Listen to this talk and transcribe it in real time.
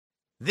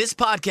This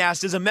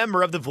podcast is a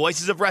member of the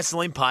Voices of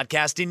Wrestling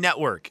Podcasting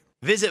Network.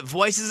 Visit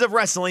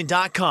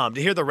voicesofwrestling.com to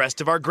hear the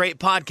rest of our great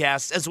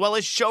podcasts, as well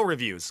as show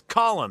reviews,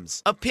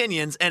 columns,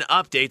 opinions, and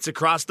updates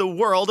across the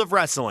world of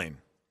wrestling.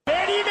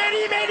 Very,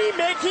 very, very,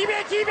 Mickey,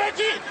 Mickey,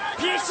 Mickey,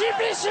 Pishy,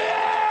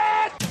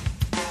 Pishy!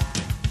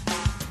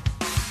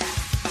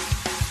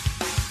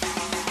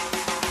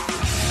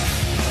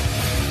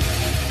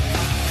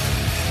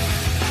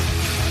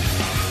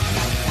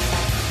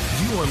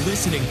 You are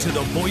listening to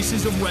the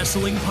Voices of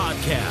Wrestling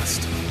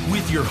podcast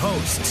with your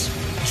hosts,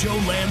 Joe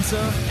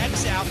Lanza.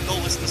 X out and go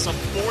listen to some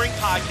boring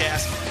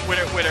podcast where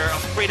they're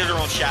afraid of their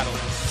own shadow.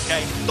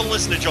 Okay? Don't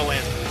listen to Joe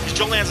Lanza, because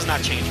Joe Lanza's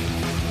not changing.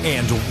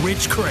 And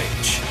Rich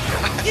Craich.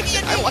 Give me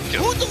a name. Like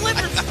who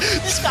delivers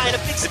this guy in a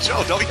big spot?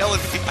 Joe, don't yell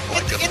at me. I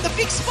like him. In the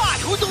big spot,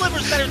 who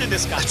delivers better than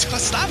this guy?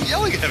 Stop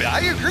yelling at me. I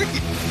agree.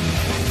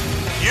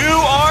 You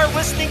are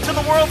listening to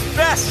the world's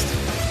best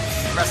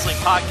wrestling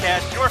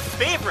podcast, your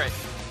favorite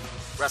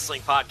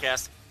wrestling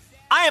podcast.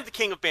 I am the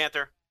king of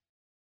banter,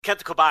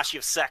 Kenta Kobashi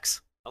of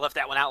sex. I left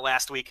that one out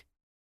last week.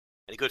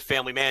 And a good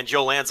family man,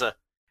 Joe Lanza.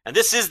 And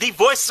this is the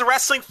Voices of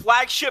Wrestling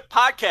flagship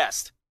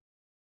podcast.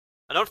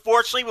 And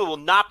unfortunately, we will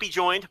not be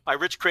joined by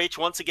Rich Craich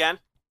once again.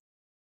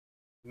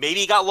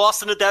 Maybe he got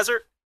lost in the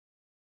desert.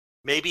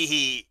 Maybe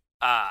he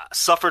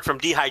suffered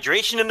from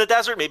dehydration in the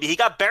desert. Maybe he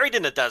got buried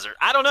in the desert.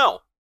 I don't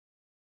know.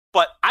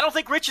 But I don't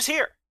think Rich is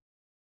here.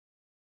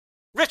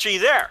 Rich, are you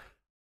there?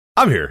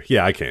 I'm here.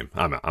 Yeah, I came.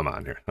 I'm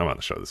on here. I'm on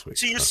the show this week.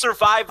 So you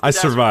survived the I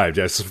desert. survived.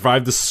 Yeah, I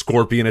survived the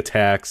scorpion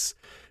attacks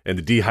and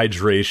the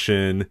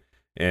dehydration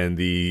and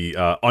the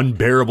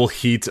unbearable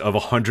heat of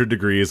 100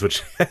 degrees,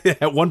 which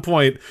at one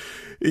point,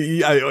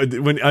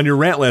 when on your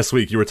rant last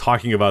week, you were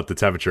talking about the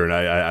temperature, and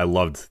I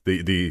loved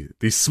the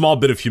small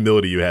bit of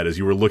humility you had as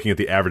you were looking at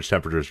the average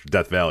temperatures for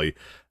Death Valley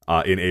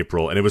in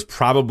April, and it was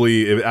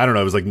probably, I don't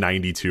know, it was like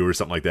 92 or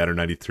something like that, or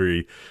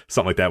 93,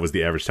 something like that was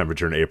the average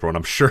temperature in April. And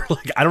I'm sure,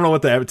 like, I don't know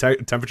what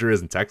the temperature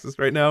is in Texas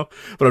right now,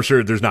 but I'm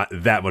sure there's not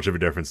that much of a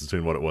difference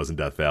between what it was in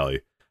Death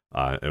Valley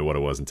and what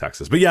it was in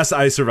Texas. But yes,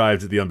 I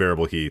survived the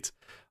unbearable heat,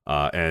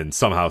 and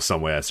somehow,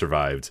 some way, I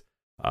survived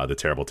the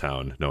terrible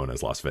town known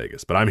as Las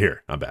Vegas. But I'm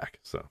here. I'm back.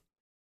 So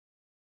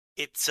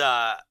it's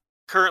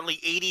currently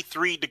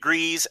 83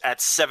 degrees at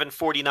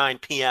 7:49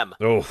 p.m.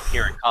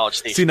 Here in College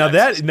Station.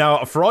 See,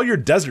 now for all your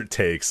desert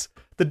takes,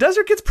 the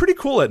desert gets pretty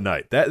cool at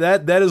night.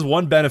 That is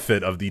one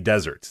benefit of the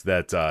desert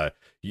that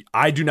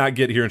I do not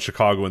get here in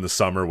Chicago in the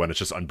summer when it's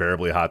just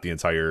unbearably hot the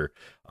entire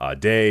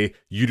day.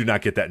 You do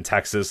not get that in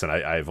Texas, and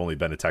I've only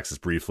been to Texas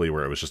briefly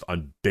where it was just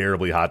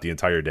unbearably hot the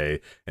entire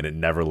day and it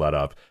never let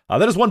up.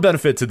 That is one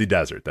benefit to the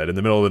desert, that in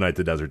the middle of the night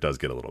the desert does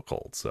get a little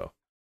cold. So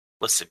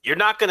listen, you're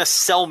not going to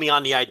sell me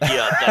on the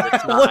idea that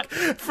it's not.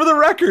 Look, for the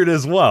record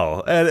as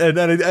well,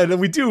 and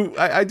we do,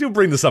 I do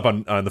bring this up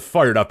on the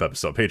Fired Up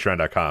episode,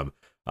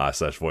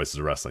 patreon.com/Voices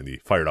of Wrestling, the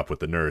Fired Up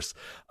with the Nurse.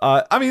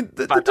 I mean,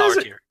 the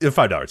desert,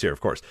 $5 tier,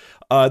 of course.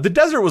 The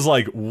desert was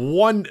like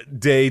 1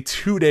 day,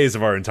 2 days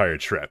of our entire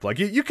trip. Like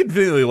you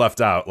conveniently left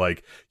out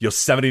like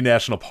Yosemite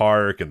National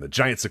Park and the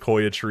giant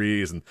sequoia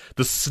trees and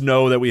the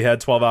snow that we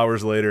had 12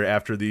 hours later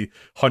after the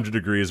 100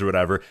 degrees or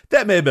whatever.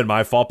 That may have been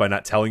my fault by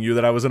not telling you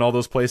that I was in all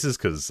those places,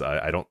 because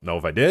I don't know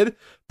if I did.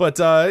 But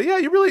yeah,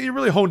 you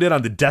really honed in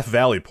on the Death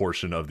Valley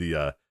portion of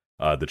the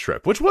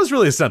trip, which was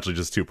really essentially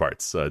just two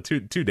parts, 2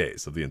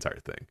 days of the entire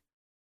thing.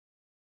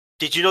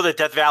 Did you know that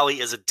Death Valley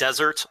is a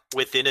desert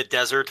within a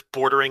desert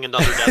bordering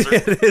another desert?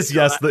 It is,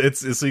 yes.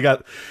 It's so you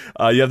got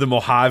you have the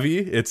Mojave.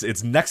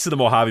 It's next to the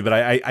Mojave, but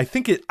I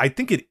think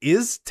it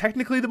is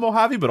technically the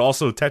Mojave, but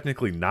also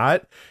technically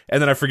not. And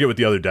then I forget what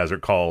the other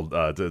desert called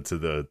to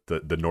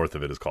the north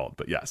of it is called.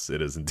 But yes, it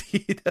is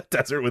indeed a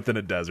desert within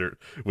a desert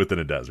within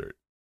a desert.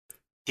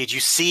 Did you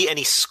see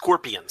any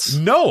scorpions?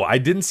 No, I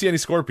didn't see any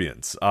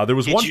scorpions. There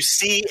was one. Did you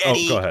see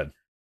any? Oh, go ahead.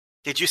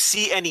 Did you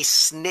see any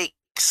snakes?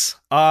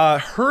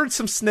 Heard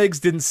some snakes.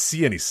 Didn't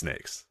see any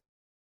snakes.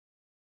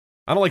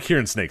 I don't like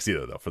hearing snakes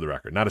either, though. For the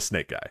record, not a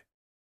snake guy.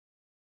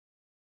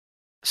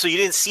 So you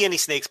didn't see any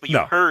snakes, but you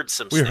heard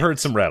some. We heard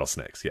some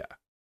rattlesnakes. Yeah.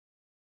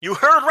 You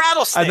heard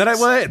rattlesnakes.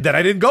 And then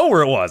I didn't go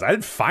where it was. I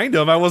didn't find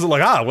them. I wasn't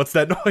like, what's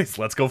that noise?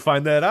 Let's go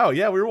find that out.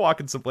 Yeah, we were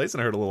walking someplace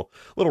and I heard a little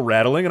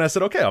rattling, and I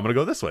said, okay, I'm gonna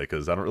go this way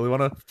because I don't really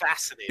want to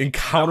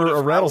encounter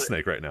a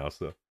rattlesnake right now.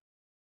 So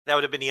that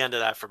would have been the end of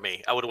that for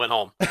me. I would have went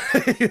home.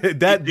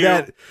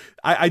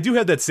 I do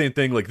have that same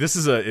thing. Like this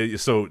is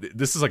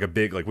like a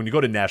big, like when you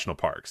go to national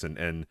parks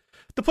and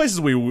the places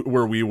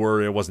where we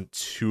were, it wasn't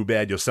too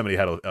bad. Yosemite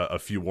had a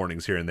few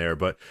warnings here and there,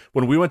 but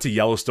when we went to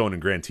Yellowstone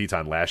and Grand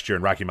Teton last year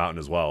and Rocky Mountain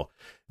as well,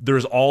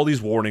 there's all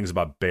these warnings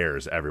about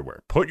bears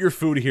everywhere. Put your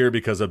food here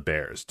because of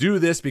bears. Do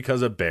this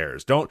because of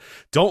bears. Don't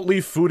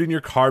leave food in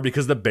your car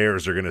because the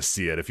bears are going to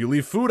see it. If you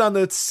leave food on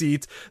the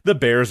seat, the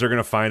bears are going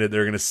to find it.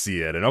 They're going to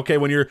see it. And okay,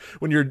 when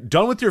you're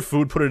done with your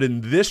food, put it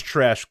in this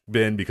trash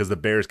bin because the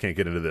bears can't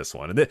get into this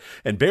one.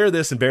 And bear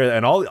this and bear that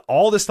and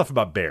all this stuff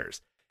about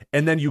bears.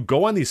 And then you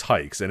go on these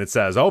hikes and it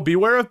says, oh,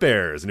 beware of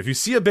bears. And if you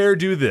see a bear,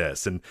 do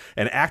this and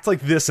act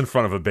like this in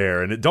front of a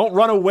bear. And don't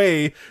run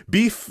away.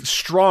 Be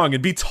strong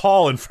and be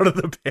tall in front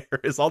of the bear.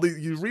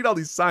 You read all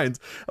these signs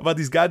about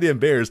these goddamn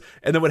bears.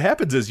 And then what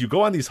happens is you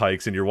go on these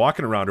hikes and you're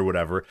walking around or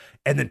whatever.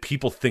 And then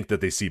people think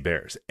that they see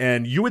bears.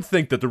 And you would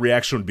think that the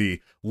reaction would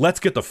be, let's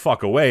get the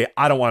fuck away.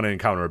 I don't want to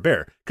encounter a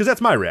bear. Because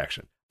that's my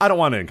reaction. I don't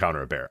want to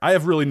encounter a bear. I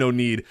have really no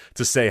need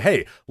to say,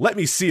 hey, let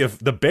me see if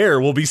the bear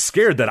will be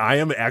scared that I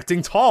am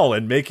acting tall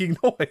and making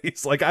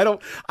noise. Like, I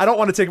don't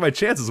want to take my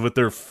chances with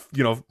their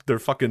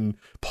fucking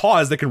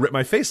paws that can rip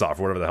my face off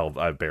or whatever the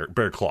hell.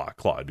 Bear claw.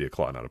 It'd be a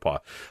claw, not a paw.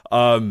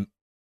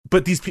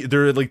 But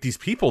they're like these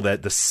people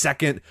that the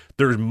second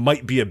there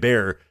might be a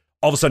bear,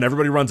 all of a sudden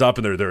everybody runs up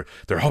and they're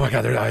oh my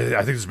God, I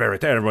think there's a bear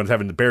right there. And everyone's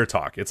having the bear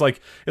talk. It's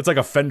like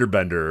a fender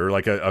bender or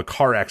like a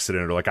car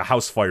accident or like a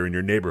house fire in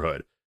your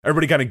neighborhood.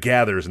 Everybody kind of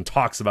gathers and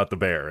talks about the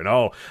bear, and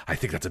I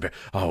think that's a bear.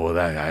 Oh, well,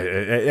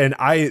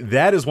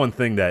 that is one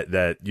thing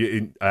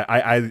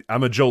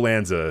I'm a Joe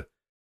Lanza,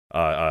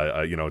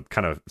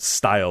 kind of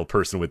style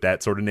person with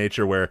that sort of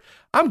nature where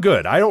I'm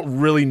good. I don't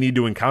really need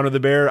to encounter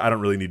the bear. I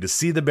don't really need to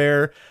see the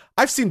bear.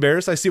 I've seen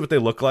bears. I see what they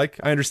look like.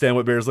 I understand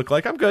what bears look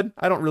like. I'm good.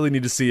 I don't really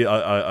need to see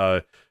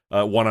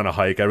one on a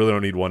hike. I really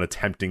don't need one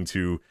attempting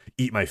to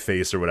eat my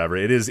face or whatever.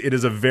 It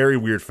is a very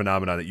weird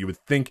phenomenon that you would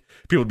think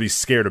people would be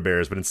scared of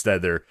bears, but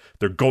instead they're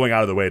going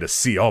out of the way to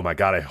see. Oh my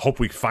God, I hope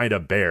we find a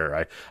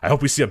bear. I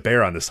hope we see a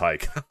bear on this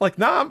hike. I'm like,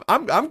 nah,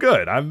 I'm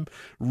good. I'm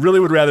really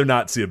would rather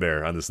not see a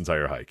bear on this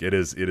entire hike. It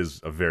is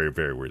a very,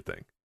 very weird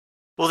thing.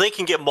 Well, they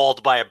can get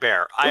mauled by a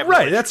bear.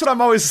 Right, that's what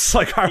I'm always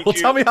like, all right, well,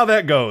 tell me how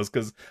that goes,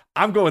 because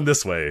I'm going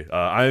this way.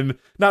 I'm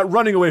not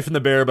running away from the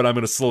bear, but I'm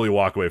going to slowly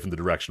walk away from the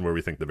direction where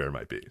we think the bear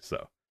might be,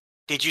 so.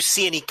 Did you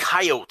see any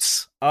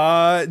coyotes?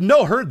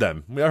 No, heard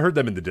them. I heard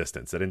them in the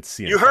distance. I didn't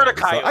see any. You heard a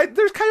coyote? So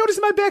there's coyotes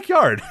in my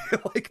backyard.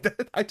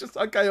 I just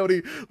saw a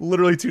coyote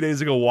literally 2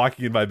 days ago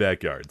walking in my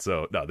backyard.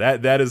 So no,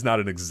 that is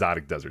not an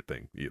exotic desert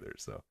thing either.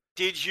 So.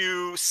 Did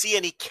you see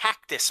any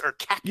cactus or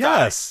cacti?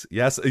 Yes,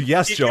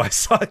 Joe. I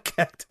saw a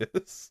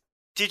cactus.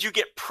 Did you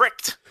get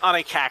pricked on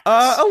a cactus?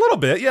 A little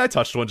bit. Yeah, I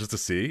touched one just to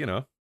see.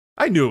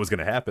 I knew it was going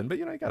to happen, but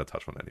you got to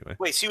touch one anyway.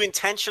 Wait, so you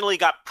intentionally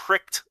got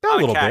pricked? A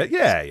little bit,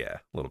 yeah, a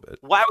little bit.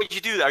 Why would you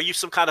do that? Are you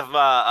some kind of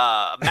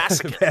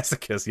masochist?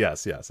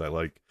 Masochist, yes. I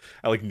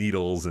like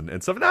needles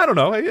and stuff. And I don't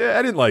know. I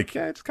didn't like.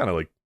 I just kind of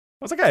like.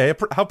 I was like, hey,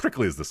 how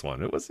prickly is this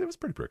one? It was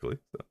pretty prickly.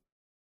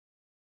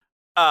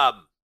 So.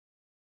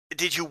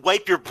 Did you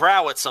wipe your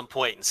brow at some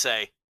point and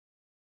say,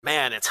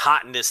 "Man, it's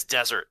hot in this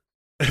desert"?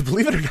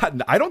 Believe it or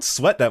not, I don't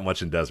sweat that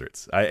much in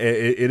deserts.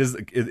 It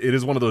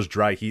is one of those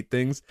dry heat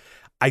things.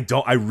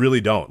 I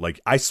really don't. Like,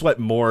 I sweat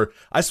more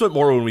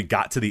when we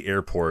got to the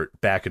airport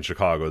back in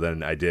Chicago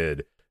than I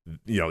did,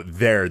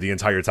 there the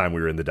entire time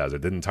we were in the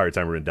desert, the entire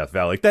time we were in Death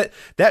Valley. Like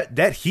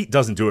that heat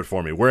doesn't do it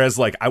for me. Whereas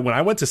like when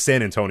I went to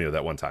San Antonio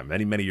that one time,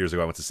 many years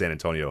ago, I went to San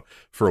Antonio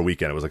for a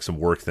weekend. It was like some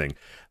work thing.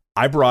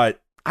 I brought,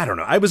 I don't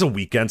know, I was a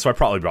weekend, so I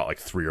probably brought like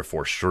 3 or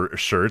 4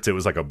 shirts. It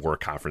was like a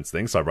work conference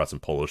thing. So I brought some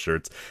polo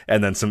shirts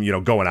and then some,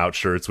 going out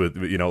shirts with,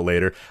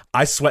 later.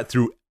 I sweat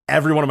through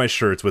every one of my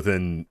shirts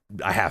within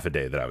a half a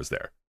day that I was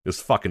there. It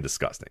was fucking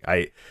disgusting.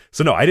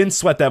 So no, I didn't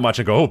sweat that much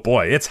and go, oh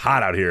boy, it's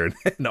hot out here.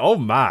 And oh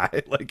my,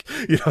 like,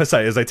 as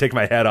I take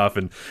my hat off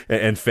and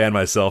fan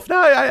myself. No,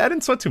 I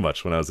didn't sweat too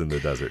much when I was in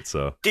the desert.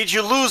 So did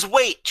you lose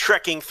weight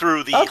trekking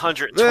through the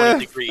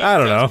 120 degrees? I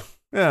don't know.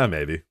 Yeah,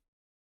 maybe.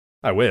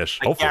 I wish.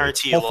 I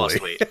guarantee you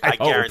lost weight. I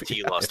guarantee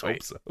you lost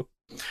weight. So.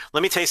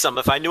 Let me tell you something.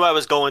 If I knew I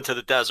was going to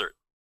the desert,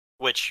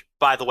 which,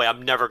 by the way,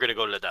 I'm never going to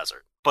go to the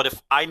desert. But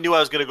if I knew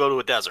I was going to go to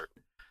a desert,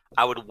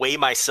 I would weigh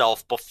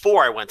myself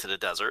before I went to the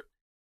desert.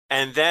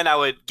 And then I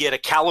would get a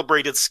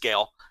calibrated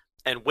scale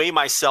and weigh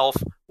myself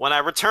when I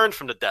returned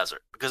from the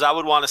desert. Because I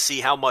would want to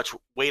see how much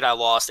weight I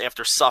lost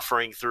after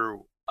suffering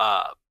through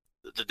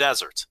the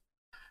desert.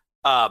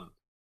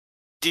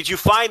 Did you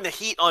find the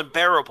heat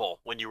unbearable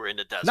when you were in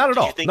the desert? Not at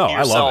all. No,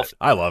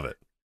 I love it.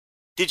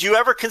 Did you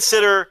ever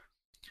consider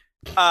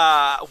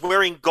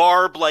wearing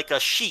garb like a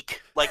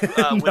sheik, like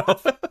no.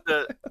 with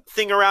the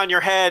thing around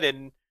your head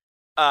and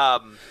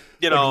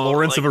like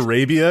Lawrence of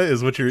Arabia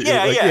is what you're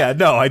yeah.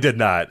 No, I did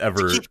not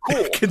ever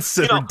cool.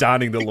 consider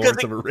donning the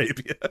Lawrence of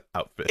Arabia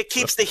outfit. It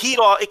keeps the heat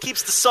off, it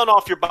keeps the sun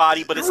off your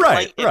body, but it's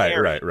light and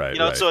airy. Right.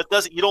 So it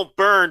doesn't, you don't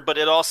burn, but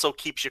it also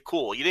keeps you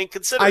cool. You didn't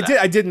consider that?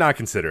 I did not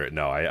consider it.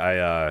 No,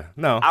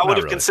 no. I would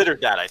have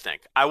considered that, I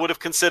think. I would have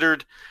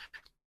considered,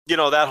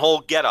 that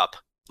whole getup.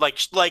 Like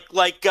General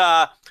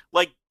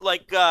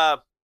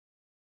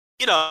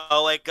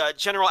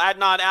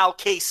Adnan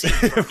al-Kaisi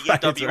from the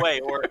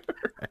NWA,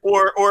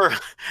 or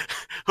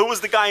who was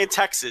the guy in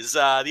Texas?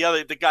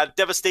 The guy,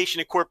 Devastation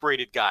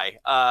Incorporated guy.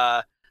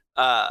 Right.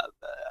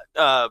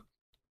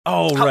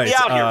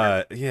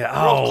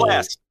 Yeah. World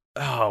Class.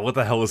 Oh, what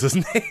the hell was his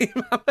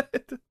name?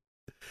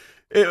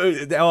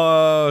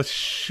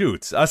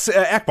 Shoot.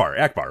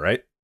 Akbar,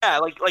 right? Yeah,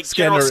 like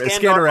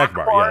Skandar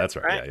Akbar. Akbar. Yeah, that's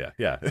right.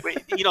 Yeah.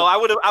 You know, I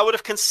would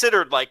have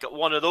considered like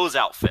one of those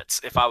outfits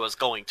if I was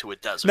going to a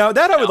desert. Now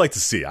that I would like to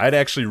see. I'd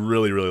actually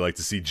really, really like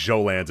to see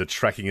Joe Lanza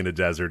trekking in a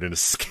desert in a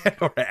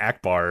Skandar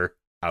Akbar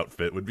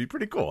outfit. Would be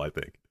pretty cool, I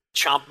think.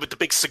 Chomp with the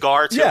big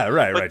cigar too. Yeah,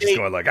 right. Just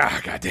going like,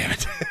 god damn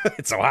it,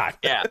 it's so hot.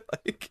 Yeah.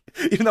 Like,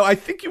 you know, I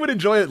think you would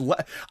enjoy it.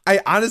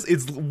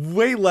 It's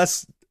way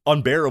less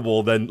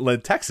unbearable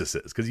than Texas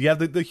is, because you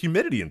have the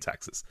humidity in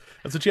Texas.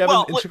 That's what you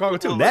have in Chicago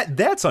too.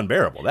 That's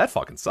unbearable. That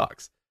fucking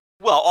sucks.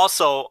 Well,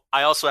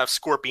 I also have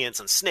scorpions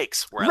and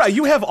snakes. Right,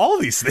 you have all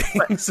these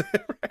things.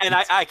 Right. And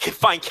I can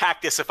find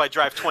cactus if I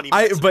drive 20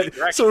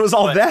 minutes. So it was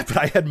all that, but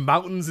I had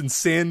mountains and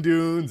sand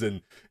dunes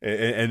and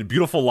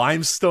beautiful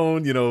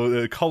limestone, you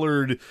know,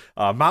 colored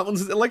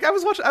mountains. Like I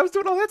was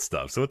doing all that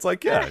stuff. So it's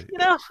like, yeah. You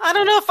know, I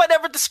don't know if I'd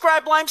ever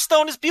describe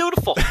limestone as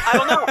beautiful. I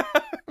don't know.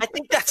 I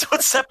think that's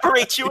what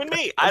separates you and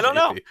me. I don't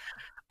know.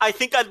 I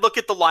think I'd look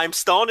at the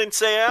limestone and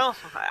say, well,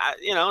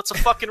 you know, it's a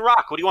fucking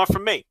rock. What do you want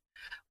from me?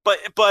 But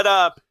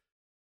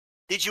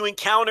did you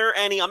encounter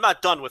any? I'm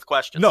not done with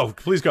questions. No,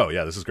 please go.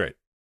 Yeah, this is great.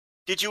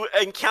 Did you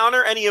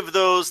encounter any of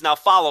those? Now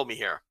follow me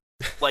here.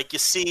 Like you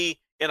see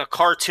in a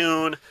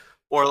cartoon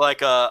or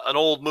like an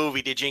old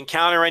movie, did you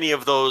encounter any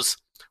of those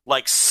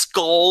like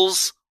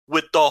skulls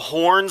with the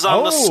horns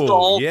on the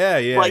skull? Yeah.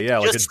 Like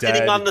just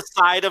sitting on the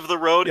side of the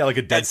road. Yeah, like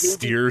a dead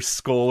steer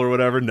skull or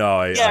whatever.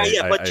 No,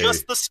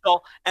 just the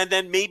skull, and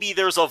then maybe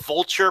there's a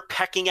vulture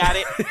pecking at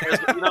it.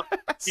 You know,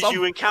 did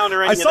you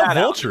encounter any of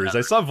that?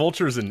 I saw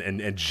vultures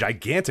and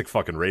gigantic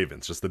fucking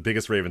ravens, just the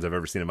biggest ravens I've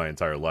ever seen in my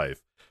entire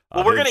life.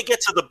 Well, we're gonna get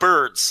to the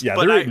birds. Yeah,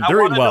 they're eating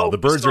well. The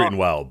birds are eating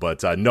well,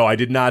 but no, I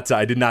did not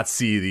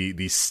see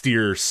the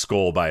steer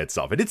skull by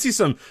itself. I did see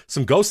some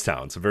ghost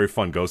towns, some very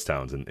fun ghost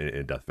towns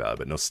in Death Valley,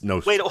 but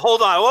no. Wait,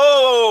 hold on,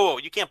 whoa!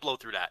 You can't blow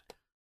through that.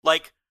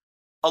 Like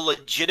a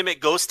legitimate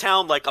ghost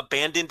town, like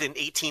abandoned in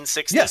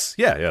 1860. Yes,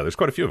 yeah. There's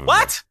quite a few of them.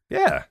 What?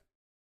 There. Yeah.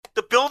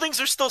 The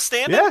buildings are still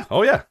standing. Yeah.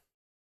 Oh yeah.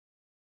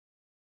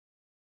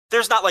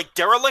 There's not like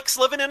derelicts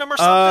living in them or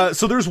something?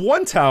 So there's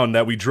one town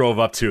that we drove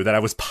up to that I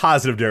was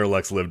positive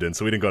derelicts lived in,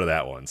 so we didn't go to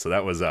that one. So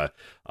that was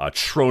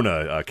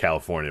Trona,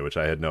 California, which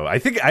I had no... I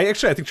think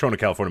Trona,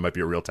 California might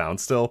be a real town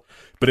still,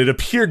 but it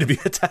appeared to be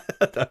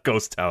a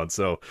ghost town.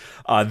 So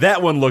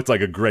that one looked like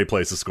a great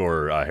place to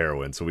score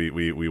heroin, so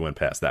we went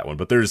past that one.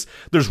 But there's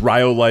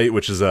Rhyolite,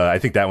 which is, I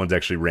think that one's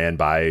actually ran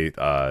by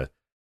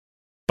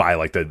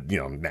like the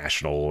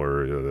national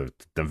or the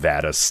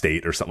Nevada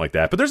state or something like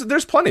that. But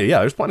there's plenty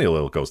of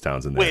little ghost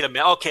towns in there. Wait a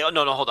minute. Okay,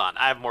 no, hold on.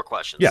 I have more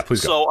questions. Yeah,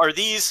 please go. So are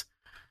these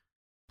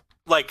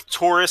like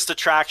tourist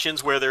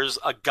attractions where there's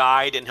a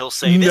guide and he'll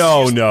say, this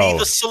used to be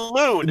the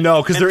saloon?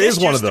 No, because there is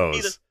one of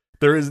those.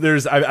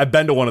 I've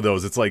been to one of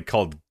those. It's like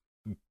called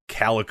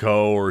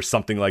Calico or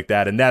something like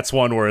that, and that's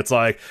one where it's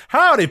like,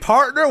 howdy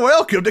partner,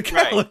 welcome to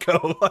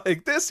Calico. Right.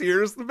 Like, this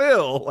here's the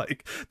bill.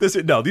 Like this.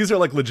 No, these are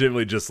like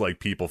legitimately just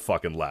like people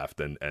fucking left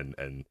and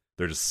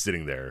they're just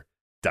sitting there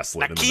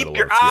desolate in the middle of keep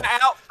your eye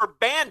out for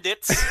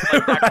bandits,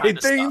 like that kind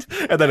of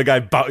stuff. And then a guy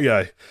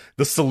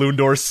the saloon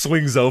door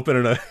swings open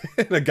and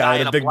a guy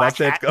in a big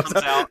mustache comes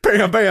out.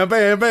 Bam, bam,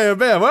 bam, bam,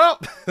 bam.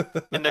 Well,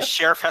 and the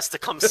sheriff has to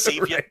come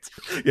save you. Right.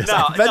 Yes,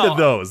 I've been to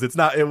those.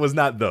 It was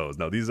not those.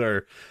 No, these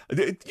are,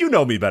 you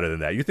know me better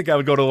than that. You think I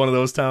would go to one of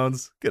those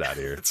towns? Get out of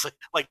here. It's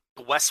like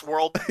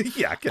Westworld.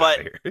 Yeah, get out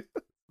of here.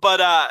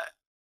 But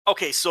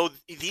okay, so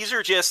these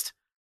are just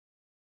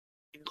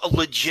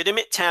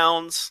legitimate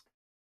towns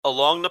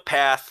along the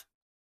path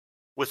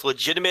with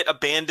legitimate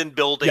abandoned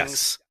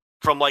buildings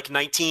from like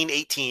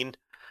 1918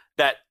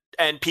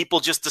 and people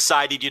just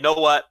decided, you know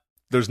what?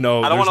 There's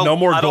no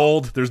more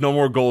gold. There's no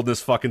more gold in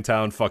this fucking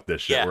town. Fuck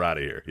this shit. Yeah. We're out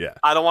of here. Yeah.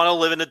 I don't want to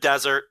live in the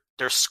desert.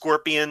 There's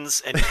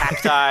scorpions and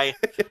cacti.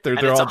 they're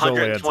and it's all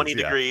 120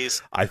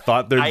 degrees. I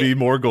thought there'd be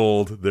more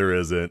gold. There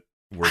isn't.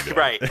 We're good.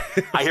 Right.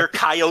 I hear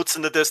coyotes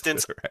in the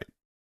distance. Right.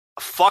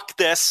 Fuck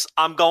this.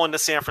 I'm going to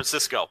San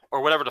Francisco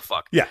or whatever the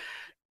fuck. Yeah.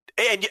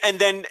 And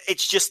then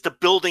it's just the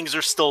buildings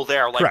are still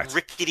there, like Correct.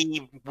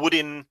 rickety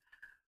wooden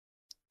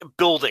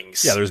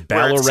buildings. Yeah, there's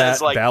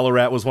Ballarat.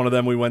 Ballarat was one of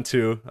them we went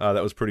to.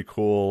 That was pretty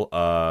cool.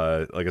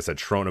 Like I said,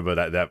 Trona,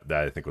 but that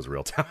I think was a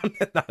real town.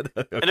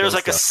 And there's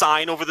like a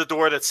sign over the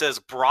door that says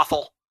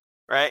brothel,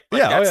 right?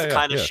 Like that's the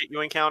kind of shit you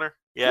encounter.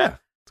 Yeah,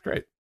 it's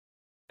great.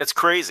 It's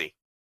crazy.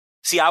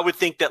 See, I would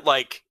think that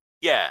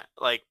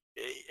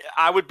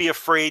I would be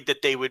afraid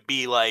that they would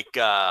be like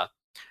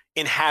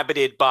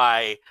inhabited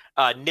by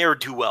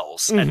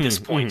ne'er-do-wells at this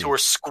point who are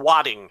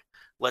squatting,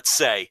 let's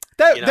say.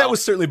 That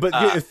was certainly,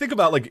 but think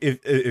about like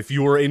if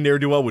you were a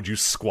ne'er-do-well, would you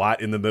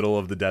squat in the middle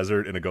of the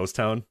desert in a ghost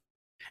town?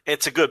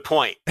 It's a good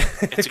point.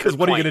 Because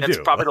what are you going to do?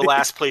 That's probably the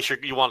last place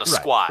you want to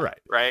squat,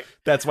 right?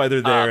 That's why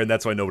they're there, and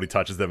that's why nobody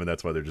touches them, and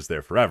that's why they're just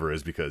there forever,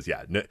 is because,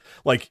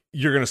 like,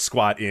 you're going to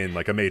squat in,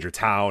 like, a major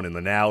town in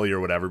an alley or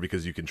whatever,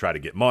 because you can try to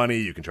get money,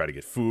 you can try to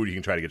get food, you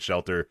can try to get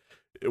shelter.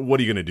 What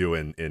are you going to do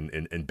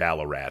in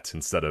Ballarat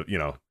instead of,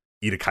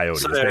 eat a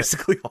coyote? That's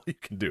basically all you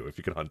can do if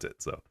you can hunt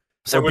it, so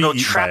there were no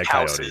trap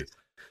houses.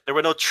 There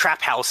were no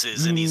trap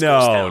houses in these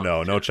ghost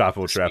towns. No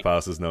tropical trap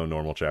houses, no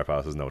normal trap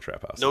houses, no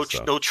trap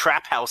houses. No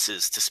trap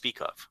houses to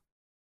speak of.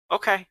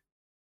 Okay.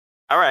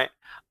 All right.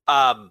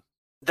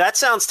 That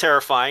sounds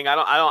terrifying.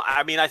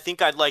 I mean, I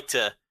think I'd like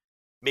to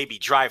maybe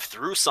drive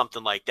through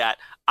something like that.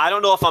 I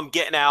don't know if I'm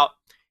getting out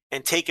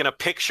and taking a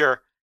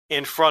picture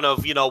in front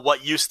of,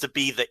 what used to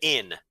be the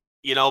inn,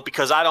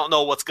 because I don't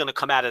know what's going to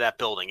come out of that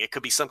building. It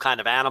could be some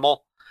kind of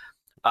animal.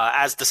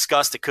 As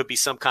discussed, it could be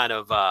some kind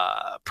of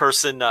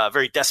person,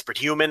 very desperate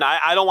human.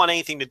 I don't want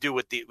anything to do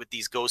with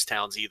these ghost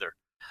towns either.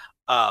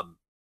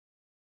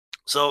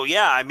 So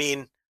yeah, I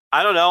mean,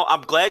 I don't know.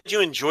 I'm glad you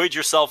enjoyed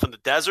yourself in the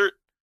desert.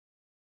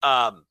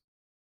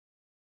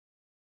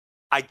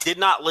 I did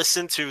not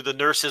listen to the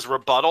nurse's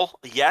rebuttal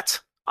yet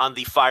on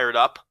the Fired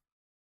Up,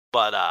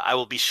 but I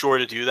will be sure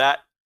to do that.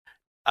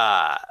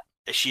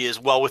 She is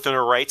well within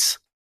her rights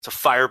to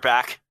fire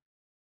back.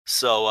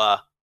 So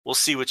we'll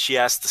see what she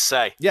has to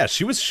say. Yeah,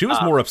 she was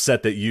more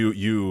upset that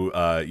you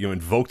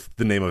invoked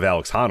the name of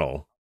Alex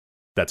Honnold.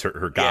 That's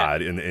her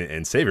god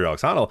and savior,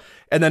 Alex Honnold,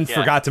 and then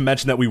forgot to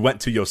mention that we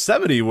went to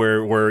Yosemite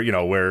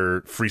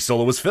where Free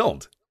Solo was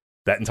filmed.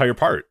 That entire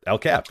part, El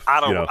Cap.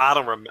 I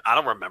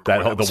don't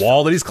remember the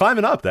wall that he's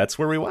climbing up. That's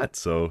where we went.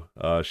 So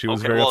she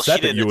was very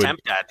upset that you would. She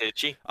didn't attempt that, did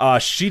she?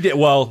 She did.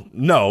 Well,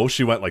 no,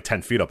 she went like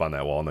 10 feet up on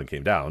that wall and then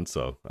came down.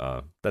 So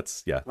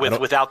that's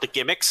without the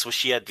gimmicks.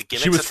 She had the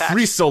gimmicks. She was attached?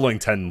 free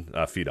soloing 10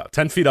 feet up.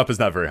 10 feet up is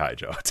not very high,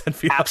 Joe. 10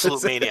 feet. Absolute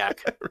up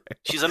maniac. Right.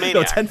 She's a maniac.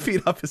 No, 10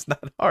 feet up is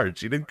not hard.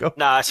 She didn't go.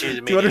 Nah, she's a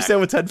maniac. Do you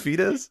understand what 10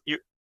 feet is?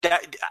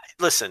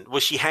 Listen,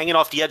 was she hanging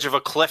off the edge of a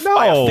cliff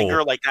by a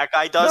finger like that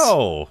guy does?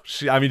 No,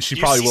 she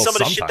probably will. Some of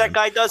the shit that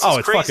guy does.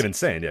 It's crazy. Fucking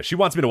insane. Yeah, she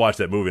wants me to watch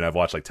that movie, and I've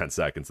watched like 10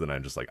 seconds, and then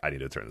I'm just like, I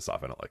need to turn this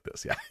off. I don't like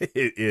this. Yeah,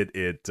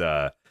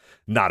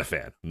 not a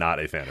fan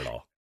at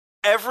all.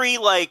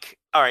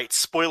 All right,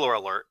 spoiler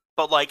alert,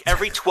 but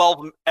every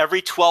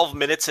 12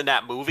 minutes in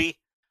that movie,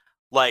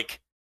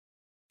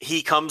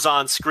 he comes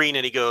on screen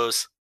and he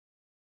goes,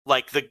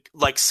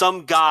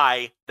 some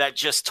guy that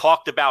just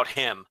talked about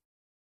him.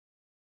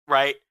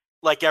 Right?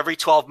 Every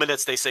 12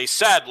 minutes they say,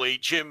 sadly,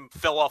 Jim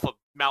fell off a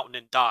mountain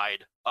and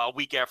died a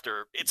week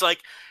after. It's like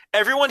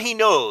everyone he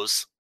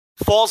knows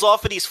falls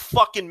off of these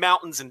fucking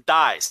mountains and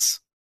dies.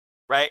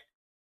 Right?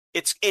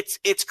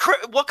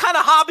 What kind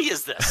of hobby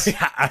is this?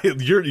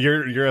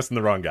 You're asking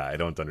the wrong guy. I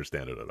don't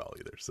understand it at all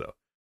either. So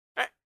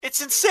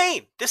it's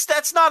insane.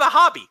 That's not a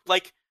hobby.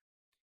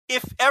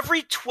 If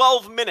every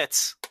 12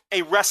 minutes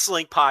a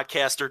wrestling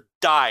podcaster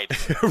died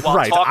while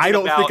right, I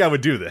don't think I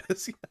would do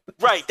this.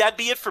 Right, that'd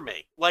be it for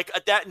me.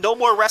 That, no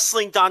more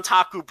wrestling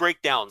Dontaku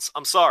breakdowns.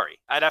 I'm sorry,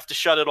 I'd have to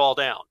shut it all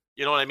down.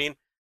 You know what I mean?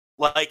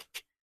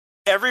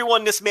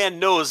 Everyone this man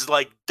knows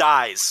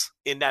dies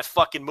in that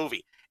fucking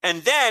movie,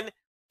 and then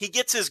he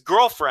gets his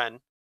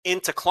girlfriend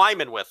into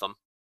climbing with him,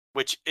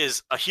 which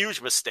is a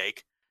huge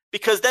mistake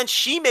because then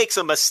she makes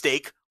a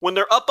mistake when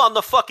they're up on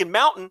the fucking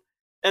mountain.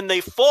 And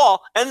they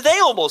fall, and they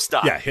almost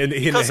die. Yeah, and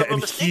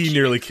he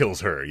nearly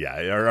kills her.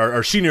 Yeah,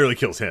 or she nearly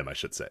kills him, I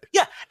should say.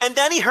 Yeah, and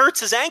then he hurts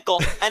his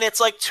ankle, and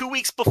it's 2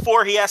 weeks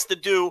before he has to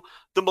do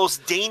the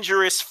most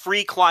dangerous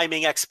free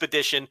climbing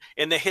expedition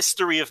in the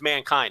history of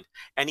mankind.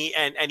 And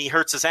he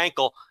hurts his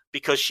ankle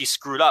because she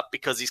screwed up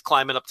because he's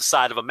climbing up the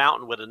side of a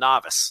mountain with a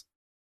novice,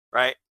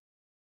 right?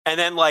 And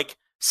then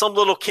some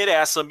little kid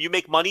asks him, "You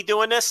make money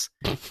doing this?"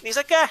 And he's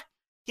like, "Eh."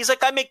 He's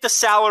like, "I make the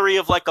salary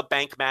of a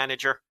bank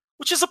manager."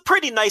 Which is a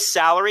pretty nice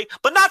salary,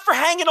 but not for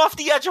hanging off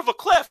the edge of a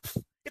cliff.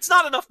 It's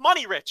not enough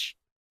money, Rich.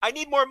 I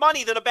need more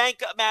money than a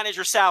bank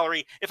manager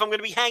salary if I'm going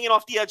to be hanging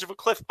off the edge of a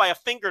cliff by a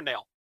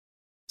fingernail.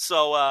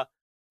 So,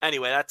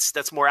 anyway,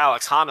 that's more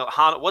Alex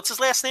Honnold. What's his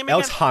last name again?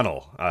 Alex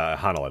Honnold.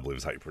 Honnold, I believe,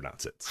 is how you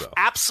pronounce it. So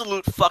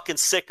absolute fucking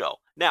sicko.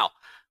 Now,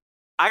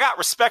 I got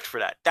respect for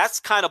that. That's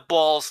kind of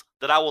balls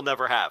that I will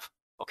never have.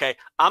 Okay,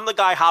 I'm the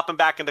guy hopping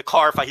back in the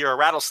car if I hear a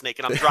rattlesnake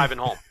and I'm driving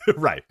home.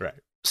 Right.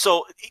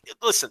 So,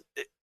 listen.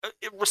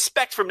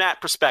 Respect from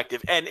that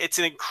perspective, and it's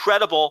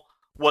incredible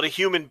what a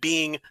human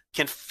being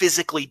can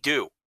physically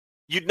do.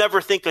 You'd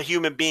never think a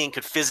human being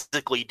could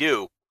physically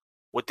do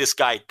what this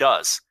guy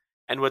does,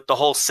 and with the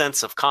whole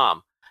sense of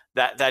calm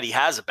that he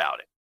has about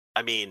it.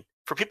 I mean,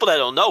 for people that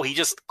don't know, he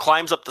just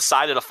climbs up the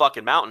side of the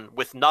fucking mountain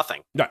with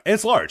nothing. No,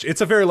 it's large.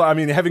 It's a very large. I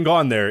mean, having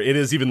gone there, it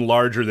is even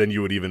larger than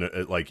you would even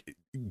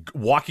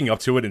walking up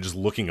to it and just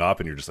looking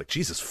up, and you're just like,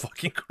 Jesus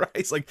fucking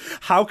Christ!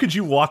 How could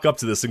you walk up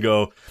to this and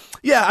go,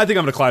 yeah, I think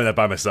I'm gonna climb that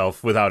by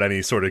myself without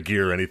any sort of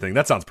gear or anything?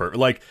 That sounds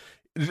perfect.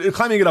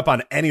 Climbing it up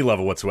on any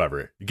level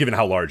whatsoever, given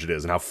how large it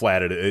is and how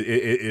flat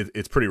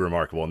it's pretty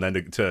remarkable. And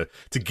then to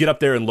get up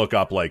there and look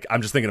up,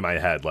 I'm just thinking in my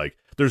head,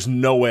 there's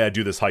no way I'd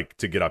do this hike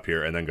to get up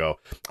here and then go,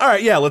 all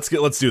right, yeah, let's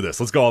do this.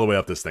 Let's go all the way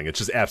up this thing. It's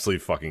just absolutely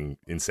fucking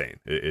insane.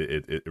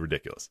 It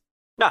ridiculous.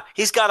 No,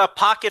 he's got a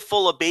pocket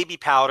full of baby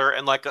powder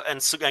and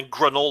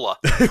granola.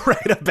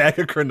 Right, a bag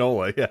of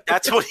granola. Yeah,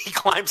 that's what he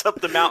climbs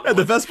up the mountain. And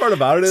the best part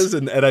about it is,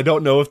 and I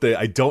don't know if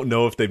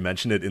they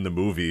mention it in the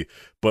movie,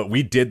 but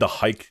we did the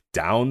hike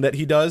down that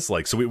he does.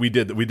 So we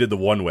did the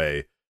one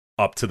way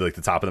up to the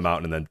top of the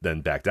mountain and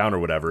then back down or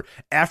whatever.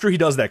 After he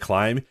does that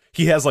climb,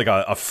 he has like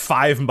a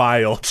 5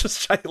 mile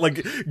just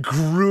like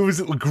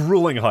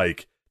grueling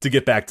hike to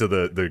get back to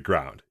the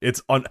ground.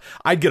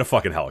 I'd get a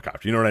fucking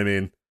helicopter. You know what I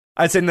mean?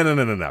 I'd say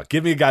no.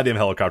 Give me a goddamn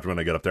helicopter when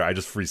I get up there. I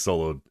just free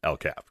soloed El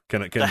Cap.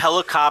 Can the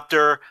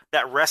helicopter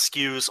that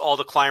rescues all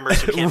the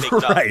climbers who can't make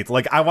it up. Right?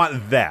 Like I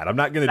want that. I'm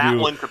not going to do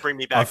that one to bring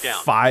me back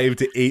down. 5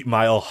 to 8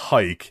 mile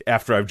hike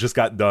after I've just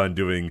got done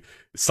doing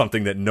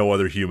something that no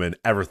other human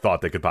ever thought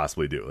they could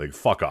possibly do. Like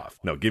fuck off.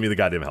 No, give me the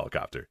goddamn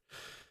helicopter.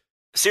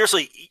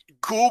 Seriously,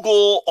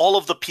 Google all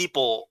of the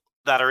people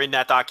that are in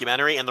that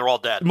documentary, and they're all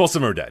dead. Most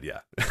of them are dead.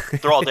 Yeah,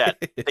 they're all dead.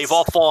 They've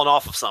all fallen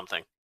off of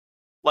something.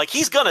 Like,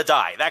 he's going to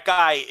die. That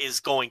guy is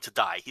going to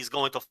die. He's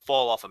going to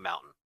fall off a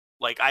mountain.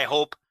 Like, I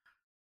hope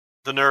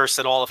the nurse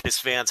and all of his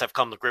fans have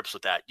come to grips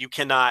with that. You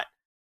cannot,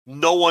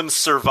 no one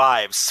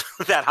survives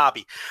that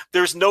hobby.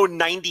 There's no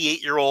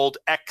 98-year-old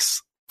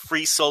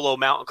ex-free solo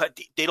mountain.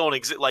 They don't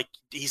exist. Like,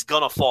 he's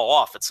going to fall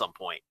off at some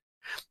point.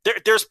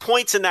 There's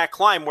points in that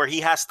climb where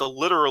he has to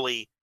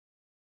literally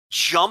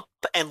jump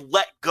and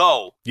let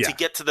go to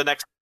get to the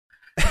next.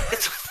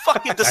 It's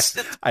fucking.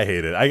 I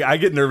hate it. I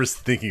get nervous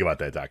thinking about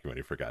that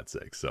documentary, for God's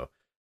sake. So,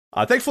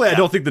 thankfully, I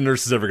don't think the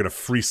nurse is ever going to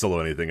free solo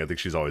anything. I think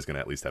she's always going to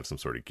at least have some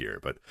sort of gear.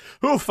 But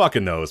who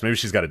fucking knows? Maybe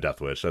she's got a death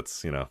wish.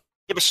 That's Yeah,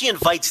 but she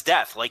invites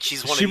death. Like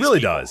she's one. She of these really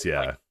people. does. Yeah,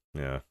 like,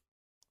 yeah.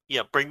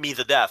 Yeah, bring me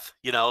the death.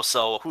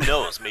 So who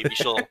knows? Maybe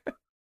she'll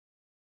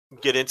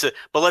get into.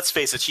 But let's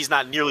face it, she's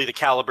not nearly the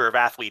caliber of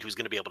athlete who's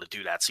going to be able to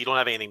do that. So you don't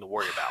have anything to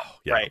worry about.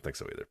 Yeah, right? I don't think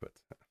so either. But.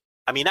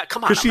 I mean,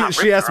 come on. She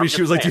asked me,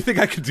 she was like, do you think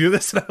I could do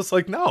this? And I was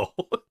like, no.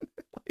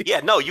 Yeah,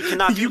 no, you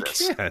cannot do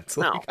this. You can't.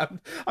 No. Like,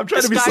 I'm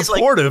trying to be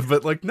supportive,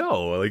 but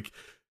no,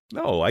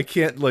 I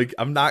can't. Like,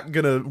 I'm not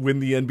going to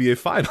win the NBA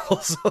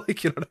finals.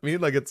 Like, you know what I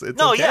mean? Like, it's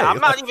no, okay. Yeah, I'm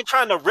not even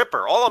trying to rip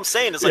her. All I'm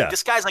saying is, like,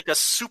 this guy's like a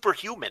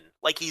superhuman.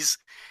 Like, he's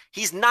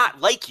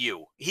not like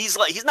you. He's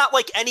not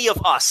like any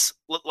of us,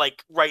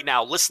 like, right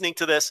now, listening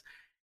to this.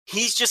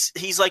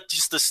 He's like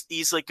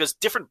a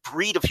different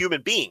breed of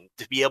human being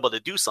to be able to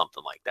do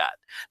something like that.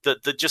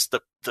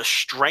 The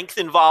strength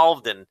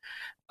involved and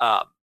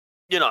and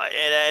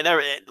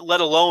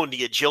let alone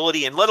the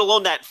agility and let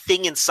alone that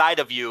thing inside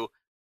of you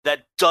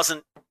that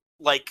doesn't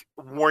like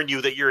warn you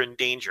that you're in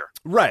danger.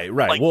 Like,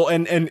 well,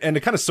 and to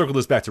kind of circle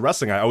this back to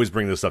wrestling, I always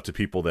bring this up to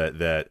people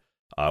that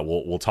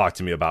will talk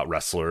to me about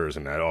wrestlers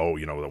and that,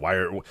 why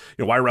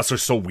are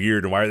wrestlers so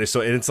weird and why are they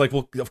so, and it's like,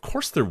 well, of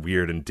course they're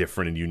weird and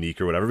different and unique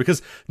or whatever,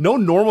 because no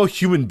normal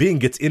human being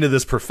gets into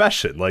this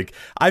profession. Like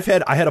I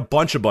had a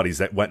bunch of buddies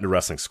that went into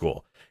wrestling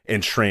school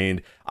and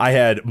trained. I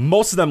had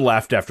most of them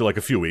left after like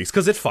a few weeks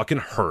because it fucking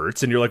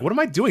hurts. And you're like, what am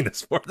I doing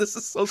this for? This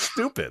is so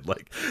stupid.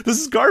 Like, this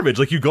is garbage.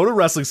 Like, you go to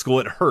wrestling school,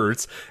 it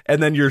hurts.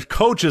 And then your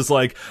coach is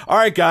like, all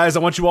right, guys, I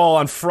want you all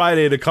on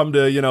Friday to come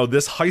to,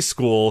 this high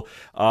school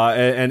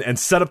and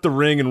set up the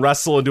ring and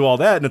wrestle and do all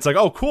that. And it's like,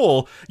 oh,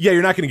 cool. Yeah,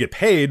 you're not going to get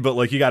paid, but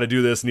like, you got to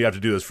do this and you have to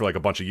do this for like a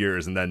bunch of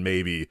years. And then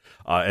maybe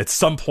at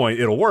some point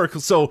it'll work.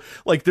 So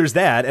like, there's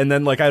that. And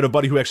then like, I had a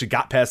buddy who actually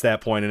got past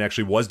that point and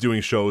actually was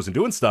doing shows and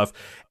doing stuff.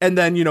 And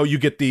then, you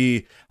get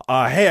the,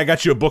 hey, I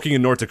got you a booking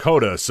in North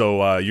Dakota,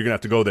 so you're gonna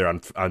have to go there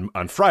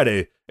on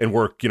Friday and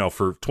work,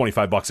 for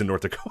 $25 in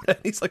North Dakota. And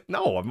he's like,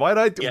 no, why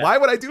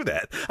would I do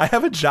that? I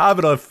have a job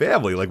and a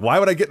family. Like, why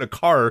would I get in a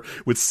car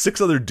with 6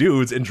 other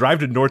dudes and drive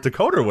to North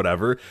Dakota or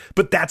whatever?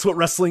 But that's what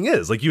wrestling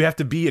is. Like, you have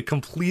to be a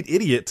complete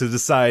idiot to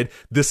decide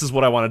this is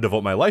what I want to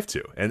devote my life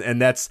to.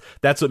 And that's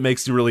what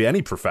makes you really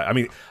any profession. I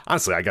mean,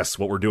 honestly, I guess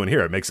what we're doing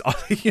here, it makes,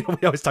 we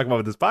always talk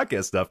about this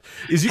podcast stuff,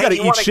 is you got to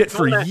eat shit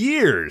for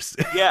years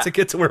to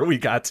get to where we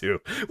got to.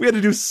 We had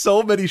to do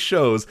so many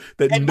shows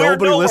that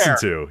nobody listened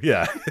to.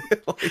 Yeah.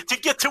 To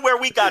get to where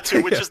we got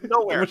to, which is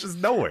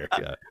nowhere.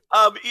 Yeah.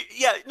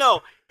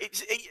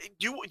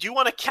 Do you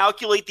want to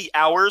calculate the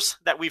hours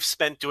that we've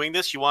spent doing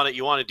this? You want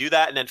to do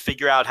that and then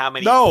figure out how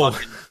many? No,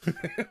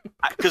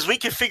 because we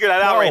can figure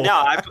that out right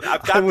now. I've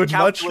got. I would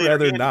much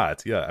rather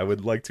not. Yeah, I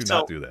would like to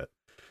not do that.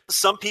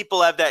 Some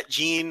people have that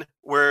gene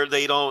where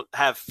they don't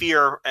have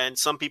fear, and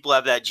some people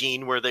have that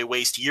gene where they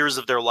waste years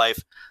of their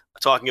life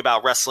talking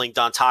about wrestling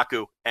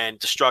Dantaku and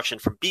destruction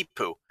from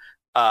Bipu.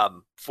 I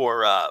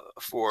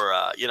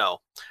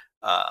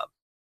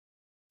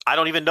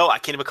don't even know. I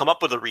can't even come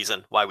up with a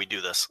reason why we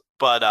do this.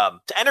 But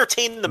to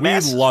entertain the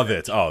masses. We love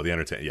it. Oh, the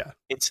entertain. Yeah.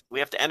 We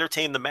have to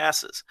entertain the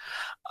masses.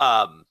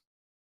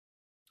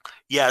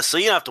 Yeah, so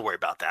you don't have to worry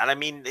about that. I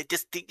mean,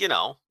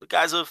 the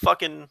guy's a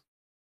fucking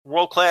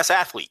world-class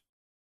athlete.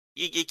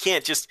 You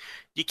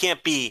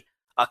can't be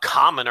a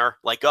commoner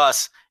like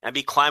us and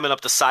be climbing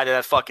up the side of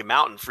that fucking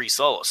mountain free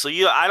solo. So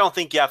I don't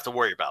think you have to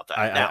worry about that.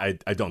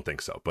 I don't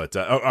think so. But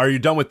are you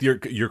done with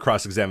your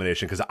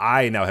cross-examination? Because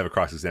I now have a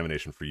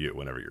cross-examination for you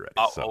whenever you're ready.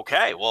 Oh, so.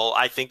 Okay. Well,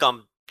 I think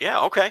I'm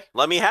Yeah, okay.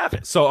 Let me have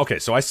it. So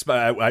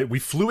we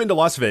flew into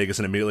Las Vegas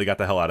and immediately got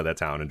the hell out of that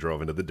town and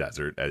drove into the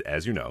desert,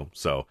 as you know.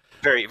 So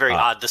very, very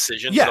odd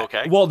decision. Yeah. But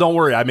okay. Well, don't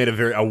worry. I made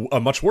a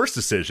much worse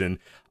decision.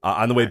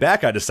 On the way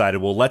back, I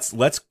decided, well, let's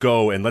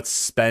go and let's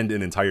spend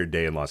an entire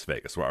day in Las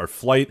Vegas. Our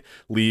flight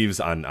leaves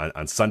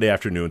on Sunday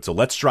afternoon, so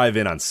let's drive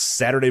in on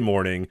Saturday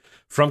morning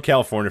from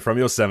California, from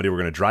Yosemite. We're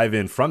going to drive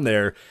in from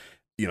there,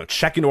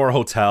 check into our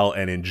hotel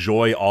and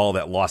enjoy all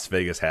that Las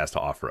Vegas has to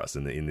offer us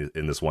in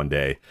this one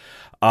day.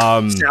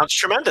 Sounds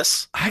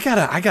tremendous. I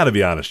gotta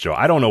be honest, Joe.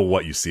 I don't know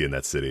what you see in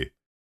that city.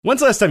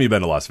 When's the last time you've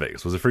been to Las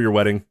Vegas? Was it for your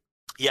wedding?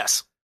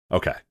 Yes.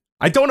 Okay.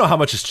 I don't know how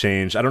much has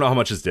changed. I don't know how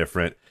much is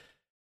different.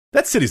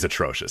 That city's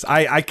atrocious.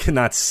 I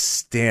cannot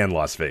stand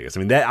Las Vegas.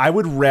 I mean, I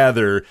would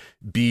rather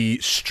be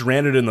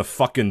stranded in the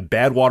fucking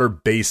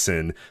Badwater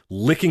Basin,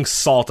 licking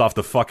salt off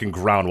the fucking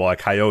ground while a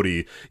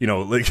coyote,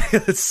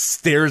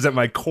 stares at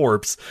my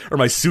corpse or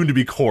my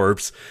soon-to-be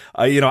corpse.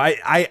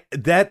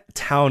 That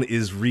town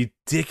is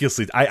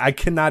ridiculously. I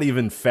cannot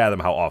even fathom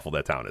how awful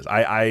that town is.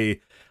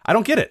 I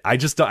don't get it. I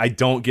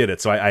don't get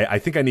it. So I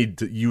think I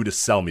need you to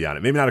sell me on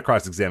it. Maybe not a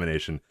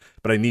cross-examination,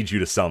 but I need you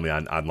to sell me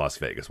on Las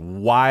Vegas.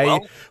 Why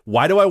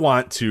do I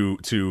want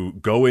to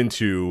go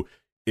into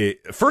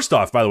it? First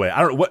off, by the way,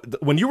 I don't know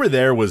when you were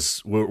there,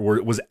 was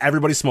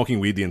everybody smoking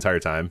weed the entire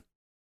time?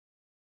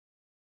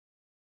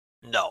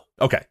 No.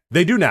 Okay.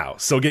 They do now.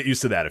 So get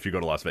used to that if you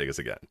go to Las Vegas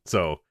again.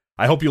 So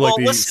I hope you like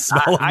the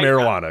smell of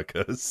marijuana,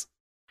 because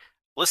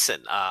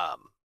listen, I'm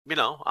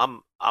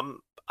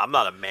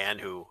not a man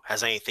who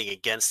has anything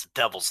against the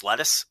devil's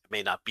lettuce. It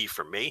may not be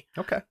for me.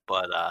 Okay.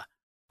 But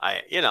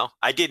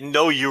I didn't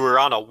know you were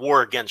on a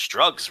war against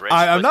drugs, Rich.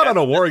 I'm not on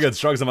a war against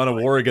drugs. I'm on a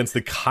war against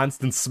the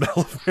constant smell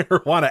of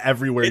marijuana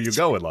everywhere you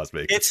go in Las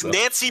Vegas. It's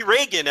Nancy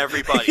Reagan,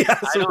 everybody.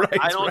 Yes,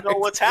 I don't know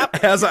what's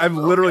happening. I'm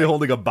literally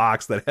holding a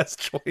box that has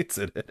joints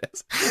in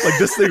it. Like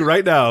this thing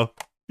right now.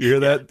 You hear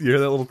that? You hear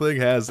that little thing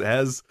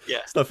has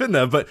stuff in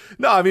them. But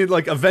no, I mean,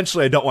 like,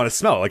 eventually I don't want to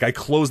smell. Like, I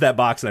close that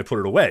box and I put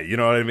it away. You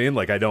know what I mean?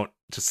 Like, I don't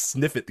just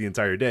sniff it the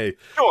entire day.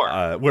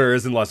 Sure.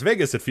 Whereas in Las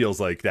Vegas, it feels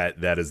like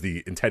that is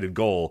the intended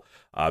goal.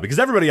 Because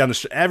everyone on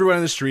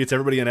the streets,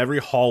 everybody in every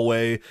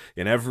hallway,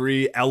 in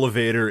every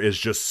elevator is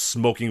just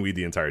smoking weed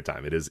the entire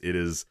time. It's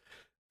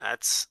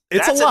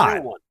a lot.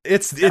 New one.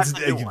 It's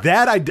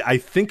that I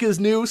think is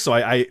new. So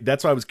I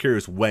that's why I was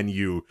curious when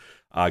you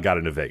got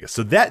into Vegas.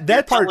 So that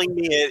part.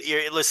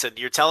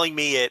 You're telling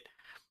me it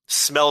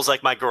smells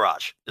like my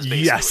garage.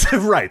 Yes,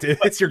 right.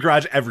 It's your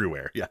garage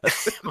everywhere.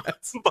 Yes.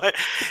 But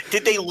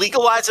did they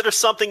legalize it or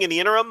something in the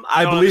interim?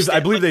 I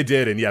believe they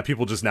did, and yeah,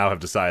 people just now have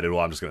decided, well,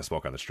 I'm just going to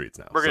smoke on the streets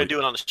now. We're going to do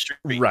it on the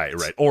street. Right,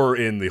 or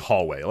in the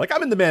hallway. Like,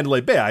 I'm in the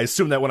Mandalay Bay. I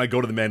assume that when I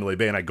go to the Mandalay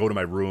Bay and I go to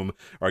my room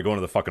or I go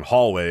into the fucking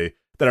hallway,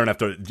 that I don't have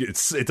to.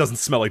 It doesn't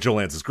smell like Joe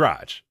Lance's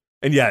garage,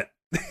 and yet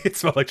it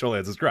smelled like Joe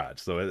Lance's garage.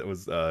 So it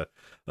was a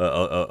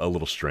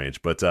little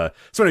strange. But so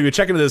anyway, you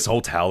check into this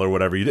hotel or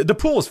whatever. The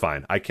pool was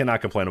fine. I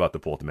cannot complain about the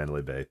pool at the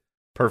Mandalay Bay.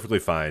 Perfectly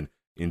fine.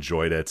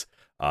 Enjoyed it.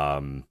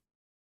 Went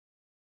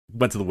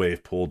to the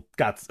wave pool.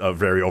 Got a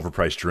very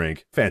overpriced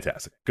drink.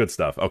 Fantastic. Good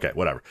stuff. Okay,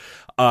 whatever.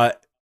 The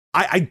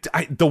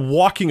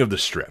walking of the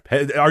strip.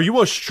 Are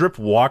you a strip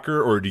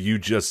walker, or do you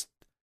just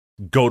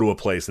go to a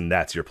place and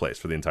that's your place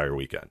for the entire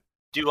weekend?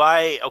 Do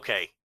I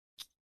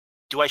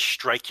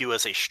strike you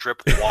as a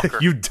strip walker?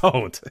 You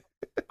don't.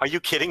 Are you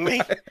kidding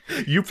me?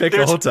 You pick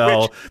a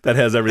hotel that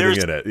has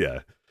everything in it. Yeah.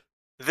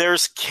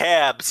 There's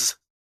cabs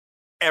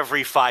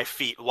every 5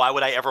 feet. Why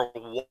would I ever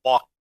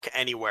walk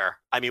anywhere?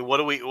 I mean, what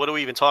are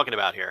we even talking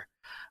about here?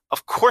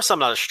 Of course I'm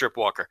not a strip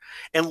walker.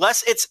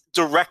 Unless it's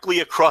directly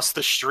across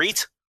the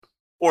street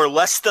or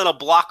less than a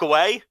block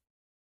away.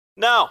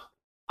 No.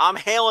 I'm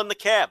hailing the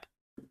cab.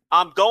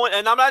 I'm going,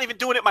 and I'm not even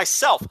doing it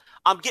myself.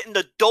 I'm getting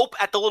the dope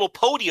at the little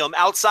podium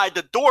outside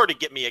the door to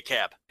get me a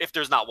cab if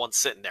there's not one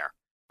sitting there.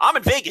 I'm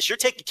in Vegas. You're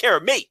taking care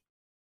of me.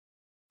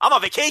 I'm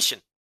on vacation.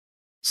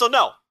 So,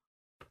 no,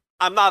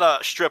 I'm not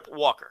a strip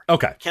walker.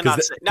 Okay.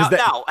 Cannot say.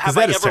 Now, have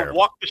I ever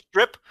walked the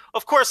strip?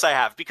 Of course I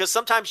have, because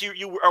sometimes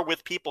you are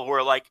with people who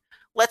are like,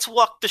 let's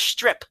walk the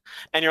strip.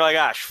 And you're like,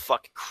 gosh,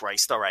 fucking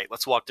Christ. All right,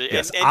 let's walk the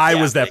Yes, and I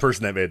was that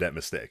person that made that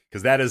mistake,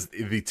 because that is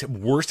the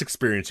worst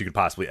experience you could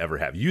possibly ever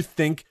have. You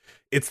think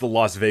it's the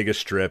Las Vegas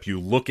Strip. You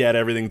look at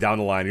everything down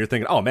the line. You're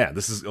thinking, oh man,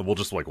 we'll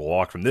just like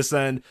walk from this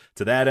end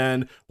to that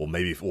end.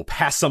 We'll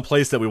pass some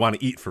place that we want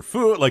to eat for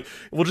food. Like,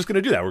 we're just going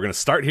to do that. We're going to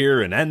start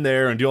here and end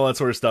there and do all that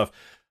sort of stuff.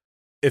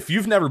 If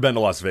you've never been to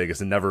Las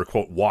Vegas and never,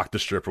 quote, walked the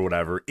strip or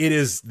whatever, it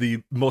is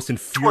the most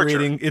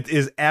infuriating. Torture. It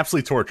is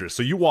absolutely torturous.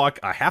 So you walk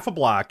a half a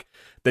block,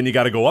 then you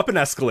got to go up an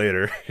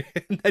escalator,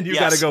 and then you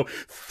got to go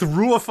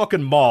through a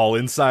fucking mall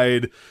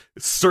inside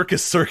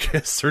Circus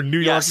or New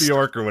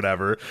York or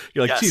whatever.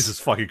 You're like, Jesus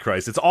fucking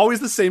Christ. It's always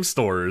the same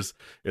stores.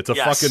 It's a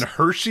fucking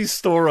Hershey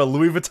store, a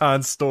Louis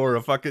Vuitton store,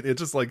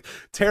 it's just like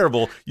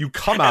terrible. You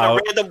come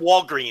out. A random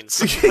Walgreens.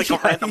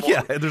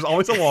 Yeah, there's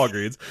always a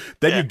Walgreens.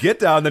 Then you get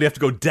down, then you have to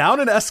go down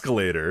an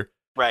escalator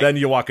Right. Then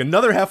you walk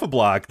another half a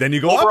block. Then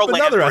you go Over up a land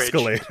another bridge.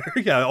 escalator.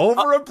 Yeah,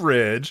 over a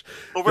bridge.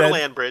 Over then, a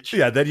land bridge.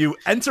 Yeah, then you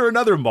enter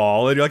another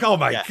mall, and you're like, oh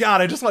my Yeah.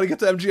 God, I just want to get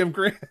to MGM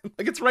Grand.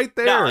 Like, it's right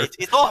there. No,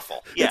 it's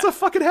awful. Yeah. It's a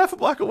fucking half a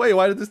block away.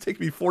 Why did this take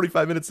me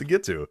 45 minutes to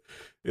get to?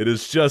 It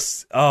is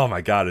just, oh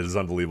my God, it is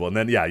unbelievable. And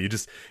then, yeah,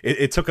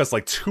 it took us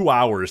like 2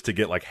 hours to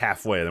get like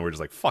halfway, and then we're just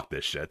like, fuck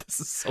this shit.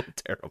 This is so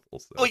terrible.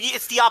 So. Well,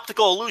 it's the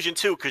optical illusion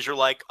too, because you're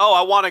like, oh,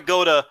 I want to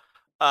go to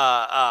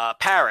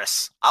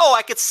Paris. Oh,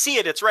 I could see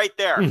it. It's right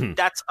there. Mhm.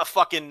 That's a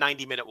fucking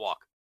 90-minute walk.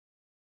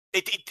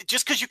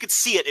 Just because you could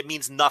see it, it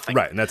means nothing.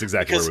 Right, and that's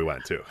exactly Because- where we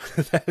went to.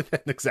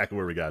 That's exactly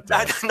where we got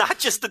to. Not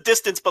just the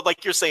distance, but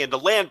like you're saying, the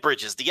land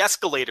bridges, the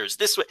escalators,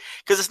 this way,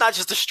 because it's not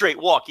just a straight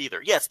walk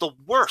either. Yeah, it's the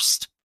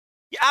worst.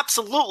 You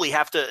absolutely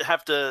have to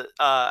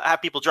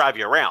have people drive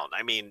you around.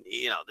 I mean,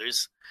 you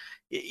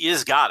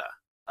just gotta.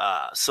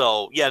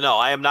 So yeah, no,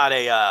 I am not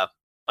a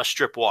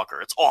strip walker.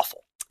 It's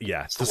awful.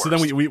 Yeah. the So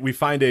then worst. we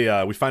find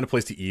a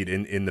place to eat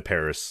in the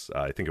Paris.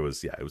 I think it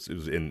was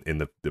in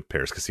the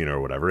Paris casino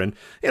or whatever. And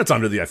it's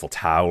under the Eiffel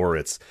Tower.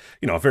 It's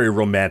a very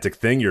romantic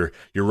thing. You're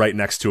right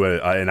next to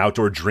an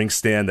outdoor drink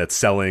stand that's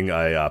selling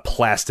a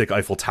plastic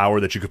Eiffel Tower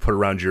that you could put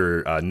around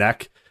your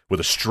neck with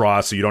a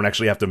straw, so you don't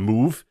actually have to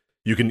move.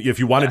 You can, if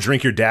you want to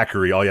drink your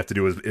daiquiri, all you have to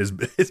do is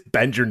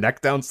bend your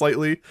neck down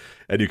slightly,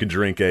 and you can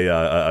drink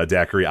a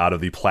daiquiri out of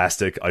the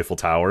plastic Eiffel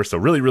Tower. So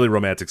really, really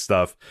romantic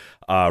stuff.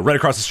 Right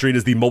across the street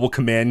is the mobile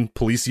command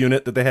police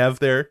unit that they have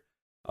there.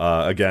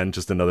 Again,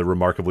 just another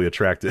remarkably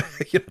attractive,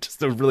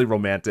 just a really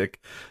romantic,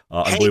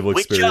 unbelievable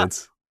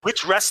experience.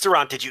 Which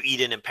restaurant did you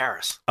eat in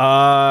Paris?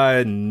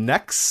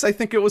 Nex, I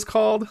think it was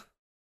called.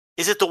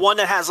 Is it the one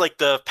that has like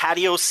the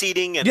patio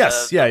seating? And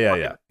Yes, the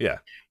yeah.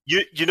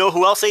 You know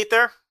who else ate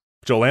there?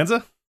 Joe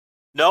Lanza?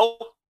 No,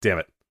 Damn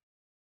it.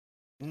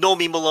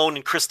 Nomi Malone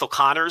and Crystal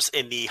Connors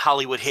in the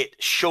Hollywood hit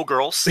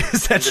Showgirls.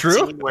 Is that the true?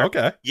 scene where-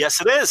 Okay. Yes,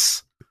 it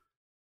is.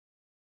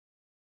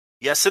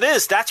 Yes, it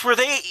is. That's where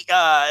they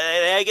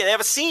have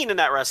a scene in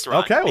that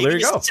restaurant. Okay, well, Maybe there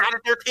you they go. Sat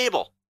at their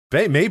table.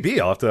 Maybe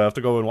I'll have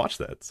to go and watch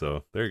that.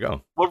 So there you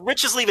go. What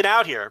Rich is leaving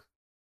out here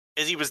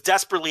is he was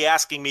desperately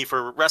asking me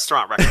for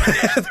restaurant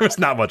recommendations. There was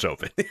not much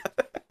open.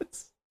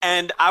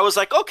 And I was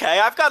like, okay,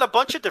 I've got a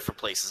bunch of different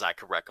places I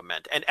could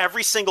recommend. And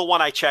every single one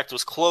I checked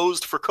was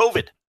closed for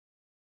COVID.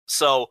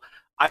 So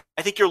I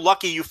think you're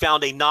lucky you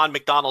found a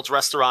non-McDonald's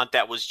restaurant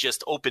that was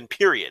just open,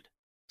 period.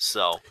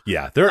 So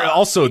Yeah, there are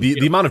also the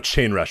amount of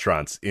chain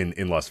restaurants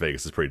in Las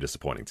Vegas is pretty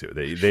disdisappointing too.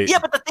 They yeah,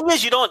 but the thing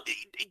is, you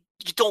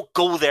don't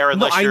go there no,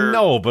 unless I you're.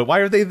 know, but why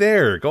are they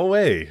there? Go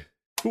away.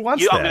 Who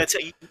wants I'm going that? to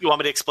tell you. You want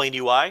me to explain to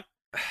you why?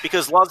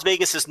 Because Las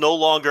Vegas is no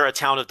longer a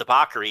town of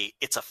debauchery;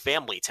 it's a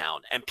family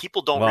town, and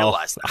people don't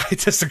realize that. I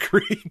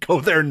disagree.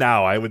 Go there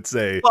now. I would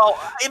say. Well,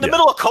 in the Yeah.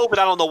 middle of COVID,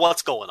 I don't know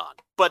what's going on,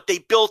 but they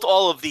built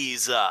all of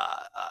these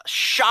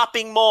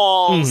shopping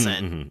malls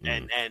Mhm,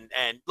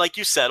 and like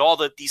you said, all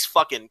these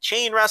fucking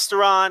chain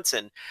restaurants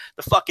and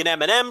the fucking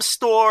M&M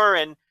store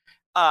and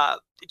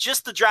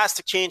just the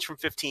drastic change from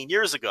 15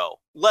 years ago,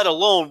 let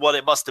alone what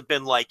it must have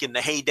been like in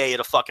the heyday of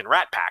the fucking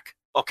Rat Pack.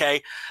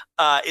 Okay,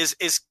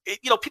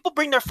 people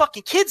bring their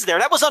fucking kids there.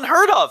 That was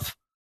unheard of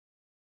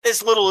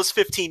as little as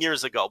 15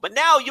 years ago. But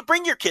now you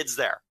bring your kids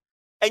there.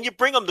 And you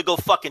bring them to go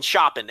fucking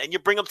shopping, and you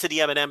bring them to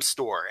the M&M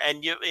store,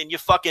 and you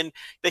fucking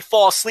they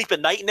fall asleep at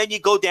night, and then you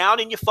go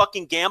down and you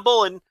fucking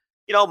gamble, and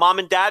mom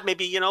and dad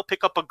maybe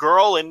pick up a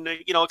girl and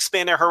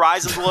expand their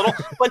horizons a little.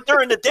 But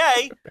during the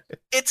day,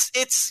 it's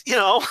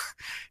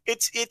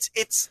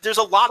there's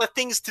a lot of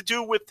things to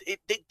do with it.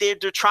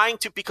 They're trying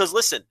to, because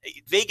listen,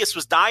 Vegas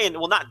was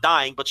not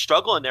dying, but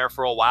struggling there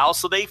for a while,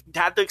 so they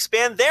had to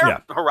expand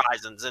their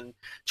horizons and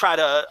try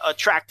to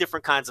attract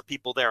different kinds of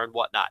people there and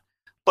whatnot.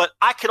 But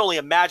I can only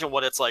imagine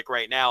what it's like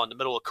right now in the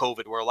middle of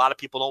COVID, where a lot of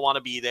people don't want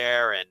to be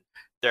there, and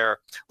they're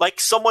like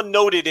someone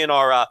noted in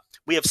our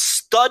we have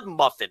Stud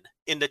Muffin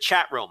in the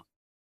chat room,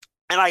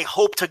 and I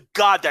hope to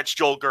God that's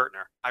Joel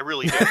Gertner. I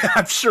really do.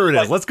 I'm sure it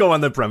is. Let's go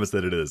on the premise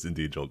that it is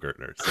indeed Joel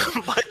Gertner.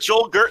 So. But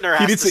Joel Gertner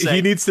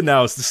He needs to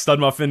now, Stud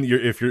Muffin,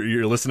 if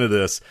you're listening to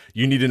this,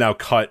 you need to now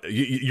cut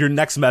your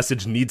next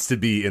message needs to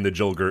be in the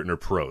Joel Gertner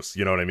prose.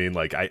 You know what I mean?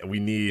 Like we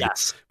need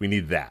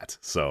that.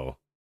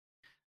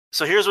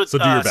 So here's what do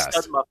your best.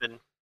 Stud Muffin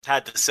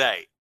had to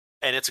say,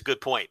 and it's a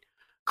good point.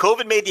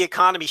 COVID made the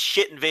economy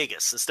shit in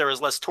Vegas. Since there is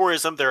less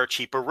tourism, there are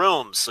cheaper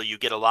rooms, so you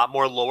get a lot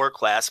more lower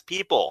class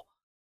people.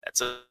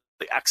 That's an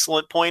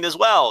excellent point as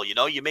well.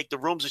 You make the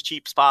rooms as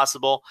cheap as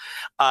possible.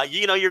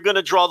 You're going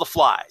to draw the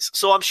flies.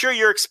 So I'm sure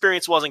your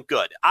experience wasn't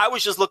good. I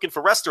was just looking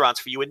for restaurants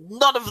for you, and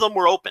none of them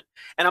were open.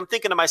 And I'm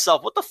thinking to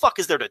myself, what the fuck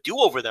is there to do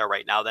over there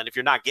right now then if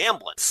you're not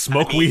gambling?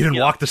 Smoke weed and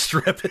walk the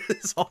strip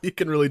is all you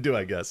can really do,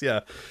 I guess.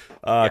 Yeah.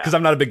 Because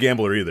I'm not a big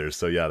gambler either.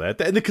 So yeah,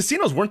 and the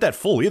casinos weren't that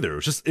full either.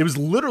 It was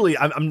literally,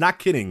 I'm not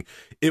kidding.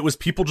 It was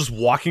people just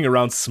walking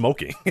around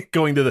smoking,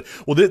 going to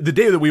the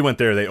day that we went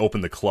there, they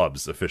opened the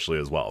clubs officially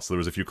as well. So there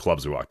was a few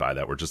clubs we walked by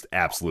that were just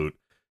absolute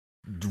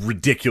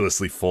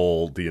ridiculously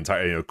full, the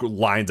entire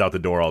lines out the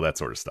door, all that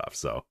sort of stuff.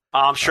 So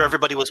I'm sure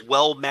everybody was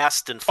well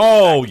masked and full.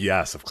 Oh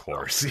yes, of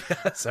course,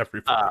 yes,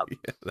 everybody.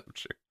 I'm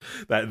sure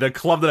that the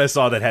club that I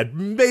saw that had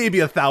maybe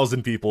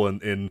 1,000 people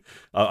in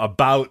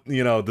about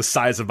the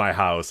size of my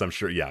house. I'm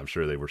sure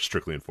they were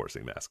strictly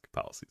enforcing mask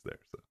policies there.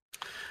 So.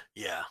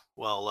 Yeah,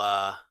 well,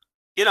 I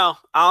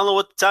don't know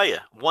what to tell you.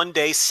 One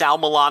day Sal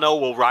Milano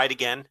will ride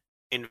again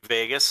in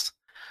Vegas.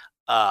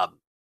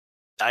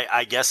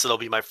 I guess it'll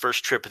be my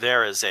first trip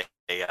there as a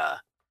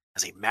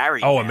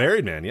married man. A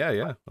married man.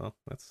 Yeah. Well,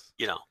 that's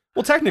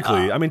Well,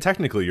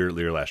 technically,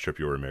 your last trip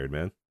you were a married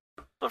man.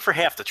 Well, for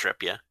half the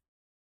trip, yeah.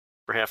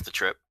 For half the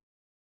trip,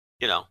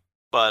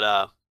 But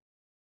I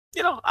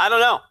don't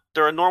know.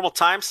 During normal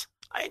times,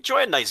 I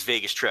enjoy a nice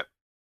Vegas trip.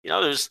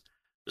 There's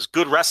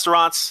good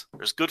restaurants,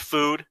 there's good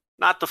food,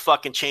 not the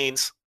fucking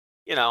chains.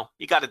 You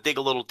got to dig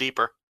a little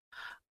deeper.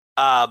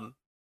 A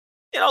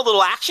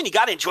little action. You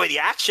got to enjoy the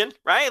action,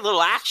 right? A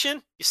little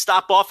action. You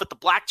stop off at the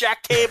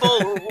blackjack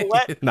table.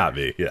 Not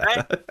me, yeah.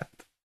 Right?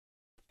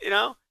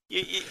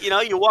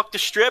 You walk the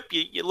strip.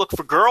 You look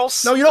for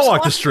girls. No, you don't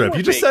walk the strip.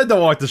 You just said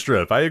don't walk the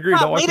strip. I agree. No,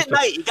 don't walk late the at strip.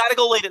 night. You got to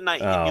go late at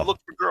night. Oh. You look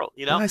for girls.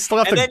 I still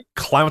have to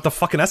climb up the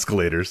fucking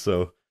escalators.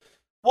 So.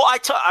 Well,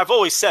 I've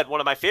always said one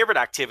of my favorite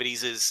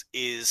activities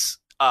is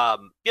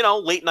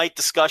late night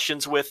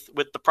discussions with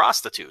the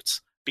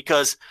prostitutes,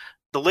 because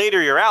the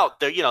later you're out,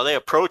 they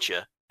approach you.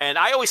 And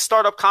I always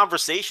start up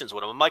conversations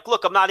with them. I'm like,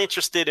 look, I'm not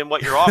interested in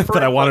what you're offering.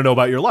 But I want to know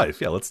about your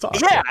life. Yeah, let's talk.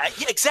 Yeah,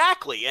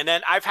 exactly. And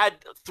then I've had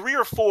 3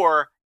 or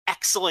 4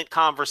 excellent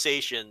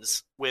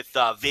conversations with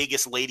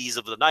Vegas ladies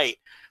of the night,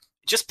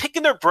 just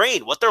picking their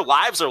brain, what their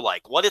lives are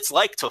like, what it's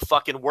like to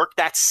fucking work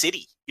that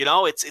city.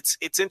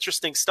 It's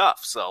interesting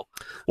stuff. So,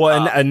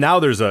 well, and now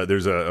there's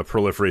a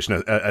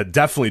proliferation,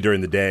 definitely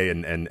during the day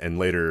and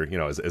later,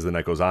 as the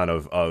night goes on,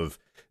 of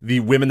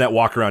the women that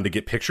walk around to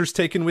get pictures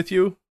taken with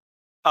you.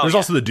 There's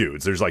also the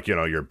dudes. There's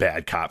your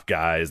bad cop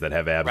guys that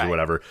have abs or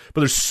whatever.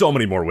 But there's so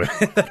many more women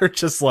that are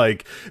just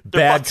like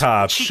bad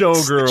cop,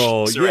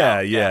 showgirl.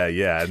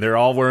 Yeah. And they're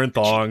all wearing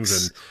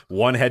thongs and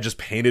one had just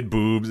painted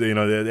boobs, and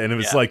it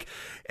was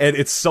and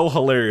it's so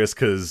hilarious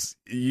because,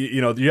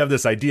 you have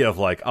this idea of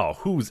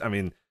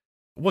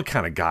what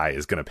kind of guy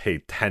is going to pay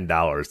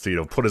 $10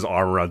 to put his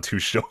arm around 2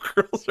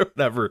 showgirls or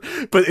whatever?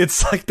 But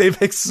it's like they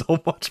make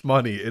so much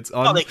money. It's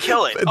they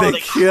kill it. They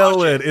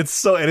kill it. It's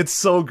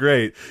so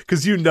great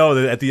because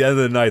that at the end of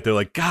the night they're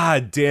like,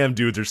 God damn,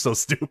 dudes are so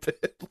stupid.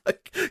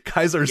 Like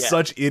guys are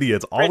such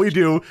idiots. All we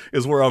do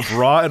is wear a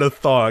bra and a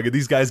thong, and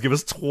these guys give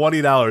us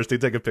 $20 to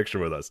take a picture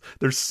with us.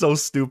 They're so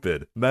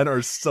stupid. Men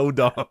are so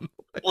dumb.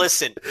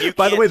 Listen,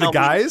 by the way, the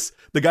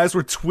guys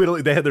were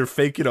twiddling. They had their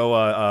fake,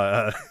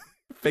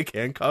 fake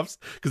handcuffs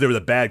because they were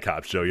the bad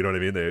cops, Joe. You know what I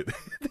mean? They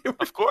were,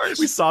 of course.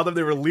 We saw them.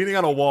 They were leaning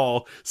on a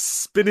wall,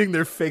 spinning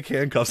their fake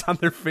handcuffs on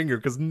their finger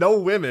because no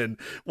women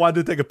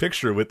wanted to take a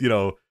picture with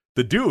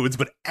the dudes,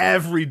 but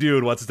every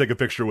dude wants to take a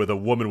picture with a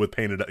woman with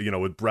painted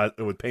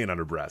with paint on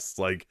her breasts.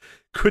 Like,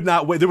 could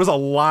not wait. There was a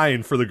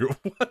line for the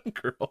one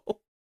girl.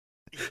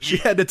 She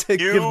had to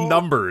give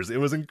numbers. It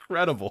was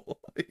incredible.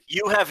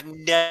 You have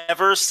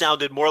never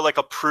sounded more like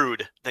a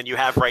prude than you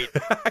have right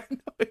now. I know,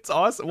 it's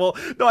awesome. Well,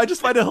 no, I just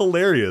find it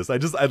hilarious. I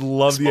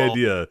love the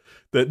idea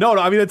that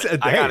I mean, I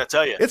gotta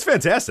tell you, it's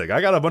fantastic.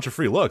 I got a bunch of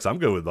free looks. I'm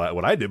good with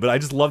what I did, but I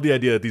just love the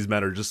idea that these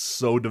men are just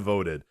so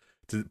devoted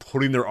to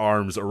putting their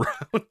arms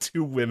around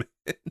 2 women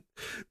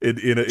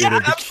in a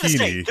bikini.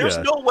 Say, there's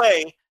no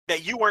way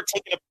that you weren't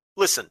taking a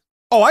listen.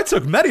 Oh, I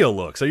took many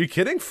looks. Are you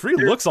kidding? Free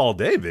looks all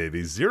day,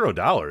 baby.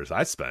 $0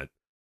 I spent.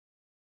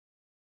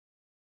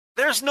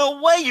 There's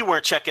no way you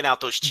weren't checking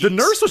out those cheeks. The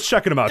nurse was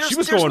checking them out. She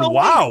was going,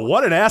 wow,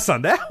 what an ass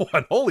on that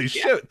one. Holy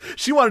shit.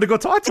 She wanted to go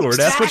talk to her.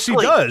 That's what she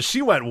does.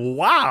 She went,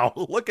 wow,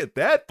 look at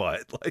that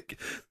butt. Like,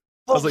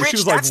 well, I was like, Rich, she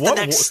was that's like, what?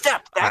 The next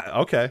step.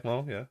 Okay,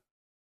 well, yeah.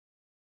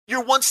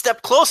 You're one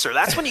step closer.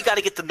 That's when you got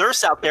to get the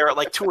nurse out there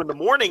at 2 a.m.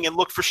 and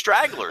look for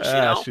stragglers.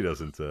 She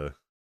doesn't.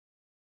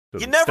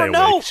 You never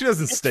know. Awake. She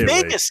doesn't stay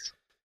Vegas. Awake.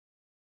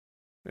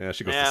 Yeah,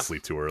 she goes to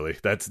sleep too early.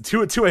 That's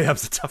 2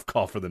 a.m.'s a tough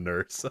call for the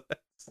nurse.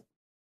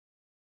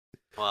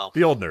 Well,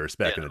 the old nurse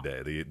back in the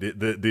day,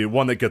 the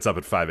one that gets up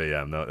at 5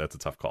 a.m. No, that's a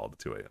tough call at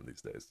 2 a.m.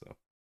 these days. So,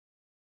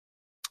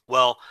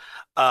 well,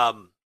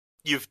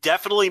 you've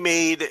definitely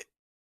made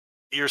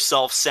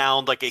yourself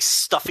sound like a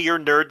stuffier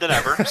nerd than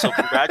ever. So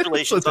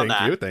congratulations on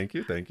that. Thank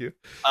you.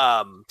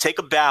 Take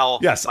a bow.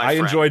 Yes, I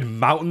enjoyed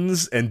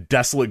mountains and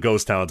desolate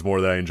ghost towns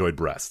more than I enjoyed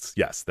breasts.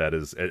 Yes, that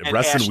is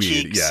breasts and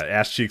weed. Cheeks. Yeah,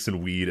 ass cheeks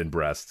and weed and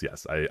breasts.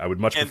 Yes, I would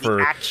much prefer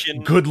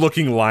action,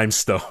 good-looking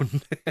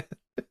limestone.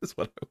 Is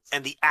what I was.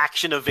 And the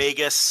action of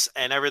Vegas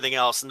and everything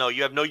else. No,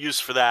 you have no use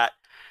for that.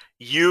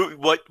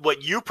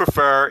 What you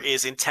prefer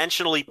is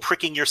intentionally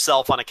pricking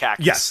yourself on a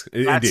cactus. Yes,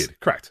 indeed,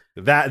 correct.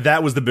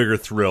 That was the bigger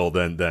thrill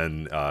than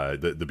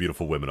the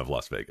beautiful women of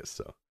Las Vegas.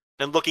 So,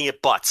 and looking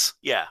at butts,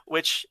 yeah.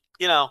 Which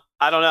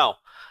I don't know.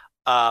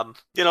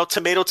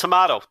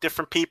 Tomato,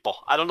 different people.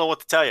 I don't know what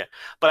to tell you,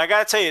 but I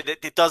gotta tell you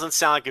that it doesn't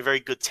sound like a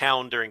very good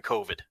town during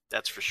COVID.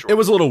 That's for sure. It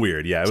was a little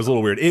weird. Yeah, it was a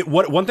little weird.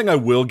 One thing I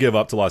will give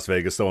up to Las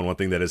Vegas, though, and one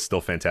thing that is still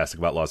fantastic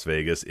about Las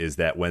Vegas is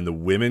that when the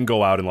women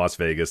go out in Las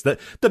Vegas,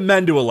 the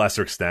men to a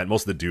lesser extent,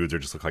 most of the dudes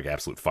just look like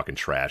absolute fucking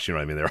trash. You know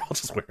what I mean? They're all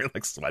just wearing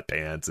like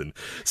sweatpants, and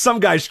some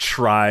guys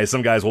try.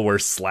 Some guys will wear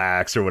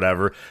slacks or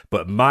whatever.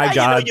 But my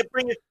God,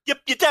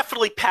 you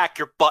definitely pack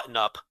your button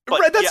up.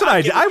 Right, that's what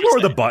I did. I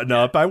wore the button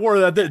up. I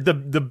wore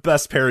the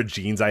best pair of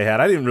jeans I had.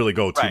 I didn't really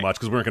go too much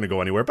because we weren't going to go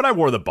anywhere. But I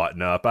wore the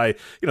button up. I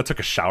took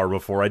a shower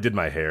before I did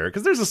my hair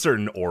because there's a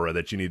certain aura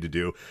that you need to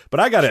do. But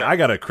I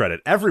gotta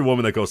credit every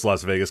woman that goes to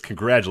Las Vegas.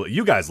 Congratulate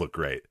you guys. Look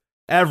great.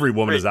 Every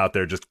woman is out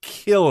there just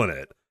killing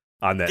it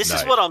on that night. This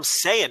is what I'm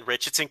saying,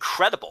 Rich. It's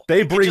incredible.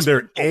 They bring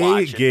their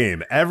A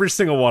game. Every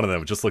single one of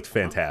them just looked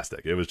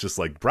fantastic. It was just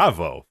like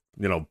bravo.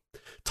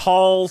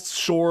 Tall,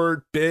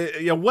 short,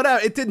 big,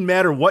 whatever. It didn't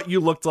matter what you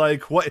looked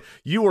like. What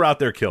you were out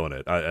there killing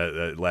it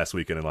last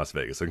weekend in Las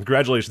Vegas. So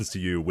congratulations to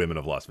you, women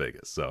of Las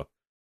Vegas. So,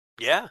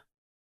 yeah.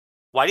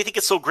 Why do you think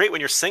it's so great when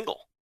you're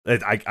single?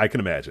 I can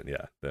imagine.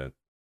 Yeah.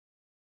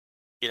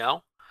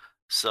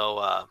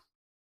 So,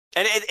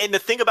 and the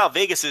thing about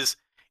Vegas is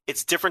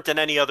it's different than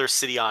any other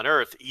city on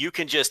earth. You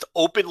can just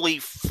openly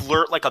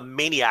flirt like a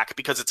maniac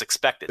because it's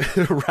expected.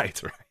 Right.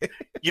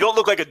 You don't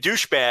look like a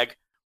douchebag.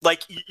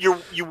 Like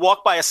you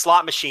walk by a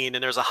slot machine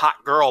and there's a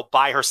hot girl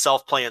by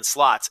herself playing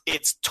slots.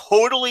 It's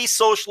totally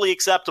socially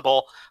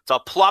acceptable to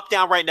plop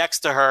down right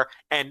next to her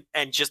and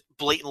just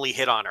blatantly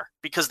hit on her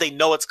because they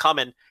know it's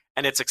coming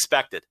and it's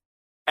expected.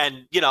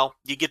 And, you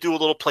get to do a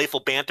little playful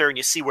banter and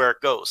you see where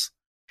it goes.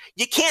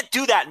 You can't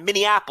do that in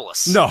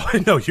Minneapolis. No,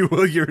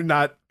 you're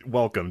not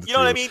welcomed. You know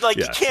what I mean? Like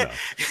you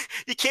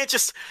can't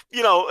just,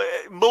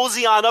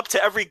 mosey on up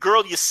to every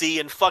girl you see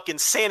in fucking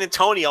San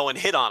Antonio and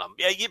hit on them.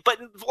 Yeah, but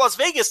in Las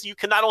Vegas, you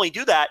can not only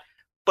do that,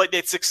 but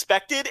it's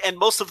expected and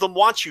most of them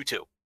want you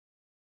to,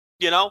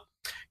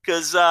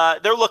 because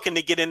they're looking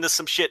to get into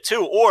some shit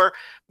too. Or,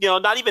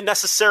 not even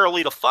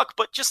necessarily to fuck,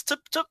 but just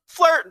to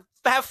flirt and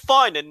have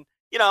fun and,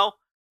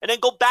 and then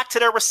go back to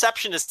their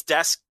receptionist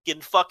desk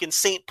in fucking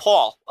St.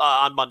 Paul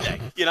on Monday,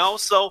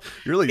 So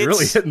you're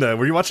really hitting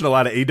were you watching a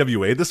lot of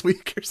AWA this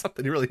week or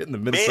something? You're really hitting the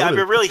Minnesota. I've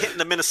been really hitting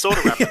the Minnesota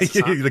references.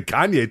 The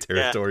Kanye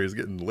territory is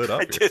getting lit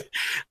up.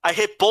 I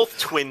hit both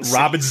Twin Cities.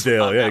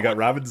 Robbinsdale, you got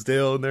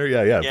Robbinsdale in there.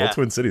 Yeah. Both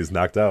Twin Cities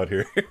knocked out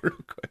here real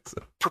quick.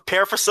 So.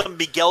 Prepare for some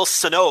Miguel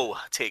Sano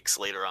takes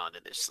later on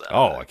in this.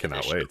 I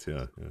cannot wait.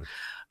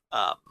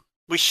 Yeah.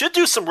 We should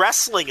do some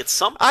wrestling at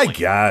some point. I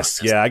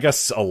guess. Yeah, I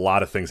guess a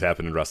lot of things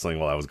happened in wrestling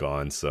while I was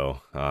gone. So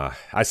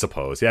I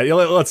suppose. Yeah,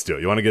 let's do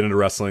it. You want to get into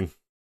wrestling?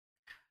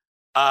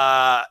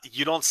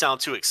 You don't sound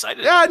too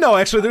excited. Yeah, no,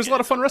 actually, there's a lot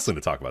of fun wrestling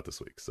to talk about this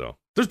week. So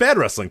there's bad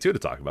wrestling, too, to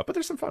talk about, but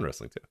there's some fun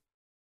wrestling, too.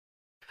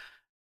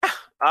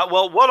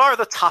 Well, what are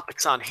the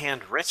topics on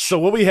hand, Rich? So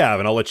what we have,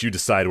 and I'll let you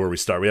decide where we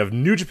start. We have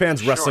New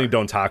Japan's Wrestling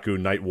Dontaku,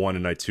 Night 1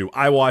 and Night 2.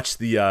 I watched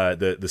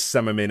the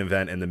semi-main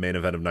event and the main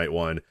event of Night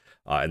 1.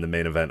 And the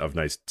main event of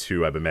Night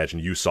 2, I imagine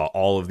you saw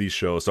all of these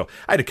shows. So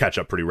I had to catch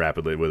up pretty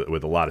rapidly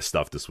with a lot of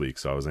stuff this week.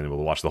 So I was able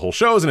to watch the whole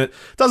shows, and it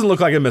doesn't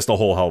look like I missed a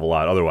whole hell of a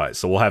lot otherwise.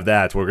 So we'll have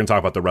that. We're going to talk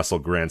about the Wrestle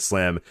Grand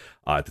Slam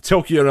at the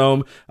Tokyo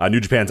Dome,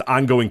 New Japan's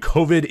ongoing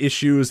COVID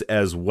issues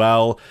as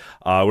well.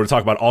 We're going to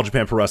talk about All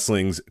Japan Pro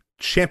Wrestling's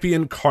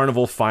Champion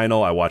Carnival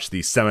Final. I watched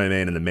the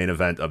semi-main and the main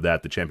event of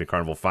that, the Champion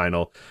Carnival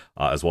Final,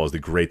 as well as the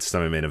great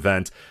semi-main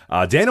event.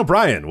 Daniel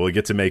Bryan, will we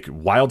get to make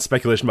wild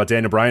speculation about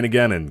Daniel Bryan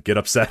again and get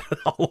upset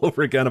all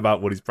over again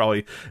about what he's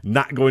probably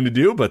not going to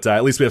do, but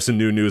at least we have some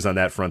new news on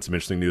that front, some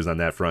interesting news on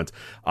that front.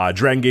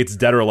 Dragon Gate's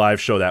Dead or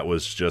Alive show, that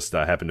was just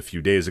happened a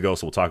few days ago,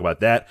 so we'll talk about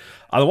that.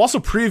 We'll also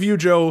preview,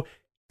 Joe,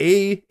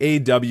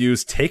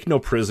 AAW's Take No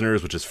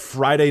Prisoners, which is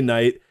Friday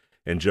night.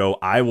 And Joe,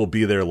 I will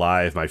be there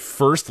live. My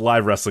first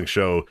live wrestling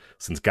show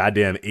since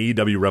goddamn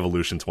AEW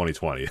Revolution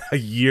 2020. A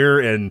year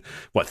and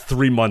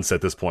 3 months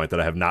at this point that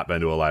I have not been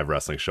to a live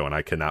wrestling show, and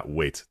I cannot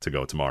wait to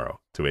go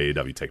tomorrow to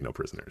AEW Take No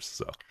Prisoners.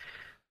 So,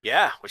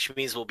 yeah, which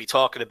means we'll be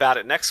talking about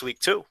it next week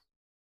too.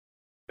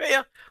 But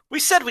yeah, we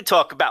said we'd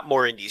talk about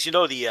more indies.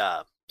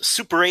 The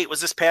Super 8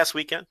 was this past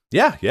weekend.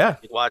 Yeah. You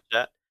watch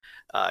that.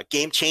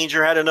 Game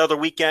Changer had another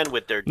weekend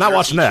with their not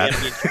watching that.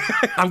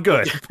 I'm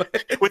good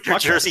with their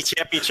Jersey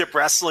Championship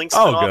Wrestling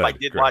spinoff. Good. I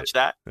did watch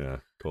that. Yeah,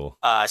 cool.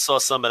 I saw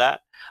some of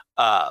that.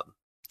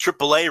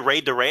 AAA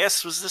Rey de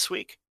Reyes was this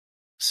week.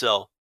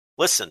 So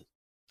listen,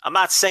 I'm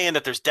not saying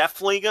that there's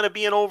definitely going to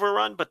be an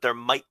overrun, but there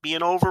might be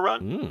an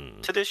overrun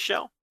to this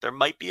show. There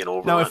might be an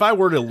overrun. Now, if I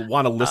were to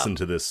want to listen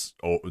to this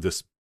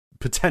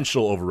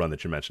potential overrun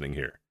that you're mentioning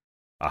here,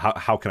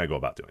 how can I go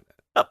about doing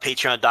that?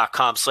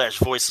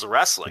 Patreon.com/Voices of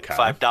Wrestling, okay.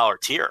 $5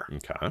 tier.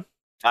 Okay.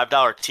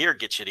 $5 tier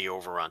gets you the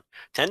overrun.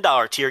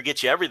 $10 tier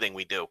gets you everything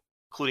we do,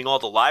 including all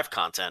the live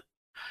content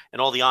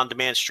and all the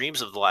on-demand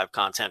streams of the live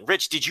content.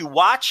 Rich, did you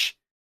watch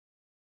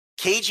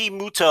Keiji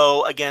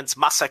Muto against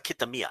Masa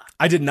Kitamiya?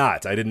 I did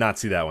not. I did not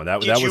see that one.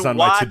 That was on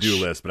my to-do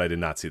list, but I did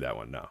not see that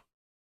one, no.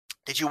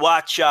 Did you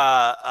watch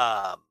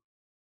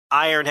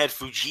Ironhead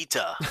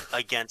Fujita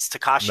against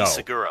Takashi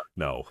Sagura.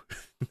 No,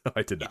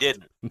 I did not. You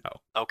didn't? No.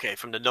 Okay,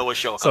 from the Noah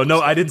show. So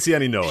no, I didn't see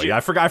any Noah. Yeah,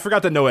 I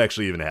forgot that Noah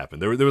actually even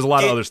happened. There was a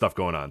lot of other stuff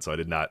going on, so I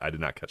did not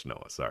catch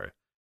Noah. Sorry.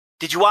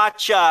 Did you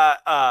watch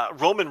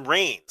Roman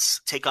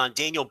Reigns take on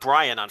Daniel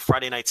Bryan on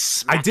Friday Night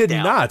SmackDown? I did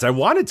not. I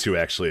wanted to,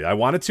 actually.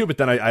 But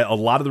then a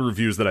lot of the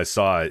reviews that I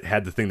saw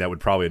had the thing that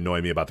would probably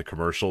annoy me about the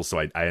commercials, so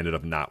I ended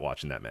up not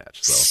watching that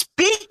match. So.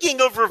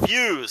 Speaking of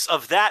reviews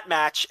of that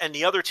match and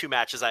the other two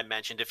matches I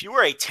mentioned, if you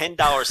were a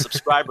 $10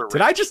 subscriber...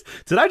 Did I just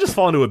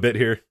fall into a bit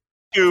here?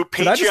 To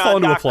Did I just fall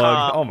into a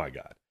plug? Oh, my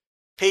God.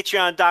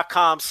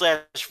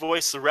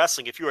 Patreon.com/Voice of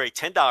Wrestling. If you are a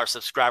 $10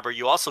 subscriber,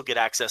 you also get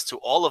access to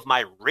all of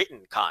my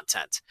written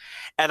content.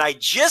 And I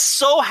just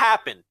so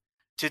happen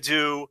to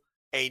do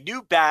a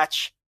new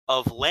batch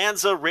of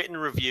Lanza written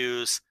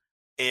reviews,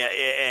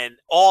 and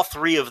all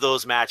three of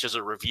those matches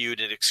are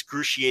reviewed in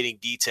excruciating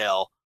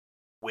detail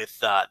with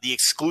the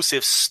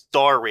exclusive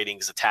star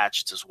ratings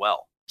attached as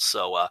well.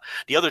 So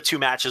the other two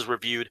matches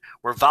reviewed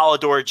were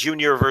Volador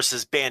Jr.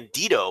 versus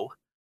Bandito,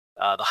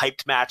 the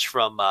hyped match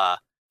from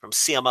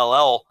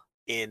CMLL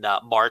in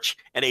March,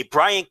 and a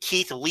Brian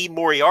Keith Lee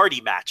Moriarty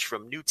match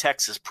from New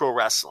Texas Pro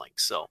Wrestling.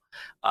 So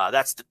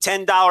that's the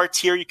 $10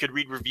 tier. You could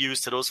read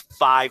reviews to those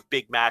 5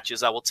 big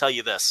matches. I will tell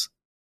you this.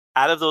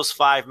 Out of those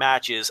 5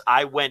 matches,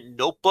 I went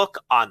notebook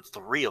on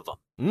 3 of them.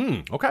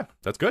 Okay,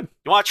 that's good.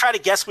 You want to try to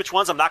guess which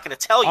ones? I'm not going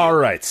to tell you. All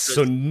right,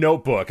 so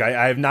notebook.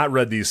 I have not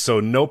read these. So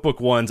notebook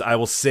ones, I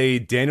will say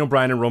Daniel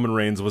Bryan and Roman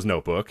Reigns was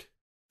notebook.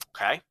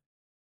 Okay.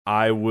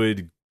 I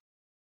would...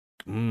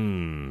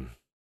 We'll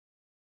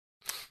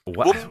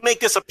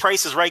make this a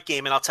Price is Right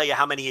game, and I'll tell you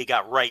how many you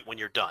got right when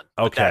you're done.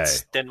 Okay.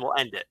 Then we'll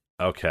end it.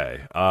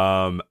 Okay.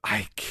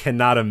 I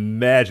cannot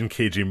imagine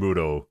Keiji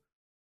Muto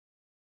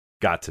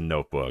got to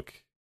notebook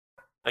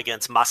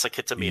against Masa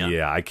Kitamiya.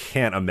 Yeah, I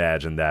can't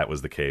imagine that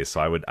was the case. So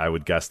I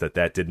would guess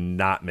that did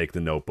not make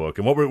the notebook.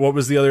 And what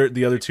was the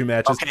other two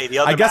matches? Okay, the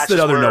other I guess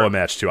the other were... Noah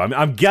match too.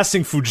 I'm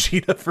guessing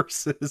Fujita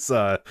versus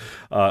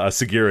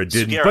Sugiura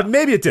didn't, Sugiura. But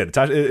maybe it did.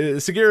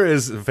 Sugiura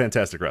is a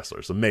fantastic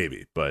wrestler, so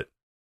maybe. But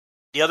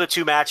the other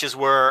two matches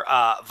were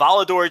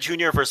Volador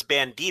Jr. versus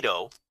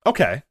Bandito.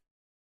 Okay.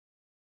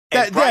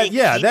 That made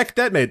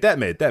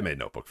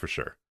notebook for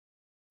sure.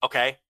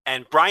 Okay,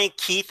 and Brian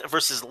Keith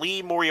versus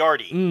Lee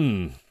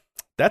Moriarty.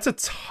 That's a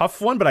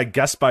tough one, but I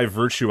guess by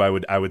virtue, I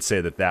would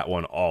say that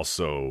one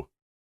also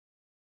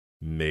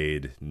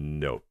made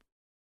nope.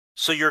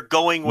 So you're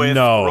going with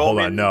Roman? Hold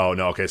on, no.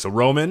 Okay, so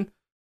Roman,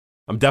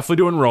 I'm definitely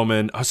doing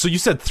Roman. So you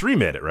said 3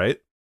 made it, right?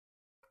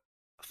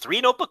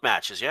 3 notebook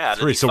matches, yeah.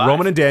 3. So 5.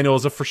 Roman and Daniel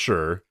is a for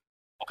sure.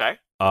 Okay.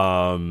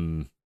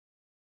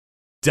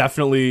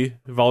 Definitely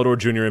Volador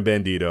Jr. and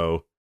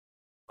Bandito.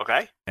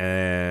 Okay.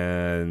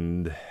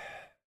 And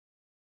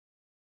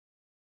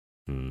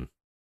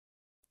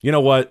you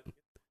know what?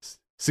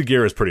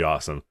 Sugiura is pretty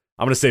awesome.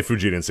 I'm going to say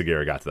Fujita and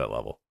Sugiura got to that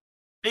level.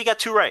 You got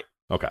 2 right.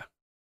 Okay.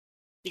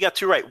 You got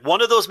 2 right.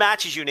 One of those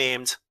matches you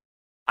named,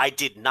 I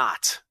did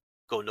not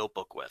go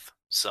notebook with.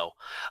 So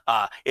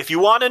if you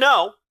want to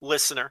know,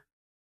 listener,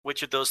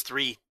 which of those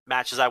 3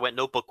 matches I went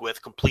notebook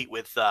with, complete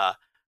with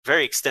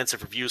very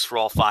extensive reviews for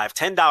all 5,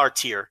 $10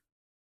 tier,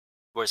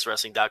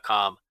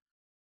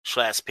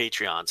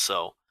 voicewrestling.com/Patreon.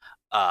 So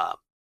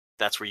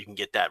that's where you can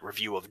get that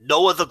review of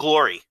Noah the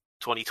Glory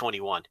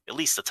 2021, at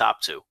least the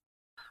top 2.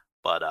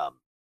 But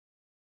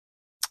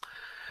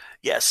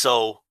yeah,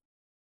 so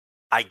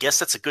I guess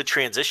that's a good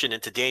transition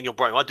into Daniel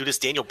Bryan. Want to do this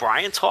Daniel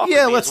Bryan talk?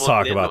 Yeah, let's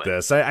talk about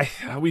this.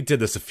 We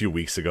did this a few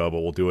weeks ago, but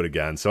we'll do it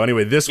again. So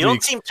anyway, this week... You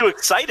don't seem too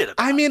excited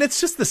about it. I mean,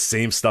 it's just the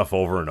same stuff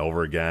over and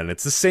over again.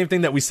 It's the same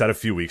thing that we said a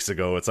few weeks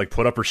ago. It's like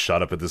put up or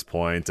shut up at this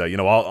point.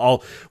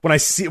 I'll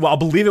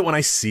believe it when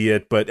I see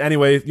it. But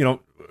anyway,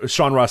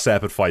 Sean Ross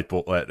Sapp at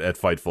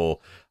Fightful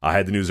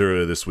had the news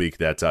earlier this week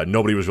that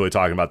nobody was really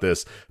talking about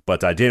this, but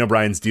Daniel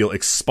Bryan's deal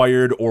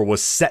expired or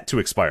was set to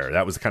expire.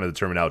 That was kind of the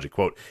terminology,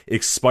 quote,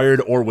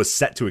 expired or was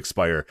set to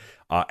expire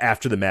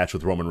after the match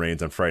with Roman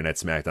Reigns on Friday Night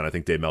SmackDown. I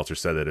think Dave Meltzer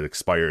said that it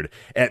expired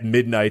at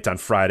midnight on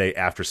Friday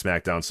after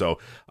SmackDown. So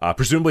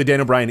presumably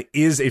Daniel Bryan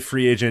is a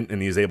free agent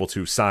and he's able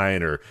to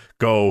sign or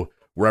go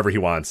wherever he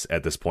wants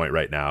at this point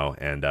right now.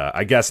 And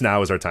I guess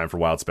now is our time for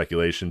wild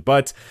speculation,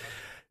 but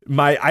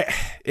I'm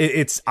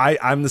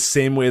the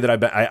same way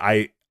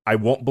that I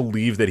won't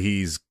believe that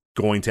he's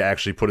going to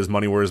actually put his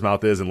money where his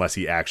mouth is unless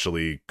he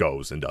actually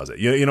goes and does it.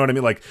 You know what I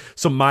mean? Like,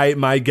 so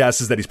my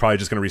guess is that he's probably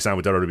just going to re-sign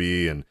with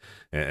WWE and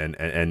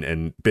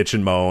bitch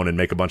and moan and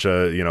make a bunch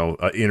of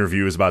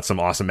interviews about some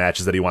awesome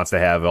matches that he wants to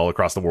have all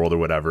across the world or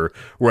whatever.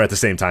 Where at the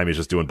same time he's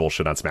just doing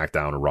bullshit on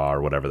SmackDown or Raw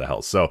or whatever the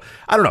hell. So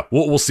I don't know.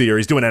 We'll see. Or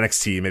he's doing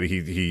NXT.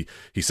 Maybe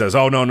he says,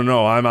 oh no,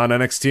 I'm on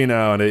NXT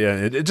now, and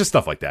it just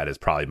stuff like that is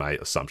probably my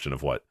assumption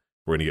of what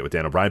we're going to get with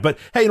Daniel Bryan. But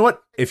hey, you know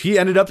what? If he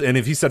ended up, and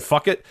if he said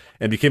fuck it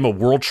and became a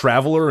world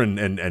traveler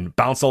and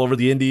bounced all over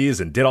the indies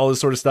and did all this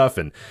sort of stuff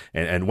and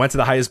went to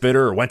the highest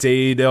bidder or went to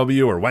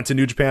AEW or went to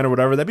New Japan or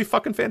whatever, that'd be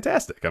fucking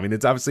fantastic. I mean,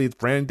 it's obviously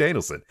Bryan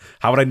Danielson.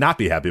 How would I not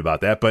be happy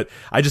about that? But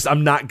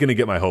I'm not going to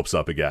get my hopes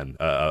up again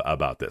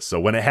about this. So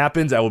when it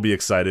happens, I will be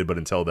excited. But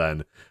until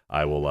then,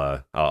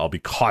 I'll be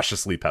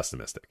cautiously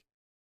pessimistic.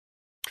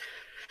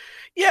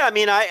 Yeah, I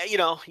mean,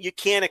 you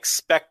can't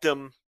expect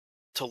him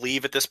to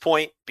leave at this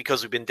point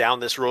because we've been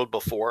down this road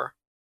before.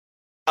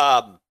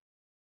 Now,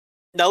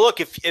 look,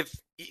 if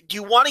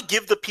you want to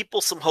give the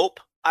people some hope,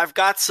 I've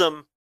got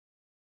some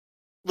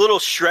little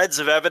shreds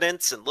of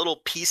evidence and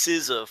little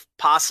pieces of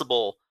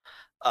possible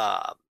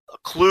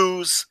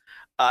clues.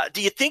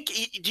 Do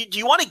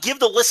you want to give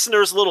the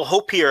listeners a little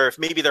hope here if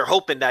maybe they're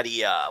hoping that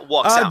he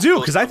walks out? I do,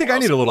 because I think I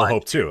need a little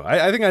hope too.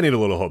 I think I need a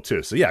little hope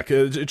too. So yeah,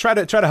 try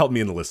to help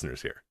me and the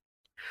listeners here.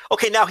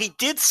 Okay, now he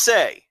did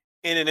say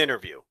in an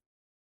interview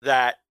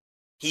that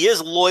he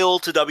is loyal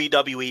to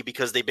WWE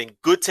because they've been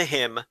good to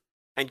him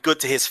and good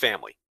to his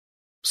family.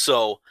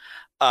 So,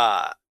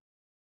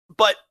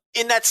 but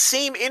in that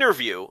same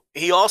interview,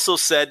 he also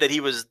said that he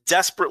was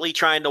desperately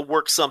trying to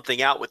work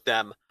something out with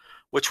them,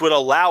 which would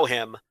allow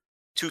him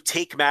to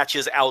take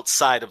matches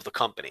outside of the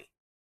company,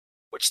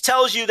 which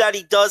tells you that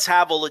he does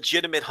have a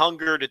legitimate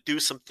hunger to do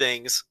some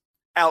things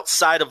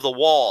outside of the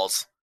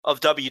walls of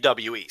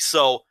WWE.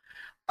 So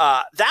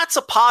that's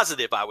a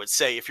positive, I would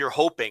say, if you're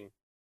hoping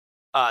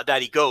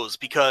that he goes,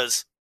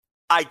 because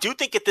I do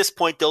think at this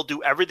point they'll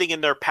do everything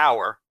in their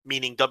power,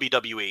 meaning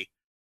WWE,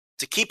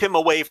 to keep him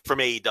away from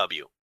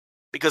AEW,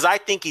 because I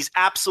think he's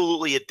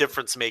absolutely a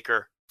difference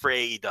maker for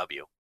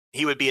AEW.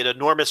 He would be an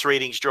enormous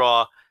ratings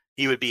draw.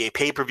 He would be a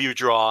pay-per-view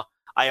draw.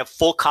 I have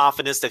full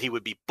confidence that he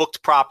would be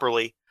booked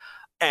properly.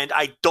 And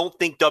I don't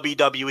think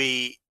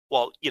WWE,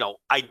 well,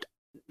 I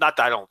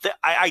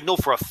know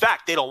for a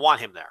fact they don't want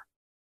him there.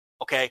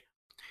 Okay.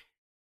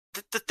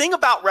 The thing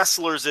about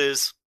wrestlers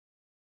is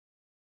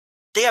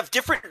they have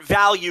different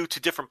value to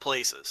different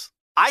places.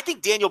 I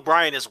think Daniel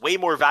Bryan is way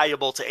more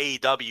valuable to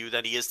AEW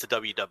than he is to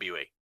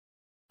WWE.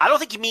 I don't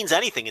think he means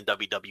anything in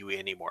WWE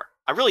anymore.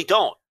 I really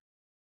don't.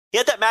 He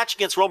had that match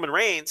against Roman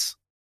Reigns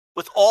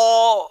with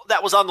all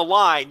that was on the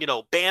line,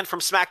 banned from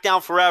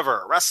SmackDown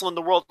forever, wrestling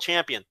the world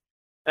champion.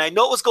 And I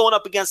know it was going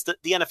up against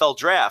the NFL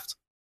draft,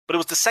 but it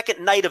was the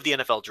second night of the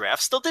NFL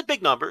draft. Still did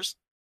big numbers,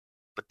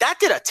 but that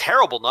did a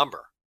terrible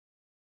number.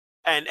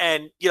 And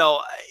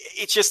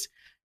it's just,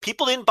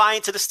 people didn't buy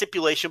into the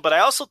stipulation, but I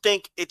also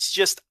think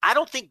I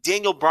don't think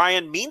Daniel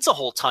Bryan means a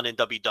whole ton in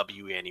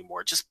WWE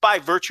anymore, just by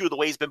virtue of the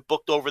way he's been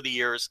booked over the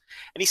years.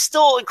 And he's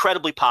still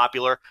incredibly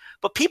popular,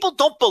 but people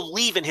don't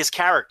believe in his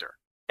character.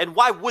 And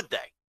why would they?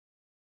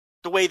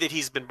 The way that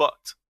he's been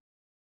booked.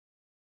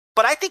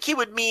 But I think he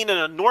would mean an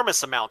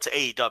enormous amount to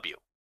AEW.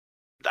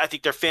 I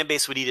think their fan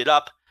base would eat it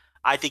up.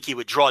 I think he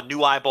would draw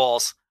new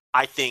eyeballs.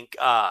 I think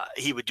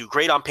he would do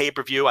great on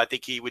pay-per-view. I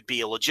think he would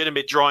be a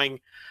legitimate drawing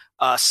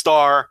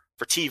star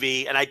for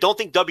TV, and I don't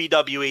think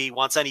WWE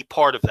wants any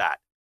part of that.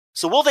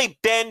 So will they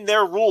bend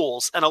their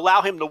rules and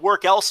allow him to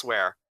work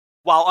elsewhere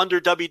while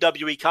under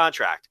WWE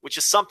contract, which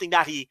is something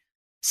that he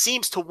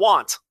seems to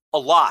want a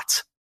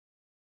lot?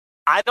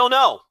 I don't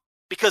know,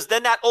 because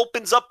then that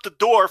opens up the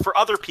door for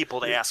other people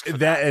to ask for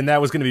that. And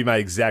that was going to be my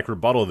exact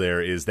rebuttal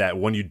there, is that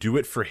when you do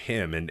it for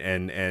him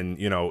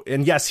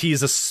and yes,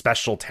 he's a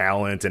special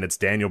talent and it's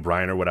Daniel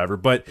Bryan or whatever,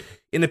 but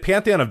in the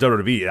pantheon of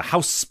WWE,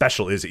 how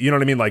special is it? You know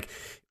what I mean? Like,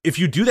 if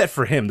you do that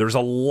for him, there's a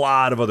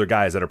lot of other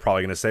guys that are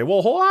probably going to say,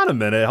 well, hold on a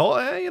minute.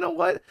 You know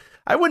what?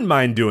 I wouldn't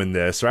mind doing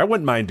this, or I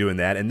wouldn't mind doing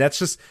that. And it's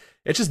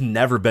just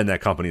never been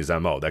that company's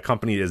MO. That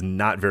company is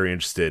not very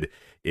interested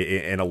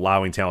in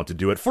allowing talent to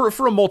do it for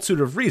a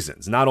multitude of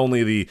reasons. Not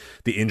only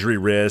the injury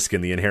risk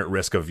and the inherent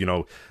risk of,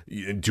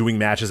 doing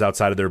matches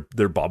outside of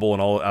their bubble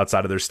and all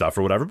outside of their stuff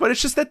or whatever, but it's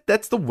just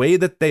that's the way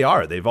that they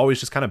are. They've always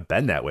just kind of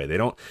been that way.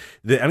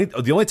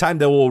 The only time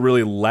they will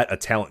really let a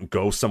talent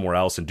go somewhere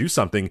else and do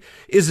something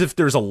is if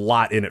there's a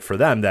lot in it for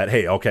them that,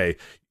 hey, okay,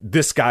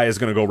 this guy is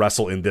going to go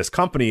wrestle in this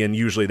company, and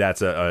usually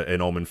that's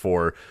an omen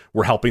for,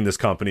 we're helping this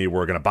company,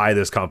 we're going to buy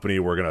this company,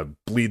 we're going to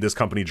bleed this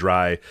company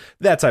dry,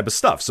 that type of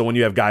stuff. So when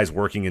you have guys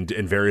working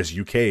in various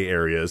UK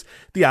areas,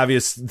 the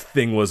obvious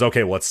thing was,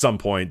 okay, well, at some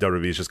point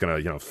WWE is just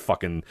going to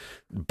fucking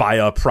buy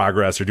up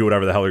Progress or do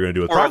whatever the hell they're going to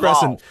do with Progress,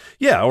 Evolve.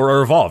 and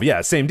or Evolve,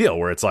 same deal,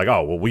 where it's like,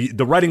 oh well,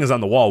 the writing is on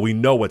the wall, we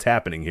know what's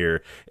happening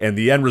here, and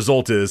the end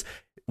result is,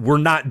 we're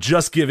not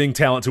just giving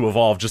talent to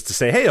Evolve just to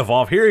say, hey,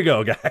 Evolve, here you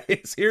go,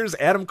 guys. Here's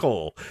Adam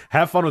Cole.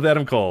 Have fun with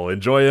Adam Cole.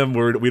 Enjoy him.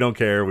 We don't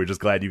care. We're just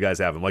glad you guys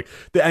have him. Like,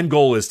 the end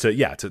goal is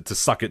to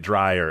suck it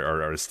dry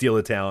or steal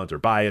the talent or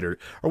buy it or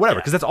whatever.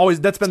 Because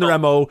that's been their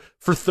MO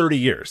for 30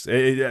 years.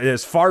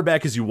 As far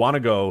back as you want to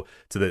go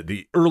to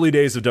the early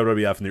days of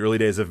WWF and the early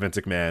days of Vince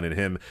McMahon and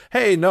him,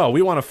 hey, no,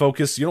 we want to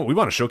focus, we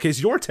want to showcase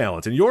your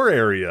talent in your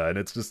area. And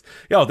it's just,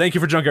 thank you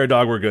for Junkyard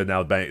Dog. We're good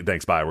now.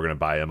 Thanks, bye. We're going to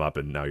buy him up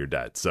and now you're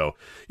dead. So,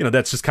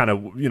 that's just is kind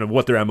of,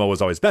 what their MO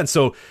has always been.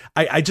 So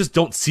I just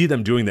don't see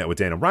them doing that with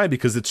Daniel Bryan,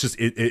 because it's just,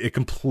 it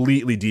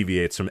completely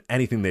deviates from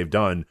anything they've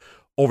done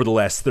over the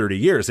last 30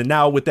 years. And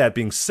now with that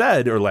being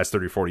said, or last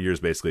 30, 40 years,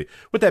 basically,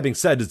 with that being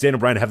said, does Daniel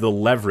Bryan have the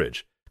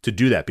leverage to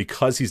do that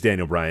because he's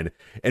Daniel Bryan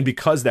and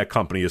because that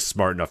company is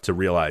smart enough to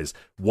realize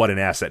what an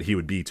asset he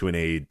would be to an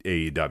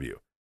AEW?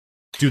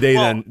 Do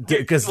they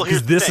because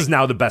this is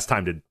now the best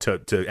time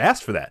to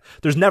ask for that.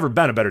 There's never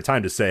been a better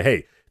time to say,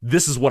 hey,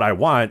 this is what I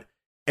want,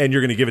 and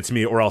you're going to give it to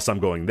me, or else I'm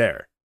going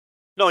there.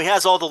 No, he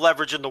has all the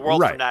leverage in the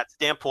world from that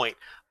standpoint.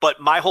 But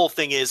my whole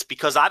thing is,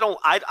 because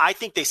I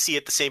think they see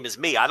it the same as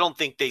me. I don't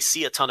think they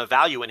see a ton of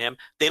value in him.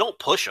 They don't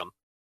push him.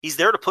 He's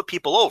there to put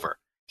people over.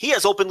 He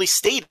has openly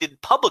stated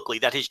publicly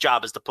that his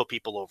job is to put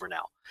people over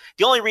now.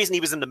 The only reason he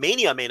was in the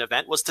Mania main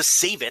event was to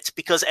save it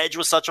because Edge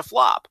was such a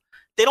flop.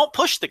 They don't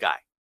push the guy.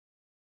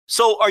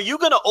 So are you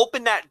going to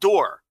open that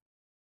door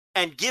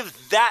and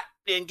give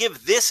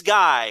this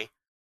guy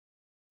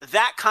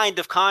that kind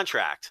of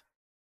contract,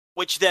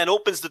 which then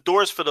opens the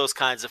doors for those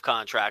kinds of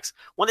contracts,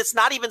 when it's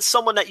not even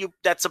someone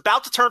that's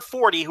about to turn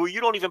 40 who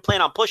you don't even plan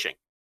on pushing,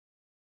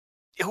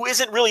 who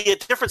isn't really a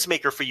difference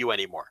maker for you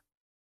anymore?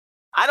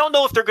 I don't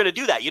know if they're going to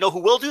do that. You know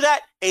who will do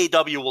that?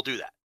 AEW will do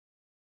that.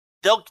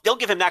 They'll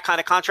give him that kind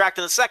of contract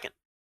in a second.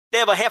 They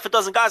have a half a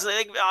dozen guys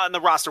on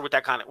the roster with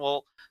that kind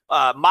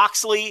of,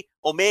 Moxley,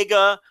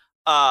 Omega,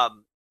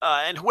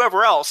 and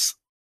whoever else,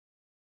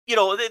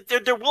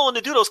 they're willing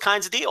to do those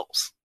kinds of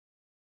deals.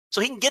 So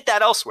he can get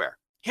that elsewhere.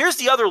 Here's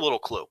the other little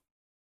clue.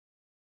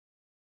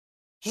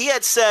 He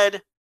had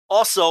said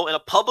also in a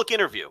public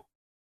interview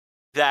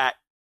that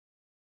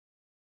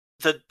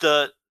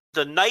the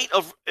night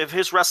of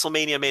his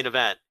WrestleMania main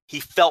event, he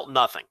felt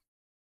nothing.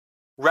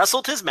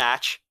 Wrestled his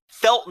match,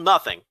 felt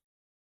nothing.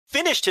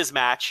 Finished his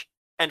match,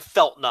 and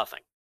felt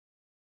nothing.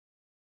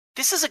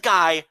 This is a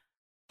guy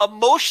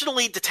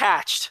emotionally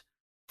detached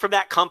from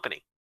that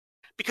company.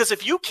 Because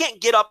if you can't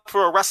get up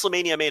for a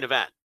WrestleMania main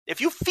event, if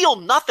you feel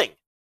nothing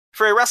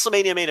for a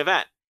WrestleMania main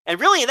event, and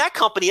really in that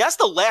company, that's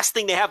the last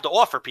thing they have to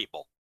offer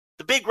people.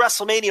 The big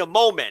WrestleMania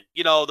moment,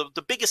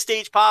 the biggest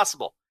stage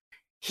possible.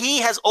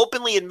 He has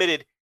openly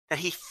admitted that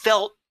he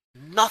felt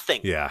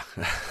nothing. Yeah.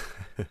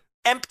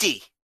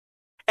 Empty.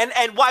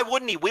 And why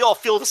wouldn't he? We all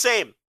feel the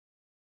same.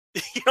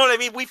 You know what I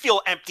mean? We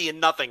feel empty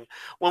and nothing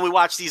when we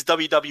watch these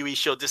WWE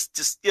shows.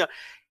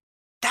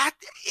 That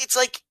it's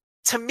like,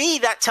 to me,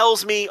 that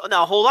tells me,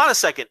 now hold on a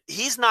second.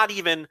 He's not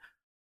even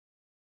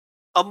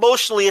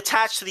emotionally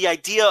attached to the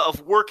idea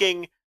of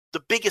working the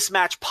biggest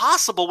match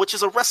possible, which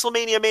is a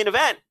WrestleMania main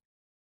event.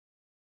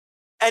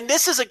 And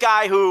this is a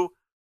guy who,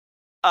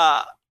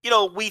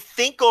 we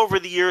think over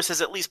the years has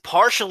at least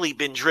partially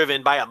been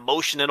driven by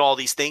emotion and all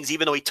these things,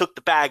 even though he took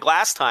the bag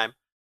last time.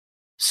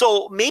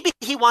 So maybe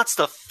he wants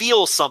to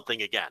feel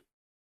something again.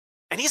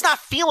 And he's not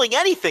feeling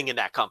anything in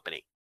that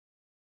company.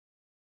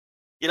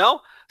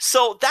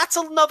 So that's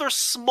another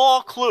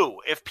small clue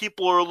if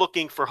people are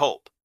looking for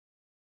hope.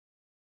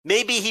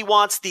 Maybe he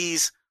wants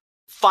these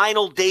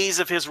final days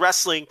of his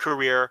wrestling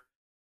career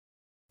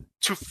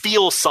to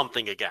feel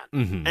something again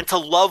and to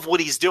love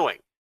what he's doing.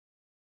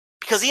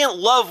 Because he didn't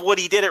love what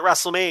he did at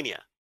WrestleMania.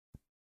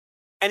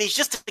 And he's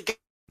just a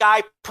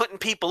guy putting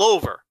people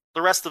over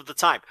the rest of the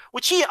time,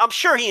 which I'm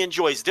sure he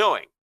enjoys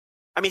doing.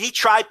 I mean, he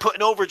tried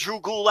putting over Drew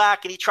Gulak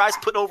and he tries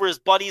putting over his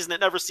buddies and it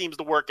never seems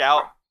to work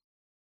out.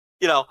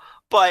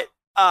 But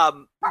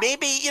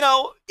maybe,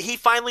 he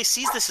finally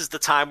sees this as the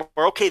time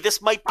where, okay,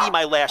 this might be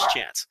my last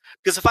chance.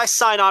 Because if I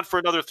sign on for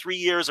another 3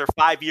 years or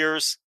 5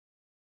 years,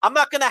 I'm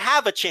not going to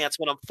have a chance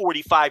when I'm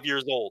 45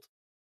 years old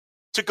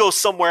to go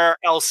somewhere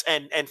else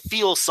and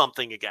feel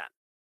something again.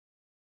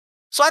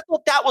 So I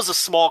thought that was a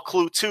small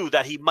clue, too,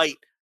 that he might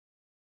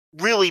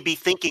really be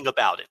thinking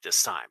about it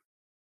this time.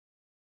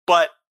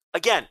 But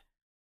again,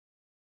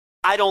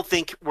 I don't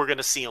think we're going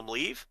to see him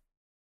leave.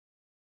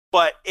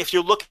 But if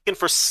you're looking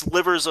for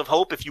slivers of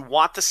hope, if you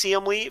want to see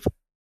him leave,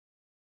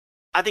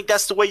 I think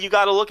that's the way you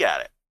got to look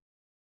at it.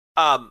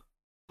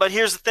 But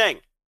here's the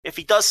thing. If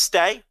he does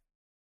stay,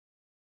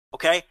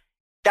 okay,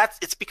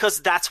 it's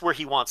because that's where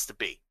he wants to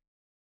be.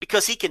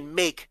 Because he can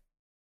make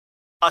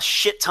a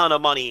shit ton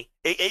of money.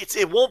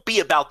 It won't be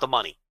about the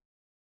money.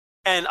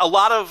 And a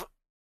lot of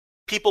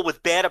people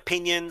with bad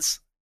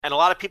opinions and a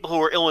lot of people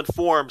who are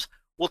ill-informed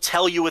will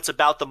tell you it's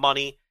about the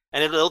money.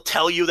 And it'll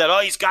tell you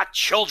that, he's got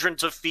children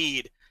to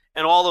feed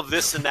and all of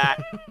this and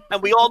that.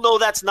 And we all know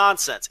that's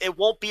nonsense. It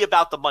won't be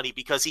about the money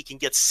because he can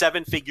get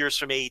 7 figures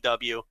from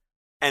AEW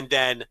and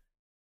then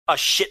a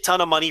shit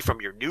ton of money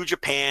from your New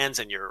Japans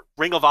and your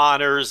Ring of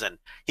Honors, and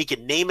he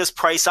can name his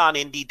price on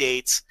indie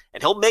dates,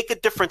 and he'll make a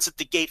difference at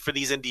the gate for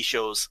these indie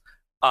shows,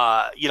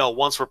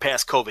 once we're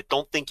past COVID.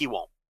 Don't think he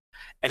won't.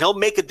 And he'll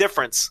make a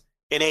difference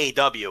in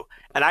AEW.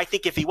 And I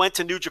think if he went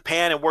to New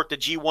Japan and worked the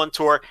G1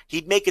 tour,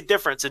 he'd make a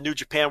difference in New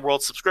Japan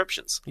World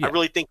subscriptions. Yeah. I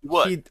really think he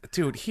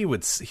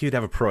would. He'd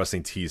have a Pro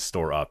Wrestling Tees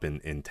store up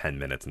in 10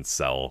 minutes and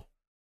sell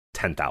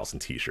 10,000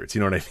 t-shirts. You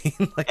know what I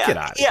mean? Get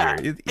out of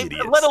here,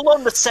 idiots. Let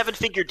alone the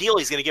 7-figure deal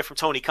he's going to get from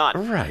Tony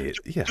Khan. Right,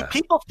 yeah. Do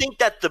people think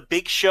that the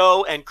Big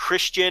Show and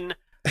Christian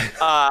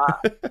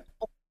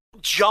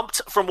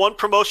jumped from one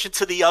promotion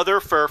to the other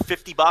for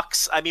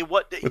 $50. I mean,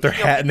 what with their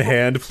hat in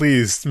hand,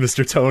 please,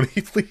 Mr. Tony,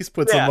 please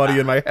put some money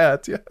in my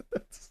hat. Yeah.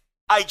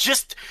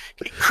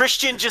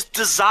 Christian just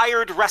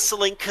desired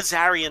wrestling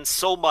Kazarian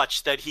so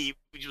much that he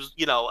was,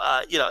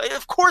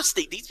 of course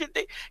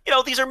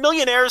these are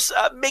millionaires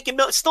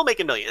still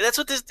making millions. That's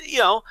what this,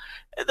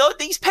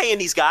 he's paying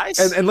these guys.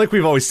 And like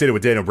we've always stated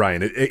with Daniel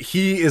Bryan,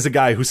 he is a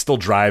guy who still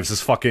drives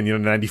his fucking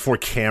 94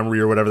 Camry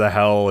or whatever the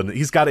hell, and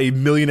he's got a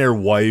millionaire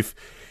wife.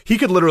 He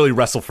could literally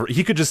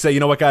he could just say, you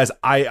know what, guys,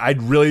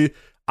 I'd really,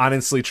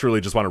 honestly, truly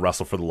just want to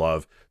wrestle for the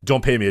love.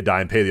 Don't pay me a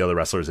dime, pay the other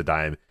wrestlers a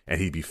dime, and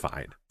he'd be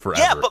fine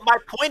forever. Yeah, but my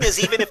point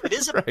is, even if it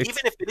is right.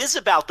 Even if it is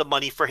about the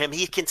money for him,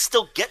 he can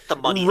still get the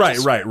money.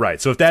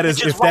 Right. So if that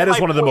is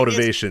one of the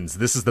motivations,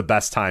 this is the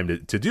best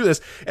time to do this.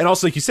 And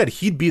also, like you said,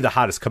 he'd be the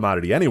hottest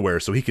commodity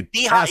anywhere, so he could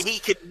he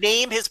could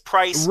name his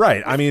price.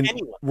 Right. I mean,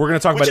 we're going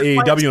to talk about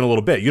AEW in a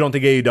little bit. You don't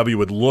think AEW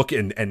would look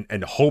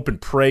and hope and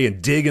pray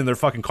and dig in their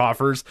fucking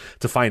coffers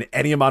to find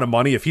any amount of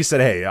money? If he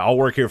said, "Hey, I'll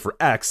work here for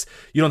X,"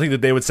 you don't think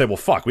that they would say, "Well,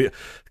 fuck,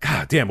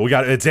 God damn, we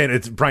got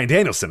it's Bryan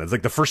Danielson. It's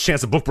like the first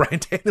chance to book Bryan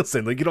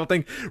Danielson." Like, you don't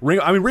think Ring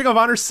of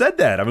Honor said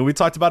that. I mean, we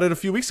talked about it a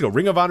few weeks ago.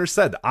 Ring of Honor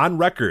said on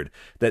record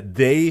that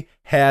they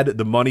had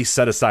the money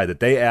set aside, that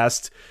they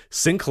asked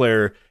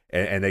Sinclair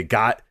and they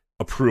got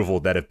approval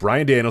that if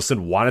Bryan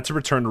Danielson wanted to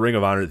return to Ring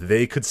of Honor,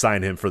 they could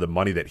sign him for the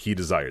money that he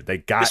desired. They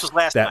got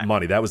that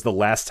money. That was the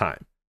last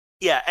time.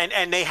 Yeah,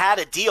 and they had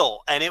a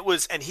deal, and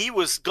he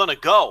was gonna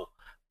go.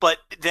 But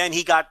then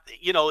he got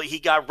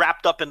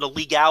wrapped up in the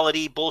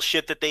legality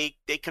bullshit that they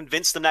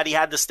convinced him that he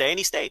had to stay, and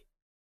he stayed.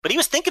 But he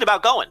was thinking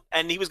about going,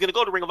 and he was going to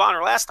go to Ring of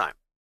Honor last time.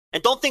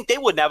 And don't think they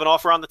wouldn't have an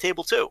offer on the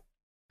table, too.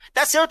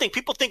 That's the other thing.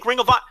 People think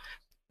Ring of Honor...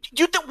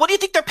 what do you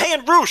think they're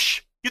paying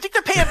Roosh? You think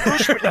they're paying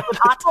Roosh with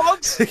hot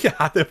dogs?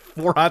 Yeah,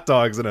 4 hot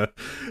dogs and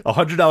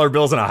 $100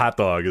 bills and a hot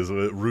dog is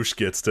what Roosh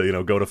gets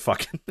to, go to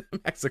fucking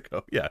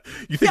Mexico. Yeah.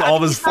 You think all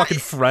of his fucking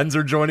friends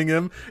are joining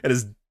him, and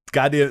his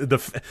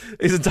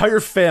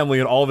entire family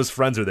and all of his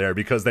friends are there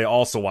because they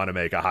also want to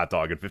make a hot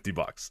dog and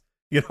 $50.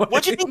 You know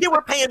what'd you think they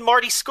were paying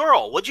Marty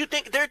Scurll? What'd you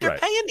think they're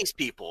paying these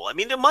people? I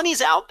mean, the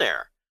money's out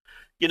there,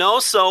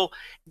 So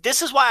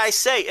this is why I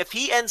say if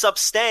he ends up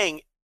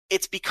staying,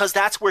 it's because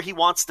that's where he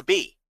wants to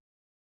be.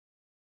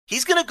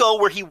 He's going to go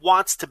where he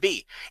wants to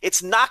be.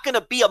 It's not going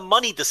to be a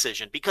money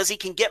decision because he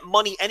can get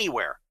money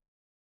anywhere.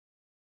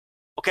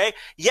 Okay.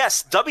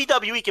 Yes,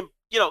 WWE can.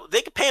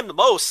 They can pay him the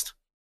most.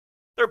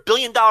 They're $1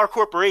 billion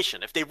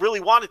corporation. If they really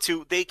wanted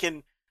to, they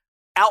can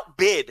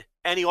outbid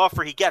any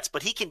offer he gets,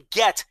 but he can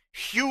get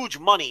huge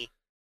money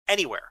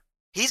anywhere.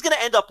 He's going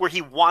to end up where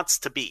he wants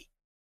to be.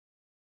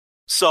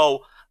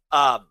 So,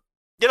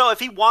 if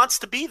he wants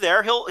to be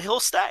there, he'll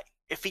stay.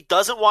 If he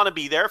doesn't want to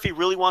be there, if he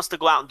really wants to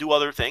go out and do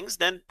other things,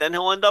 then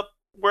he'll end up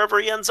wherever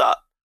he ends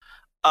up.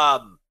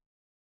 But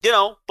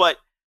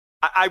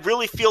I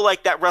really feel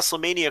like that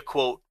WrestleMania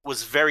quote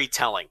was very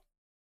telling.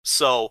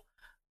 So,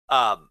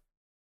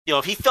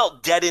 if he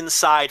felt dead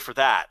inside for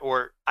that,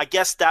 or I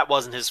guess that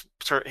wasn't his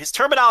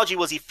terminology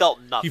was he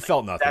felt nothing. He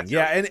felt nothing.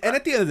 Yeah, and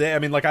at the end of the day, I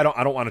mean, like I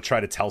don't want to try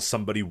to tell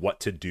somebody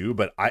what to do,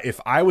 but if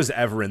I was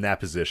ever in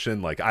that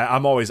position, like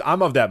I'm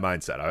of that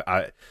mindset.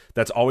 I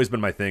that's always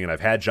been my thing, and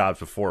I've had jobs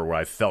before where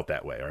I felt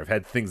that way, or I've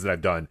had things that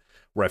I've done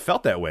where I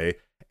felt that way.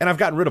 And I've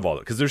gotten rid of all of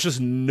it because there's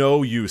just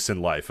no use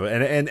in life.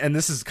 And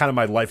this is kind of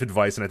my life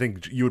advice, and I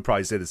think you would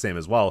probably say the same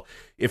as well.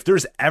 If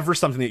there's ever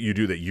something that you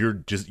do that you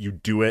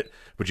do it,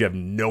 but you have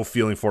no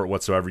feeling for it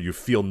whatsoever, you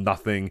feel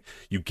nothing,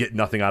 you get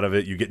nothing out of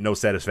it, you get no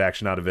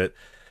satisfaction out of it,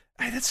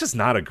 that's just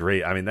not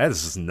that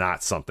is just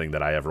not something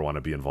that I ever want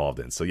to be involved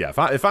in. So yeah,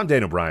 if I'm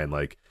Daniel Bryan,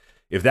 like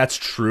if that's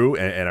true,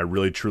 and I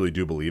really truly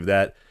do believe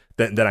that,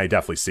 then I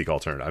definitely seek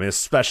alternative. I mean,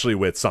 especially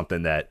with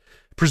something that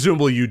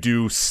presumably you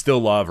do still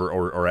love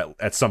or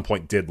at some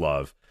point did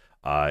love.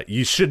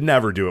 You should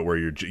never do it where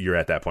you're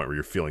at that point where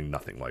you're feeling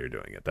nothing while you're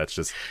doing it.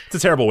 It's a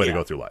terrible way to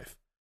go through life.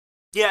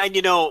 Yeah, and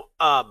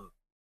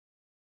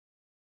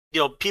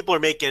people are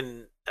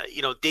making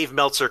Dave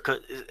Meltzer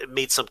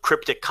made some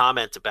cryptic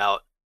comment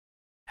about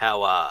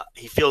how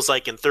he feels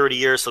like in 30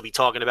 years he'll be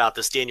talking about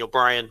this Daniel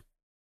Bryan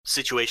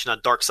situation on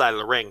Dark Side of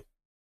the Ring.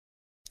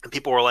 And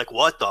people were like,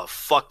 what the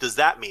fuck does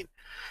that mean?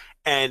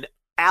 And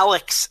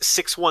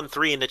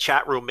Alex613 in the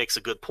chat room makes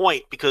a good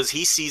point because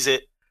he sees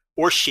it,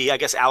 or she, I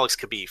guess Alex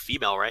could be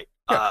female, right?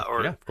 Yeah,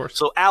 of course.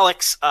 So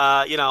Alex,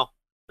 not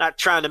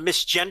trying to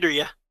misgender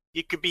you.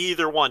 You could be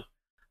either one.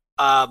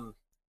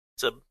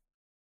 It's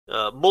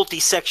a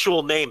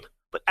multi-sexual name.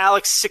 But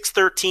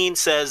Alex613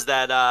 says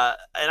that,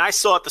 and I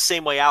saw it the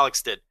same way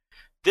Alex did.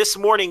 This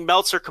morning,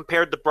 Meltzer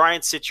compared the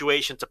Bryan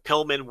situation to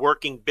Pillman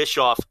working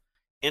Bischoff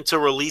into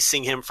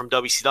releasing him from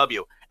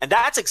WCW. And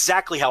that's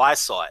exactly how I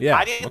saw it. Yeah,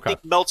 I didn't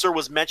think Meltzer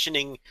was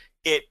mentioning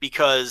it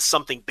because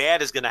something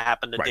bad is going to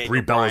happen to Daniel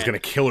Brie Bryan. Bella's going to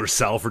kill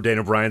herself, or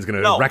Daniel Bryan's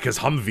going to wreck his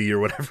Humvee or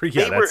whatever.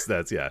 Yeah,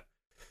 that's.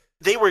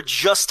 They were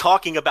just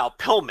talking about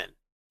Pillman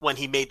when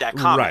he made that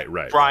comment.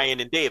 Right. Bryan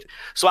and Dave.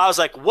 So I was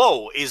like,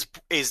 whoa, is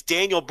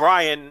Daniel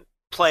Bryan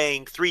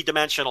playing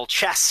three-dimensional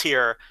chess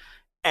here?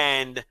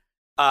 And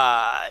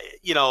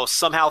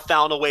somehow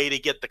found a way to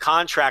get the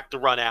contract to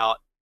run out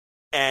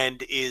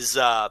and is,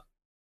 now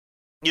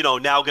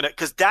going to,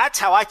 because that's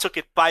how I took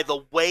it by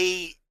the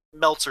way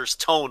Meltzer's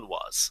tone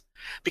was.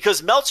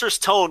 Because Meltzer's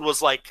tone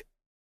was like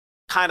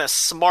kind of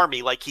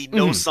smarmy, like he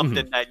knows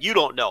something that you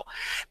don't know.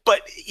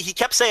 But he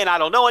kept saying, I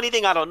don't know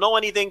anything.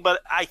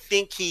 But I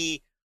think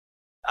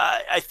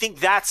I think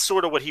that's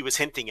sort of what he was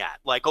hinting at.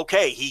 Like,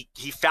 okay,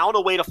 he found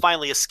a way to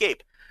finally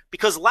escape.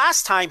 Because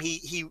last time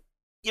he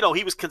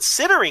was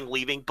considering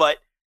leaving, but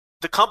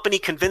the company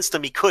convinced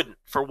him he couldn't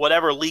for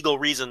whatever legal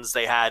reasons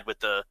they had with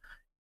the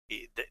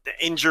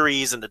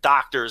injuries and the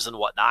doctors and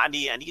whatnot.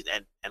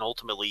 And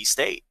ultimately he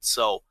stayed.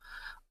 So,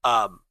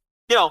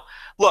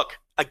 look,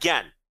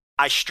 again,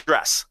 I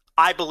stress,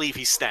 I believe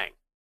he's staying.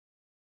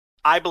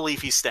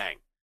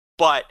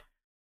 But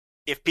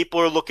if people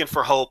are looking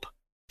for hope,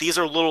 these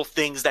are little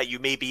things that you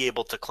may be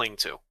able to cling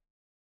to.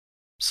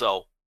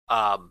 So,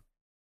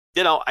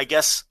 I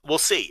guess we'll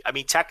see. I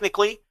mean,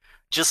 technically,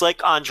 just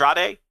like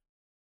Andrade,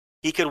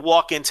 he could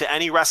walk into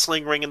any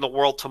wrestling ring in the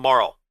world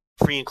tomorrow,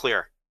 free and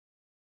clear.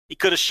 He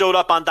could have showed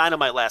up on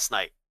Dynamite last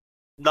night.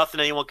 Nothing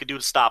anyone could do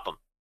to stop him.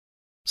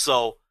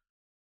 So,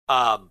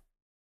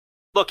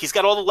 look, he's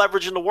got all the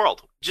leverage in the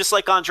world, just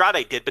like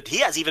Andrade did, but he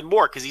has even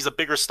more because he's a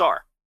bigger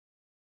star.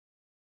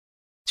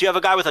 So you have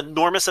a guy with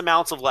enormous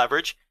amounts of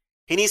leverage.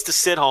 He needs to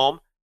sit home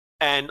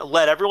and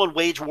let everyone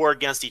wage war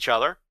against each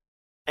other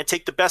and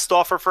take the best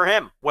offer for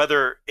him,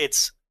 whether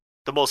it's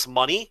the most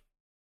money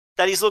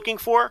that he's looking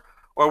for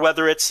or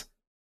whether it's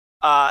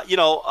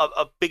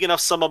a big enough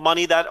sum of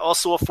money that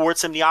also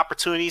affords him the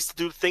opportunities to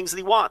do the things that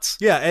he wants.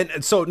 Yeah,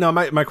 and so now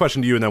my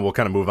question to you, and then we'll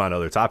kind of move on to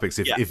other topics.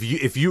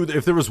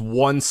 If there was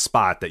one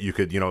spot that you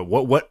could,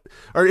 what,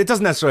 or it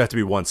doesn't necessarily have to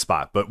be one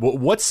spot, but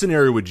what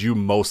scenario would you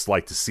most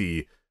like to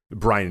see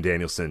Bryan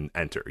Danielson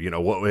enter?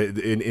 What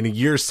in a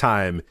year's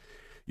time,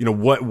 when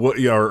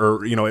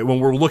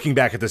we're looking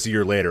back at this a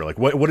year later, like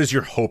what is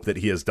your hope that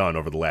he has done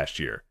over the last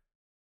year?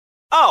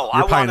 Oh,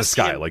 you're pie in the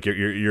sky. Like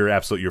you're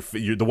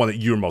absolutely you're the one that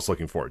you're most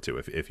looking forward to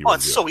if you. Oh,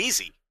 it's so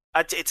easy.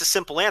 It's a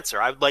simple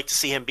answer. I would like to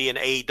see him be an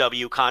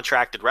AEW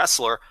contracted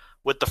wrestler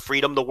with the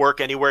freedom to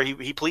work anywhere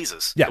he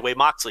pleases, the way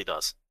Moxley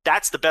does.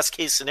 That's the best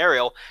case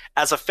scenario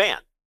as a fan.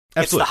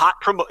 Absolutely.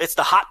 It's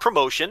the hot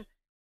promotion.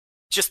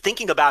 Just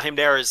thinking about him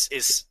there is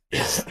just,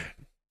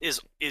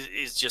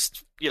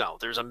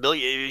 there's a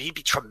million. He'd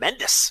be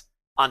tremendous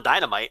on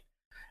Dynamite,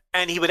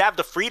 and he would have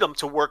the freedom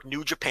to work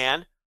New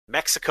Japan,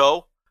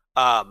 Mexico.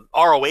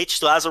 ROH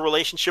still has a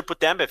relationship with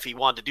them if he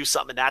wanted to do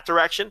something in that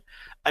direction.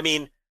 I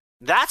mean,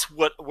 that's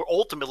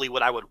ultimately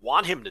what I would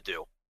want him to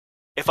do.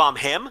 If I'm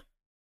him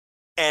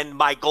and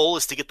my goal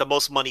is to get the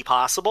most money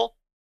possible,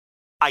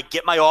 I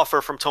get my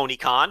offer from Tony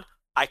Khan.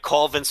 I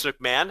call Vince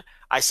McMahon.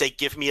 I say,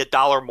 give me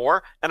 $1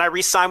 more, and I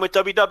re-sign with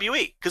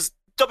WWE because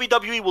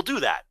WWE will do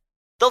that.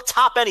 They'll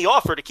top any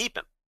offer to keep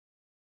him.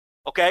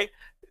 Okay?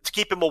 To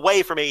keep him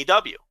away from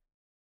AEW.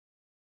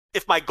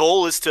 If my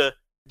goal is to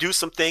do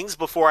some things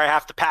before I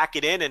have to pack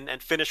it in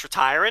and finish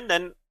retiring,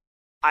 then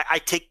I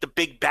take the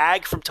big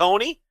bag from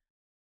Tony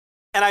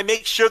and I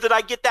make sure that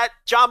I get that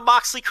Jon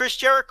Moxley, Chris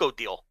Jericho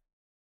deal.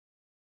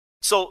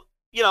 So,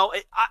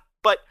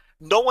 but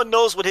no one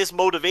knows what his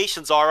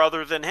motivations are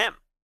other than him.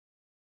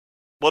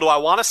 What do I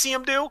want to see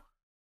him do?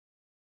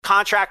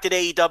 Contracted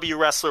AEW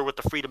wrestler with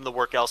the freedom to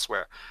work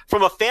elsewhere.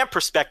 From a fan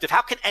perspective,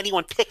 how can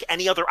anyone pick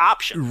any other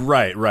option?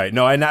 Right.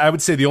 No, and I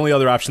would say the only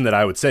other option that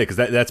I would say, because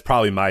that's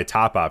probably my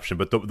top option,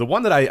 but the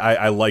one that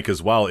I like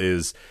as well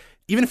is,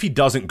 even if he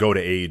doesn't go to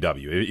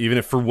AEW, even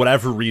if for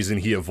whatever reason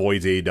he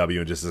avoids AEW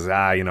and just says,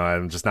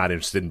 I'm just not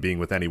interested in being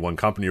with any one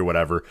company or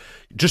whatever,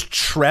 just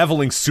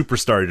traveling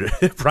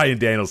superstar Bryan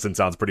Danielson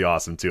sounds pretty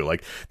awesome too.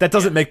 Like, that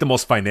doesn't make the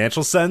most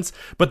financial sense,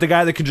 but the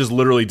guy that can just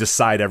literally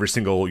decide every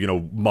single,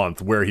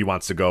 month where he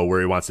wants to go,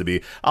 where he wants to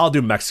be. I'll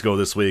do Mexico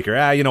this week, or,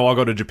 I'll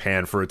go to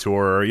Japan for a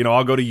tour, or,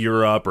 I'll go to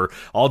Europe, or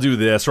I'll do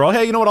this, or,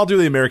 hey, I'll do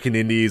the American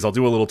Indies. I'll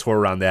do a little tour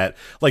around that.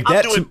 Like,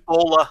 I'm doing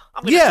Bola.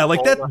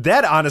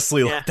 That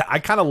honestly, I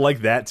kind of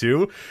like that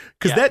too,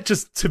 because that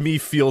just to me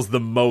feels the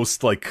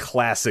most like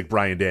classic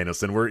Bryan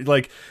Danielson, where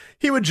like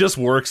he would just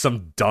work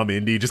some dumb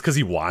indie just because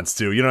he wants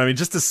to,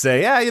 just to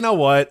say, you know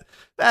what,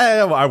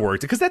 I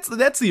worked it, because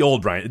that's the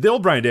old Bryan. The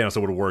old Bryan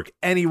Danielson would work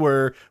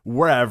anywhere,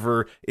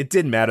 wherever. It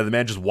didn't matter. The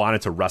man just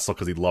wanted to wrestle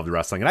because he loved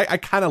wrestling, and I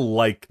kind of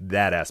like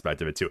that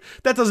aspect of it too.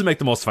 That doesn't make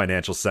the most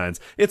financial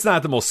sense. It's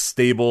not the most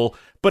stable.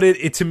 But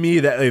it to me,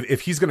 that if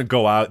he's going to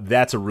go out,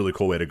 that's a really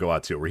cool way to go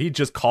out too, where he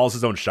just calls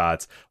his own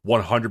shots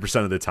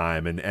 100% of the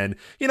time. And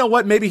you know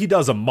what? Maybe he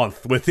does a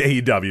month with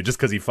AEW just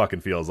because he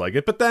fucking feels like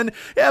it. But then,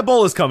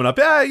 Bola's coming up.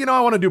 I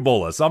want to do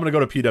Bola, so I'm going to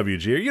go to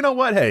PWG. Or you know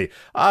what? Hey,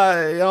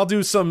 I'll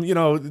do some,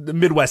 the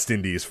Midwest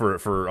Indies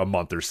for a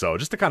month or so,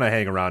 just to kind of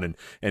hang around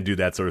and do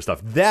that sort of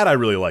stuff. That I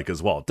really like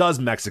as well. Does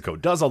Mexico,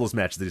 does all those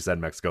matches that he said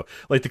in Mexico.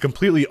 Like the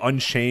completely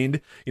unchained,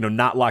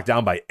 not locked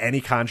down by any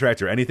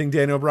contract or anything,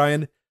 Daniel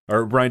Bryan.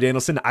 or Bryan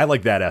Danielson. I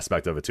like that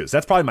aspect of it too. So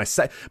that's probably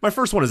my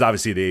first one is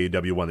obviously the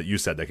AEW one that you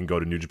said that can go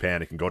to New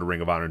Japan, it can go to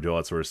Ring of Honor and do all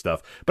that sort of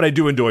stuff. But I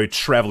do enjoy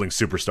traveling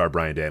superstar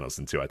Bryan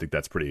Danielson too. I think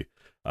that's pretty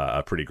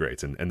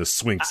great. And the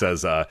Swink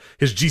says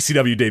his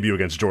GCW debut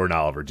against Jordan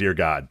Oliver. Dear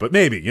God, but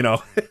maybe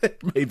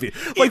maybe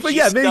like, but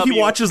yeah, maybe he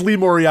watches Lee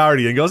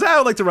Moriarty and goes, I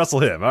would like to wrestle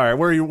him. All right,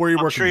 where are you working?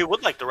 I'm sure he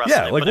would like to wrestle.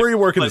 Yeah, him, like where are you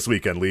working this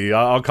weekend, Lee?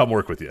 I'll come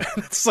work with you.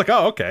 It's like,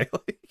 oh, okay,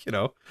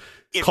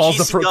 calls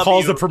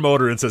the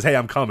promoter and says, hey,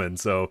 I'm coming,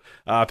 so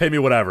pay me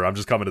whatever. I'm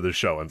just coming to this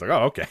show. And it's like,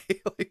 oh, okay,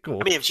 cool.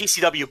 I mean, if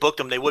GCW booked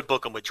him, they would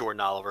book him with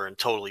Jordan Oliver and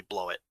totally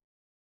blow it.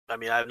 I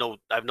mean, I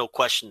have no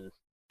question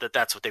that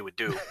that's what they would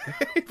do.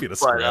 He'd be in a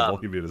scramble.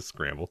 He'd be in a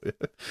scramble.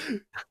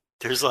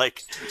 There's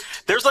like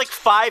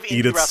 5 indie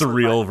Edith wrestlers.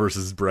 Surreal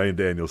versus Bryan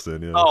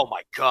Danielson. Yeah. Oh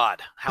my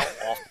God, how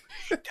awful!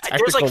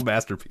 Technical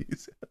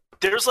masterpiece.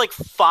 There's like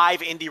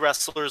 5 indie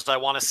wrestlers that I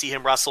want to see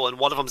him wrestle, and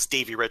one of them's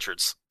Davey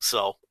Richards.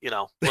 So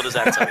what does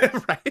that tell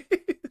you?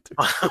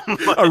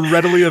 Right. A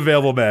readily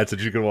available match that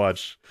you can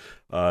watch.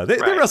 They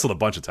wrestled a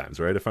bunch of times,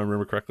 right? If I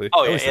remember correctly.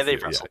 Oh yeah,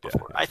 they've wrestled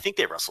before. Yeah. I think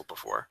they wrestled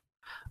before.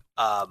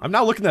 I'm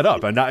not looking that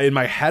up. I'm not, in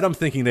my head, I'm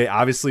thinking they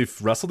obviously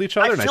wrestled each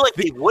other. I feel like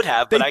they would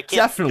have, but I can't.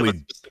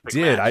 Definitely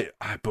did.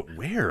 But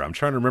where? I'm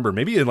trying to remember.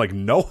 Maybe in like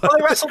Noah. Well,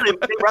 they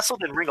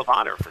wrestled in Ring of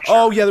Honor for sure.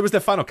 Oh yeah, there was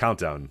that Final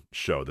Countdown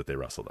show that they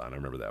wrestled on. I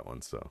remember that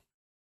one. So,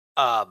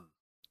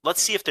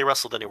 let's see if they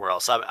wrestled anywhere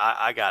else.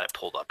 I got it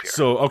pulled up here.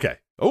 So okay.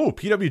 Oh,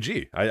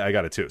 PWG. I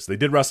got it too. So they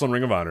did wrestle in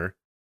Ring of Honor.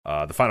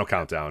 The Final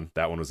Countdown.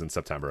 That one was in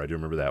September. I do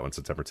remember that one.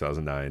 September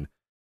 2009.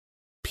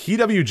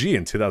 PWG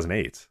in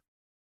 2008.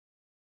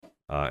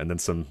 And then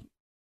some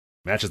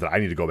matches that I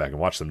need to go back and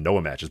watch, some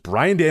Noah matches.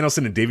 Bryan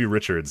Danielson and Davey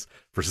Richards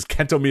versus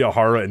Kento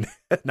Miyahara and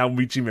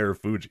Naomichi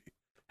Marufuji.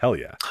 Hell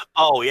yeah.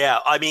 Oh, yeah.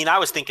 I mean, I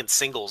was thinking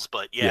singles,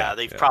 but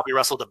they've probably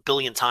wrestled a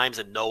billion times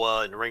in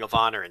Noah and Ring of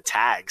Honor and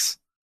tags.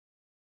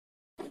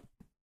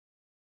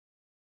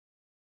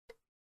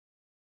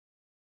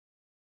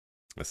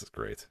 This is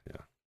great.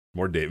 Yeah.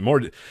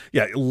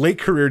 Late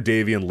career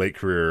Davey and late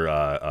career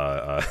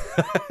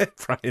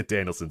Bryan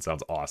Danielson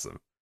sounds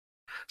awesome.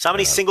 So how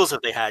many singles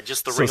have they had?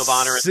 Just the Ring of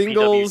Honor and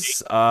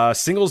PWG?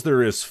 Singles,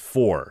 there is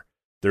 4.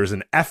 There's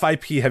an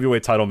FIP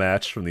heavyweight title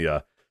match from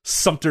the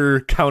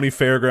Sumter County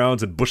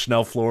Fairgrounds in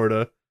Bushnell,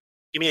 Florida.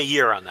 Give me a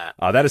year on that.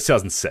 That is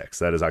 2006.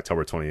 That is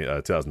October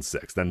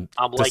 2006. Then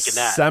I'm liking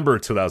that. December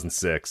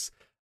 2006,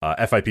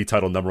 FIP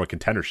title number 1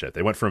 contendership.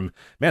 They went from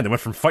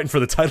fighting for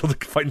the title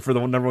to fighting for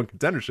the number 1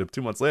 contendership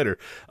 2 months later.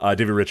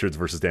 David Richards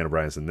versus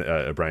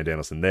Bryan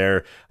Danielson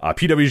there.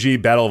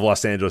 PWG Battle of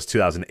Los Angeles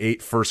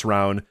 2008 first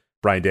round.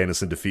 Bryan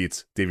Danielson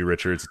defeats Davey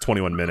Richards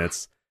 21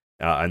 minutes.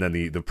 And then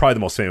the probably the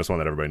most famous one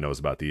that everybody knows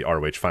about, the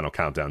ROH Final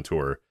Countdown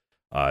Tour.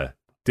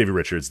 Davey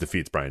Richards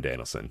defeats Bryan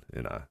Danielson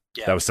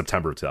that was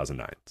September of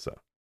 2009. So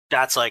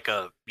that's that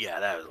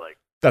was like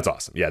that's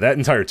awesome. Yeah, that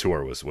entire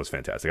tour was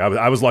fantastic.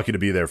 I was lucky to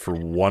be there for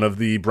one of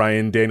the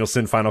Bryan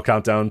Danielson Final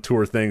Countdown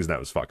Tour things, and that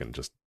was fucking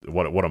just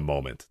what a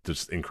moment.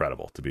 Just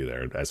incredible to be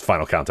there as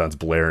Final Countdown's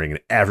blaring and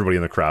everybody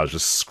in the crowd is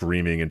just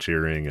screaming and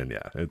cheering, and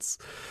it's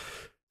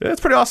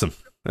pretty awesome.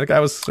 That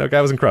guy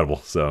was incredible.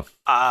 So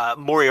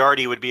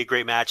Moriarty would be a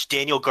great match.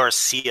 Daniel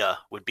Garcia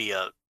would be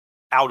a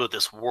out of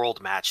this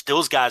world match.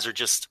 Those guys are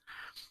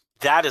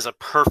that is a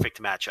perfect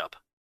matchup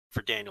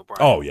for Daniel Bryan.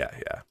 Oh yeah.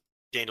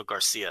 Daniel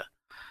Garcia.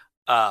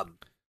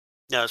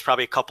 There's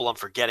probably a couple I'm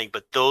forgetting,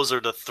 but those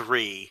are the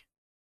 3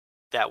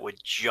 that would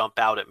jump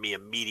out at me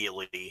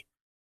immediately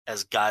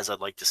as guys I'd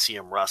like to see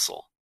him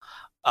wrestle.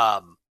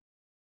 I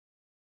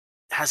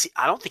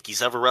don't think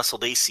he's ever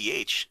wrestled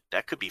ACH.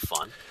 That could be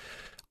fun.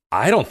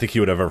 I don't think he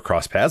would ever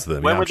cross paths with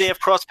him. When would they have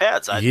crossed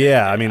paths? ACH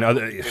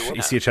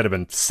had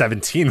been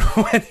 17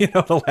 when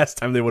the last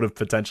time they would have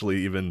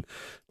potentially even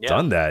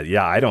done that.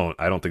 Yeah, I don't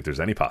think there's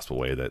any possible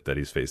way that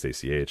he's faced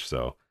ACH.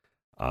 So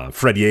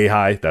Fred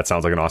Yehi, that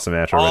sounds like an awesome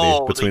match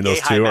already between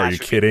those two. Are you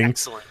kidding?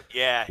 Excellent.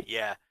 Yeah.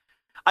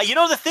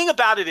 The thing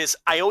about it is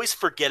I always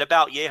forget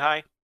about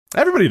Yehi.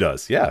 Everybody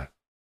does. Yeah.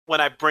 When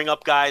I bring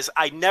up guys,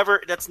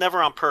 that's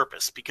never on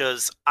purpose,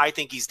 because I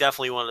think he's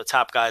definitely one of the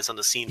top guys on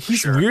the scene.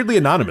 He's weirdly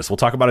anonymous. We'll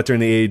talk about it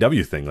during the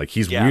AEW thing. Like,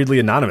 he's weirdly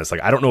anonymous.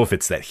 Like, I don't know if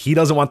it's that he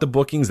doesn't want the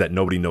bookings, that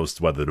nobody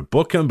knows whether to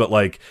book him, but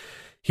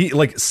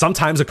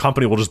sometimes a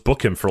company will just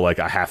book him for like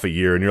a half a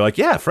year, and you're like,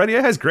 yeah, Freddie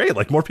Yehi's great.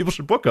 Like, more people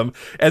should book him,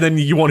 and then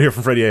you won't hear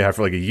from Freddie Yehi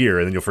for like a year,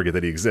 and then you'll forget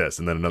that he exists,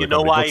 and then another. You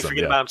know why you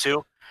forget about him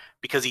too?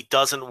 Because he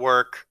doesn't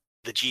work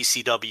the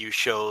GCW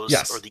shows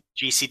or the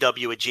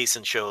GCW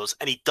adjacent shows,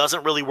 and he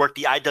doesn't really work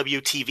the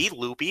IWTV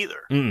loop either.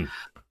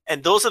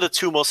 And those are the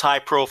 2 most high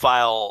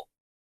profile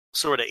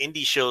sort of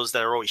indie shows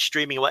that are always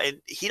streaming,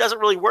 and he doesn't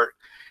really work.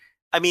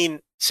 I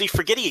mean, so you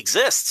forget he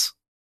exists,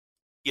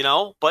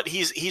 but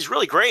he's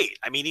really great.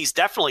 I mean, he's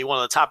definitely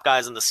one of the top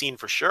guys in the scene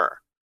for sure.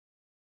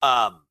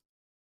 And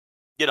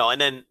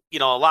then,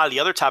 a lot of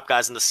the other top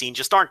guys in the scene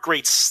just aren't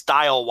great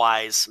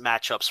style-wise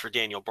matchups for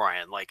Daniel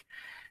Bryan. Like,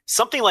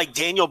 something like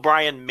Daniel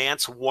Bryan,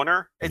 Mance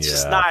Warner, it's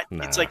just not.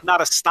 Nah. It's like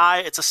not a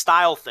style. It's a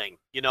style thing,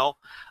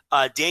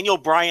 Daniel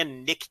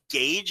Bryan, Nick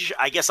Gage.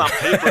 I guess on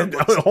paper.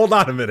 Hold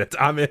on a minute.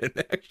 I'm in,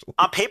 actually.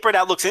 On paper,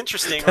 that looks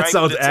interesting, That right?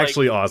 sounds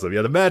actually awesome.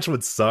 Yeah, the match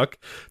would suck,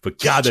 but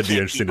God, that'd be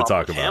interesting to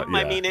talk about. Yeah.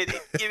 I mean, it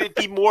would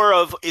be more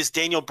of, is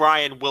Daniel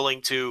Bryan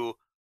willing to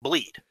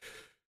bleed?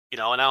 And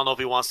I don't know if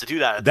he wants to do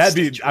that.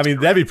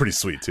 That'd be pretty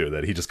sweet too.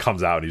 That he just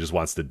comes out and he just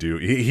wants to do.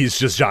 He's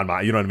just John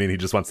Moxley. You know what I mean? He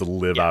just wants to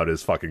live out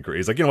his fucking career.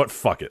 He's like, you know what?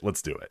 Fuck it,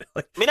 let's do it.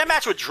 That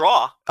match would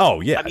draw. Oh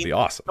yeah, it'd be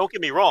awesome. Don't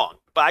get me wrong,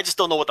 but I just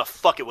don't know what the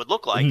fuck it would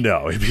look like.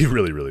 No, it'd be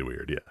really, really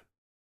weird. Yeah.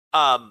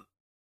 But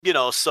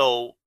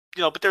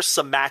there's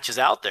some matches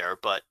out there.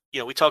 But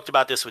we talked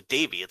about this with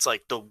Davey. It's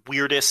like the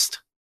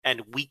weirdest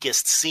and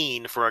weakest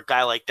scene for a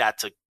guy like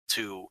that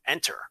to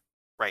enter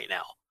right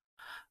now.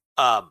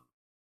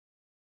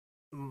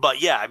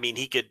 But yeah, I mean,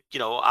 he could,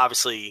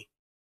 obviously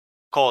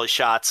call his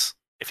shots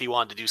if he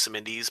wanted to do some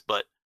indies,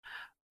 but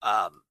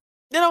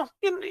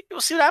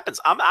we'll see what happens.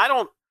 I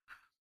don't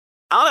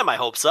have my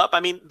hopes up. I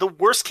mean, the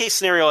worst case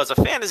scenario as a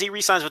fan is he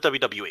re-signs with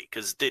WWE,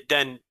 because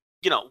then,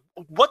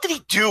 what did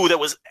he do that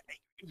was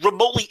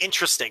remotely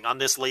interesting on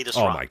this latest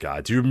run? Oh my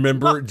God. Do you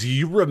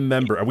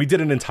remember? We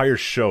did an entire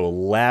show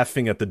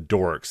laughing at the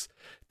dorks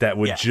that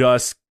would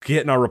just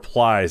get in our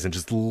replies and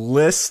just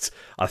list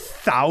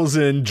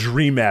 1,000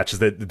 dream matches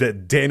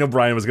that Daniel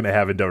Bryan was going to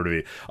have in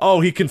WWE. Oh,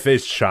 he can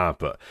face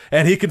Ciampa,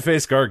 and he can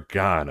face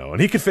Gargano,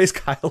 and he can face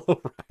Kyle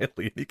O'Reilly,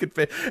 and he could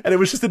face, and it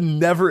was just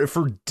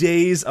for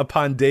days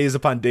upon days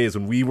upon days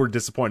when we were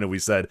disappointed. We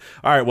said,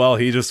 all right, well,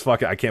 he just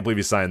I can't believe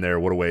he signed there.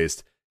 What a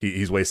waste.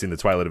 He's wasting the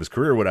twilight of his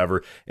career or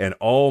whatever. And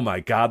oh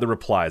my God, the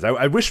replies.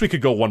 I wish we could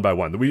go one by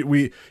one.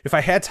 We if I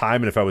had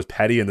time and if I was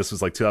petty and this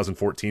was like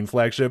 2014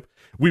 flagship,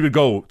 we would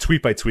go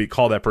tweet by tweet,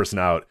 call that person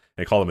out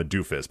and call them a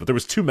doofus. But there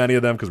was too many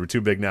of them because we're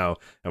too big now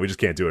and we just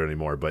can't do it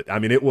anymore. But I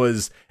mean, it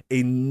was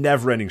a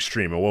never-ending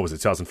stream. And what was it,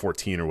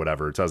 2014 or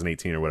whatever,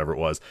 2018 or whatever it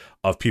was,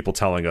 of people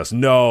telling us,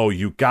 no,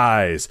 you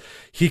guys,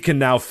 he can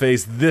now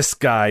face this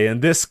guy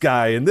and this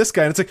guy and this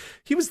guy. And it's like,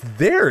 he was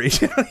there.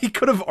 He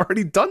could have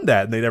already done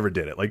that and they never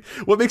did it. Like,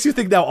 what makes you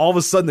think now all of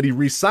a sudden that he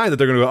re-signed that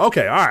they're going to go,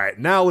 okay, all right,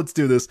 now let's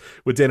do this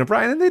with Daniel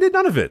Bryan? And they did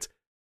none of it.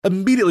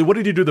 Immediately, what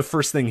did he do the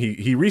first thing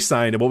he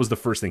re-signed, and what was the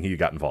first thing he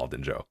got involved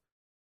in, Joe?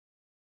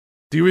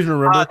 Do you even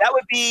remember? That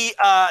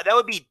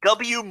would be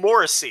W.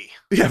 Morrissey.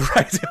 Yeah,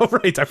 right. Oh,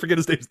 right. I forget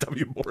his name's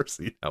W.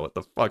 Morrissey. Now, what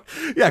the fuck?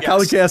 Yeah, yes.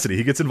 Colin Cassidy.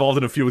 He gets involved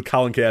in a feud with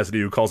Colin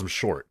Cassidy, who calls him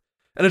short.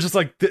 And it's just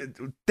like,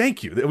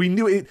 thank you. We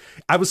knew it.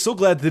 I was so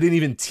glad they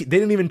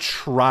didn't even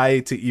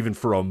try to even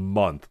for a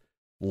month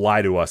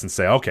lie to us and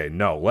say, okay,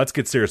 no, let's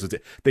get serious with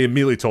it. They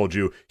immediately told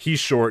you he's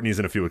short and he's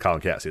in a feud with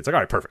Colin Cassidy. It's like, all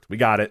right, perfect. We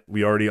got it.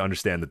 We already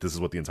understand that this is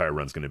what the entire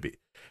run's going to be.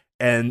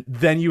 And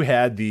then you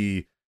had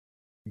the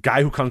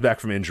guy who comes back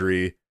from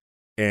injury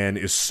and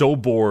is so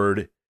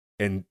bored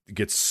and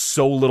gets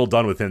so little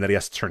done with him that he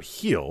has to turn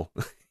heel.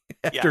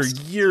 After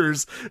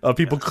years of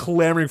people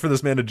clamoring for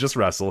this man to just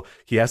wrestle,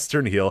 he has to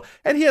turn heel,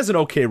 and he has an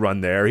okay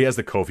run there. He has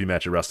the Kofi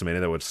match at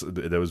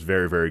WrestleMania that was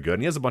very, very good,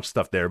 and he has a bunch of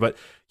stuff there. But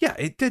yeah,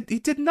 he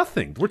did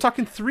nothing. We're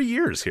talking 3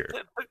 years here.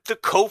 The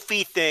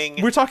Kofi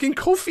thing. We're talking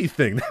Kofi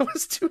thing. That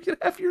was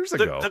 2.5 years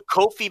ago. The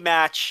Kofi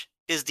match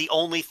is the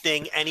only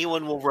thing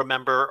anyone will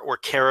remember or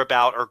care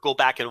about or go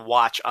back and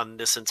watch on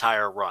this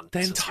entire run.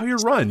 The entire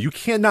run. You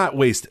cannot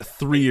waste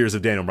 3 years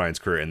of Daniel Bryan's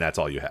career, and that's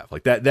all you have.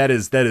 Like that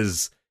is.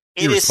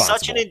 It is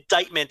such an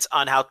indictment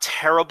on how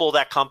terrible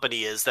that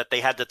company is that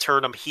they had to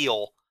turn him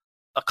heel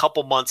a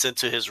couple months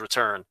into his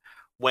return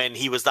when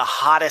he was the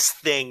hottest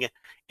thing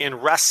in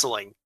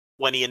wrestling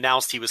when he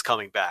announced he was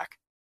coming back.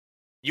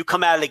 You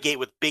come out of the gate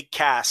with Big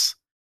Cass,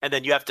 and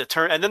then you have to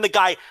turn, and then the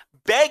guy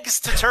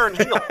begs to turn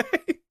heel.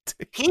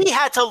 He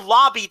had to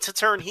lobby to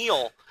turn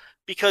heel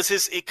because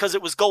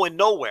it was going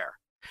nowhere.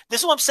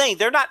 This is what I'm saying.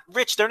 They're not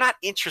rich. They're not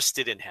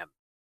interested in him.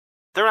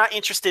 They're not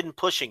interested in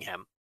pushing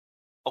him.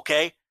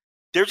 Okay?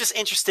 They're just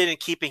interested in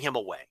keeping him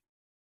away.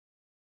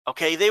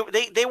 Okay, they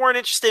weren't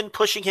interested in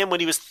pushing him when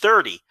he was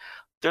 30.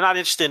 They're not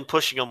interested in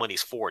pushing him when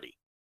he's 40.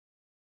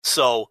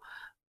 So,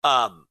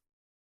 that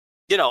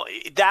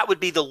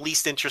would be the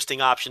least interesting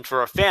option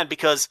for a fan,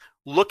 because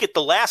look at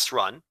the last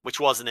run,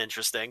 which wasn't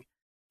interesting,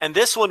 and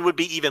this one would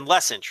be even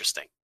less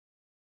interesting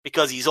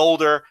because he's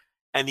older,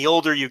 and the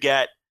older you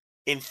get,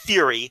 in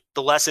theory,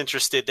 the less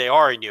interested they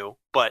are in you.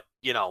 But,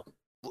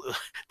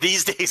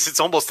 these days it's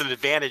almost an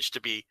advantage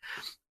to be.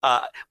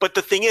 But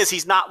the thing is,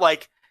 he's not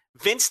like,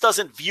 Vince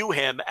doesn't view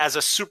him as a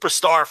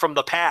superstar from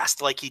the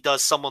past like he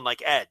does someone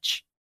like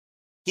Edge.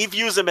 He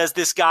views him as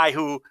this guy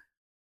who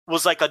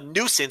was like a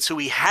nuisance who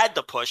he had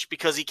to push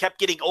because he kept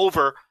getting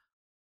over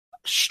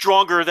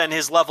stronger than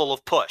his level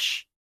of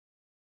push.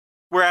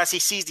 Whereas he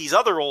sees these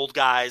other old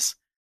guys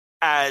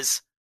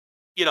as,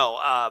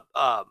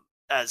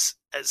 as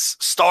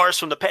stars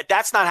from the past.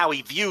 That's not how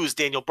he views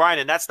Daniel Bryan,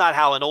 and that's not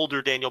how an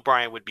older Daniel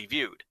Bryan would be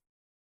viewed.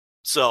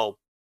 So,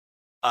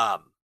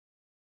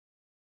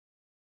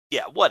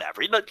 yeah,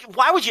 whatever.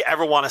 Why would you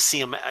ever want to see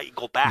him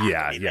go back?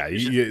 Yeah,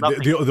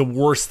 the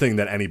worst thing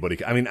that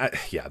anybody. I mean,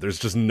 there's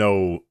just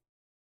no.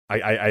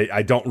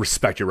 I don't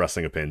respect your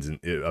wrestling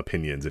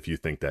opinions if you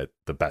think that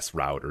the best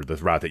route or the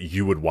route that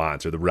you would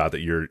want or the route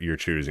that you're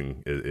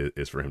choosing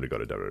is for him to go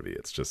to WWE.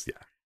 It's just, yeah.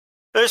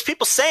 There's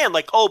people saying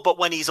like, oh, but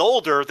when he's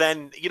older,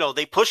 then,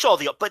 they push all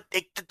but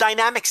the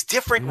dynamic's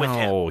different with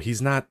him. No,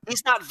 he's not.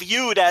 He's not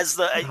viewed as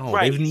the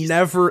right. They've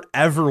never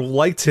ever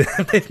liked him.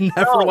 They've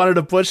never wanted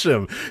to push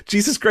him.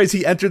 Jesus Christ,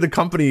 he entered the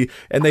company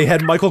and they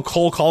had Michael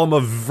Cole call him a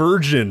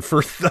virgin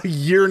for a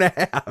year and a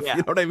half. Yeah.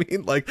 You know what I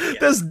mean? Like,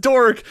 this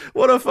dork,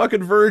 what a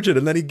fucking virgin.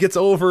 And then he gets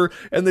over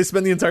and they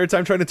spend the entire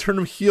time trying to turn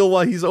him heel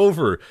while he's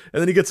over.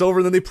 And then he gets over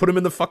and then they put him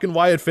in the fucking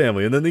Wyatt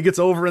family. And then he gets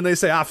over and they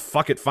say,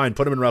 fuck it, fine,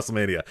 put him in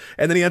WrestleMania.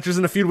 And then he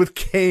enters in a feud with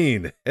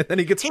Kane, and then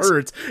he gets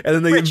hurt,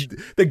 and then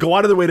they go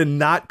out of their way to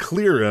not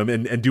clear him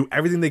and do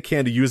everything they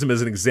can to use him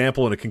as an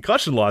example in a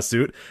concussion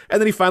lawsuit, and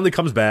then he finally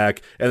comes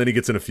back, and then he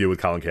gets in a feud with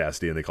Colin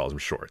Cassidy, and they call him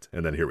short,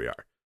 and then here we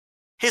are.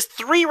 His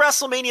 3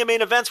 WrestleMania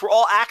main events were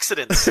all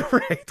accidents,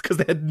 right? Because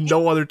they had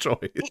no other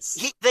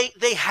choice.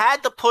 They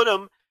had to put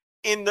him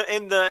in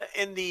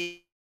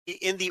the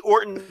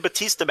Orton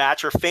Batista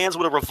match, or fans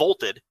would have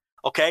revolted.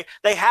 Okay,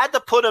 they had to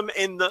put him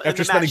in the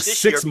after spending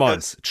 6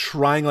 months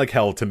trying like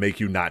hell to make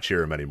you not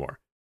cheer him anymore.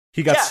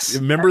 He got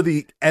remember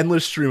the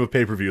endless stream of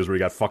pay-per-views where he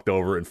got fucked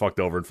over and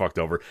fucked over and fucked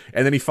over,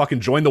 and then he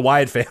fucking joined the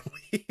Wyatt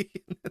family.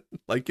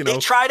 Like, they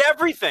tried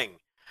everything.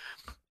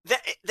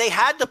 They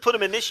had to put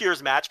him in this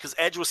year's match because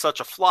Edge was such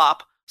a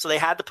flop, so they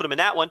had to put him in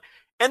that one.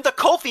 And the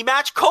Kofi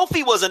match,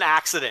 Kofi was an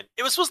accident.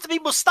 It was supposed to be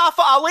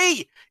Mustafa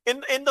Ali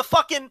in the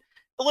fucking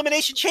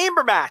Elimination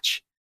Chamber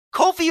match.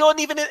 Kofi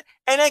wasn't even in,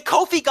 and then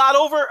Kofi got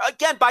over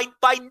again by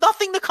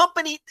nothing the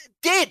company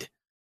did.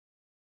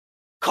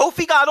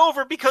 Kofi got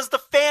over because the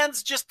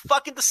fans just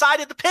fucking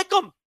decided to pick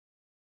him.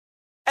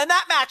 And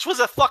that match was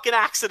a fucking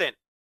accident.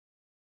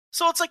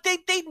 So it's like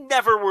they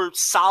never were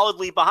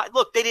solidly behind.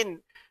 Look, they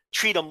didn't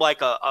treat him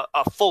like a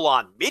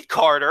full-on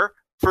mid-carder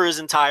for his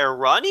entire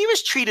run. He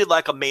was treated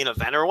like a main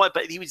eventer or what,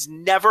 but he was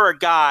never a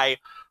guy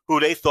who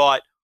they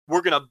thought,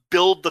 we're going to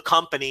build the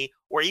company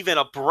or even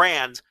a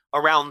brand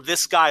around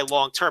this guy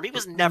long term. He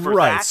was never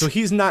right. That. So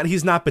he's not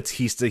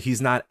Batista,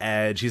 he's not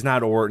Edge, he's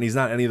not Orton, he's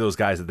not any of those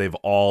guys that they've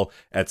all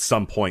at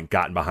some point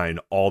gotten behind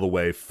all the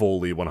way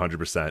fully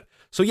 100%.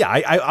 So yeah,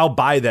 I'll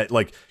buy that.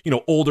 Like,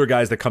 older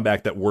guys that come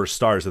back that were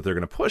stars that they're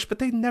going to push, but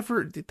they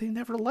never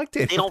liked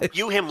it. They don't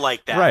view him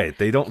like that, right?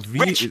 They don't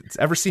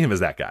ever see him as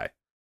that guy.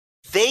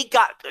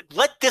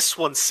 Let this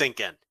one sink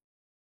in.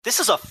 This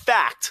is a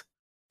fact.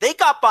 They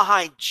got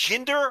behind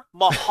Jinder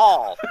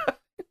Mahal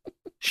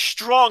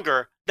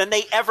stronger than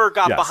they ever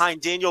got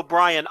behind Daniel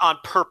Bryan on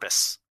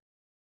purpose.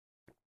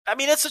 I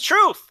mean, it's the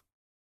truth.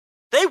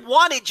 They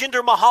wanted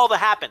Jinder Mahal to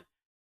happen.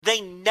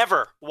 They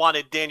never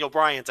wanted Daniel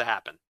Bryan to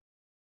happen.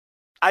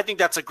 I think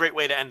that's a great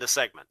way to end the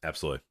segment.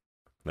 Absolutely.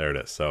 There it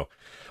is. So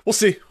we'll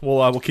see.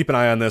 We'll keep an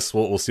eye on this.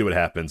 We'll see what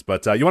happens.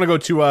 But you want to go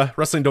to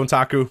Wrestling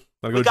Dontaku?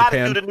 We got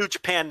to do the New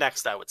Japan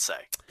next, I would say.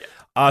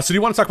 Yeah. So do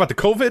you want to talk about the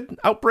COVID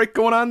outbreak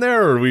going on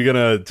there, or are we going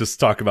to just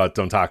talk about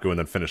Dontaku and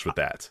then finish with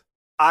that?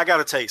 I got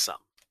to tell you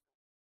something.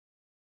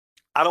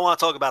 I don't want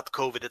to talk about the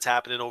COVID that's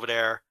happening over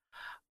there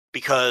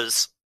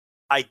because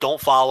I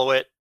don't follow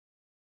it.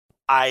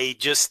 I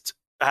just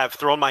have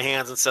thrown my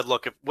hands and said,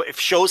 look, if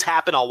shows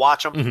happen, I'll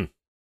watch them. Mm-hmm.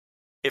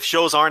 If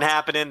shows aren't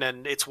happening,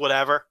 then it's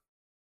whatever.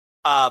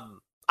 I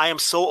am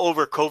so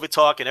over COVID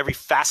talk in every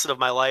facet of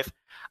my life.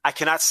 I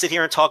cannot sit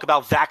here and talk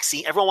about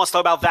vaccine. Everyone wants to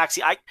talk about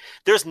vaccine.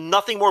 There's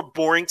nothing more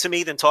boring to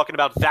me than talking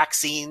about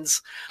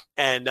vaccines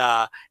and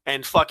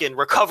fucking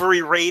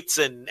recovery rates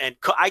and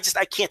I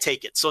can't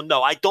take it. So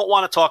no, I don't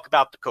want to talk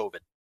about the COVID.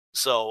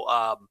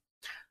 So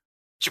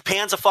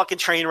Japan's a fucking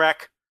train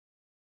wreck.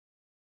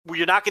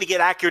 You're not going to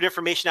get accurate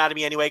information out of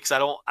me anyway because I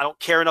don't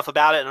care enough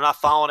about it and I'm not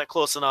following it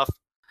close enough.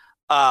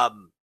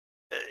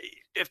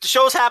 If the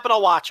shows happen,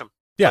 I'll watch them.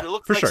 Yeah, but it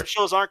looks like some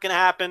shows aren't going to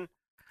happen.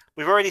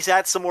 We've already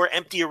had some more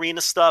empty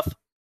arena stuff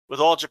with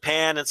All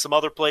Japan and some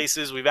other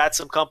places. We've had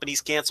some companies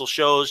cancel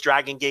shows,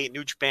 Dragon Gate,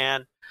 New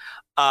Japan.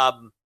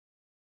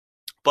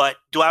 But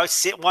do I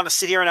want to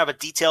sit here and have a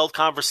detailed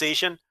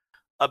conversation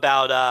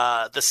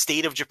about the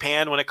state of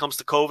Japan when it comes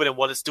to COVID and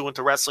what it's doing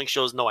to wrestling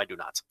shows? No, I do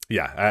not.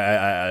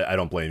 Yeah, I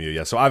don't blame you.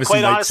 Yeah, so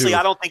obviously, quite honestly,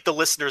 I don't think the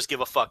listeners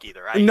give a fuck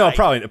either.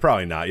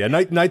 Probably not. Yeah,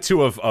 night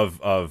 2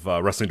 of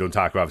Wrestling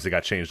Dontaku obviously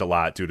got changed a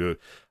lot due to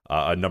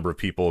a number of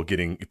people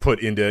getting put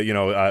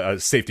into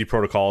safety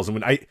protocols,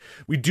 and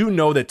we do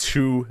know that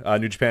 2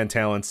 New Japan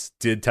talents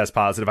did test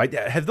positive.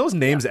 Have those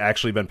names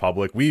actually been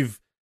public? We've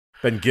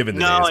been given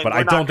the names, but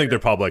I don't think they're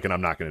public, and I'm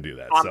not going to do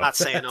that. I'm not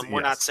saying them.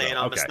 We're not saying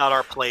them. Okay. It's not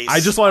our place.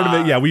 I just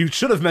wanted to we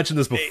should have mentioned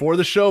this before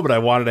the show, but I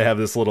wanted to have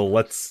this little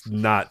let's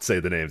not say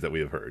the names that we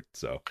have heard.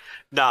 So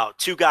no,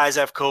 2 guys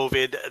have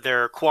COVID.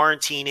 They're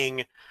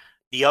quarantining.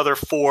 The other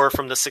 4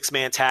 from the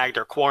 6-man tag,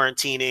 they're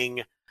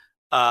quarantining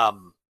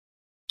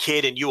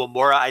Kid and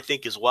Uemura, I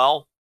think, as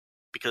well,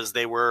 because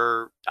they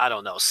were, I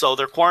don't know. So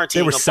they're quarantining.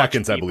 They were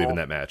seconds, I believe, in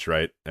that match,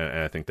 right? And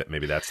I think that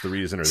maybe that's the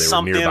reason, or they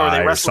were nearby, or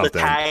they wrestled or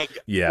something. A tag,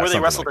 yeah, or they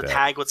wrestled a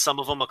tag with some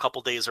of them a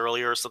couple days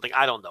earlier or something.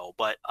 I don't know,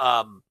 but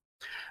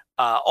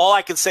all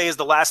I can say is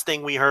the last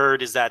thing we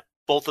heard is that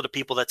both of the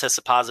people that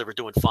tested positive are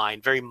doing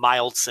fine, very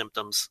mild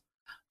symptoms.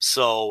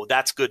 So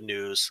that's good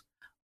news.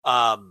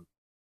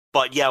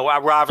 But yeah,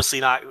 we're obviously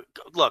not.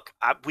 Look,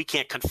 we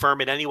can't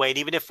confirm it anyway. And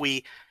even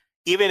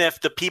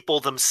if the people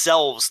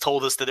themselves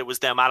told us that it was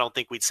them, I don't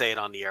think we'd say it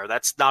on the air.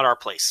 That's not our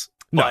place.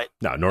 No,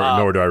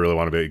 nor do I really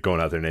want to be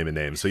going out there naming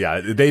names. So yeah,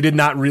 they did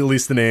not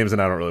release the names,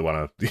 and I don't really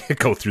want to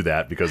go through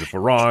that because if we're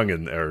wrong,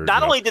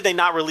 not only did they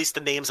not release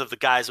the names of the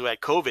guys who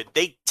had COVID,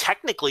 they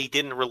technically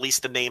didn't release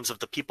the names of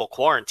the people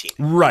quarantined.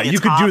 Right, you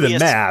could do the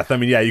math. I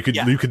mean, yeah, you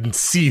could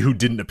see who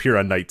didn't appear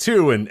on night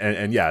 2,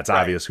 and yeah, it's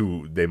obvious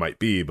who they might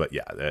be, but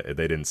yeah,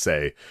 they didn't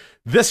say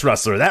this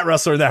wrestler, that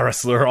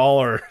wrestler,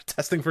 all are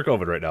testing for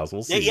COVID right now. So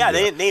we'll see. Yeah,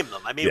 they didn't name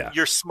them. I mean,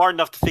 you're smart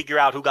enough to figure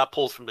out who got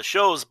pulled from the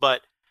shows,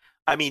 but.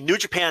 I mean, New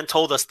Japan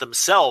told us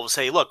themselves,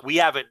 hey, look,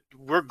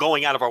 we're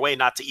going out of our way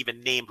not to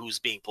even name who's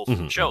being pulled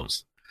from the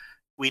shows.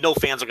 We know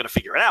fans are going to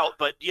figure it out,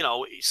 but,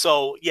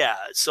 so, yeah.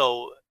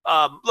 So,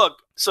 look,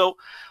 so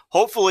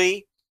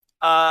hopefully,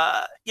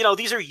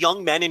 these are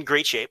young men in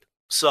great shape.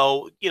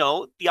 So,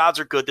 the odds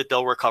are good that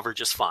they'll recover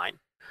just fine.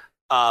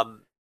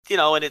 And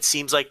it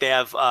seems like they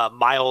have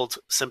mild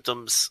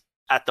symptoms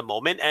at the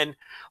moment. And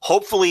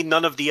hopefully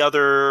none of the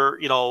other,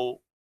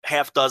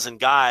 half dozen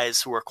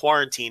guys who are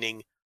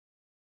quarantining,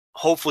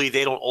 hopefully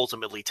they don't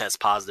ultimately test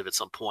positive at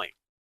some point.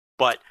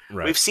 But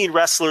we've seen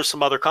wrestlers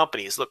from other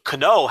companies. Look,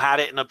 Kano had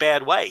it in a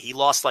bad way. He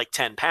lost like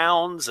 10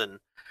 pounds and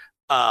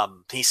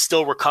he's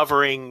still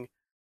recovering.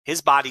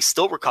 His body's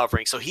still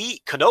recovering. So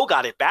Kano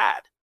got it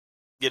bad,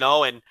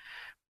 and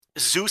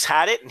Zeus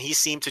had it and he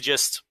seemed to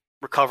just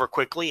recover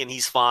quickly and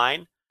he's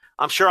fine.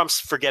 I'm sure I'm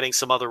forgetting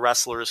some other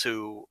wrestlers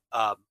who,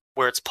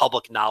 where it's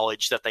public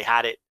knowledge that they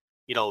had it,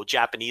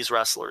 Japanese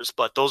wrestlers,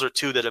 but those are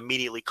two that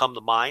immediately come to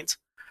mind.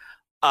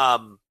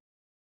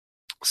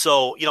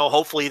 So,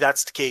 hopefully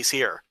that's the case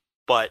here,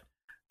 but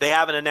they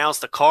haven't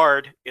announced a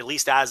card, at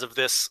least as of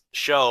this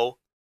show,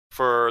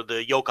 for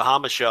the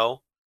Yokohama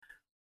show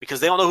because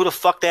they don't know who the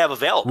fuck they have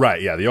available.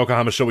 Right. Yeah. The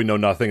Yokohama show, we know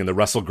nothing. And the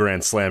Wrestle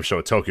Grand Slam show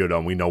at Tokyo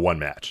Dome, we know one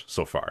match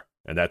so far.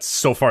 And that's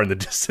so far in the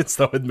distance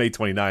though, with May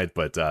 29th.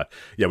 But,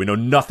 yeah, we know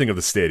nothing of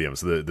the stadium.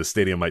 So the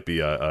stadium might be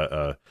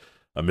a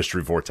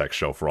mystery vortex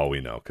show for all we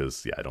know.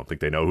 Cause yeah, I don't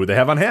think they know who they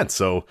have on hand.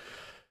 So,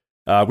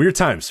 weird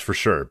times for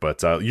sure.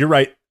 But, you're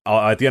right.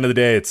 At the end of the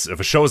day, if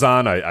a show's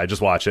on, I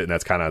just watch it, and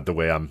that's kind of the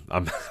way I'm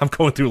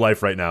going through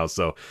life right now.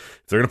 So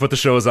if they're gonna put the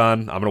shows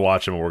on, I'm gonna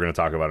watch them, and we're gonna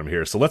talk about them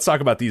here. So let's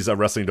talk about these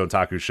Wrestling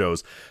Dontaku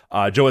shows.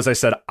 Joe, as I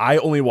said, I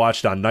only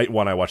watched on night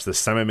 1. I watched the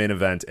semi-main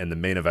event and the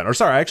main event. Or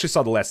sorry, I actually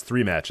saw the last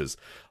 3 matches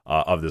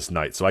of this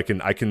night. So I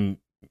can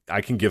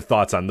give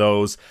thoughts on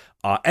those.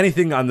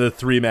 Anything on the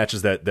 3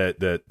 matches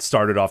that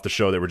started off the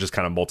show that were just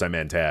kind of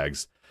multi-man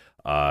tags.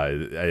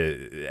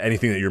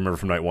 Anything that you remember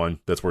from night 1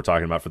 that's worth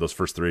talking about for those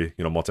first 3,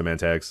 multi-man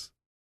tags?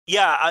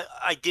 Yeah,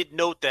 I did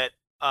note that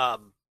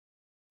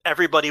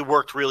everybody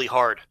worked really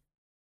hard.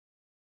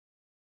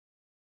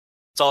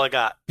 That's all I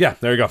got. Yeah,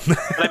 there you go. But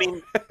I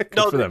mean,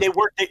 no, they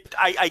worked.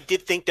 I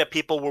did think that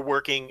people were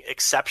working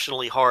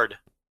exceptionally hard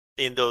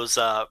in those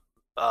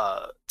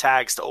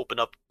tags to open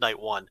up night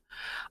 1.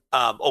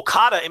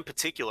 Okada in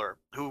particular,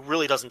 who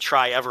really doesn't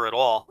try ever at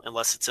all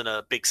unless it's in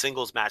a big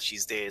singles match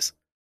these days.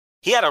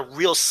 He had a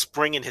real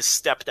spring in his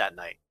step that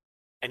night,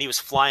 and he was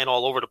flying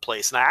all over the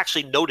place. And I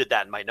actually noted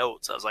that in my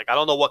notes. I was like, I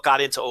don't know what got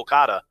into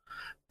Okada,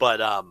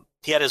 but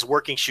he had his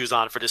working shoes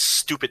on for this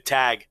stupid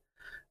tag,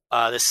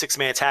 this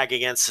 6-man tag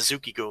against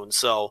Suzuki-gun.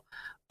 So,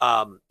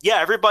 yeah,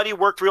 everybody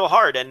worked real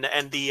hard. And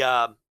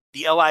the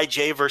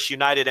LIJ versus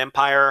United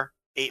Empire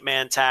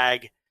 8-man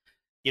tag,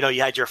 you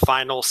had your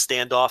final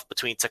standoff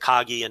between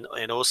Takagi and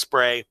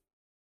Ospreay.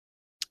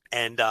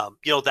 And,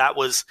 that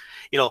was,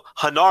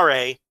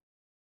 Hanare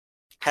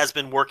has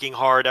been working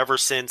hard ever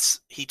since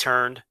he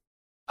turned,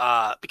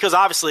 because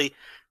obviously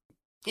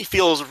he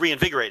feels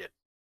reinvigorated.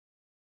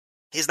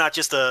 He's not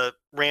just a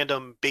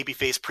random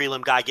babyface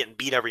prelim guy getting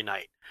beat every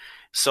night.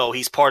 So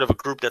he's part of a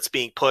group that's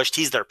being pushed.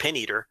 He's their pin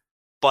eater,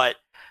 but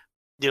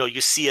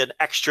you see an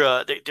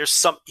extra.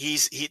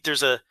 He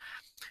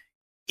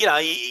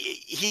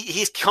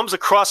comes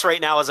across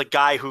right now as a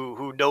guy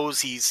who knows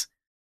he's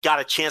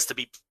got a chance to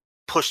be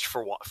pushed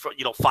for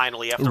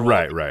finally after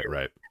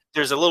right.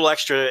 There's a little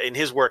extra in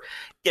his work.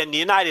 In the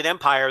United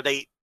Empire,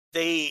 they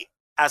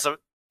as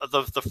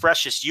the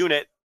freshest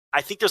unit,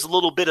 I think there's a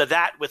little bit of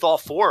that with all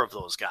 4 of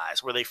those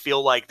guys where they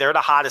feel like they're the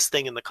hottest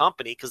thing in the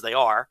company because they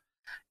are,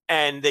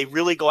 and they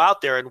really go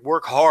out there and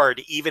work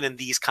hard even in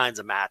these kinds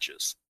of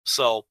matches.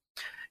 So,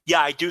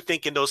 yeah, I do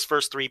think in those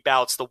first 3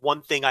 bouts, the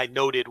one thing I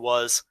noted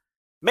was,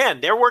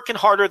 man, they're working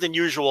harder than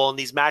usual, and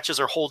these matches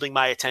are holding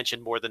my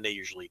attention more than they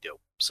usually do.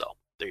 So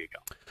there you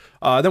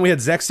go. Then we had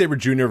Zack Sabre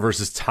Jr.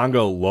 versus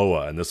Tonga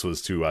Loa, and this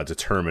was to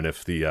determine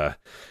if the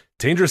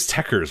Dangerous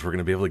Tekkers were going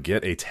to be able to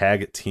get a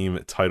tag team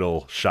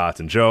title shot.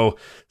 And Joe,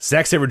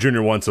 Zack Sabre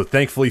Jr. won, so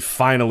thankfully,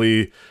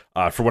 finally,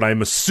 for what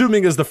I'm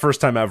assuming is the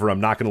first time ever,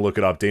 I'm not going to look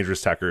it up,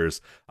 Dangerous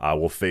Tekkers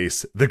will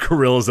face the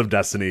Gorillas of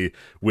Destiny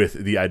with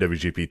the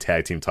IWGP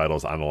tag team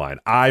titles on the line.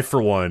 I, for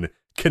one,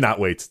 cannot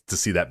wait to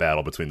see that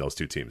battle between those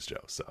two teams,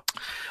 Joe. So,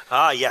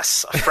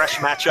 yes, a fresh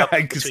matchup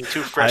between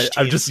two fresh teams.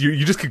 I'm just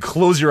you just can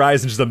close your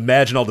eyes and just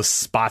imagine all the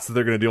spots that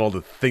they're going to do, all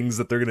the things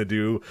that they're going to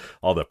do,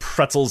 all the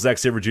pretzels Zack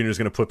Sabre Jr. is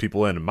going to put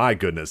people in. My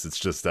goodness, it's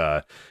just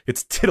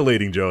it's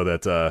titillating, Joe,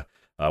 that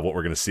what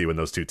we're going to see when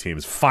those two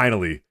teams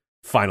finally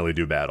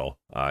do battle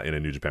in a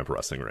New Japan Pro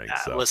Wrestling ring.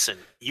 So. Listen,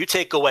 you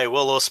take away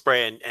Will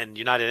Ospreay and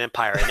United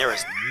Empire, and there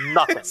is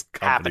nothing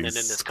happening in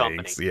this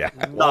company. Yeah,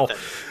 nothing.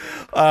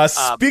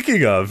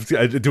 Speaking of,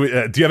 do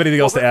you have anything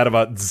else to add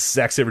about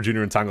Zack Sabre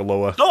Jr. and Tonga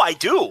Loa? No, I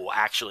do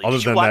actually. Other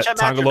Did you than watch that,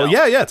 that match Tonga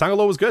Loa, yeah, Tonga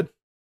Loa was good.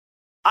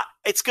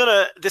 This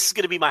is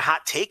gonna be my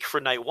hot take for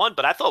night one,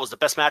 but I thought it was the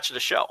best match of the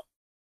show.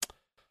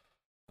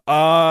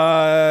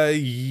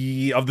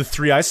 Of the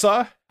three I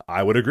saw,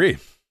 I would agree.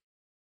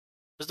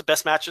 It was the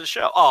best match of the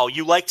show. Oh,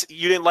 you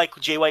didn't like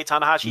Jay White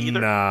Tanahashi either?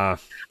 Nah.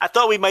 I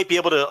thought we might be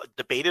able to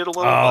debate it a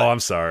little bit.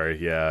 I'm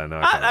sorry. Yeah, no.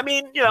 I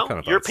mean,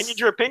 your opinion's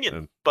your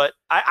opinion. But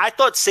I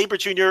thought Sabre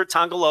Jr.,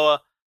 Tonga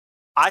Loa,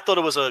 I thought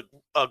it was a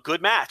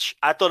good match.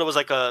 I thought it was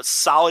like a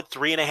solid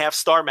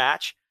 3.5-star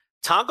match.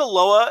 Tonga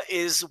Loa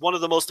is one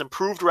of the most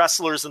improved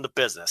wrestlers in the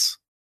business.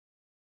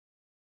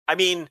 I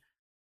mean,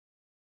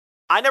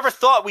 I never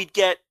thought we'd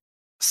get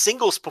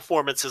singles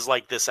performances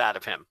like this out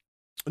of him.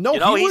 No,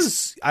 he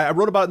was. I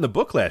wrote about it in the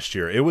book last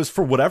year. It was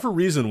for whatever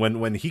reason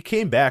when he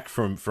came back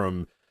from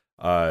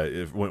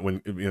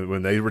when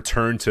they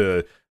returned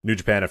to New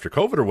Japan after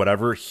COVID or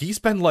whatever. He's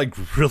been like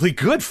really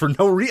good for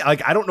no reason.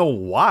 Like I don't know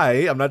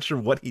why. I'm not sure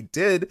what he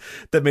did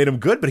that made him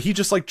good, but he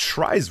just like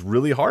tries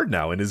really hard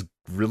now and is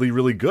really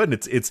really good. And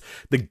it's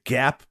the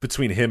gap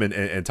between him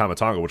and Tama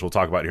Tonga, which we'll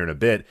talk about here in a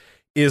bit,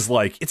 is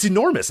like, it's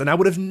enormous. And I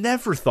would have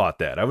never thought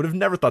that. I would have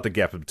never thought the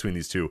gap between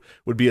these two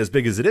would be as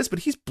big as it is, but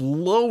he's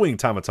blowing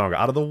Tama Tonga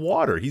out of the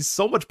water. He's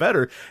so much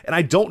better. And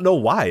I don't know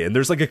why. And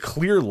there's like a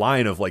clear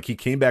line of like, he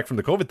came back from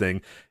the COVID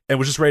thing and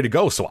was just ready to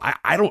go. So I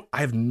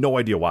have no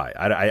idea why.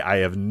 I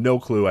have no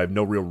clue. I have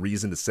no real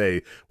reason to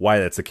say why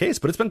that's the case,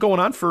 but it's been going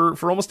on for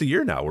almost a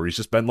year now where he's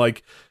just been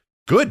like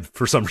good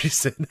for some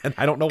reason. And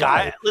I don't know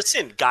why.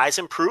 Listen, guys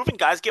improve and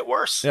guys get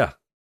worse. Yeah.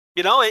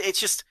 It's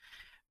just,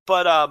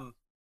 but,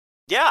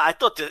 yeah, I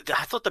thought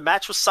the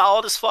match was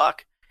solid as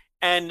fuck.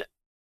 And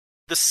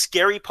the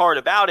scary part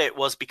about it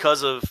was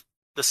because of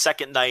the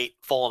second night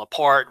falling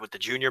apart with the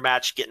junior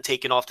match getting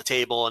taken off the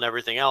table and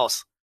everything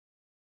else.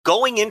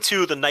 Going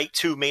into the night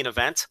 2 main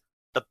event,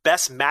 the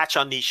best match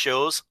on these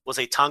shows was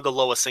a Tonga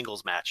Loa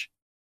singles match.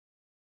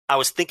 I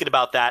was thinking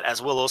about that as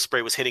Will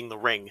Ospreay was hitting the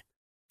ring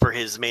for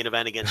his main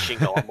event against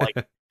Shingo. I'm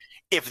like,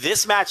 if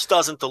this match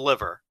doesn't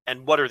deliver,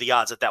 and what are the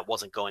odds that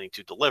wasn't going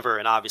to deliver?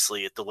 And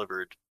obviously it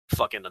delivered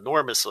fucking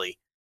enormously.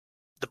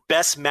 The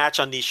best match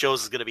on these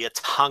shows is going to be a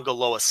Tonga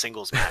Loa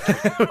singles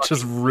match. Which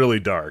is really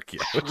dark.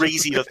 Yeah.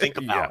 Crazy to think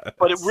about. Yeah,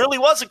 but it really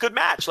was a good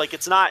match. Like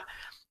it's not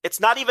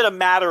even a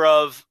matter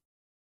of,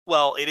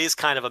 well, it is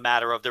kind of a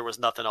matter of there was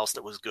nothing else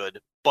that was good,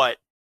 but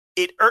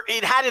it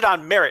had it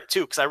on merit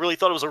too, because I really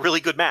thought it was a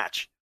really good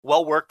match.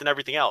 Well worked and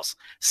everything else.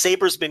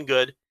 Sabre's been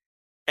good,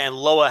 and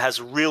Loa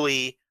has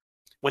really,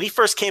 when he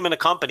first came in the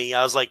company,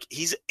 I was like,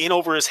 he's in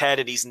over his head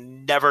and he's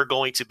never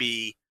going to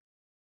be,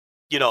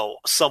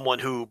 someone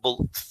who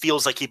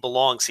feels like he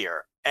belongs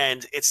here.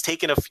 And it's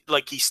taken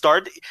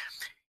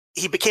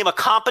he became a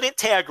competent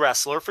tag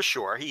wrestler for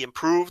sure. He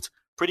improved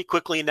pretty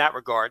quickly in that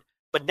regard.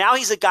 But now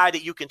he's a guy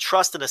that you can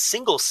trust in a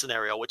singles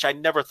scenario, which I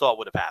never thought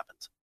would have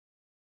happened.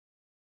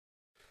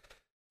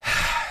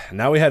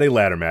 Now we had a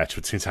ladder match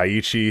between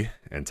Taichi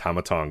and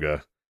Tama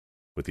Tonga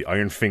with the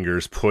Iron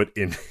Fingers put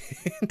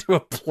into a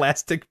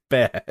plastic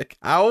bag.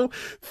 How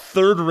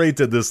third rate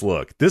did this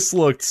look? This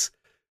looked...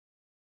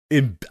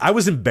 I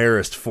was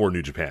embarrassed for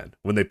New Japan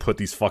when they put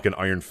these fucking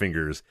Iron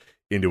Fingers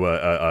into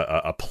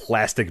a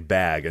plastic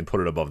bag and put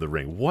it above the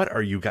ring. What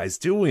are you guys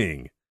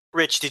doing?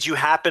 Rich, did you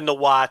happen to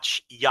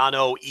watch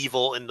Yano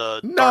Evil in the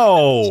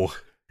No.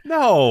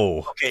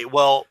 Okay,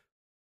 well,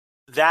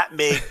 that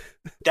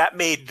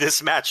made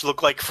this match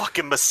look like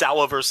fucking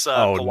Masawa versus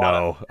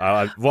Kawada.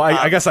 No. Well,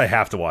 I guess I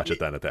have to watch it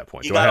then at that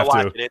point. You gotta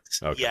watch it.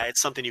 Okay. Yeah, it's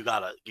something you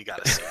gotta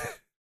see.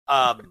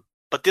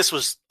 But this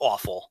was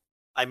awful.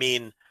 I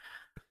mean,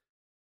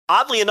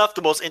 oddly enough,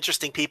 the most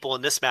interesting people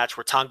in this match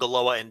were Tonga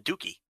Loa and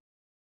Dookie.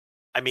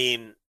 I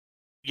mean,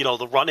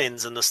 the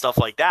run-ins and the stuff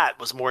like that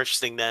was more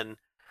interesting than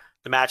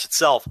the match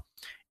itself.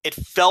 It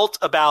felt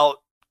about,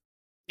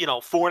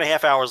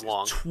 4.5 hours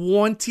long.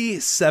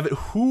 27.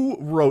 Who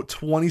wrote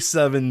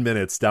 27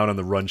 minutes down on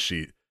the run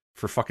sheet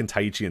for fucking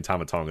Taichi and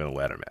Tama Tonga in a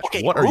ladder match?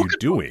 Okay, what are you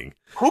doing?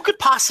 Who could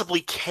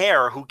possibly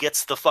care who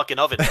gets the fucking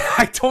oven?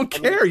 I don't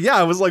care. Yeah,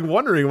 I was like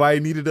wondering why I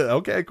needed to.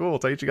 Okay, cool.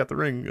 Taichi got the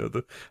ring,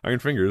 the Iron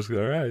Fingers. All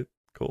right.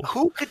 Cool.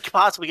 Who could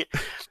possibly get?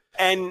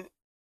 And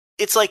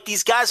it's like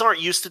these guys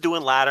aren't used to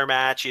doing ladder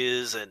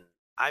matches, and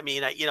I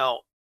mean,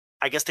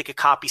 I guess they could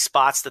copy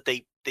spots that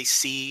they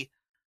see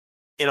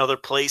in other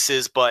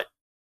places, but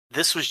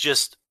this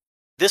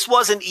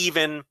wasn't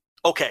even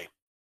okay.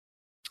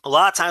 A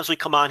lot of times we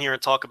come on here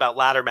and talk about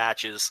ladder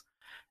matches,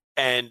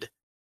 and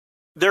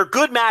they're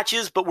good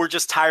matches, but we're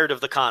just tired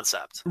of the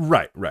concept.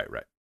 Right.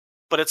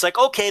 but it's like,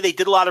 okay, they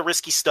did a lot of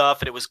risky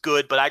stuff and it was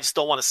good, but I just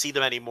don't want to see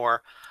them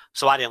anymore,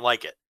 so I didn't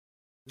like it.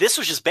 This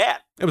was just bad.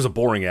 It was a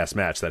boring ass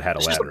match that had a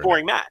ladder. It was just a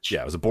boring match.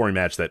 Yeah, it was a boring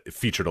match that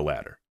featured a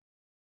ladder.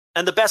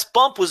 And the best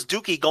bump was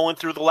Dookie going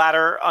through the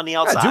ladder on the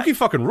outside. Yeah, Dookie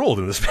fucking ruled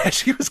in this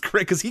match. He was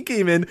great because he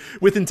came in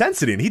with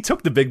intensity and he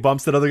took the big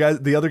bumps that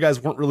the other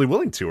guys weren't really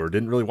willing to or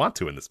didn't really want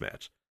to in this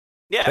match.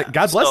 Yeah,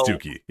 God bless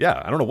Dookie. Yeah,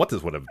 I don't know what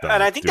this would have done.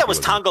 And I think that was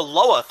Tonga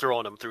Loa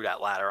throwing him through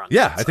that ladder.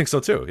 Yeah, I think so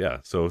too. Yeah,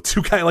 so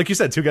two guys, like you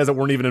said, two guys that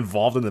weren't even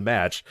involved in the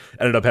match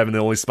ended up having the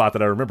only spot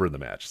that I remember in the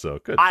match. So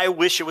good. I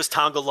wish it was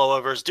Tonga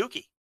Loa versus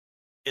Dookie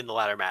in the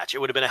ladder match. It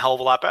would have been a hell of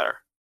a lot better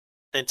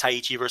than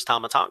Taichi versus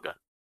Tama Tonga.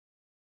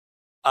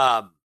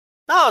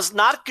 No, it was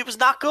not. It was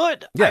not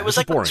good. Yeah, it was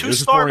like boring. It was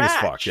just boring as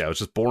fuck. Yeah, it was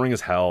just boring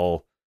as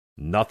hell.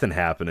 Nothing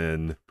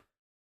happening.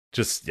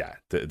 Just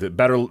the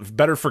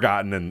better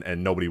forgotten,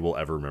 and nobody will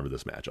ever remember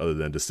this match other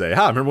than to say,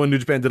 remember when New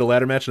Japan did a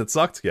ladder match and it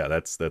sucked? Yeah,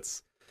 that's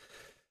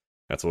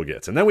what we'll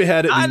get. And then we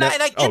had it. I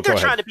get they're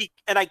trying to be,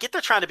 and I get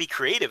they're trying to be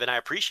creative, and I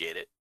appreciate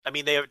it. I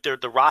mean, they're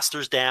the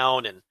roster's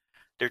down and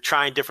they're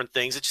trying different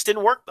things. It just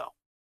didn't work though.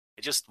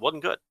 It just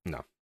wasn't good.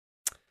 No.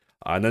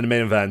 And then the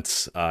main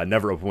event,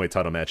 never openweight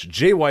title match.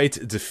 Jay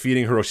White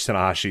defeating Hiroshi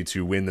Tanahashi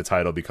to win the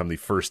title, become the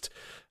first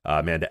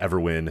man to ever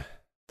win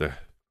the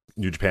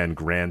New Japan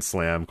Grand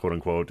Slam, quote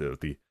unquote,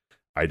 the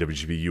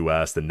IWGP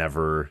US, the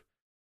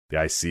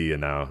IC,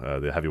 and now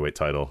the heavyweight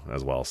title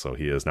as well. So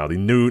he is now the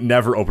new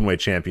never openweight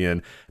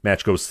champion.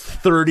 Match goes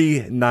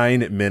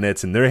 39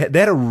 minutes, and they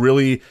had a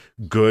really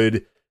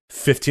good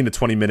 15 to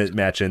 20 minute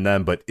match in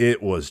them, but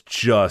it was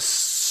just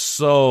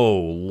so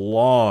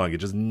long. It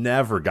just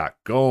never got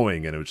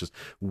going, and it was just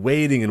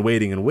waiting and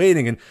waiting and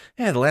waiting. And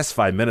the last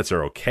 5 minutes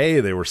are okay.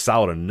 They were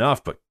solid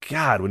enough, but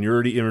God, when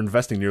you're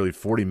investing nearly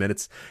 40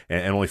 minutes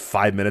and only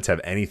 5 minutes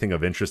have anything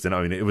of interest in,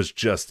 I mean, it was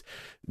just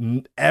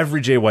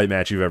every Jay White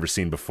match you've ever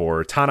seen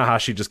before.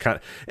 Tanahashi just kind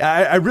of,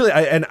 I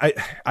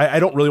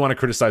don't really want to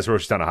criticize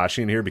Hiroshi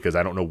Tanahashi in here because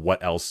I don't know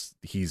what else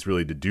he's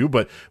really to do,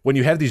 but when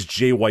you have these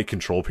Jay White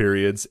control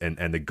periods and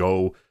they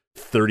go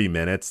 30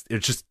 minutes,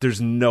 it's just,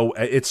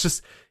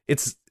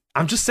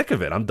 I'm just sick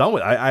of it. I'm done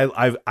with it.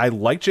 I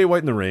like Jay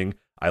White in the ring.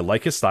 I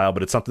like his style,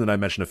 but it's something that I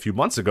mentioned a few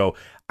months ago.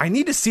 I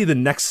need to see the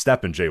next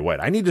step in Jay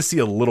White. I need to see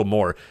a little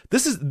more.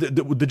 This is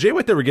the Jay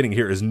White that we're getting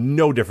here is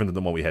no different than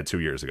the one we had 2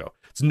 years ago.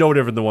 It's no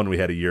different than the one we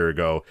had a year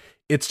ago.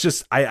 It's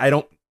just, I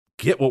don't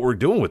get what we're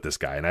doing with this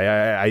guy. And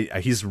I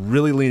he's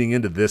really leaning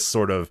into this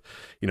sort of,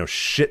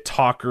 shit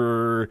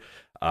talker,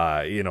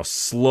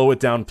 slow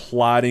it down,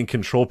 plotting,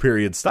 control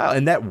period style.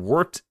 And that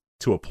worked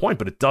to a point,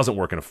 but it doesn't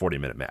work in a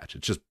 40-minute match.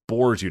 It just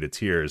bores you to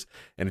tears,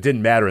 and it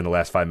didn't matter in the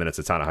last 5 minutes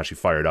that Tanahashi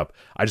fired up.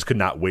 I just could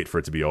not wait for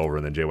it to be over,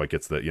 and then Jay White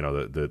gets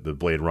the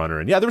Blade Runner,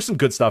 and there was some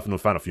good stuff in the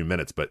final few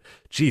minutes, but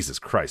Jesus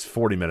Christ,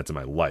 40 minutes of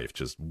my life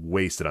just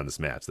wasted on this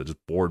match that just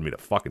bored me to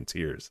fucking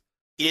tears.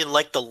 You didn't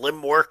like the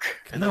limb work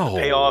and then the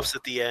payoffs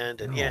at the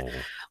end, and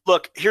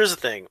Look, here's the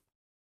thing.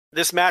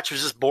 This match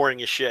was just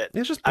boring as shit.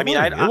 It's just boring.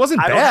 It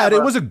wasn't bad.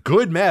 It was a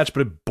good match, but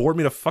it bored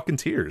me to fucking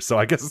tears. So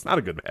I guess it's not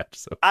a good match.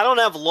 So I don't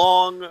have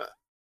long,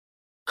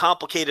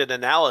 complicated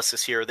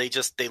analysis here. They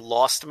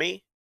lost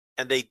me,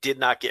 and they did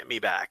not get me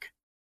back.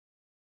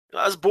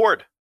 I was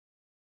bored.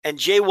 And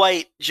Jay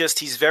White,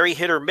 he's very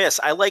hit or miss.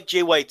 I like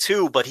Jay White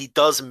too, but he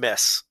does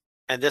miss.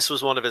 And this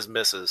was one of his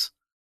misses.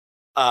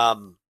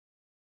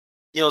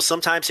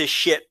 Sometimes his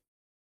shit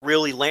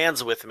really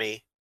lands with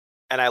me,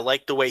 and I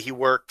like the way he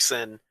works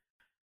and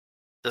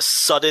the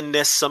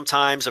suddenness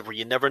sometimes of where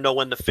you never know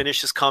when the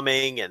finish is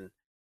coming, and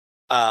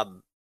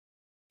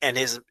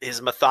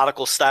his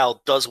methodical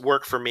style does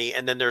work for me.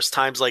 And then there's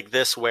times like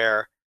this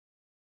where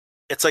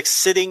it's like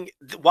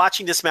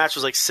watching this match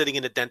was like sitting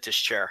in a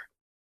dentist chair.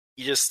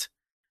 You're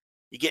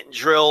getting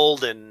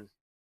drilled, and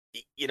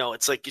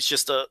it's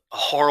just a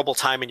horrible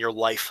time in your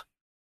life.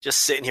 Just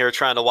sitting here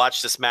trying to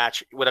watch this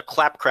match with a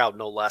clap crowd,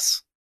 no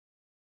less.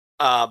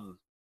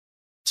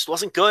 Just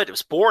wasn't good. It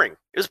was boring.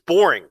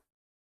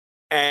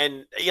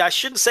 And I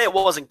shouldn't say it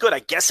wasn't good. I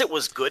guess it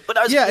was good, but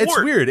I was bored. It's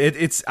weird.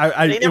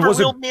 They never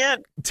reeled me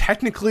in.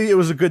 Technically, it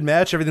was a good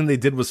match. Everything they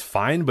did was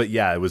fine, but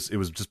it was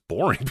just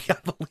boring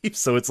beyond belief.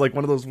 So it's like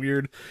one of those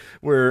weird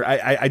where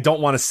I don't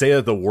want to say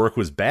that the work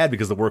was bad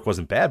because the work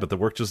wasn't bad, but the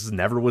work just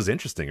never was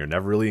interesting or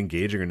never really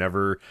engaging or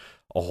never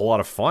a whole lot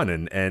of fun.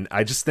 And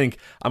I just think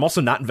I'm also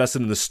not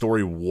invested in the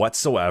story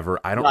whatsoever.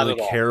 I don't really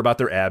care about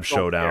their ab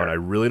showdown. I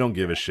really don't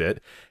give a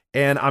shit.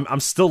 And I'm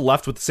still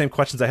left with the same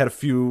questions I had a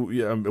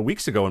few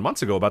weeks ago and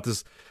months ago about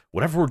this.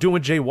 Whatever we're doing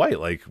with Jay White,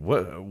 like,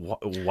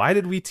 why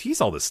did we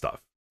tease all this stuff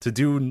to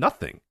do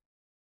nothing?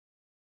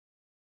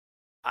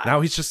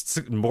 Now he's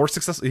just more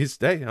successful.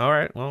 All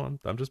right. Well,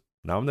 I'm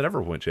the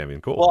never win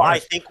champion. Cool. Well, I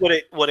think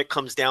what it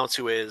comes down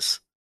to is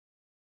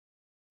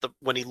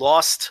when he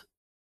lost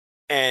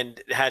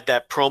and had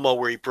that promo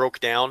where he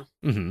broke down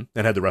and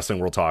had the wrestling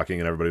world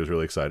talking, and everybody was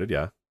really excited.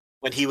 Yeah,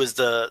 when he was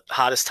the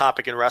hottest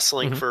topic in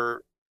wrestling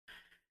for.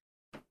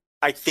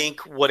 I think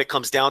what it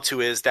comes down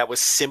to is that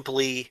was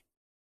simply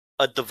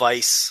a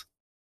device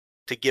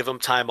to give him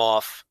time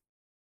off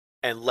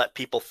and let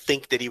people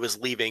think that he was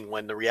leaving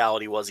when the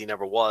reality was he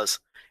never was.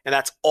 And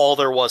that's all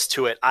there was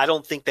to it. I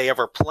don't think they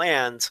ever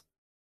planned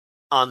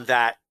on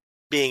that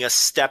being a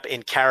step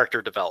in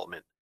character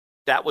development.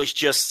 That was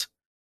just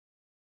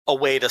a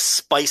way to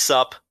spice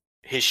up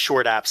his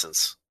short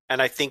absence.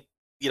 And I think,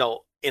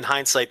 in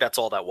hindsight, that's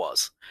all that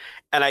was.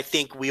 And I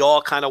think we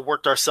all kind of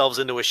worked ourselves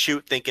into a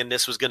shoot thinking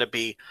this was going to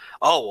be,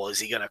 is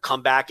he going to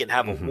come back and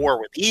have a war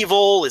with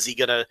evil? Is he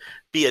going to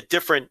be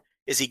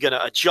is he going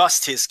to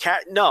adjust his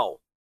No,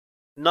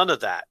 none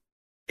of that.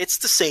 It's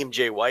the same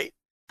Jay White.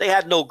 They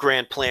had no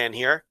grand plan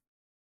here.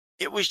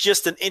 It was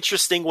just an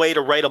interesting way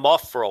to write him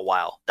off for a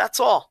while. That's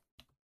all.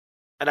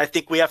 And I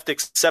think we have to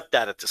accept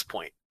that at this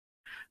point.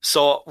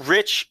 So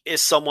Rich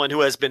is someone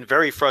who has been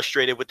very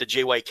frustrated with the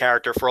Jay White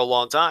character for a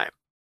long time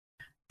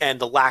and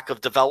the lack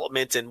of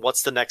development and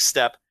what's the next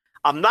step.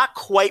 I'm not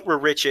quite where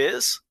Rich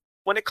is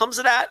when it comes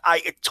to that.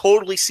 I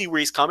totally see where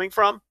he's coming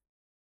from,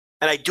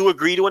 and I do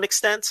agree to an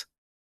extent.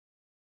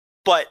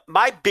 But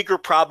my bigger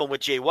problem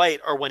with Jay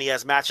White are when he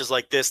has matches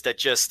like this that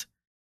just,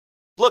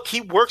 look,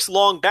 he works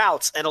long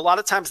bouts, and a lot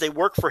of times they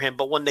work for him,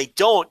 but when they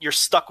don't, you're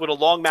stuck with a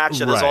long match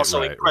that is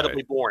also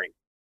incredibly boring.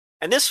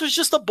 And this was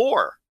just a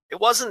bore. It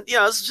wasn't, it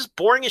was just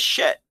boring as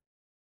shit.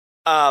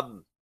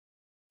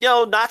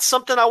 Not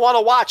something I want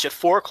to watch at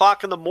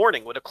 4:00 in the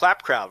morning with a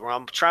clap crowd where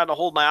I'm trying to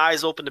hold my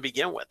eyes open to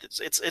begin with.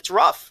 It's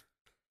rough.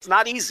 It's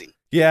not easy.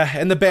 Yeah,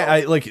 and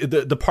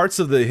the parts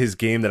of his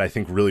game that I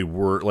think really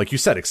were, like you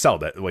said,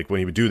 excelled at, like when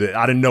he would do that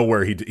out of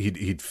nowhere,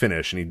 he'd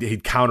finish and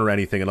he'd counter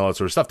anything and all that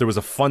sort of stuff. There was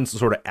a fun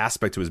sort of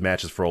aspect to his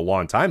matches for a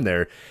long time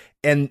there,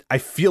 and I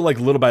feel like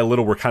little by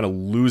little we're kind of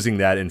losing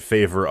that in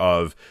favor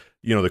of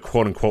the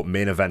quote unquote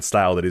main event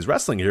style that he's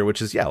wrestling here,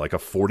 which is like a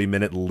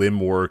 40-minute limb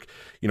work,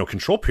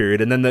 control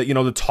period. And then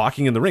the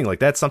talking in the ring, like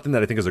that's something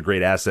that I think is a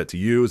great asset to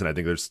use. And I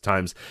think there's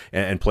times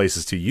and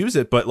places to use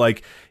it, but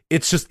like,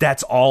 it's just,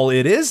 that's all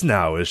it is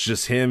now. It's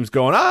just him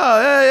going,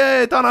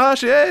 hey,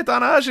 Tanahashi, hey,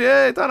 Tanahashi,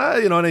 hey,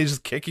 Tanahashi, and he's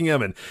just kicking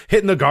him and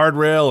hitting the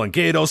guardrail and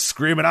Gato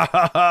screaming,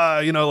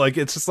 like,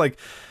 it's just like,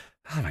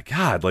 oh my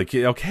God, like,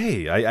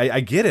 okay, I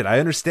get it.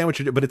 I understand what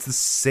you're doing, but it's the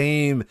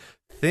same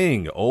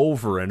thing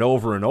over and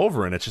over and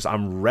over, and it's just,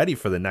 I'm ready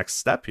for the next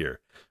step here.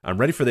 I'm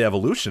ready for the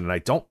evolution, and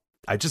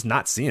I'm just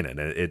not seeing it. And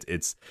it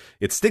stinks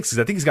because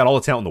I think he's got all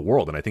the talent in the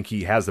world, and I think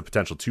he has the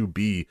potential to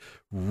be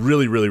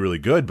really, really, really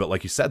good. But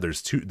like you said,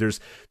 there's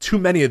too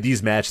many of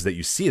these matches that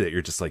you see that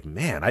you're just like,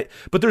 man.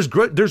 But there's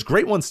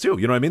great ones too.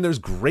 You know what I mean? There's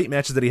great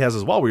matches that he has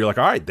as well, where you're like,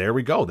 all right, there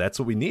we go. That's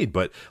what we need.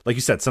 But like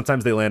you said,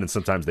 sometimes they land and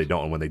sometimes they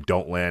don't. And when they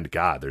don't land,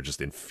 God, they're just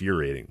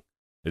infuriating.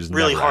 They're just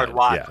really hard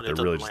watch. Yeah, they're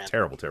really just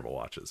terrible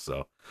watches.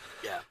 So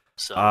yeah.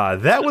 So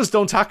that was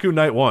Dontaku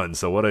Night 1.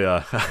 So what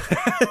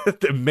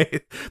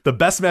the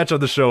best match on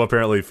the show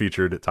apparently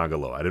featured Tonga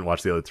Loa. I didn't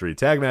watch the other 3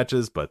 tag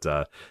matches, but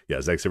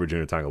Zack Sabre Jr.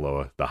 and Tonga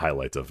Loa, the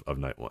highlights of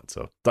Night 1.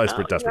 So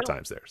desperate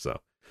times there. So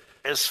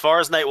as far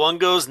as Night 1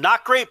 goes,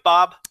 not great,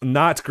 Bob.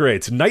 Not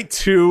great. Night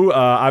 2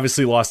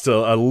 obviously lost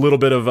a little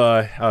bit of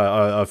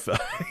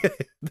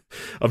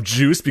of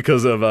juice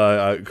because of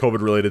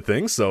COVID related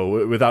things.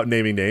 So without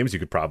naming names, you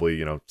could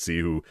probably see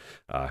who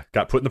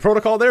got put in the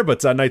protocol there.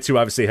 But Night 2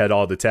 obviously had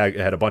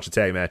a bunch of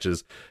tag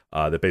matches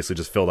that basically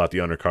just filled out the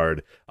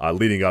undercard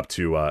leading up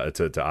to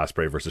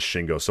Ospreay versus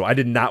Shingo. So I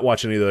did not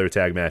watch any of the other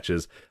tag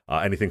matches.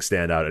 Anything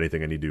stand out?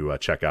 Anything I need to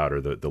check out, or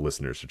the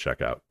listeners should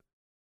check out?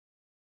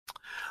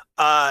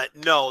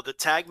 No, the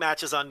tag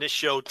matches on this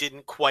show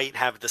didn't quite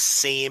have the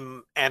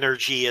same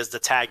energy as the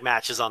tag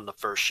matches on the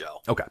first show.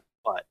 Okay.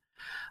 But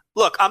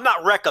look, I'm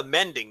not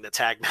recommending the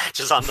tag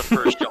matches on the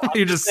first show.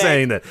 You're just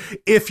saying that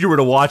if you were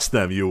to watch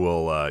them, you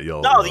will.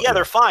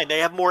 They're fine. They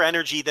have more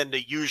energy than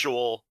the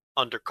usual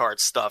undercard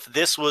stuff.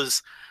 This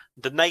was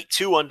the Night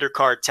 2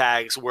 undercard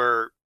tags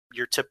were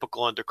your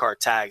typical undercard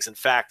tags. In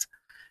fact,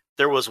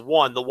 there was the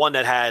one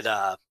that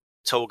had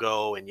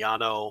Togo and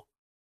Yano.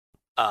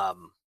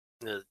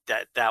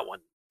 That one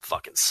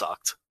fucking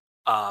sucked.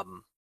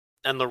 And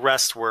the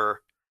rest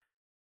were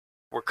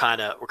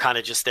kind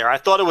of just there. I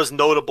thought it was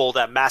notable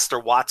that Master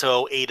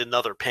Wato ate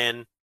another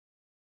pin.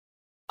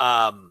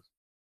 Outside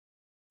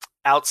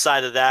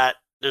of that,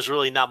 there's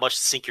really not much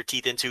to sink your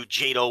teeth into.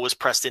 Jado was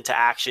pressed into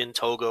action.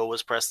 Togo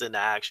was pressed into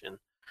action.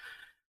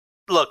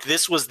 Look,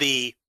 this was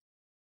the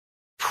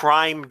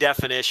prime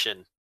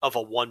definition of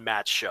a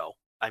one-match show.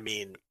 I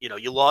mean,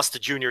 you lost the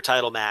junior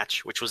title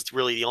match, which was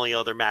really the only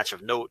other match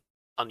of note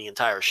on the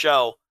entire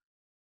show.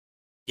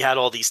 You had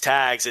all these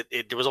tags.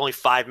 There was only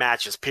 5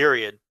 matches,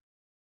 period.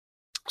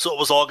 So it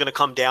was all going to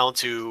come down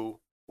to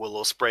Will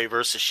Ospreay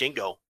versus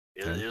Shingo.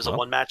 It was a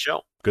one-match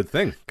show. Good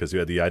thing, because you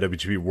had the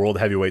IWGP World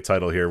Heavyweight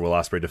title here. Will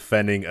Ospreay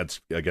defending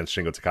against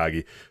Shingo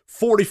Takagi.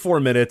 44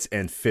 minutes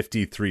and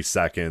 53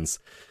 seconds.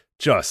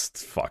 Just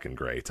fucking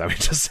great. I mean,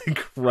 just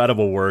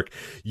incredible work.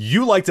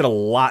 You liked it a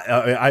lot.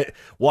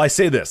 I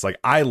say this, like,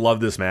 I love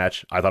this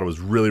match. I thought it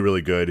was really,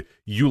 really good.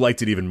 You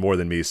liked it even more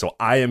than me, so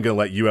I am going to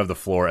let you have the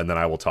floor, and then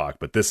I will talk.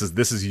 But this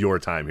is your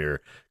time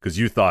here, because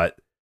you thought,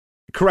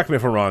 correct me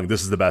if I'm wrong,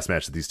 this is the best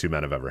match that these two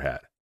men have ever had.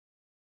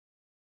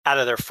 Out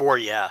of their 4,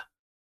 yeah.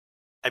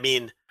 I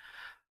mean,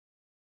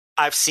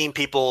 I've seen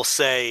people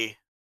say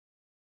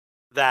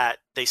that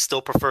they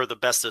still prefer the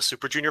Best of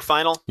Super Junior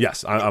final.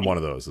 Yes, I'm one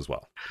of those as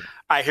well.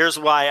 All right, here's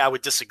why I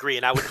would disagree,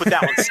 and I would put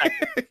that one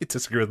second. You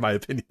disagree with my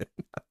opinion?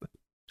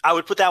 I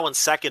would put that one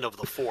second of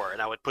the four,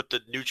 and I would put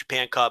the New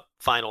Japan Cup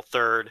final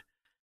third,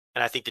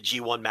 and I think the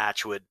G1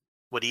 match would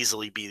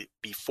easily be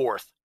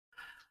fourth.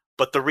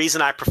 But the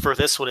reason I prefer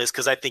this one is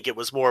because I think it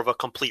was more of a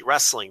complete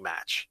wrestling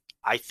match.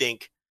 I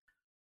think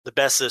the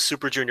Best of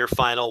Super Junior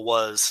final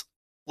was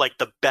like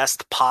the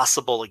best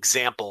possible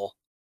example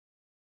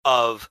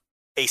of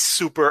a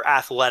super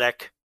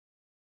athletic.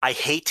 I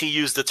hate to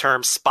use the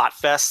term spot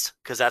fest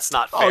because that's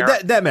not fair. Oh,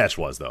 that match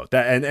was though,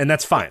 and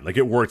that's fine. Like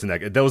it worked in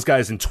that. Those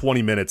guys in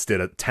 20 minutes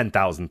did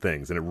 10,000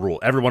 things, and it ruled.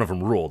 Every one of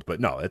them ruled. But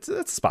no, it's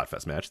a spot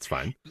fest match. It's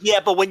fine. Yeah,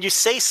 but when you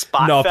say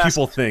spot no, fest,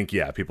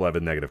 people have a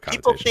negative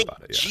connotation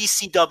about it. Yeah.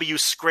 GCW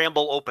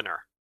scramble opener,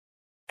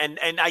 and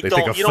I they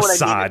don't. Think you know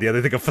facade, what I mean? Yeah,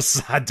 they think a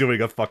facade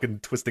doing a fucking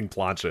twisting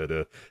plancha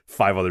to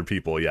 5 other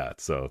people. Yeah,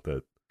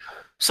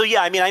 So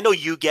yeah, I mean, I know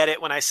you get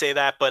it when I say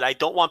that, but I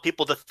don't want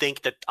people to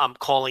think that I'm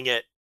calling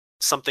it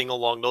something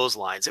along those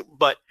lines.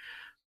 But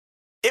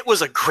it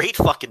was a great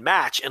fucking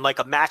match, and like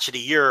a match of the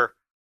year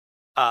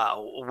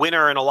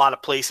winner in a lot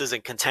of places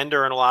and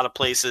contender in a lot of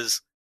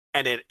places,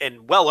 and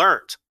well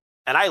earned.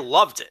 And I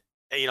loved it.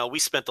 You know, we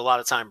spent a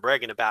lot of time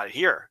bragging about it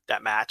here,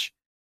 that match.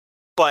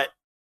 But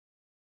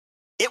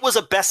it was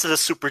a Best of the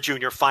Super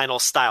Junior final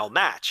style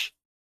match,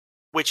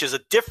 which is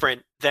a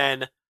different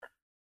than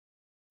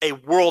a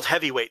world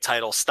heavyweight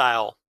title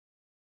style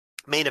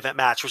main event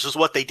match, which is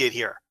what they did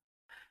here.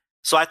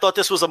 So I thought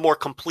this was a more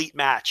complete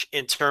match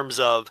in terms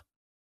of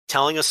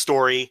telling a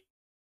story,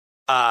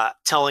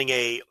 telling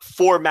a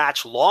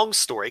 4-match long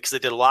story, because they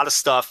did a lot of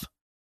stuff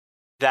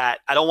that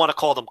I don't want to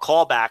call them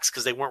callbacks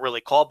because they weren't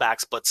really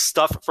callbacks, but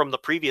stuff from the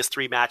previous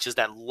 3 matches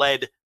that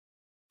led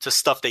to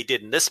stuff they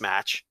did in this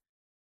match.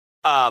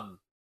 And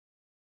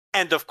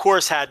of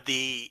course had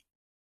the,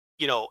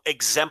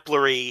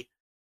 exemplary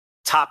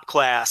top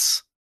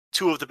class,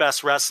 2 of the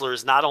best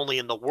wrestlers, not only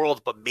in the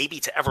world, but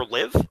maybe to ever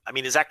live. I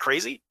mean, is that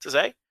crazy to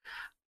say?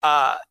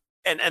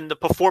 And the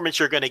performance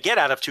you're going to get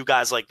out of 2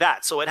 guys like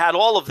that. So it had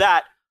all of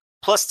that.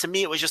 Plus, to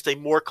me, it was just a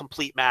more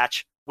complete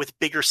match with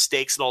bigger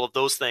stakes and all of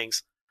those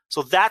things.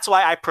 So that's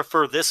why I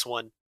prefer this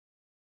one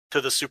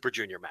to the Super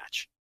Junior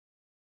match.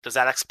 Does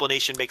that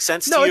explanation make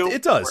sense to you? No,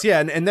 it does. Yeah.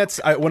 And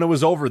that's when it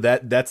was over,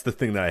 that's the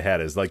thing that I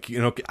had is like,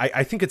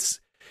 I think it's,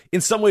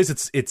 in some ways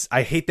it's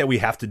I hate that we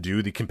have to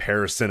do the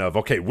comparison of,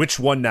 okay, which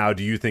one now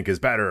do you think is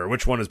better or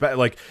which one is better?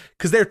 Like,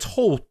 because they're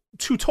 2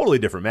 totally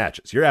different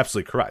matches. You're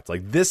absolutely correct.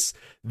 Like this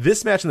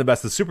match and the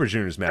Best of the Super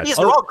Juniors match. These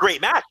are all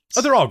great matches.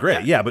 Oh, they're all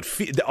great. Yeah, but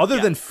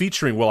other than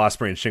featuring Will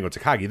Ospreay and Shingo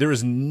Takagi, there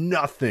is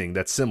nothing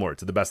that's similar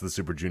to the Best of the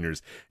Super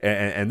Juniors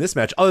and this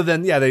match, other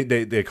than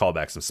they call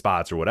back some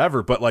spots or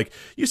whatever. But like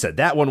you said,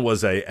 that one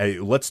was a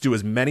let's do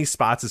as many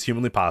spots as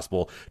humanly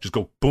possible. Just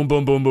go boom,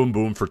 boom, boom, boom,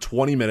 boom for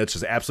 20 minutes.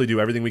 Just absolutely do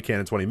everything we can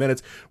in 20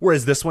 minutes.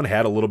 Whereas this one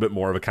had a little bit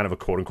more of a kind of a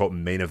quote unquote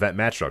main event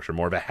match structure,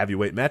 more of a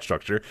heavyweight match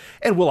structure.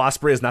 And Will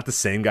Ospreay is not the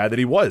same guy that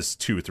he was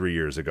 2-3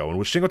 years ago, and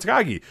with Shingo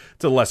Takagi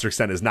to a lesser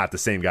extent is not the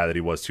same guy that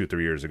he was 2-3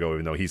 years ago,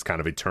 even though he's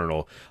kind of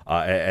eternal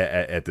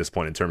at this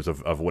point in terms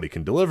of what he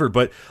can deliver.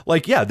 But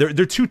like, yeah, they're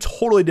 2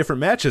 totally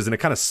different matches, and it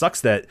kind of sucks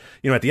that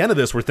at the end of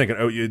this we're thinking,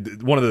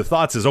 one of the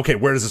thoughts is, okay,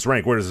 where does this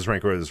rank? Where does this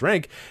rank? Where does this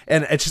rank?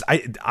 And it's just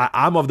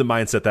I'm of the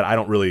mindset that I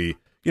don't really.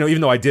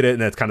 Even though I did it,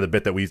 and that's kind of the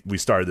bit that we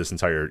started this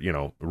entire,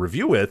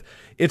 review with,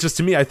 it's just,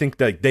 to me, I think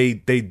that they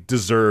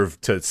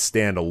deserve to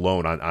stand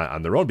alone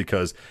on their own,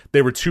 because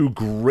they were 2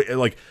 great,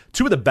 like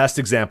 2 of the best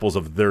examples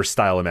of their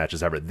style of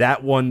matches ever.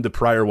 That one, the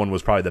prior one,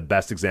 was probably the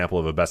best example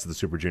of a Best of the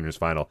Super Juniors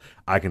final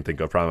I can think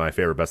of, probably my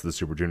favorite Best of the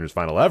Super Juniors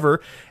final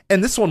ever.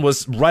 And this one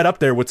was right up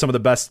there with some of the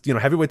best,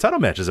 heavyweight title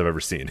matches I've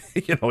ever seen,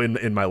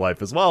 in my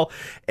life as well.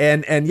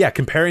 And yeah,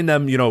 comparing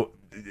them,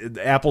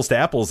 apples to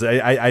apples,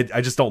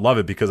 I just don't love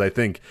it, because I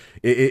think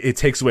it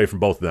takes away from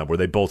both of them, where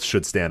they both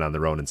should stand on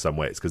their own in some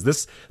ways, because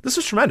this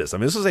was tremendous. I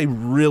mean, this was a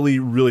really,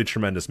 really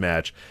tremendous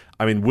match.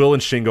 I mean, Will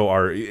and Shingo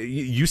are,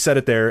 you said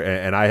it there,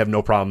 and I have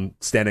no problem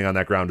standing on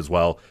that ground as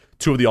well,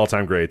 2 of the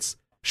all-time greats.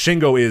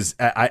 Shingo is,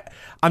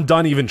 I'm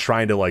done even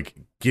trying to like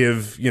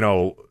give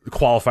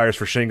qualifiers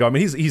for Shingo. I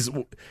mean, he's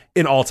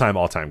an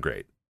all-time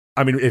great.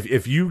 I mean,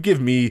 if you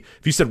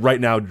said right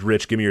now,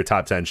 Rich, give me your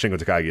top 10, Shingo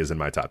Takagi is in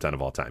my top 10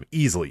 of all time.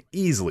 Easily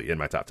in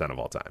my top 10 of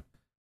all time.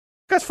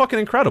 That's fucking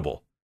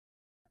incredible.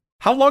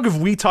 How long have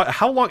we talked?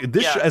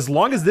 As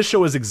long as this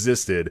show has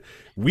existed,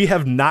 we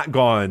have not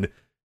gone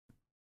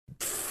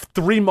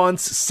 3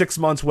 months, 6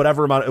 months,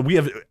 whatever amount. We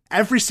have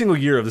every single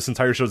year of this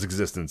entire show's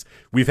existence,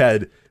 we've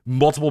had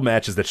multiple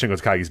matches that Shingo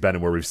Takagi's been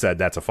in where we've said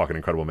that's a fucking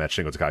incredible match.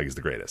 Shingo Takagi's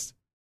the greatest.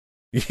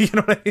 You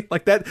know what I mean?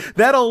 Like that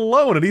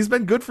alone, and he's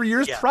been good for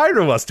years prior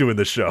to us doing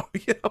this show.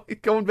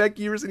 Going back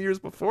years and years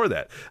before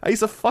that.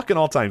 He's a fucking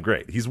all-time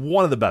great. He's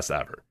one of the best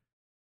ever.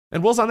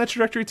 And Will's on that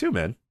trajectory too,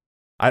 man.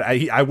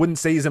 I wouldn't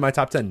say he's in my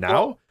top 10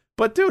 now,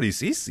 but dude,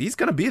 he's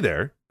gonna be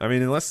there. I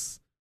mean, unless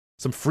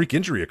some freak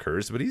injury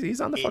occurs, but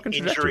he's on the fucking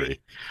trajectory.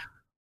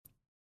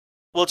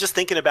 Well, just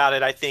thinking about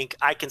it, I think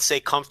I can say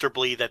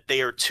comfortably that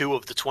they are 2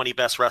 of the 20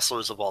 best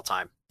wrestlers of all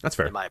time. That's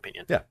fair. In my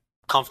opinion. Yeah.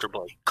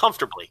 Comfortably.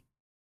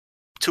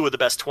 2 of the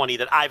best 20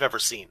 that I've ever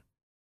seen.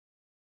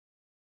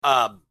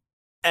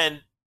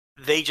 And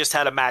they just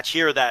had a match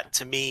here that,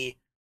 to me,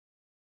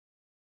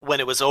 when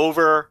it was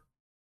over,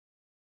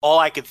 all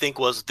I could think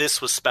was,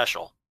 this was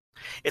special.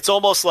 It's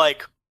almost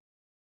like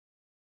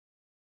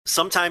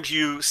sometimes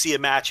you see a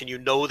match and you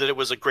know that it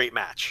was a great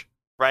match,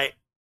 right?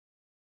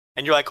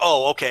 And you're like,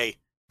 oh, okay,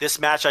 this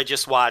match I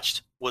just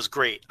watched was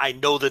great. I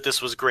know that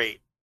this was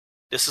great.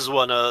 This is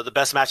one of the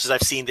best matches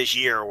I've seen this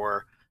year,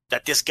 or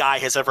that this guy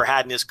has ever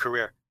had in his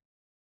career.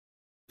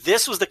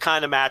 This was the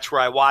kind of match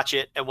where I watch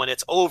it, and when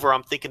it's over,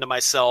 I'm thinking to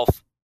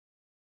myself,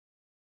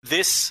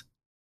 this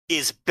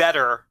is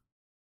better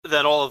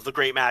than all of the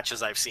great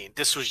matches I've seen.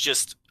 This was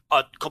just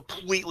a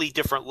completely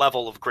different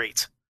level of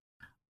great.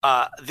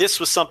 This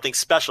was something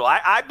special.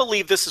 I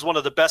believe this is one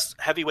of the best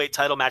heavyweight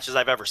title matches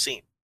I've ever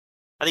seen.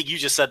 I think you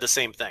just said the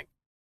same thing.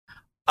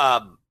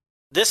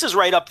 This is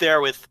right up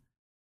there with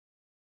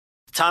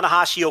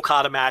Tanahashi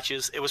Okada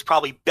matches. It was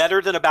probably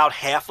better than about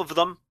half of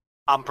them.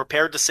 I'm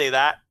prepared to say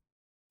that.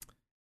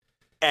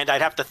 And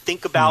I'd have to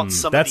think about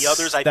some of the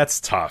others.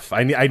 That's tough.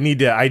 I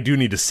do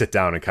need to sit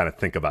down and kind of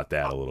think about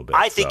that a little bit.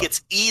 I think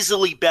it's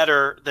easily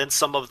better than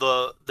some of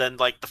than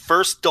the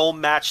first Dome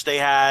match they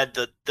had.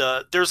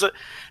 There's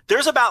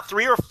about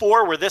 3 or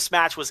 4 where this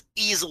match was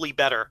easily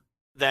better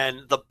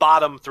than the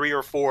bottom 3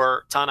 or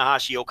 4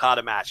 Tanahashi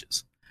Okada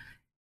matches.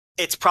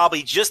 It's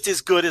probably just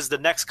as good as the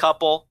next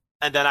couple,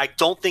 and then I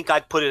don't think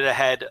I'd put it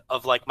ahead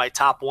of like my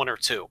top 1 or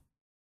 2.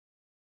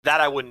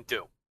 That I wouldn't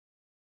do.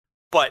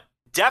 But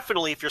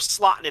definitely, if you're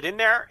slotting it in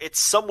there, it's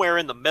somewhere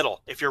in the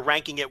middle if you're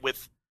ranking it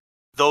with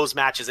those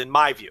matches, in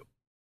my view.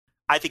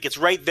 I think it's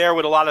right there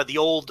with a lot of the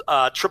old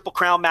Triple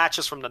Crown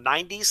matches from the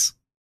 90s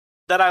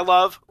that I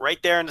love, right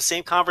there in the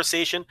same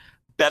conversation.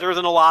 Better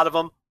than a lot of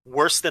them,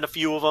 worse than a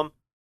few of them,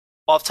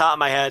 off the top of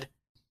my head.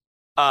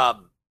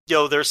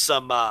 There's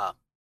some,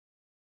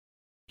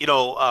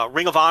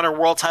 Ring of Honor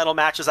world title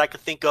matches I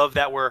could think of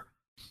that were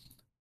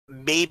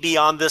maybe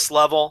on this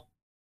level.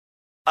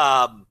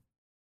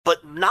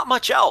 But not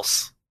much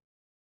else.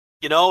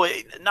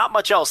 Not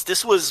much else.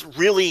 This was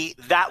really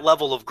that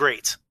level of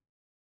great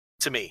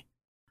to me.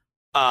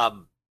 I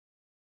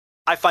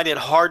find it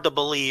hard to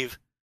believe.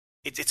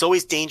 It's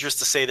always dangerous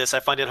to say this.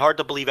 I find it hard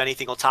to believe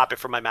anything will top it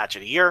for my match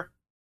of the year.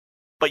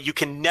 But you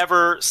can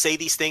never say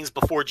these things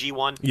before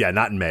G1. Yeah,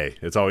 not in May.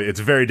 It's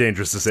very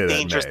dangerous to say that in May.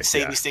 Dangerous to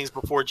say these things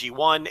before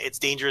G1. It's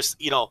dangerous.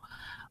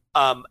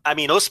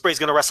 Ospreay's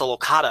going to wrestle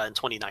Okada in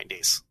 29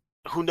 days.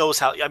 Who knows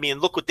how? I mean,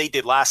 look what they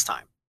did last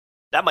time.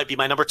 That might be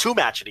my number 2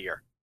 match of the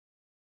year.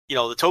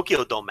 The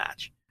Tokyo Dome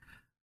match.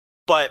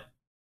 But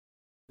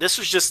this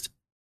was just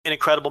an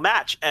incredible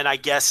match. And I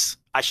guess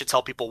I should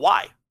tell people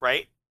why,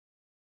 right?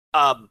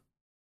 I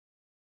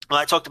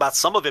talked about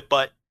some of it,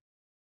 but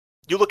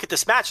you look at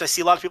this match, I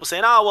see a lot of people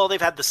saying, oh, well,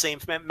 they've had the same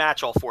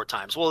match all 4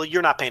 times. Well,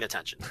 you're not paying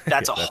attention.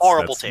 That's a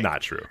horrible take.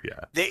 Not true,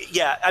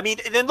 yeah. And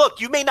then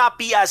look, you may not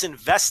be as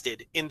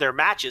invested in their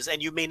matches,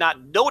 and you may not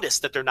notice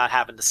that they're not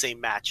having the same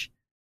match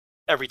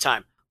every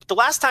time. But the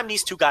last time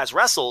these 2 guys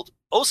wrestled,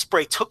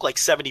 Ospreay took like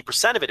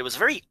 70% of it. It was a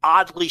very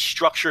oddly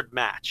structured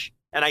match.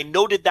 And I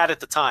noted that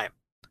at the time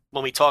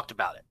when we talked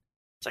about it.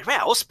 It's like, man,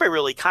 Ospreay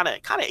really kind of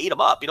ate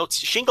him up.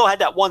 Shingo had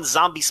that one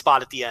zombie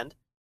spot at the end,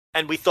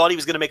 and we thought he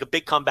was going to make a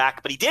big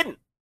comeback, but he didn't.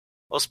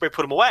 Ospreay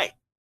put him away.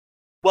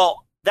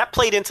 Well, that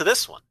played into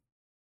this one.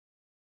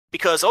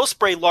 Because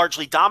Ospreay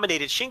largely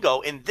dominated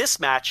Shingo. In this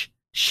match,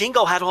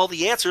 Shingo had all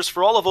the answers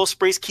for all of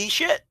Ospreay's key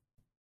shit.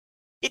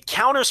 It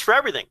counters for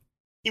everything.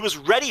 He was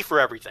ready for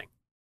everything,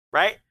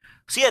 right?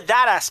 So he had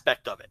that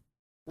aspect of it.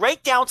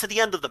 Right down to the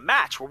end of the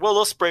match where Will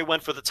Ospreay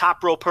went for the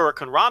top rope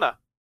Hurricane Rana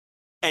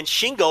and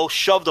Shingo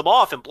shoved him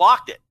off and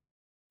blocked it.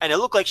 And it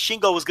looked like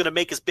Shingo was going to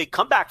make his big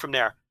comeback from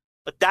there.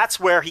 But that's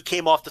where he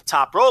came off the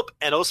top rope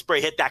and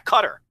Ospreay hit that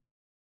cutter.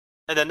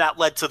 And then that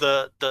led to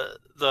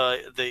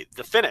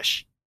the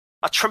finish.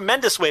 A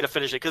tremendous way to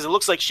finish it because it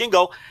looks like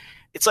Shingo,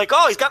 it's like,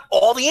 oh, he's got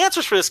all the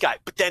answers for this guy.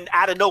 But then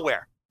out of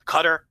nowhere,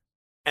 cutter,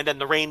 and then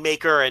the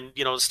Rainmaker and,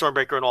 the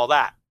Stormbreaker and all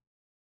that.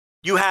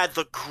 You had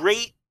the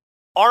great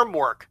arm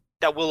work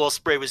that Will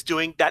Ospreay was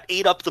doing that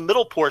ate up the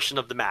middle portion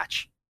of the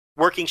match,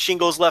 working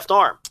Shingo's left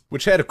arm.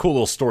 Which had a cool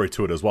little story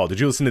to it as well. Did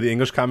you listen to the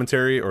English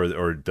commentary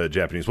or the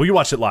Japanese? Well, you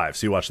watched it live,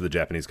 so you watched the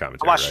Japanese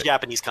commentary. I watched the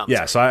Japanese commentary.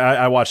 Yeah, so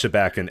I watched it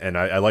back, and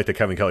I like that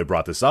Kevin Kelly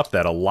brought this up,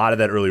 that a lot of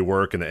that early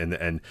work and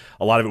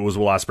a lot of it was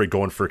Will Ospreay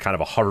going for kind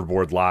of a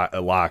hoverboard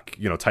lock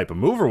type of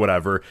move or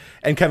whatever.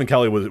 And Kevin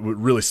Kelly was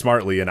really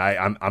smartly, and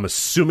I'm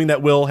assuming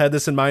that Will had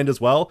this in mind as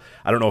well.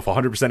 I don't know if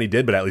 100% he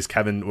did, but at least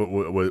Kevin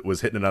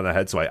was hitting it on the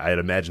head, so I'd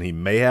imagine he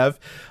may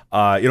have.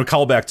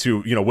 Call back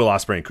to Will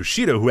Ospreay and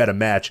Kushida, who had a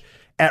match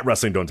at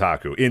Wrestling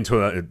Dontaku in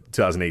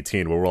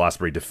 2018 where Will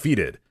Ospreay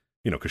defeated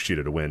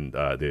Kushida to win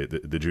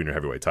the junior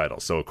heavyweight title.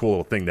 So a cool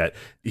little thing that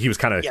he was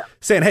kind of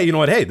saying, hey, you know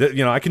what? Hey,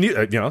 I can use,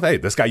 hey,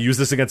 this guy used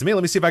this against me.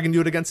 Let me see if I can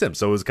do it against him.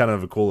 So it was kind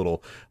of a cool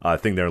little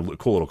thing there,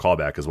 cool little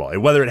callback as well.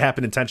 And whether it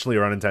happened intentionally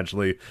or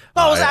unintentionally,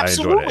 no, it was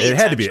absolutely I enjoyed it.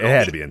 It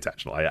had to be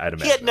intentional. I'd imagine.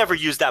 He had never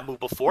used that move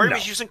before. He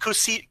was using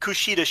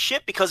Kushida's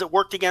shit because it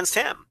worked against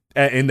him.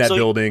 In that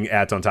building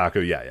at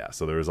Dontaku, yeah.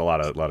 So there was a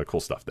lot of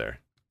cool stuff there.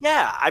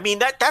 Yeah, I mean,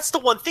 that's the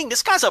one thing.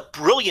 This guy's a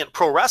brilliant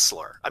pro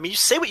wrestler. I mean, you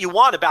say what you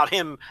want about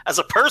him as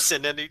a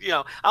person, and,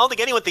 I don't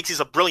think anyone thinks he's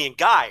a brilliant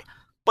guy.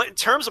 But in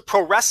terms of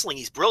pro wrestling,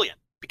 he's brilliant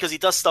because he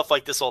does stuff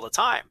like this all the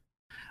time.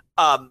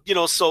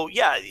 So,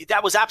 yeah,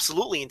 that was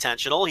absolutely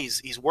intentional.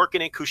 He's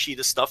working in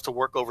Kushida's stuff to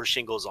work over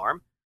Shingo's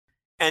arm.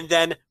 And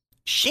then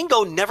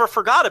Shingo never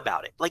forgot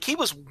about it. Like, he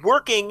was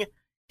working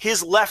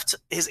his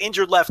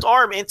injured left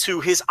arm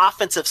into his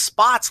offensive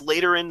spots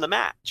later in the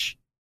match.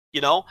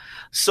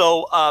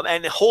 So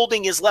and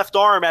holding his left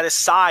arm at his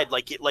side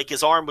like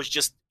his arm was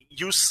just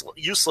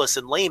useless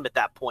and lame at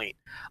that point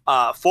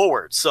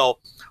forward. So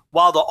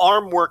while the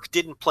arm work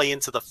didn't play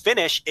into the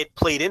finish, it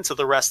played into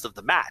the rest of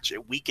the match.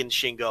 It weakened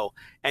Shingo,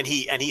 and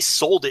he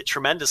sold it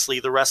tremendously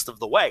the rest of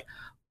the way.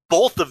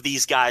 Both of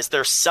these guys,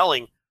 their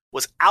selling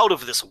was out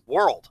of this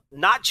world.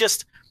 Not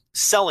just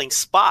selling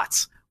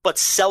spots, but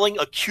selling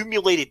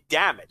accumulated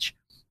damage.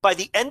 By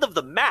the end of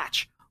the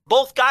match,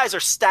 both guys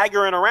are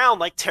staggering around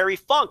like Terry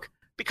Funk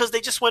because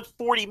they just went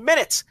 40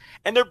 minutes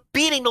and they're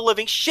beating the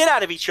living shit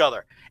out of each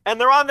other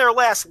and they're on their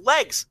last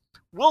legs.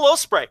 Will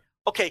Ospreay,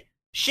 okay,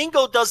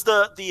 Shingo does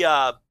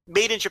the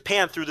Made in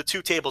Japan through the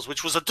two tables,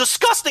 which was a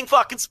disgusting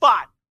fucking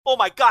spot. Oh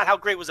my God, how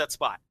great was that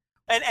spot?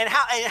 And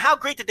how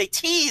great did they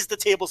tease the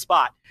table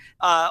spot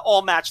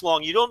all match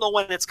long? You don't know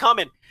when it's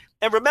coming.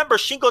 And remember,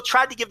 Shingo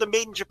tried to give the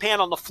Made in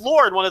Japan on the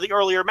floor in one of the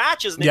earlier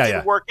matches, and it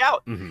didn't work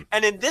out. Mm-hmm.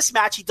 And in this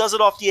match, he does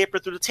it off the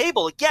apron through the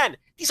table. Again,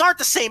 these aren't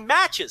the same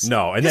matches.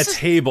 No, and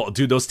table,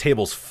 dude, those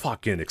tables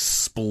fucking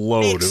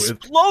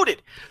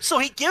exploded. So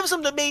he gives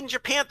him the Made in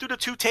Japan through the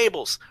two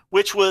tables,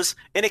 which was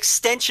an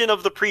extension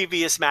of the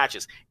previous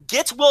matches.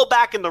 Gets Will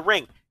back in the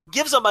ring,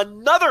 gives him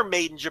another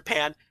Made in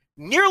Japan,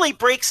 nearly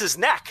breaks his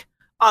neck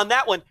on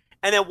that one.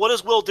 And then what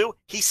does Will do?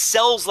 He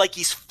sells like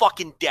he's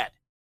fucking dead.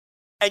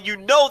 And you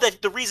know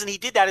that the reason he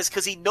did that is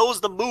because he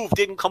knows the move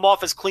didn't come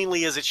off as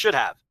cleanly as it should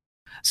have.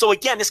 So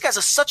again, this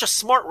guy's such a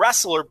smart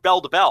wrestler, bell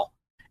to bell.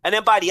 And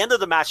then by the end of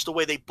the match, the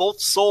way they both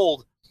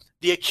sold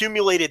the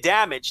accumulated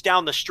damage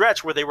down the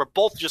stretch where they were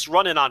both just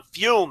running on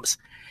fumes.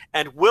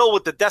 And Will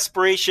with the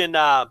desperation,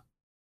 I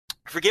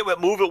forget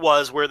what move it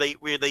was, where they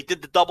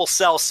did the double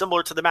sell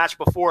similar to the match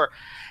before.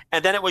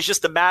 And then it was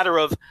just a matter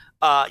of,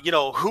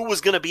 who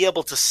was going to be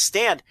able to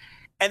stand.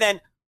 And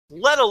then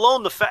let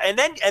alone the fact, and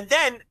then,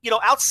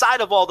 outside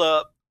of all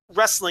the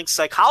wrestling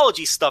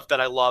psychology stuff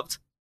that I loved,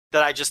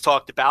 that I just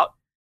talked about,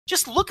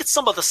 just look at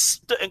some of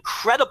the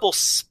incredible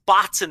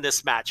spots in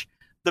this match.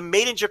 The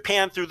Made in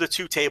Japan through the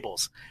two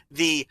tables,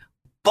 the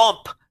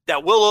bump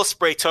that Will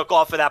Ospreay took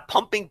off of that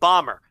pumping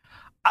bomber.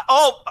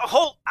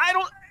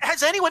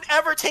 Has anyone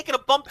ever taken a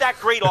bump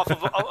that great off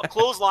of a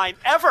clothesline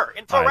ever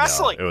in pro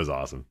wrestling? It was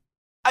awesome.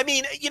 I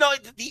mean,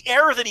 the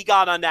error that he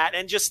got on that,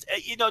 and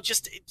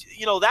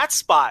that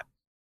spot.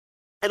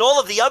 And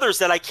all of the others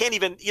that I can't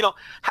even,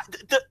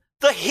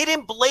 the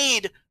hidden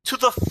blade to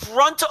the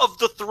front of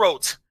the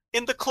throat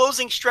in the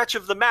closing stretch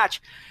of the match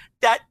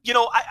that,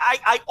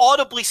 I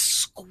audibly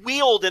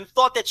squealed and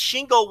thought that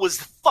Shingo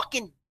was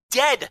fucking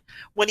dead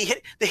when he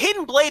hit. The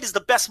hidden blade is the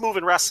best move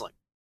in wrestling.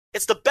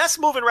 It's the best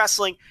move in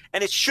wrestling,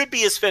 and it should be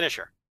his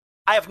finisher.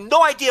 I have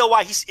no idea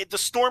why the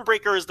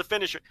Stormbreaker is the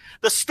finisher.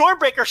 The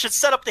Stormbreaker should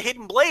set up the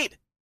hidden blade.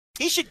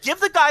 He should give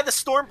the guy the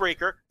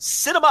Stormbreaker,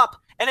 sit him up,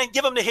 and then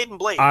give him the hidden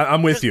blade.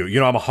 I'm with you.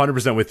 I'm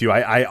 100% with you.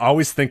 I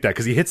always think that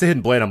because he hits the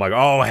hidden blade, I'm like,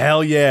 oh,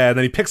 hell yeah. And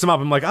then he picks him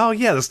up, I'm like, oh,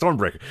 yeah, the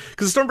Stormbreaker.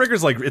 Because the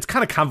Stormbreaker's like, it's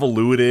kind of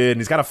convoluted, and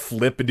he's got to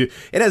flip and do.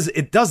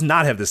 It does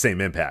not have the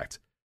same impact.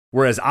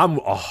 Whereas I'm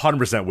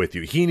 100% with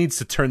you. He needs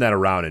to turn that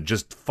around and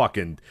just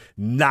fucking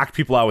knock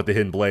people out with the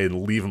hidden blade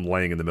and leave them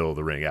laying in the middle of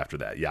the ring after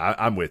that. Yeah,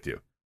 I'm with you.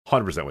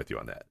 100% with you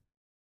on that.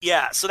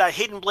 Yeah, so that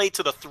hidden blade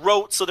to the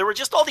throat. So there were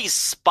just all these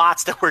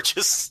spots that were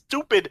just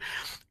stupid.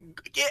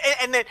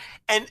 And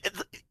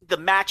the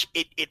match,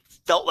 it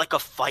felt like a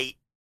fight.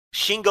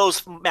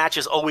 Shingo's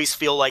matches always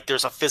feel like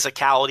there's a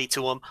physicality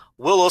to him.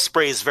 Will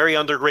Ospreay is very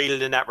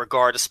underrated in that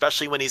regard,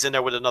 especially when he's in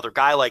there with another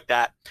guy like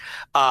that.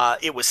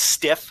 It was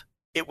stiff.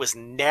 It was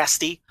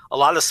nasty. A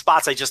lot of the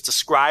spots I just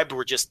described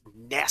were just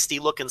nasty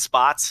looking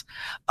spots.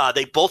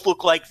 They both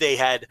looked like they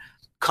had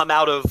come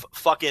out of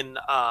fucking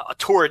a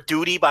tour of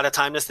duty by the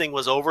time this thing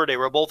was over. They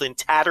were both in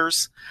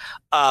tatters.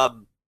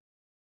 And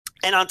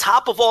on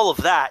top of all of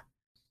that,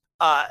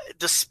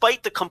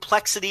 despite the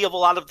complexity of a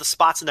lot of the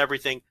spots and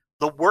everything,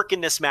 the work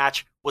in this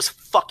match was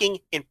fucking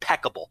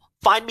impeccable.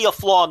 Find me a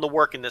flaw in the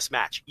work in this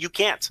match. You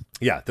can't.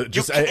 Yeah,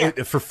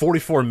 for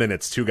 44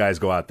 minutes, two guys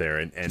go out there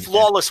and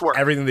flawless work.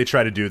 Everything they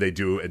try to do, they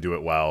do and do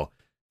it well.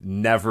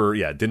 never,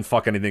 didn't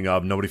fuck anything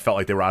up. Nobody felt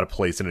like they were out of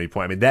place at any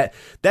point. I mean,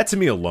 that to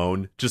me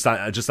alone, just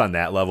on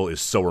that level,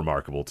 is so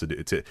remarkable to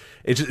do.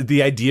 It's just,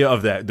 the idea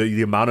of that,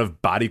 the amount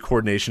of body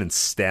coordination and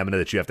stamina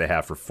that you have to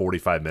have for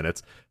 45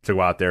 minutes to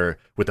go out there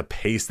with the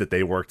pace that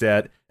they worked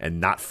at and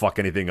not fuck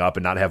anything up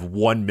and not have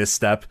one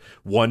misstep,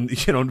 one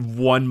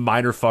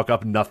minor fuck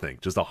up, nothing,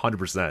 just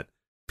 100%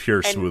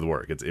 pure smooth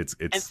work. It's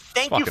and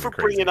thank you for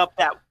crazy.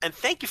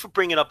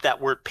 bringing up that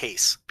word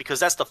pace, because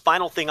that's the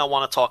final thing I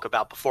want to talk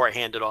about before I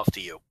hand it off to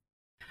you.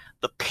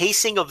 The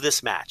pacing of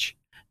this match.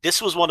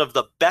 This was one of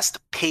the best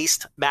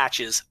paced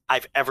matches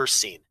I've ever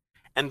seen.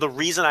 And the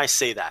reason I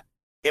say that,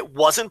 it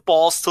wasn't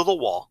balls to the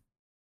wall,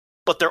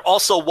 but there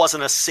also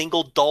wasn't a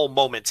single dull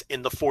moment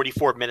in the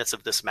 44 minutes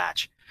of this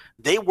match.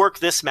 They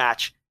worked this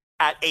match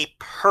at a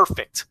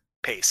perfect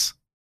pace.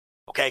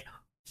 Okay?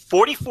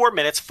 44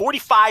 minutes,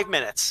 45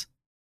 minutes.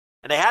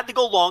 And they had to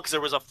go long because there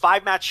was a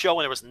 5-match show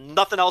and there was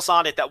nothing else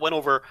on it that went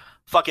over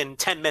fucking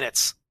 10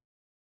 minutes.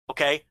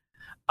 Okay?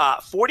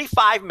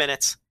 45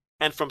 minutes,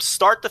 and from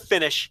start to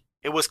finish,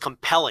 it was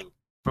compelling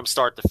from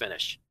start to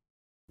finish.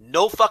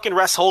 No fucking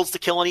rest holds to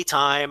kill any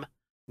time.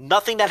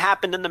 Nothing that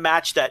happened in the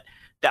match that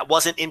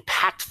wasn't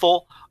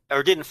impactful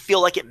or didn't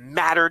feel like it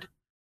mattered.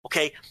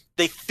 Okay?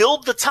 They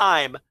filled the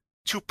time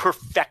to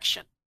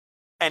perfection.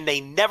 And they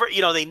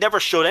never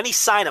showed any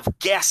sign of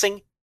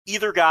gassing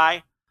either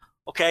guy.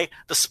 Okay,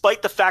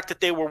 despite the fact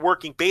that they were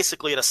working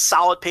basically at a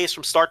solid pace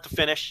from start to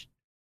finish,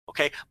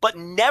 okay, but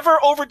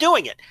never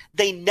overdoing it.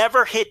 They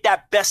never hit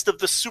that best of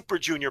the Super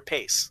Junior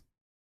pace.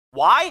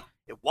 Why?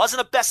 It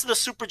wasn't a best of the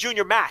Super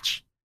Junior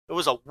match. It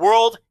was a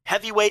world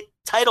heavyweight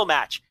title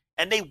match,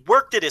 and they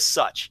worked it as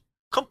such.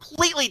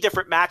 Completely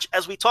different match,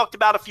 as we talked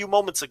about a few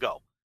moments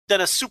ago, than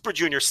a Super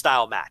Junior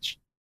style match.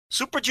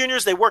 Super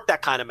Juniors, they worked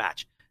that kind of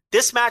match.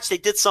 This match, they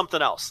did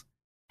something else.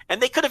 And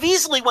they could have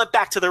easily went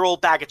back to their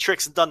old bag of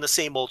tricks and done the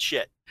same old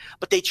shit.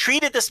 But they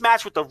treated this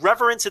match with the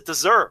reverence it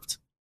deserved.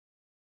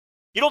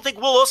 You don't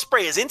think Will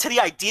Ospreay is into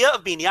the idea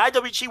of being the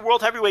IWGP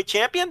World Heavyweight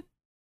Champion?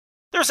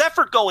 There's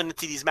effort going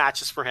into these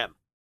matches for him.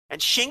 And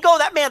Shingo,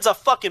 that man's a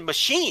fucking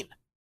machine.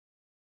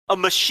 A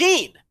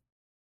machine.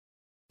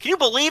 Can you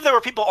believe there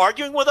were people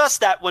arguing with us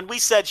that when we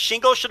said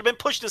Shingo should have been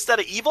pushed instead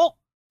of Evil?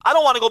 I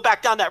don't want to go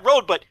back down that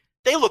road, but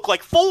they look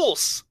like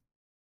fools.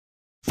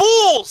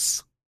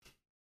 Fools!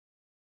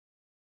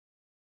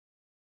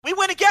 We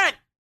win again.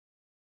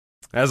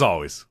 As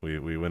always,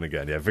 we win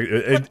again. Yeah,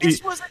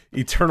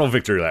 eternal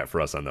victory lap for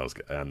us on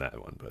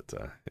that one. But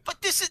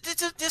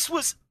this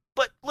was.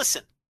 But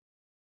listen,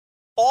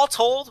 all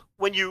told,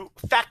 when you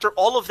factor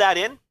all of that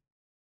in,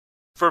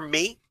 for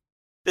me,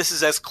 this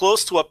is as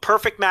close to a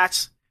perfect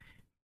match.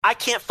 I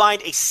can't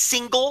find a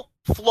single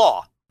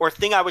flaw or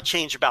thing I would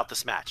change about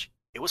this match.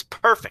 It was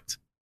perfect.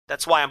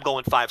 That's why I'm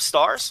going 5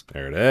 stars.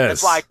 There it is.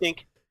 That's why I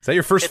think. Is that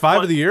your first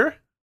 5 of the year?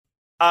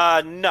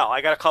 No,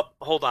 I got a couple.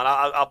 Hold on,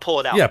 I'll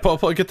pull it out. Yeah,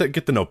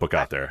 get the notebook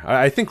out there.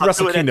 I think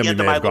Wrestle Kingdom you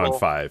may have gone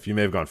 5. You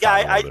may have gone 5.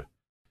 Yeah,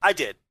 I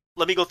did.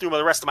 Let me go through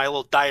the rest of my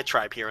little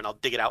diatribe here, and I'll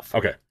dig it out for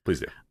you. Okay, please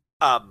do.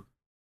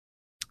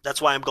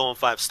 That's why I'm going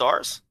 5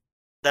 stars.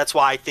 That's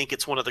why I think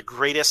it's one of the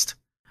greatest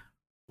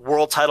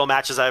world title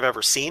matches I've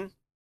ever seen,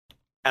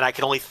 and I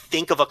can only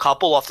think of a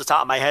couple off the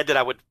top of my head that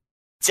I would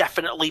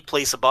definitely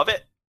place above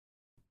it.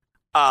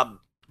 But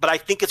I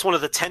think it's one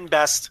of the 10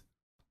 best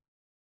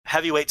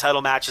heavyweight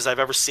title matches I've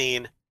ever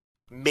seen,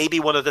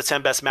 maybe one of the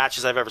 10 best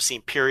matches I've ever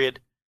seen,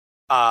 period.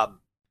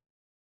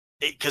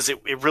 Because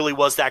it really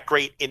was that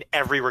great in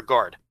every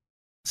regard.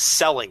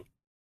 Selling,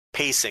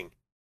 pacing,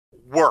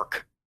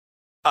 work.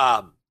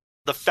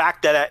 The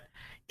fact that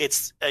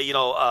it's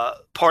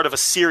part of a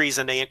series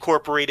and they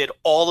incorporated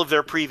all of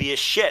their previous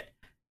shit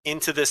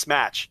into this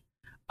match.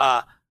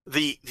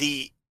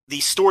 The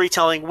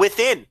storytelling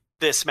within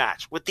this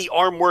match with the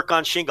arm work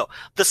on Shingo,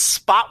 the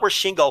spot where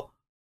Shingo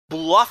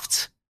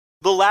bluffed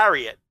the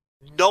lariat,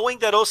 knowing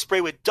that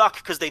Ospreay would duck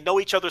because they know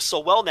each other so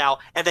well now,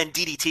 and then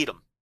DDT'd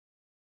him.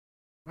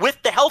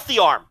 With the healthy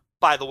arm,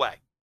 by the way.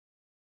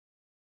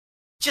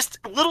 Just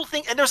little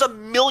thing, and there's a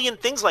million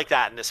things like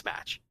that in this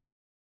match.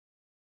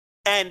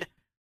 And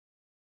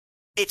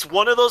it's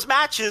one of those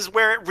matches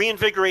where it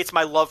reinvigorates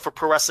my love for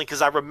pro wrestling,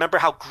 because I remember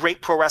how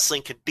great pro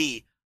wrestling could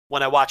be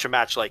when I watch a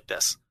match like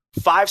this.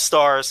 5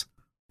 stars,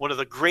 one of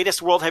the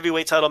greatest world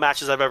heavyweight title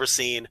matches I've ever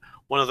seen,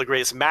 one of the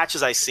greatest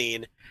matches I've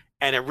seen,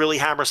 and it really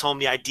hammers home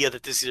the idea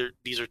that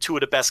these are 2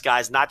 of the best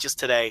guys, not just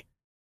today,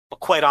 but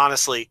quite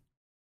honestly,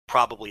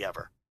 probably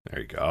ever.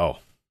 There you go.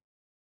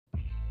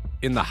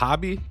 In the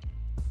hobby,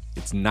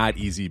 it's not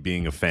easy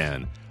being a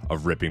fan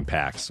of ripping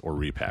packs or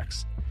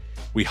repacks.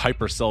 We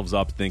hype ourselves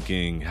up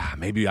thinking,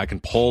 maybe I can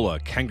pull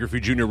a Ken Griffey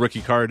Jr.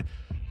 rookie card,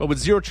 but with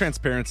zero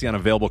transparency on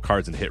available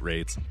cards and hit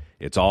rates,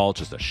 it's all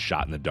just a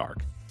shot in the dark.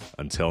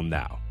 Until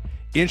now.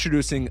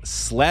 Introducing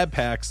Slab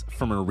Packs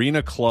from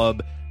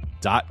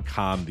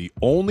ArenaClub.com, the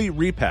only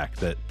repack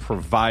that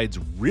provides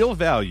real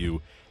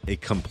value, a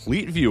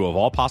complete view of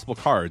all possible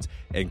cards,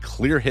 and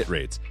clear hit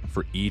rates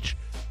for each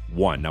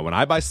one. Now, when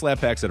I buy Slab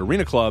Packs at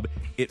Arena Club,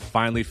 it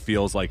finally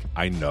feels like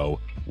I know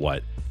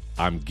what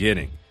I'm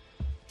getting.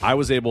 I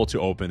was able to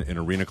open an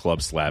Arena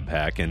Club slab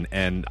pack, and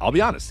I'll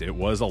be honest, it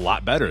was a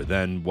lot better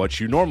than what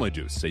you normally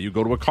do. Say you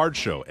go to a card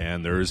show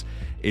and there's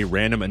a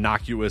random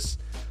innocuous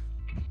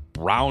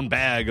brown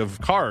bag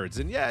of cards,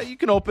 and yeah, you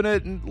can open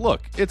it and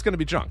look, it's going to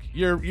be junk.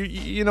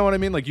 You know what I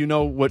mean? Like, you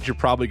know what you're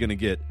probably going to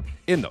get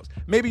in those.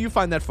 Maybe you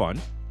find that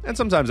fun, and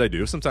sometimes I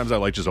do. Sometimes I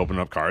like just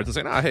opening up cards and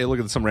saying, hey, look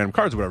at some random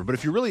cards or whatever. But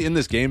if you're really in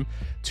this game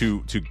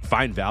to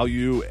find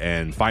value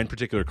and find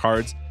particular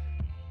cards,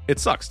 it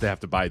sucks to have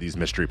to buy these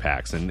mystery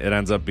packs, and it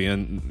ends up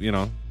being,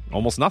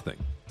 almost nothing,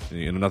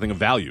 nothing of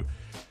value.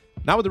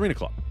 Not with Arena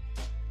Club.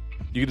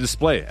 You can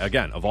display,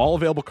 again, of all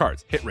available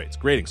cards, hit rates,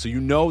 grading, so you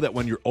know that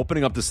when you're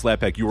opening up the slab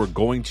pack, you are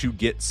going to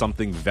get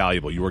something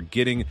valuable. You are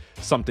getting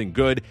something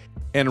good.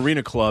 And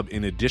Arena Club,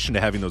 in addition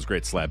to having those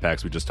great slab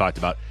packs we just talked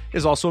about,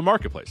 is also a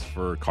marketplace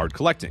for card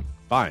collecting,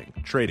 buying,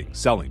 trading,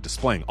 selling,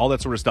 displaying, all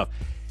that sort of stuff.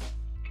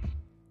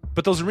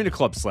 But those Arena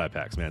Club slab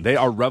packs, man, they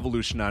are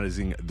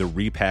revolutionizing the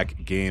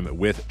repack game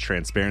with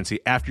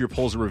transparency. After your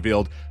pulls are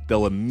revealed,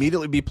 they'll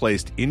immediately be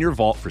placed in your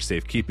vault for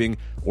safekeeping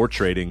or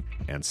trading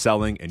and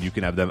selling, and you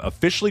can have them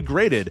officially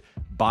graded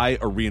by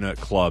Arena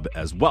Club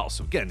as well.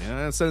 So again,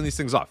 sending these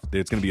things off,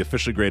 it's going to be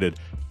officially graded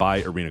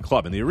by Arena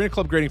Club. And the Arena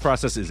Club grading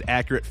process is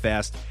accurate,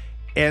 fast,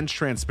 and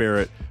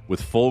transparent,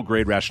 with full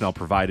grade rationale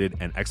provided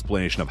and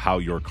explanation of how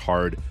your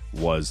card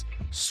was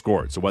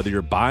scored. So whether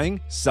you're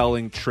buying,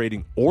 selling,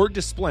 trading, or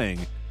displaying,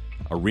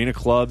 Arena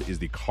Club is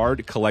the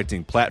card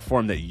collecting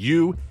platform that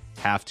you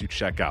have to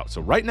check out.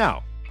 So right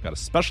now, I've got a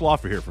special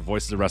offer here for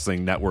Voices of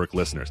Wrestling Network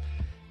listeners.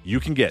 You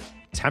can get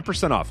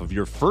 10% off of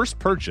your first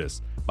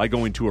purchase by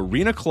going to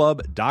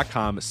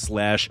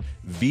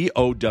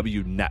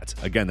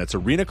arenaclub.com/VOWnet. Again, that's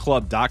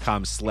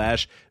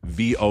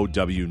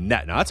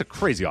arenaclub.com/VOWnet. Now, that's a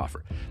crazy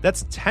offer.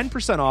 That's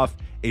 10% off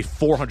a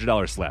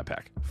 $400 slab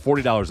pack.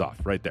 $40 off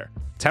right there.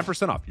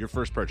 10% off your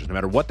first purchase. No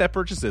matter what that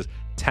purchase is,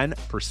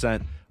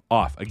 10%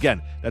 off.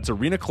 Again, that's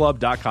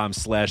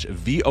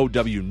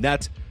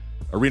arenaclub.com/VOWnet.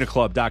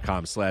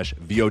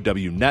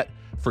 arenaclub.com/VOWnet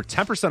for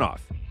 10%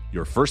 off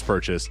your first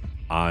purchase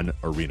on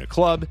Arena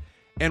Club.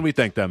 And we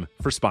thank them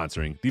for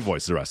sponsoring the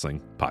Voices of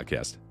Wrestling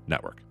Podcast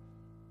Network.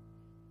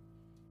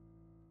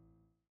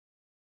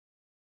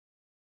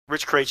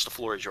 Rich Craich, the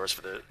floor is yours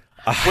for the...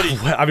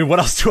 what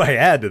else do I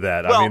add to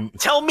that? Well,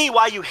 tell me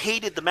why you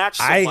hated the match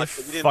so much. I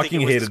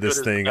fucking hated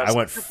this thing. I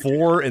went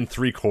 4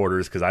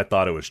 3/4 because I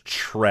thought it was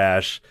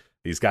trash.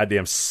 These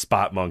goddamn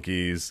spot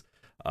monkeys.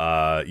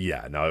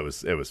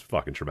 It was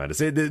fucking tremendous.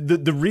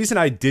 The reason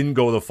I didn't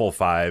go the full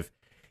 5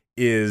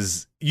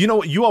 is,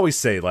 you always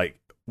say, like,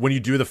 when you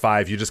do the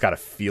 5, you just got to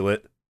feel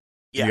it.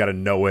 Yeah. You got to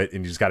know it,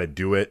 and you just got to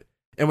do it.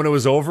 And when it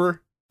was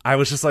over, I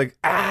was just like,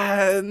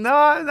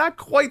 no, not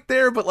quite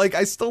there, but like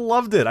I still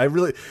loved it. I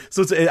really,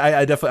 so it's,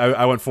 I definitely,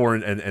 I went 4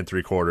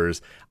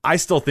 3/4. I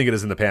still think it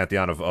is in the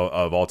pantheon of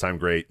all time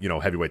great,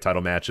 heavyweight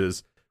title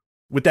matches.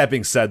 With that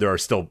being said, there are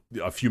still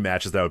a few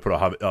matches that I would put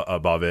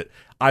above it.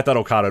 I thought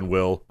Okada and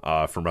Will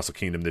from Wrestle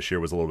Kingdom this year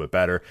was a little bit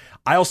better.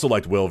 I also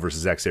liked Will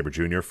versus Zack Sabre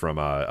Jr. from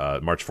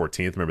March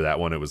 14th. Remember that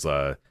one? It was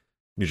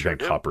New Japan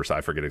Cup, or so. I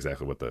forget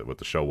exactly what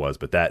the show was,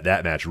 but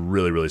that match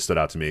really, really stood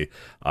out to me,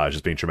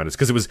 just being tremendous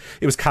because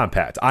it was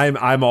compact.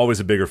 I'm always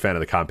a bigger fan of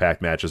the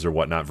compact matches or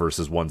whatnot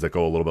versus ones that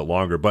go a little bit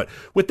longer. But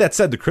with that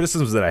said, the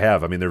criticisms that I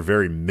have, they're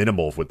very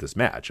minimal with this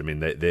match.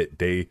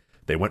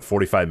 They went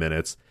 45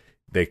 minutes.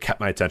 They kept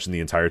my attention the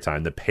entire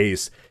time. The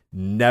pace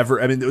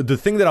never... the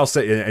thing that I'll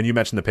say, and you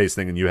mentioned the pace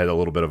thing, and you had a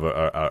little bit of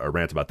a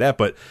rant about that,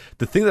 but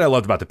the thing that I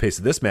loved about the pace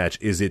of this match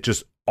is it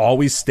just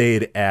always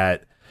stayed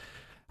at...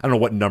 I don't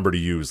know what number to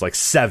use, like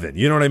 7.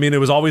 You know what I mean? It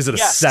was always at a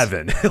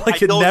 7.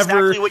 Like, I know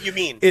exactly what you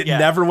mean. It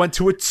never went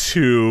to a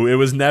 2. It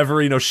was never,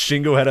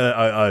 Shingo had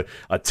a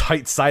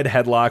tight side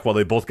headlock while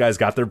they both guys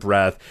got their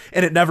breath,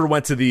 and it never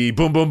went to the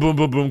boom, boom, boom,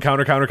 boom, boom,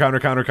 counter.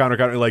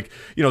 Like,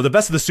 the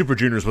best of the Super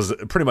Juniors was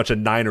pretty much a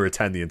 9 or a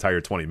 10 the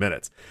entire 20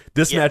 minutes.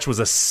 This match was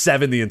a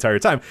 7 the entire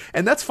time,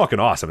 and that's fucking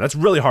awesome. That's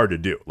really hard to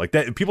do. Like,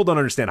 that, people don't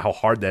understand how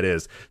hard that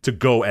is to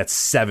go at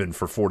 7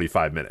 for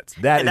 45 minutes.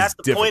 That's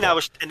the point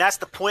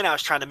I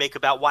was trying to make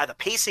about why the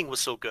pacing was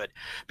so good,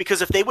 because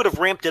if they would have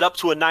ramped it up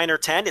to a 9 or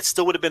 10, it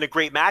still would have been a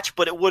great match,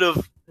 but it would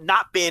have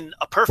not been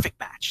a perfect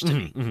match to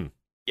me. Mm-hmm.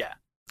 Yeah.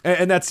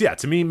 And that's,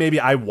 to me, maybe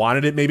I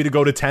wanted it maybe to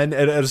go to 10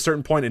 at a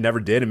certain point. It never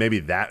did. And maybe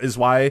that is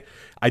why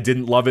I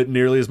didn't love it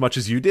nearly as much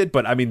as you did.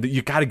 But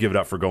you got to give it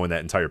up for going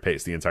that entire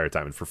pace the entire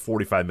time. And for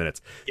 45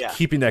 minutes,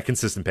 keeping that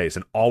consistent pace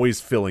and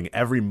always filling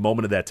every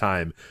moment of that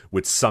time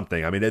with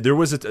something. There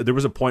was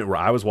a point where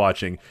I was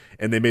watching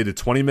and they made the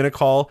 20-minute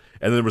call.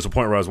 And then there was a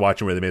point where I was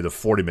watching where they made the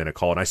 40-minute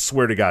call. And I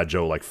swear to God,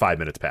 Joe, like 5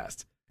 minutes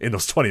passed in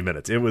those 20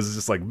 minutes. It was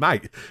just like,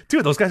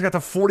 dude, those guys got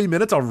to 40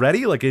 minutes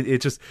already? Like, it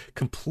just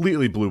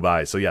completely blew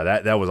by. So,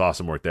 that was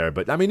awesome work there.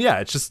 But,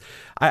 it's just,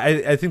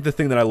 I think the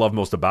thing that I love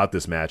most about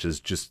this match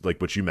is just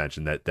like what you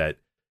mentioned, that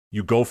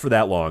you go for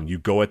that long, you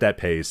go at that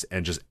pace,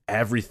 and just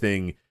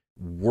everything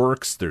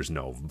works. There's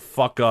no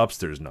fuck ups.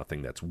 There's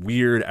nothing that's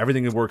weird.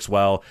 Everything works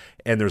well.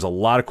 And there's a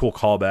lot of cool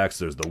callbacks.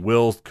 There's the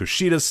Will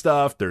Kushida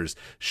stuff. There's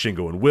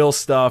Shingo and Will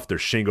stuff.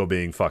 There's Shingo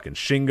being fucking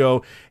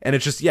Shingo. And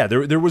it's just, yeah,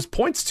 there was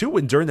points too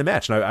during the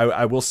match. And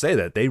I will say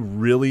that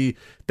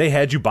they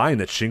had you buying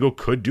that Shingo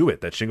could do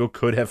it, that Shingo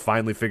could have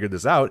finally figured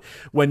this out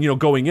when,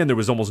 going in, there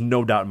was almost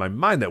no doubt in my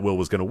mind that Will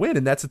was going to win.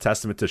 And that's a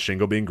testament to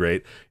Shingo being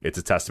great. It's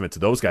a testament to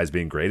those guys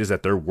being great, is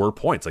that there were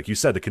points. Like you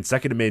said, the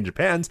consecutive Made in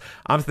Japans,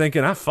 I'm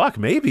thinking, fuck,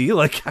 maybe.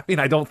 Like, I mean,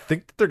 I don't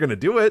think that they're going to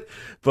do it,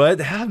 but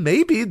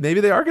maybe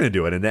they are going to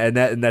do it.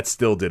 And that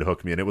still did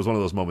hook me. And it was one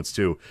of those moments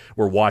too,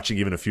 where watching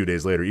even a few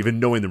days later, even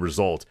knowing the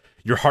result,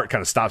 your heart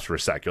kind of stops for a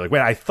sec. You're like,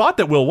 wait, I thought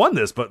that Will won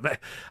this, but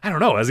I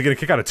don't know. Is he going to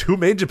kick out of 2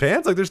 Made in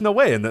Japans? Like, there's no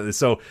way. And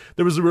so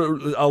there was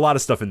a lot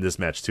of stuff in this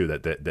match too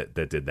that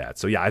did that.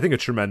 So yeah, I think a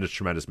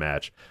tremendous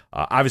match.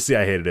 Obviously,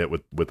 I hated it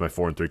with my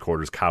 4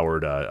 3/4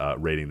 coward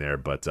rating there,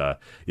 but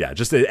yeah,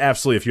 just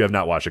absolutely. If you have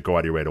not watched it, go out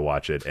of your way to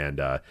watch it, and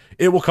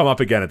it will come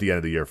up again at the end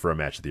of the year for a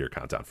match of the year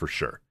countdown for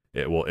sure.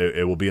 It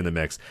will be in the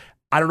mix.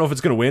 I don't know if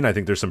it's going to win. I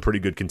think there's some pretty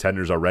good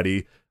contenders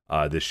already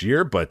this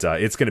year, but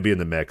it's going to be in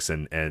the mix.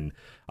 And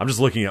I'm just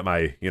looking at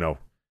my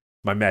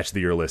my match of the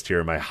year list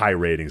here, my high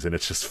ratings, and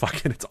it's just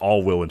it's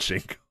all Will and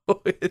Shingo.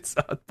 It's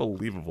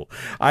unbelievable.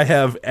 I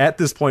have at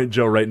this point,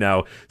 Joe, right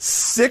now,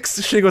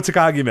 6 Shingo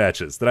Takagi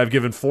matches that I've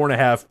given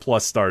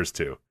 4.5+ stars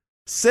to.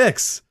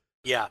 6.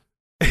 Yeah.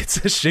 It's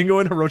a Shingo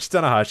and Hiroshi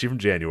Tanahashi from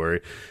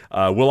January.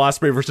 Will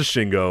Ospreay versus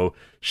Shingo.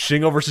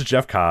 Shingo versus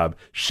Jeff Cobb.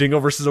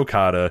 Shingo versus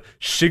Okada.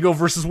 Shingo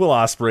versus Will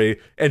Ospreay.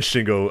 And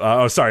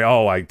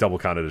Shingo. I double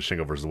counted as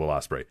Shingo versus Will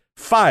Ospreay.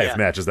 5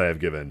 matches that I've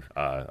given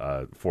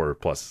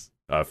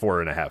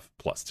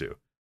 4.5+ to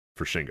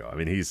for Shingo. I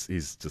mean,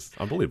 he's just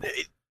unbelievable.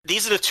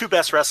 These are the 2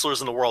 best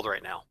wrestlers in the world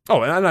right now.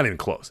 Oh, and I'm not even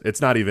close.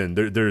 It's not even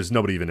there's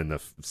nobody even in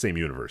the same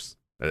universe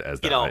as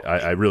that.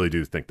 I really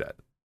do think that.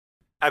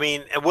 I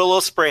mean, and Will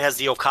Ospreay has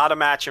the Okada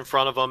match in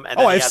front of him. And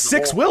I have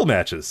 6 Will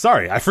matches.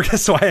 Sorry, I forget.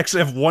 So I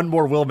actually have 1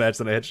 more Will match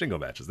than I had Shingo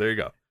matches. There you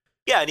go.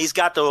 Yeah, and he's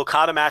got the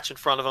Okada match in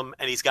front of him,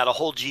 and he's got a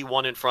whole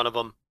G1 in front of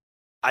him.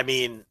 I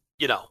mean,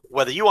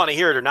 whether you want to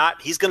hear it or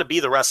not, he's going to be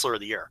the wrestler of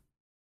the year.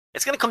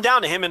 It's going to come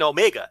down to him and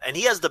Omega, and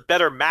he has the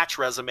better match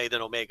resume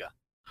than Omega.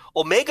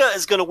 Omega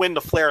is going to win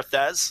the Flair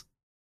Thez,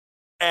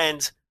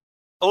 and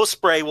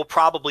Ospreay will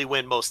probably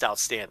win Most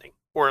Outstanding,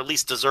 or at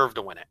least deserve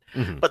to win it.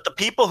 Mm-hmm. But the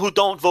people who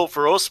don't vote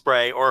for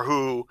Ospreay, or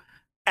who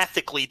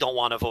ethically don't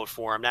want to vote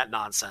for him, that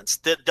nonsense,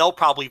 they'll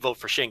probably vote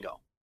for Shingo.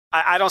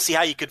 I don't see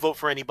how you could vote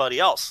for anybody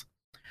else.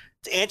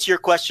 To answer your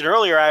question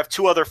earlier, I have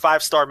 2 other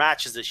 5-star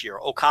matches this year.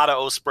 Okada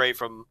Ospreay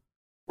from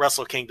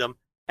Wrestle Kingdom,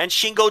 and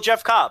Shingo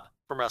Jeff Cobb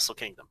from Wrestle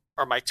Kingdom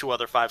are my 2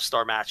 other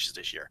 5-star matches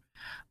this year.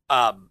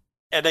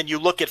 And then you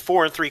look at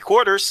 4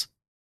 3/4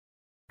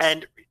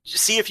 and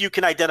see if you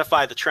can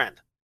identify the trend.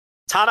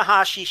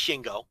 Tanahashi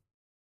Shingo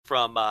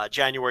from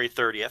January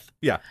 30th.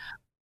 Yeah.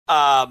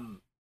 4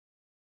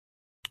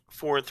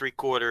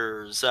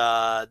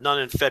 3/4, none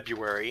in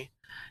February.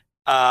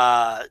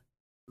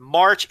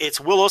 March, it's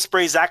Will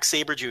Ospreay, Zack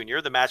Sabre Jr.,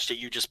 the match that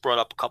you just brought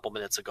up a couple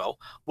minutes ago.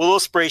 Will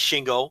Ospreay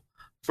Shingo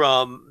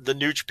from the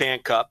New Japan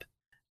Cup.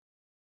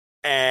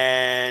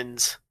 And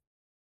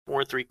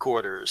 4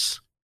 3/4.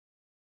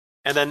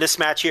 And then this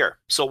match here.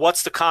 So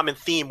what's the common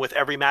theme with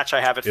every match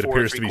I have at 4 3/4? It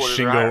appears to be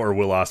Shingo or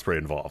Will Ospreay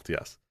involved,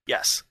 yes.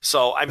 Yes.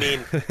 So, I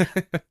mean,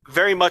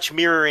 very much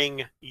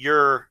mirroring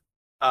your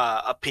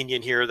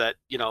opinion here that,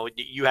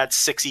 you had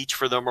 6 each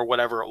for them or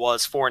whatever it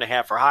was,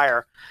 4.5 or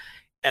higher.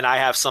 And I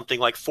have something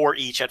like 4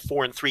 each at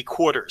 4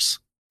 3/4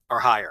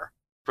 or higher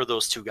for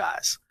those 2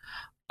 guys.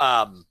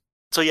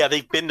 So, yeah,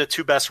 they've been the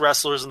 2 best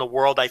wrestlers in the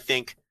world, I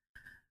think.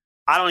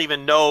 I don't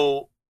even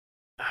know.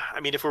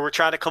 I mean, if we were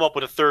trying to come up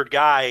with a 3rd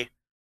guy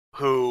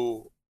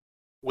who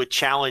would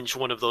challenge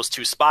one of those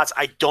 2 spots,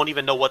 I don't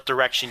even know what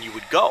direction you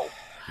would go.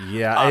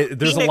 Yeah,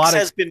 there's Phoenix a lot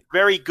has been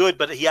very good,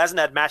 but he hasn't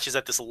had matches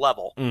at this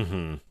level.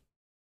 Mm-hmm.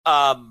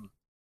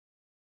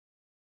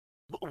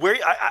 Where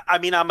I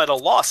mean, I'm at a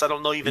loss. I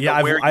don't know even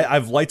know where.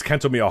 I've liked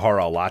Kento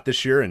Miyahara a lot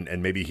this year,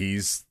 and maybe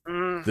he's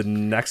the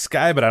next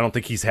guy, but I don't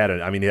think he's had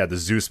it. I mean, he had the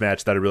Zeus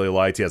match that I really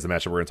liked. He has the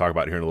match that we're going to talk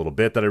about here in a little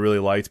bit that I really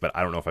liked, but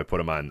I don't know if I put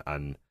him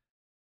on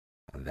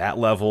that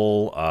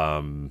level.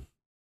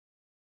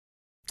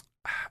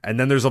 And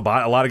then there's a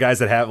lot of guys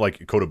that have,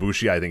 like Kota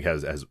Ibushi, I think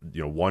has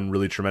 1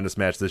 really tremendous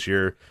match this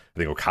year. I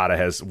think Okada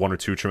has 1 or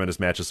 2 tremendous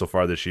matches so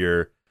far this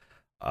year.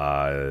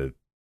 Yeah,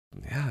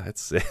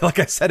 it's like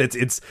I said,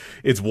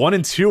 it's 1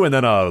 and 2, and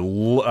then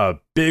a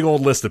big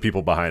old list of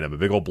people behind him, a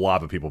big old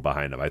blob of people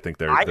behind him. I think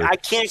they're I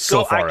can't so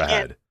go, far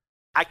ahead.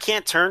 I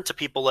can't turn to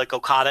people like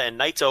Okada and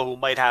Naito who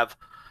might have,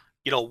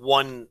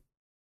 1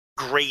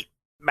 great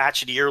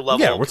match of the year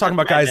level. Yeah, we're talking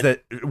about guys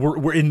that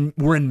we're in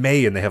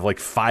May and they have like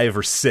 5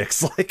 or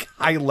 6 like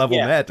high level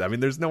match. I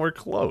mean, there's nowhere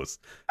close.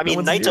 I mean,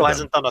 Naito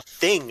hasn't done a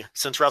thing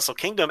since Wrestle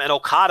Kingdom, and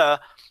Okada,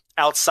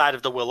 outside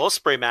of the Will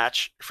Ospreay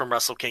match from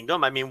Wrestle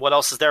Kingdom, I mean, what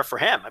else is there for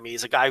him? I mean,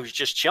 he's a guy who's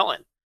just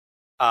chilling.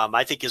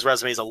 I think his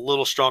resume is a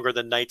little stronger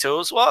than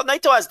Naito's. Well,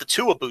 Naito has the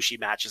 2 Ibushi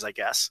matches, I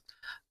guess.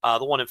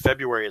 the one in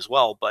February as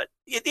well. But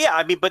yeah,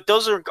 I mean, but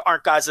those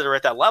aren't guys that are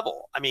at that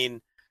level. I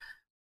mean,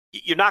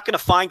 you're not going to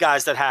find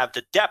guys that have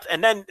the depth.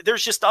 And then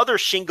there's just other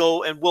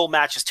Shingo and Will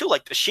matches too,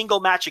 like the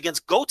Shingo match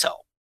against Goto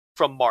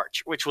from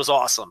March, which was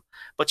awesome,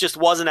 but just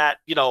wasn't at,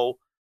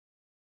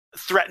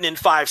 threatening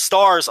 5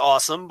 stars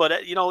awesome. But,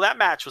 that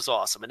match was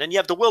awesome. And then you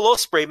have the Will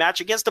Ospreay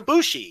match against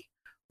Ibushi,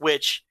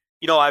 which,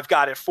 I've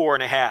got at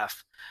 4.5.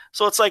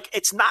 So it's like,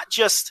 it's not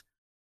just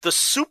the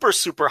super,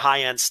 super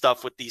high end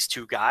stuff with these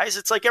two guys.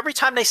 It's like every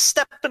time they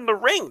step in the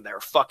ring,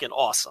 they're fucking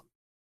awesome.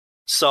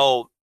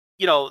 So,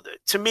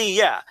 to me,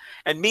 yeah.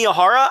 And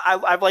Miyahara,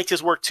 I've liked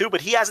his work too,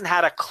 but he hasn't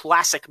had a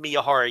classic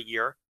Miyahara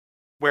year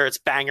where it's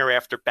banger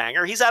after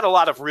banger. He's had a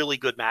lot of really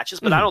good matches,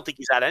 but I don't think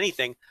he's had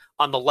anything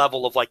on the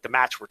level of like the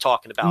match we're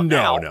talking about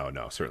now.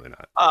 No, certainly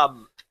not.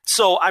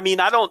 So, I mean,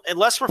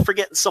 unless we're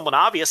forgetting someone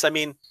obvious, I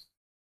mean,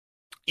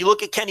 you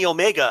look at Kenny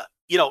Omega,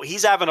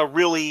 he's having a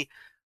really,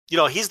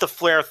 he's the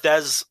Flair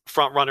Thez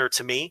front runner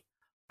to me.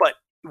 But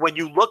when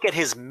you look at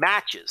his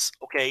matches,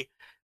 okay,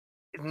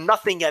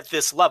 nothing at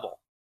this level.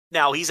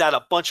 Now, he's had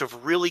a bunch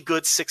of really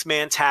good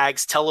 6-man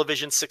tags,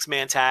 television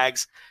 6-man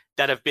tags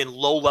that have been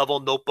low-level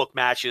notebook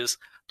matches.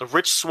 The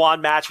Rich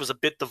Swann match was a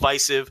bit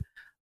divisive.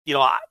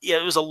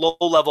 It was a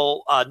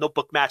low-level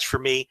notebook match for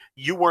me.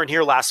 You weren't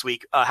here last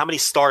week. How many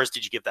stars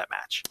did you give that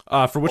match?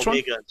 For which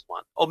Omega and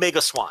Swann.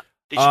 Omega Swann.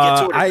 Did you get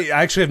to it? I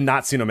actually have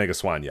not seen Omega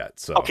Swann yet.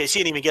 So okay, so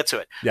you didn't even get to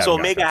it. Yeah, so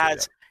Omega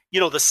has,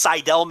 the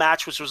Seidel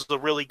match, which was a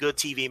really good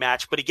TV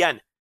match. But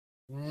again,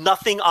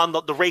 nothing on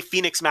the Rey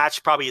Fenix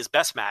match, probably his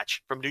best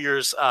match from New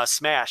Year's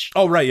Smash.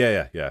 Oh, right.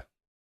 Yeah.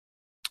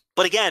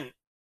 But again,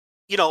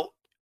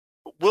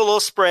 Will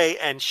Ospreay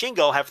and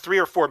Shingo have 3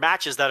 or 4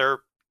 matches that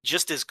are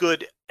just as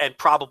good and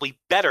probably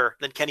better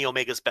than Kenny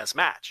Omega's best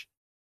match.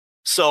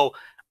 So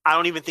I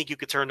don't even think you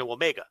could turn to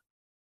Omega.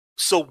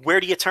 So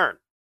where do you turn?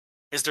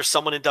 Is there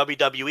someone in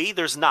WWE?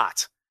 There's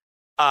not.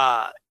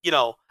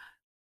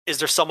 Is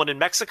there someone in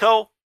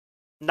Mexico?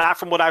 Not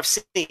from what I've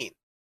seen.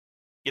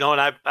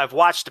 And I've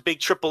watched the big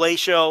AAA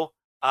show,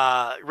 and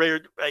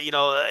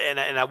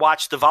I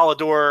watched the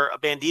Volador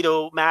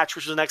Bandito match,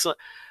 which was an excellent.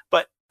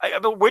 But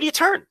where do you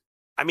turn?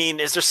 I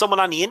mean, is there someone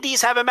on the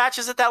indies having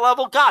matches at that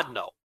level? God,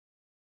 no.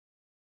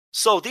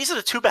 So these are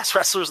the 2 best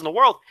wrestlers in the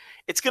world.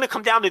 It's going to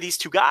come down to these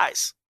 2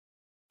 guys.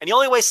 And the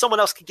only way someone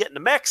else can get in the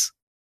mix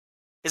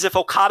is if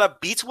Okada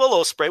beats Will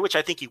Ospreay, which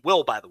I think he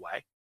will, by the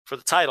way, for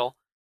the title.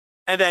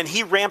 And then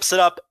he ramps it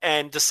up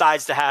and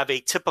decides to have a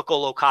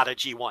typical Okada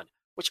G1,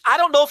 which I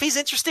don't know if he's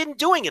interested in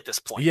doing at this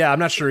point. Yeah, I'm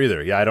not sure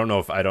either. Yeah, I don't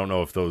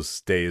know if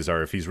those days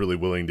are, if he's really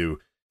willing to,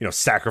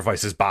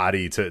 sacrifice his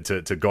body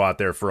to go out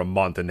there for a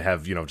month and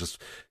have,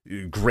 just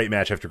great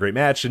match after great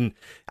match. And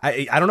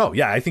I don't know.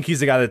 Yeah, I think he's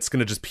the guy that's going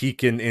to just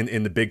peak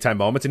in the big time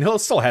moments, and he'll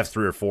still have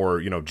 3 or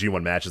 4,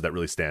 G1 matches that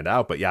really stand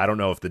out. But yeah, I don't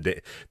know if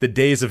the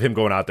days of him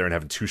going out there and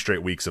having 2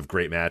 straight weeks of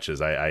great matches,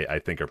 I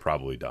think are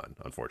probably done,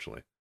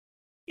 unfortunately.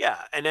 Yeah,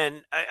 and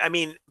then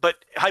but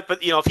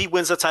if he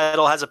wins the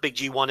title, has a big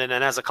G1, and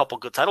then has a couple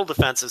good title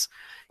defenses,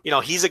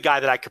 he's a guy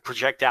that I could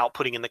project out,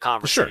 putting in the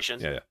conversation.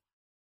 Sure. Yeah.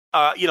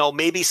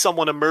 Maybe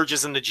someone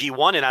emerges in the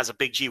G1 and has a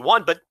big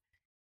G1, but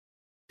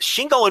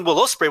Shingo and Will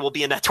Ospreay will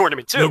be in that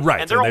tournament too, right?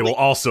 And they will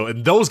also,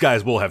 and those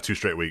guys will have 2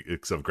 straight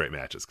weeks of great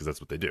matches because that's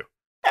what they do.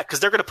 Yeah,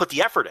 because they're going to put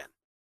the effort in,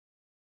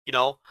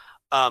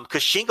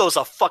 because Shingo's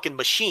a fucking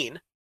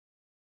machine.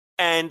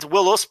 And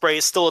Will Ospreay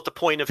is still at the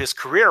point of his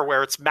career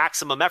where it's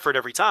maximum effort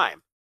every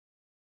time,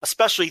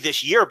 especially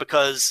this year,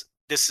 because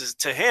this is,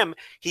 to him,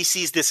 he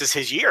sees this as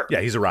his year.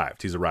 Yeah, he's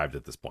arrived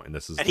at this point.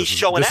 He's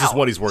showing out. This is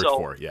what he's worked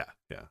for. Yeah.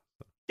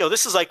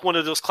 This is like one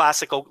of those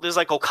classic, there's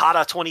like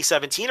Okada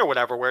 2017 or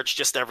whatever, where it's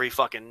just every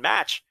fucking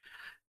match,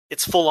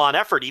 it's full on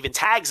effort, even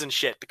tags and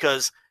shit,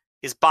 because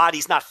his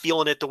body's not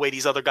feeling it the way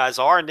these other guys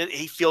are, and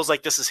he feels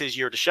like this is his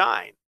year to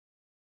shine.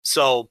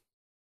 So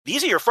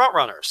these are your front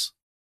runners.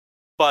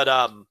 But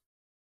I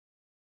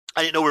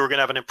didn't know we were going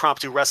to have an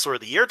impromptu Wrestler of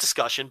the Year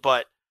discussion,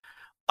 but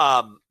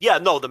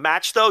the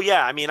match though,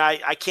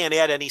 I can't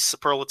add any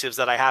superlatives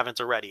that I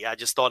haven't already. I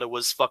just thought it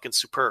was fucking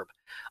superb.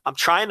 I'm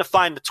trying to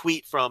find the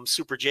tweet from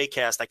Super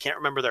Jcast. I can't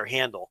remember their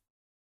handle.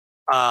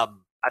 I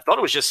thought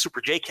it was just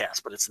Super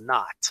Jcast, but it's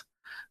not.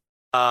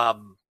 Let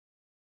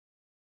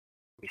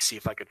me see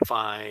if I could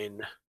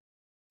find.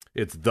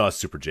 It's the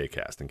Super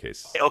Jcast in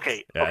case.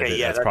 Okay.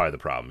 That's probably the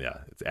problem. Yeah,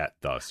 it's at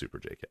the Super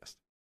Jcast.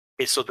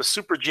 Okay, so the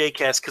Super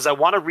Jcast, because I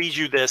want to read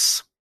you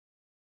this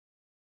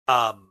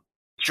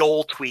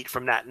Joel tweet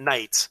from that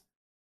night,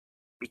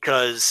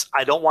 because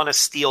I don't want to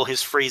steal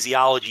his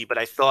phraseology, but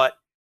I thought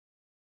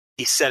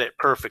he said it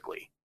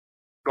perfectly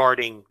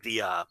regarding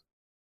the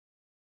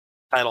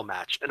title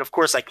match. And of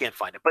course I can't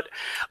find it, but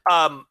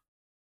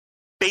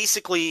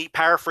basically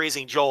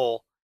paraphrasing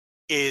Joel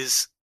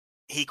is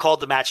he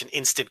called the match an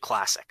instant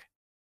classic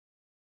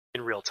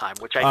in real time,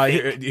 which I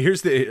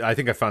think... I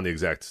think I found the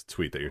exact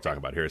tweet that you're talking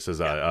about here. It says,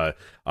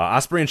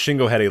 Ospreay and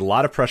Shingo had a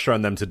lot of pressure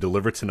on them to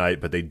deliver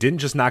tonight, but they didn't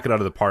just knock it out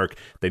of the park.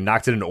 They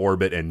knocked it into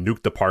orbit and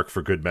nuked the park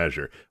for good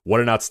measure. What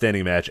an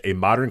outstanding match. A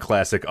modern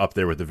classic up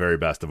there with the very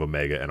best of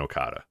Omega and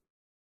Okada.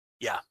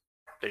 Yeah.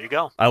 There you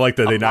go. I like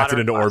that they knocked it modern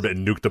into classic. orbit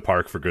and nuked the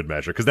park for good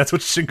measure, because that's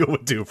what Shingo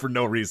would do for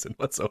no reason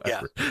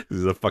whatsoever.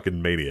 He's a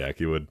fucking maniac.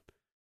 He would.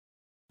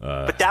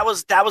 But that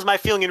was my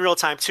feeling in real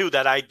time too,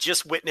 that I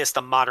just witnessed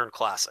a modern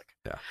classic.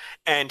 Yeah.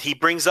 And he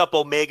brings up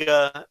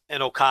Omega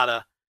and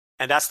Okada,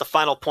 and that's the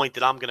final point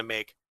that I'm going to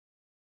make.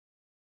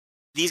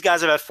 These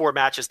guys have had 4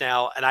 matches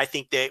now, and I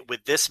think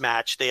with this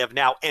match, they have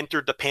now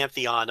entered the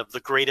pantheon of the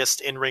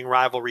greatest in-ring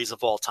rivalries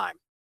of all time.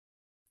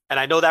 And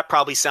I know that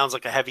probably sounds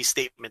like a heavy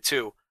statement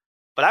too,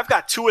 but I've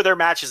got 2 of their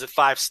matches at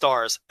 5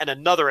 stars and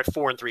another at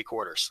 4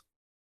 3/4.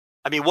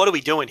 I mean, what are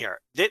we doing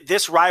here?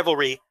 This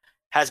rivalry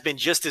has been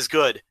just as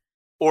good,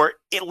 or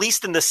at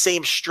least in the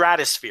same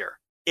stratosphere,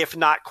 if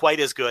not quite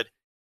as good,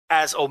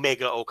 as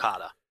Omega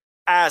Okada,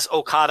 as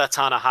Okada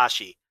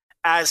Tanahashi,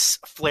 as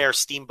Flair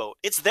Steamboat.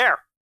 It's there.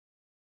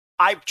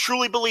 I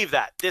truly believe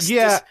that.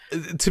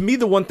 To me,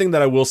 the one thing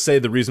that I will say,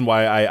 the reason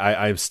why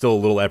I'm still a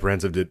little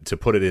apprehensive to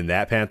put it in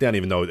that pantheon,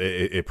 even though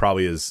it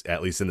probably is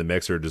at least in the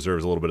mix or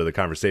deserves a little bit of the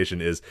conversation,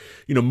 is,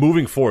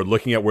 moving forward,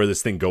 looking at where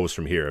this thing goes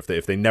from here.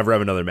 If they never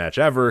have another match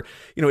ever,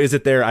 is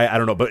it there? I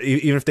don't know. But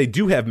even if they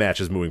do have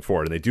matches moving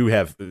forward, and they do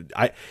have,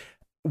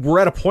 we're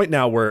at a point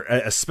now where,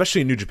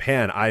 especially in New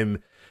Japan,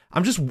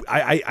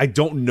 I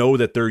don't know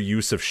that their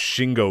use of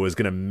Shingo is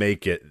going to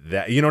make it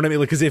that, you know what I mean?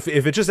 Because if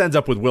it just ends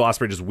up with Will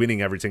Ospreay just winning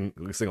every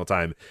single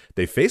time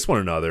they face one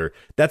another,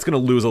 that's going to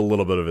lose a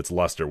little bit of its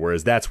luster.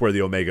 Whereas that's where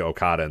the Omega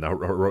Okada and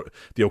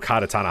the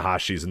Okada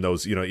Tanahashis and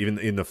those, even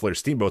in the Flair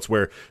Steamboats,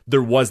 where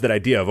there was that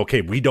idea of,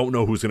 okay, we don't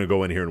know who's going to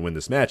go in here and win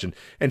this match. And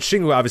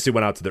Shingo obviously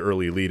went out to the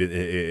early lead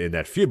in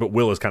that feud, but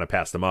Will has kind of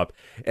passed him up.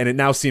 And it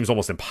now seems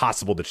almost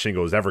impossible that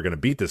Shingo is ever going to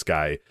beat this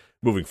guy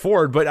moving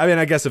forward. But I mean,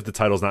 I guess if the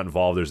title's not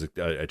involved, there's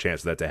a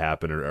chance for that to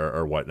happen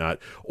or whatnot.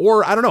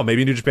 Or I don't know,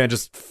 maybe New Japan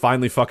just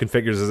finally fucking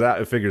figures it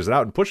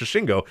out and pushes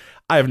Shingo.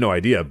 I have no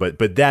idea, but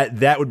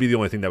that would be the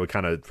only thing that would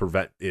kind of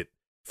prevent it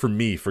for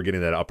me for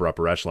getting that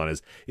upper echelon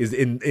is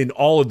in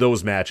all of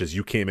those matches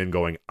you came in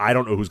going, I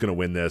don't know who's going to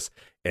win this,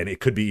 and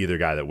it could be either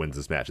guy that wins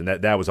this match, and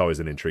that was always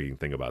an intriguing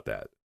thing about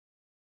that.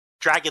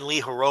 Dragon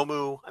Lee,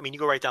 Hiromu, I mean, you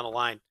go right down the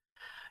line.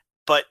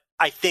 But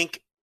I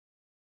think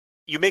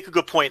you make a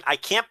good point.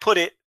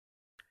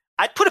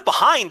 I'd put it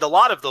behind a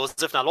lot of those,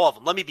 if not all of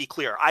them. Let me be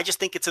clear. I just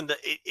think it's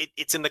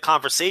in the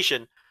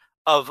conversation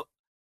of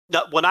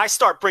when I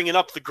start bringing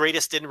up the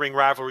greatest in-ring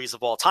rivalries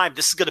of all time,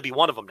 this is going to be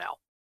one of them now.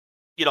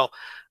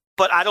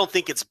 But I don't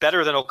think it's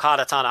better than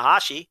Okada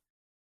Tanahashi,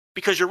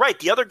 because you're right.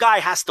 The other guy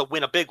has to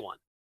win a big one.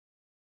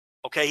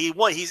 Okay, he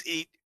won.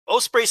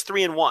 Ospreay's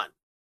 3-1.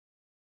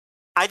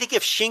 I think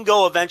if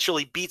Shingo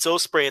eventually beats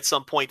Ospreay at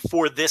some point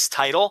for this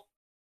title,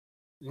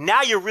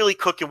 now you're really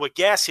cooking with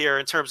gas here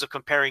in terms of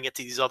comparing it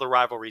to these other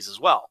rivalries as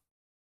well.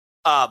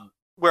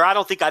 Where I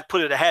don't think I'd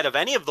put it ahead of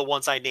any of the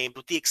ones I named,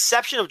 with the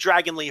exception of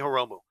Dragon Lee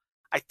Hiromu.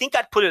 I think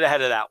I'd put it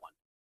ahead of that one.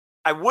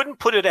 I wouldn't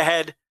put it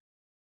ahead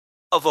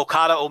of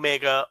Okada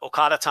Omega,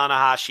 Okada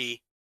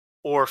Tanahashi,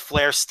 or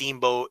Flair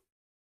Steamboat.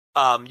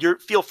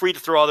 Feel free to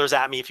throw others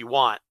at me if you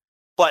want.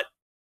 But,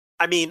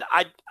 I mean,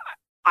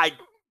 I'd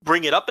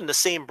bring it up in the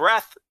same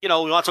breath. We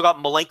want to talk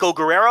about Malenko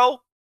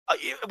Guerrero?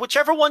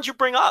 Whichever ones you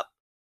bring up.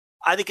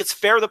 I think it's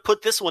fair to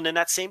put this one in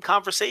that same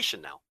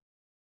conversation now.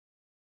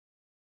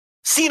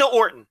 Cena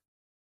Orton.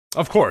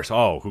 Of course.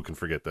 Oh, who can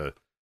forget the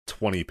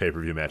 20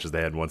 pay-per-view matches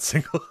they had in one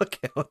single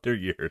calendar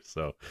year?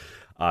 So,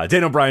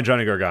 Daniel Bryan,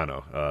 Johnny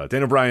Gargano.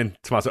 Daniel Bryan,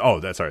 Tommaso. Oh,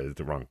 that's sorry,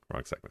 the wrong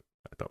segment.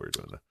 I thought we were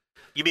doing that.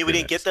 You mean we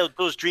didn't get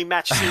those dream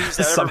match series?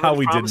 That somehow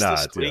we did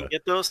not. We didn't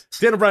get those.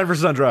 Daniel Bryan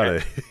versus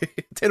Andrade.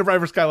 Daniel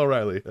Bryan versus Kyle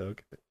O'Reilly.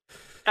 Okay.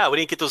 Yeah, we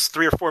didn't get those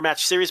 3 or 4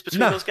 match series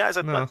between those guys.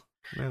 No.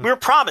 We were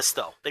promised,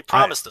 though. They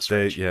promised us.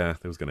 Yeah,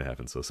 that was going to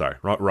happen. So sorry,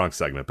 wrong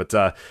segment. But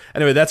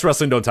anyway, that's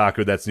Wrestling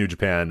Dontaku. That's New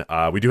Japan.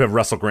 We do have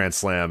Wrestle Grand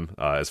Slam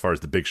as far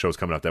as the big shows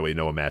coming up. That way, you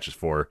know what match is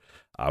for.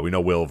 We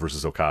know Will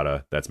versus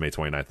Okada. That's May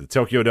 29th at the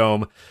Tokyo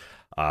Dome.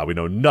 We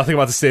know nothing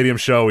about the Stadium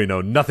show. We know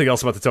nothing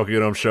else about the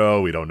Tokyo Dome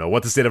show. We don't know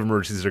what the state of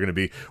emergencies are going to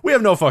be. We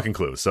have no fucking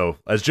clue. So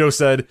as Joe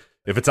said,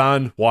 if it's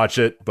on, watch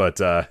it. But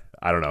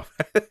I don't know.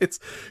 It's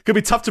going to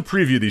be tough to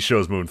preview these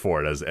shows moving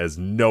forward as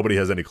nobody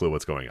has any clue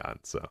what's going on.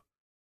 So.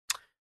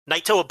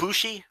 Naito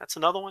Ibushi, that's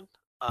another one.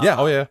 Yeah.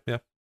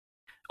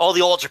 All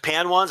the All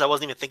Japan ones. I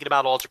wasn't even thinking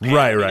about All Japan.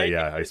 Right.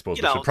 Yeah, I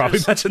suppose we should probably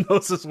mention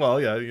those as well.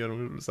 Yeah,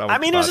 there's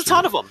a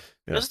ton of them.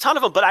 Yeah. There's a ton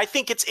of them, but I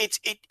think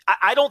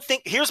I don't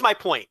think. Here's my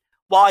point.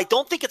 While I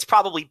don't think it's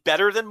probably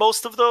better than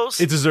most of those,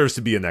 it deserves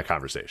to be in that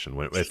conversation.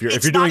 If you're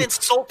not doing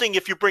insulting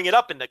if you bring it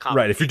up in the conversation.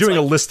 Right. If you're doing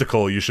a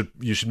listicle, you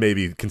should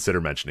maybe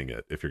consider mentioning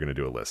it if you're going to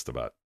do a list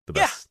about the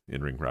best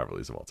in-ring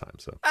rivalries of all time.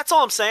 So that's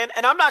all I'm saying.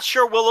 And I'm not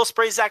sure Will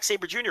Ospreay, Zack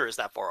Sabre Jr. is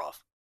that far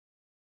off.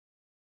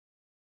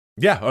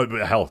 Yeah,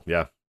 hell,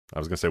 yeah. I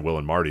was going to say Will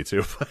and Marty,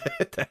 too,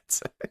 but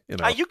that's,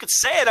 You could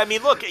say it. I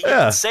mean, look, you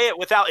can say it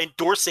without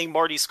endorsing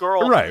Marty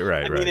Scurll. Right.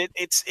 I mean,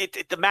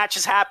 the match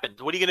has happened.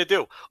 What are you going to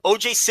do?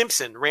 O.J.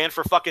 Simpson ran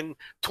for fucking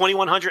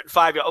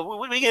 2,105.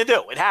 What are you going to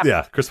do? It happened.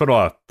 Yeah, Chris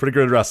Benoit, pretty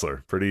good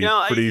wrestler. Pretty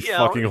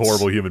fucking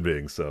horrible human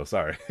being, so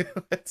sorry.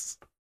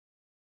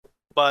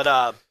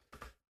 But,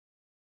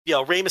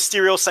 Rey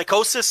Mysterio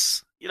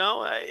Psychosis, You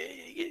know,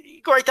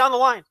 you go right down the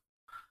line.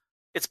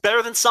 It's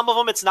better than some of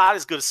them. It's not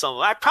as good as some of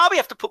them. I probably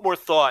have to put more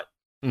thought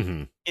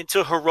into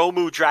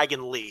Hiromu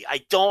Dragon Lee.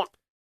 I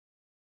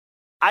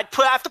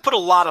have to put a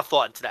lot of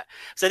thought into that.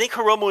 So I think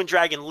Hiromu and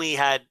Dragon Lee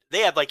had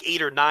like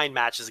 8 or 9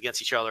 matches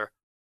against each other,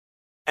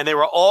 and they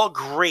were all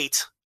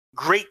great,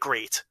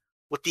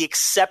 with the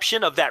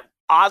exception of that,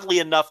 oddly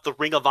enough, the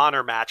Ring of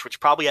Honor match, which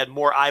probably had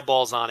more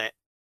eyeballs on it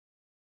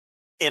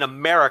in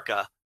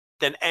America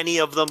than any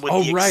of them, with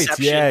the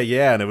exception.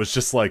 Yeah, and it was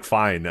just like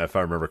fine, if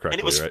I remember correctly. And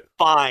it was right?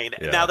 fine.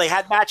 Yeah. Now, they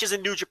had matches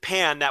in New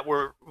Japan that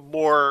were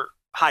more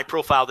high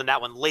profile than that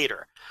one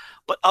later.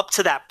 But up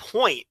to that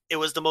point, it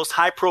was the most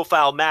high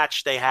profile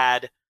match they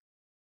had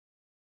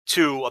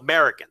to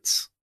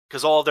Americans,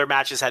 because all of their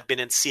matches had been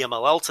in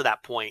CMLL to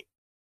that point.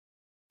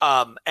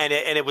 And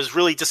it was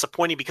really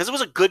disappointing because it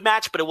was a good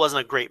match, but it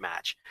wasn't a great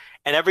match.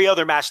 And every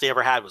other match they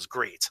ever had was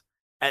great.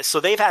 And so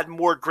they've had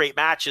more great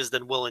matches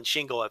than Will and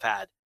Shingo have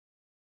had,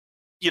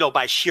 you know,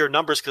 by sheer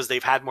numbers, because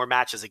they've had more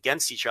matches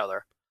against each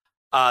other.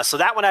 So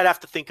that one I'd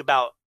have to think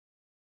about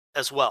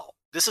as well.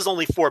 This is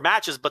only 4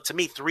 matches, but to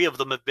me, 3 of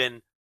them have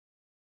been,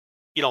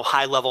 you know,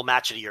 high-level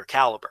match of the year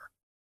caliber.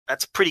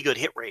 That's a pretty good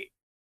hit rate.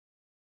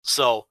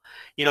 So,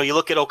 you know, you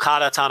look at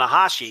Okada,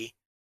 Tanahashi,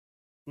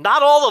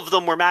 not all of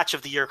them were match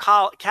of the year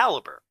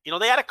caliber. You know,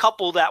 they had a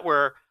couple that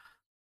were,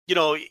 you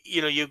know,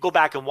 you go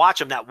back and watch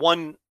them. That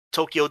one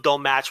Tokyo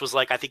Dome match was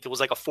like, I think it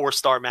was like a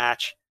 4-star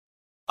match.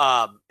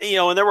 You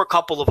know, and there were a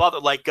couple of other,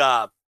 like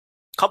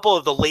couple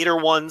of the later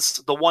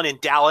ones. The one in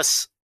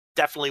Dallas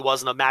definitely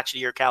wasn't a match of the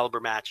year caliber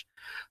match.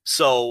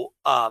 So,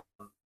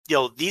 you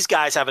know, these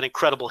guys have an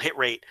incredible hit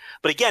rate.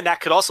 But again, that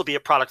could also be a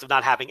product of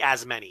not having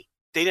as many.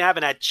 They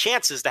haven't had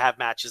chances to have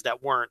matches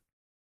that weren't,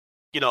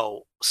 you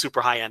know,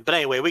 super high end. But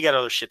anyway, we got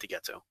other shit to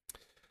get to.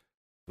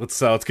 Let's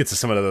get to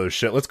some of the other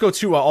shit. Let's go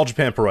to All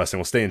Japan Pro Wrestling.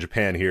 We'll stay in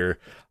Japan here.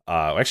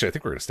 Actually, I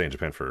think we're going to stay in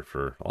Japan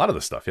for a lot of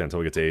this stuff, until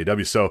we get to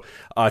AEW. So,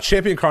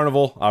 Champion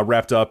Carnival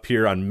wrapped up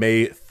here on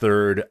May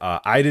 3rd.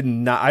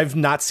 I've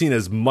not seen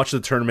as much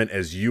of the tournament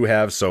as you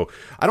have, so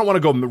I don't want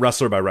to go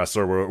wrestler by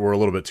wrestler. We're a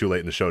little bit too late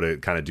in the show to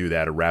kind of do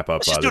that or wrap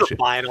up. Let's just do the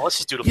final.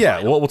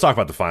 Yeah, we'll talk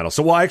about the final.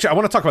 So, I want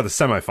to talk about the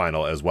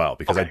semifinal as well,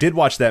 because I did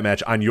watch that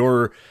match on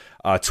your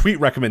tweet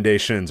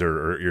recommendations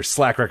or your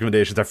Slack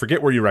recommendations. I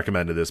forget where you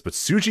recommended this, but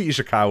Tsuji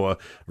Ishikawa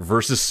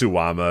versus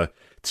Suwama.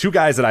 2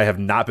 guys that I have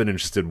not been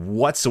interested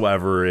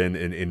whatsoever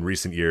in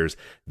recent years.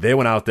 They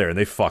went out there and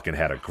they fucking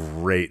had a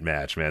great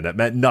match, man. That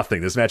meant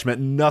nothing. This match meant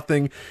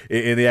nothing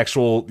in the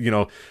actual, you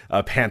know,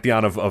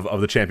 pantheon of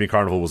the Champion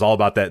Carnival. It was all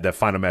about that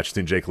final match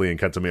between Jake Lee and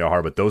Kento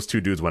Miyahara. But those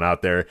 2 dudes went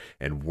out there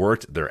and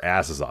worked their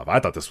asses off. I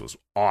thought this was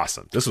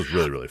awesome. This was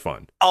really, really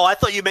fun. Oh, I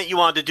thought you meant you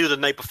wanted to do the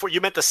night before. You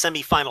meant the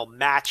semifinal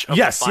match of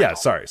yes, the final. Yeah,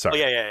 sorry. Oh,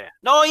 yeah.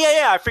 No,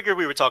 yeah. I figured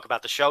we were talking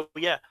about the show.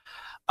 Yeah.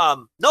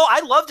 No,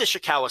 I loved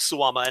Ishikawa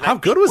Suwama. And how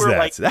good was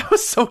that? That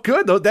was so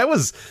good, though. That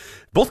was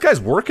both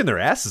guys working their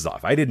asses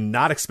off. I did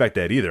not expect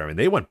that either. I mean,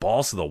 they went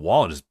balls to the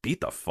wall and just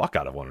beat the fuck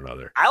out of one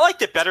another. I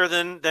liked it better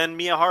than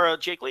Miyahara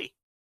Jake Lee.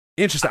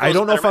 Interesting. I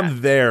don't know if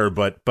I'm there,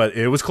 but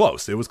it was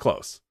close. It was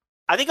close.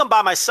 I think I'm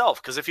by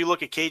myself, because if you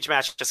look at Cage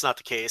Match, that's not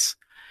the case.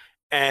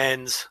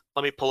 And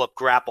let me pull up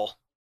Grapple.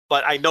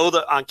 But I know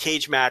that on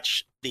Cage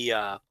Match,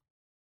 the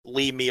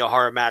Lee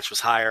Miyahara match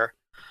was higher.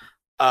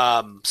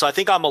 So I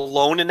think I'm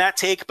alone in that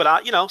take,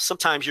 but you know,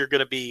 sometimes you're going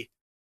to be,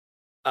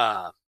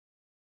 you're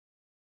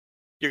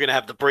going to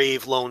have the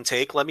brave lone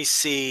take. Let me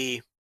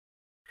see.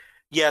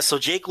 Yeah. So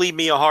Jake Lee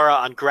Miyahara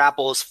on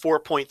Grapple is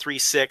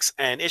 4.36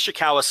 and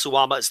Ishikawa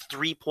Suwama is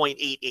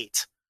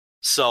 3.88.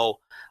 So,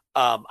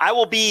 I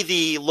will be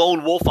the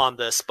lone wolf on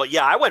this, but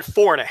yeah, I went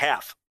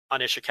 4.5 on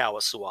Ishikawa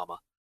Suwama.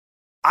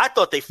 I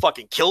thought they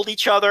fucking killed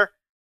each other.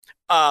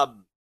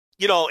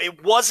 You know,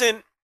 it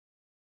wasn't,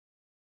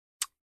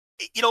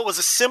 you know, it was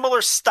a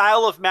similar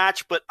style of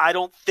match, but I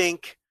don't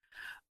think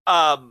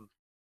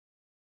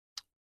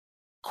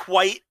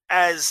quite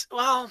as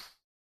well.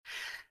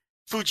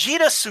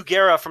 Fujita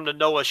Sugera from the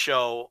Noah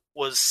show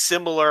was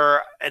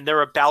similar, and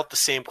they're about the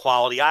same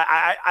quality.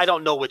 I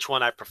don't know which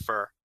one I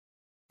prefer,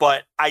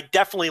 but I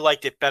definitely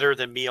liked it better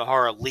than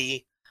Miyahara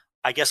Lee.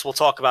 I guess we'll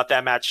talk about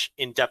that match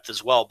in depth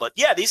as well. But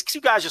yeah, these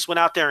 2 guys just went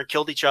out there and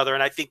killed each other,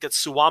 and I think that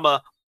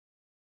Suwama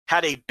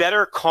had a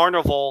better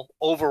carnival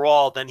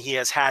overall than he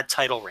has had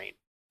title reign.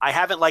 I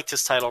haven't liked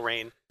his title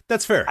reign.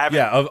 That's fair.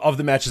 Yeah, of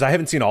the matches, I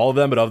haven't seen all of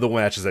them, but of the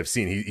matches I've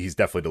seen, he's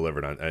definitely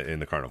delivered on in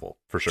the carnival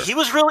for sure. He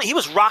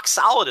was rock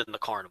solid in the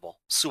carnival,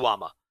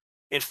 Suwama.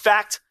 In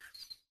fact,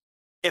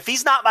 if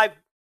he's not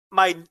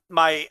my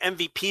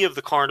MVP of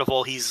the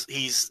carnival,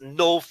 he's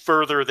no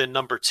further than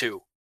number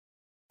 2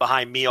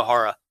 behind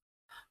Miyahara.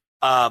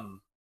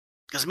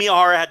 Because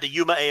Miyahara had the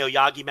Yuma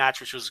Aoyagi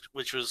match, which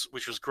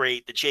was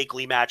great. The Jake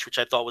Lee match, which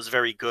I thought was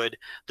very good.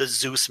 The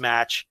Zeus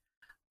match.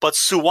 But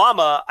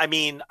Suwama, I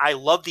mean, I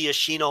love the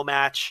Ashino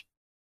match,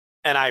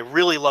 and I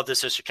really love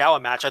this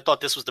Ishikawa match. I thought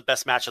this was the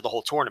best match of the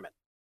whole tournament.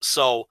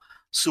 So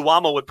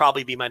Suwama would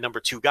probably be my number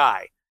 2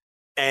 guy.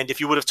 And if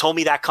you would have told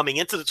me that coming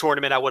into the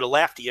tournament, I would have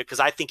laughed at you, because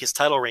I think his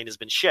title reign has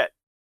been shit.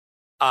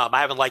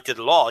 I haven't liked it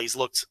at all. He's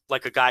looked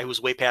like a guy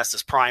who's way past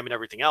his prime and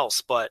everything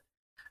else. But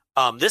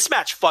this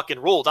match fucking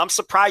ruled. I'm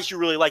surprised you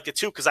really liked it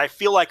too, because I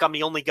feel like I'm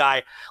the only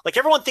guy. Like,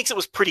 everyone thinks it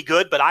was pretty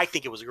good, but I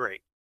think it was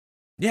great.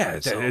 Yeah,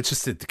 it's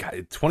just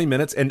 20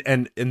 minutes,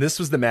 and this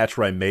was the match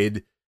where I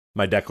made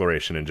my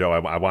declaration. And Joe,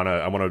 I want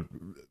to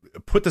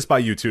put this by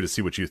you too to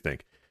see what you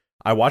think.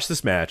 I watched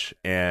this match,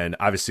 and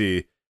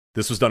obviously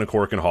this was done in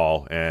Korakuen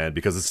Hall, and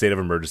because of the state of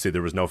emergency,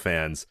 there was no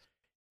fans.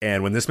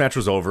 And when this match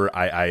was over,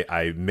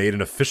 I made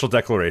an official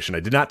declaration. I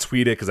did not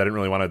tweet it because I didn't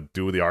really want to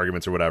do the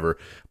arguments or whatever,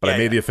 but I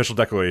made the official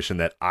declaration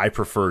that I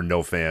prefer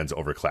no fans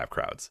over clap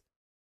crowds.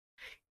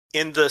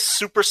 In the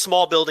super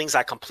small buildings,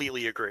 I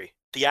completely agree.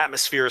 The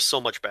atmosphere is so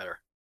much better.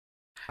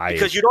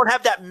 Because you don't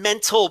have that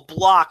mental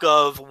block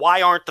of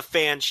why aren't the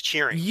fans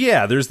cheering?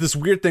 Yeah, there's this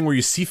weird thing where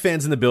you see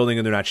fans in the building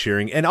and they're not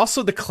cheering. And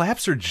also the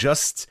claps are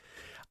just...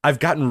 I've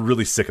gotten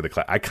really sick of the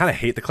clap. I kind of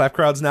hate the clap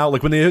crowds now.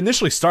 Like when they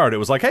initially started, it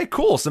was like, hey,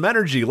 cool, some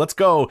energy, let's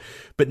go.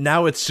 But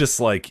now it's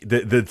just like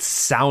the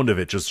sound of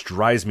it just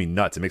drives me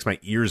nuts. It makes my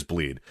ears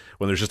bleed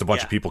when there's just a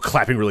bunch of people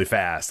clapping really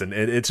fast. And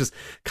it's just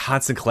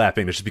constant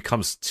clapping. It just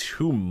becomes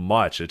too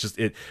much.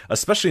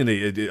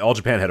 Especially in All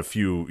Japan had a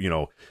few,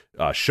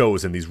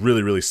 shows in these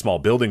really, really small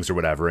buildings or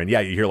whatever. And yeah,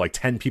 you hear like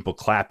 10 people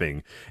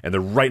clapping and they're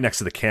right next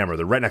to the camera.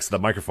 They're right next to the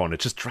microphone. It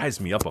just drives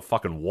me up a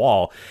fucking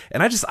wall.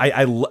 And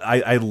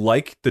I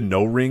like the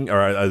no ring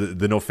or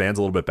the no fans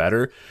a little bit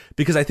better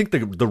because I think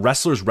the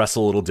wrestlers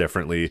wrestle a little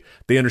differently.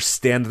 They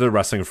understand that they're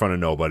wrestling in front of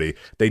nobody.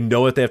 They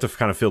know that they have to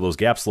kind of fill those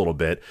gaps a little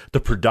bit. The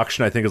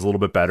production, I think, is a little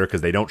bit better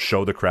because they don't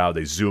show the crowd.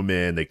 They zoom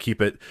in. They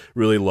keep it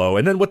really low.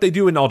 And then what they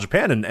do in All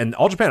Japan, and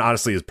All Japan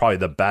honestly is probably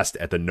the best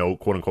at the no,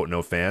 quote unquote,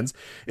 no fans,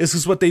 is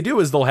because what they do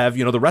is they'll have,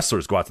 the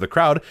wrestlers go out to the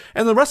crowd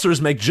and the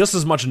wrestlers make just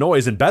as much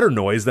noise and better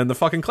noise than the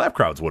fucking clap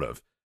crowds would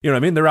have. You know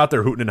what I mean? They're out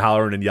there hooting and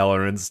hollering and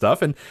yelling and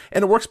stuff, and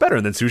it works better.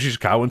 And then Tsuji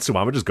Ishikawa and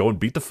Sumama just go and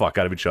beat the fuck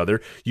out of each other.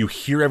 You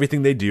hear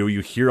everything they do.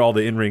 You hear all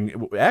the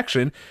in-ring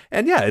action,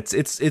 and yeah,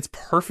 it's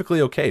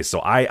perfectly okay.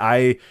 So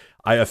I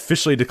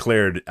officially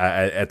declared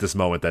at this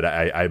moment that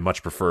I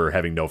much prefer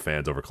having no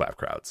fans over clap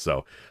crowds.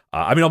 So,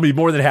 I'll be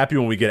more than happy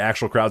when we get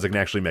actual crowds that can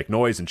actually make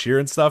noise and cheer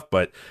and stuff,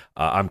 but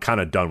I'm kind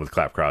of done with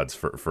clap crowds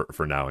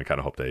for now and kind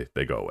of hope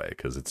they go away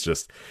because it's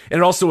just... And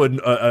it also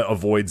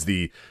avoids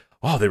the...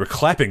 Oh, they were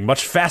clapping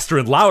much faster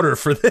and louder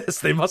for this.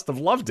 They must have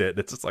loved it.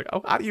 It's just like,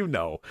 oh, how do you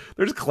know?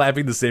 They're just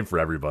clapping the same for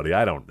everybody.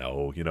 I don't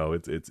know.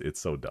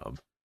 It's so dumb.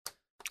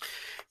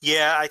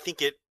 Yeah, I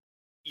think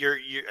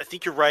I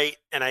think you're right,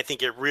 and I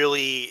think it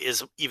really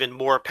is even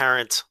more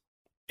apparent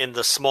in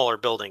the smaller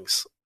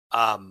buildings.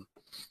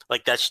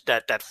 Like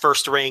that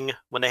first ring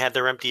when they had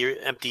their empty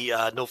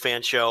no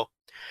fan show.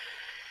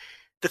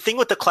 The thing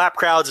with the clap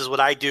crowds is what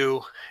I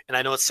do, and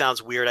I know it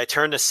sounds weird. I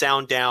turn the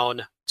sound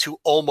down to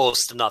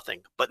almost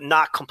nothing, but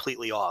not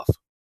completely off.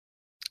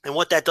 And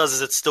what that does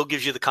is it still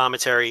gives you the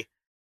commentary.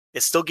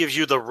 It still gives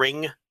you the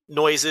ring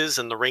noises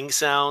and the ring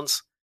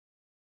sounds,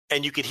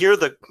 and you could hear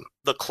the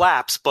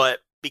claps, but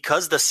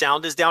because the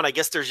sound is down, I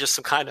guess there's just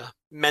some kind of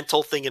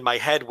mental thing in my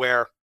head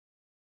where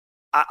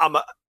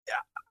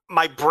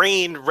my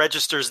brain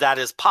registers that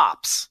as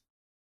pops,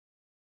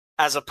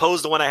 as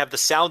opposed to when I have the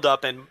sound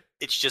up and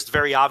it's just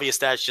very obvious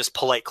that it's just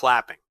polite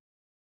clapping.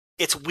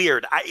 It's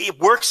weird. It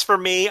works for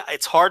me.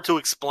 It's hard to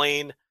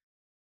explain,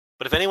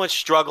 but if anyone's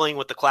struggling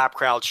with the clap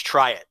crowds,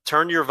 try it.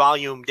 Turn your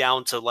volume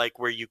down to like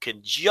where you can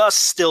just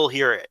still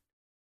hear it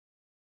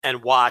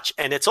and watch.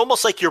 And it's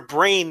almost like your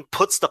brain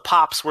puts the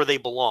pops where they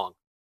belong.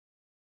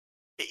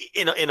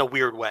 In a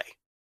weird way,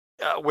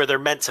 where they're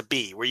meant to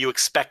be, where you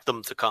expect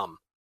them to come.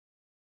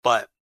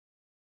 But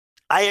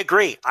I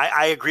agree.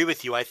 I agree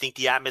with you. I think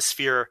the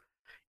atmosphere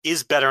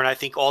is better, and I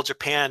think All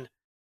Japan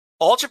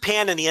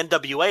and the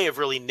NWA have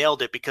really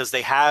nailed it because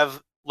they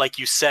have, like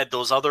you said,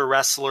 those other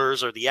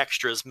wrestlers or the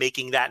extras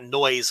making that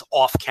noise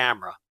off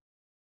camera.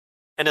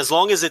 And as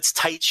long as it's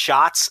tight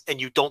shots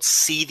and you don't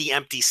see the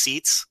empty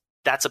seats,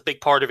 that's a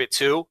big part of it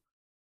too.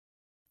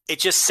 It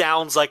just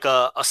sounds like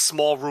a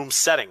small room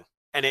setting.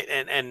 And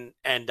the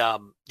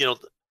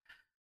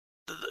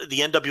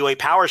NWA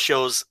Power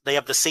shows, they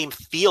have the same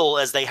feel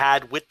as they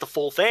had with the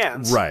full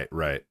fans.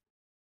 Right.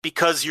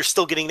 Because you're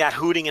still getting that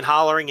hooting and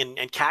hollering and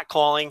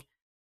catcalling.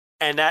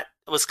 And that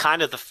was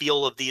kind of the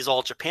feel of these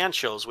All Japan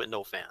shows with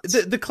no fans.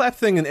 The clap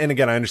thing, and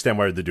again, I understand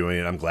why they're doing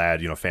it. I'm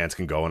glad, fans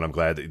can go, and I'm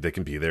glad that they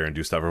can be there and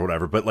do stuff or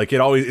whatever. But like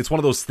it's one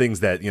of those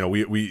things that,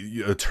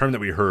 we a term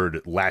that we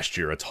heard last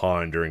year a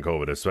ton during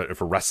COVID,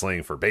 for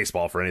wrestling, for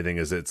baseball, for anything,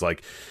 is it's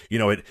like,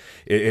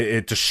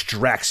 it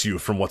distracts you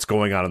from what's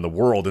going on in the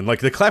world. And like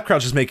the clap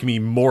crowd's just making me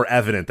more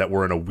evident that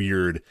we're in a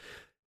weird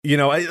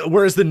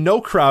whereas the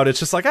no crowd, it's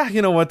just like,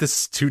 you know what,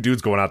 this two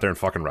dudes going out there and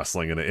fucking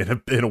wrestling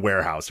in a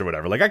warehouse or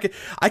whatever. Like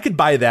I could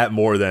buy that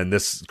more than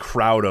this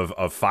crowd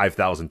of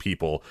 5,000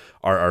 people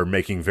are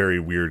making very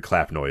weird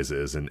clap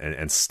noises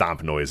and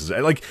stomp noises.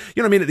 Like,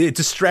 you know what I mean? It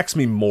distracts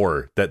me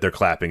more that they're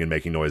clapping and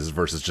making noises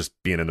versus just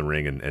being in the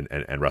ring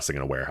and wrestling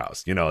in a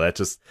warehouse. That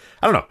just,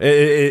 I don't know.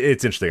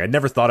 It's interesting. I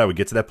never thought I would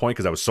get to that point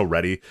because I was so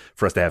ready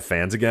for us to have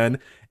fans again.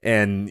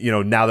 And,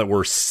 now that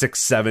we're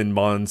 6-7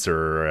 months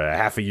or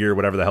half a year,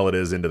 whatever the hell it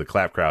is, into the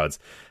clap crowds,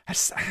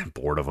 I'm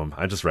bored of them.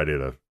 I'm just ready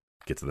to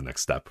get to the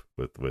next step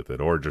with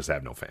it, or just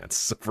have no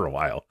fans for a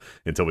while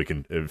until we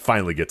can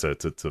finally get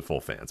to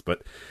full fans.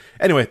 But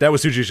anyway, that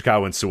was Shuji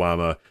Ishikawa and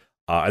Suwama.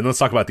 And let's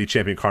talk about the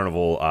Champion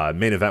Carnival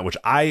main event, which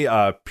I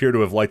appear to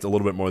have liked a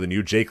little bit more than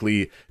you. Jake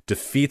Lee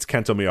defeats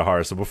Kento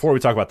Miyahara. So before we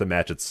talk about the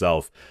match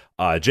itself,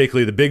 Jake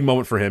Lee, the big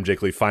moment for him,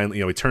 Jake Lee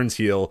finally, he turns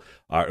heel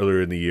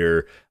earlier in the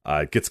year,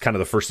 gets kind of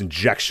the first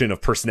injection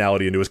of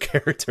personality into his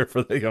character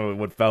for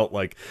what felt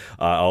like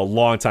a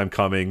long time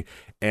coming.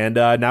 And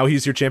now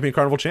he's your Champion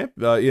Carnival champ,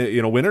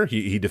 winner.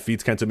 He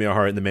defeats Kento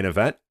Miyahara in the main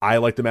event. I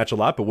like the match a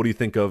lot, but what do you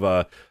think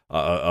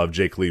of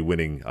Jake Lee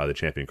winning the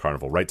Champion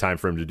Carnival? Right time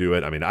for him to do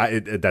it? I mean,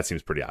 that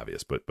seems pretty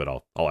obvious, but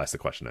I'll ask the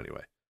question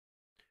anyway.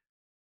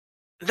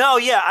 No,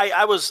 yeah,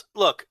 I was,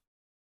 look,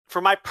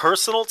 for my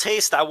personal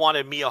taste, I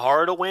wanted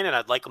Miyahara to win, and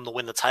I'd like him to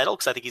win the title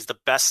because I think he's the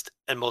best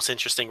and most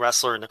interesting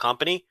wrestler in the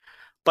company.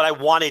 But I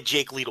wanted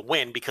Jake Lee to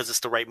win because it's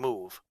the right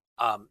move.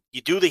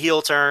 You do the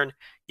heel turn,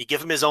 you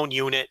give him his own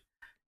unit.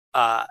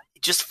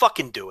 Just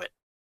fucking do it.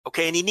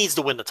 Okay. And he needs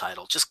to win the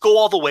title. Just go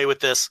all the way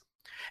with this.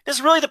 This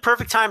is really the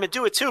perfect time to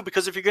do it too,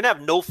 because if you're going to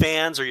have no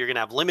fans or you're going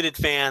to have limited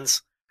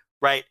fans,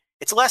 right?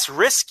 It's less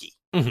risky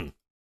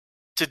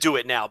to do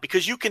it now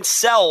because you can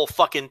sell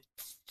fucking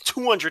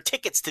 200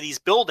 tickets to these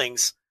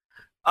buildings.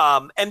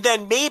 And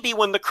then maybe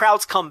when the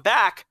crowds come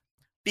back,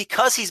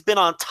 because he's been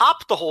on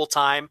top the whole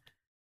time,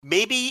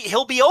 maybe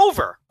he'll be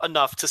over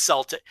enough to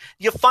sell it.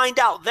 You find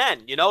out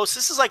then, so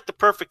this is like the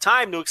perfect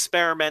time to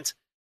experiment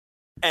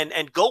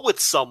and go with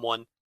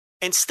someone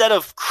instead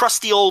of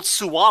crusty old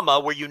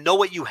Suwama, where you know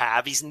what you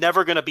have. He's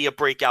never going to be a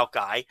breakout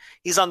guy.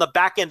 He's on the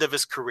back end of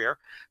his career.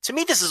 To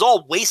me, this is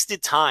all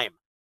wasted time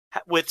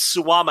with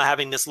Suwama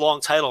having this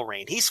long title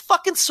reign. He's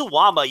fucking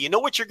Suwama. You know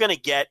what you're going to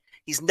get.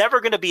 He's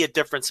never going to be a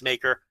difference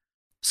maker.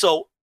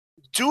 So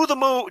do the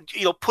move,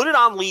 put it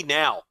on Lee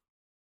now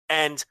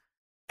and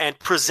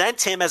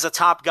present him as a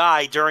top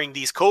guy during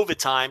these COVID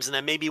times. And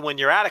then maybe when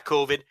you're out of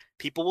COVID,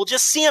 people will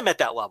just see him at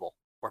that level,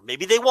 or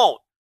maybe they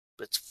won't.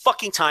 But it's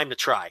fucking time to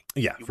try.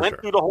 Yeah, you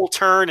went through the whole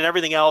turn and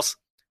everything else.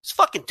 Just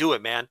fucking do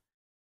it, man.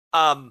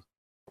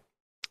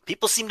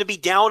 People seem to be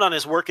down on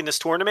his work in this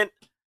tournament.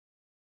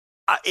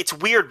 It's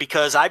weird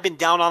because I've been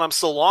down on him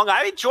so long.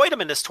 I enjoyed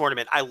him in this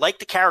tournament. I like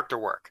the character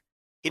work.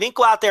 He didn't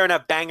go out there and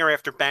have banger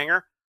after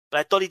banger, but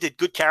I thought he did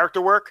good character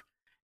work.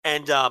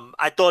 And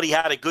I thought he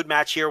had a good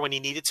match here when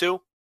he needed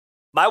to.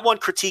 My one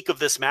critique of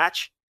this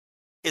match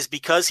is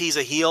because he's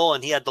a heel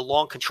and he had the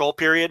long control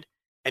period.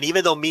 And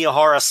even though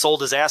Miyahara sold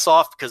his ass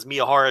off because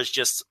Miyahara is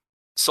just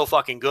so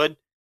fucking good,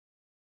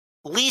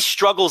 Lee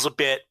struggles a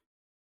bit,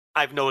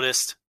 I've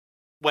noticed,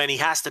 when he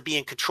has to be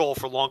in control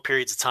for long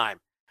periods of time.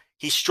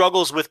 He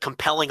struggles with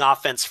compelling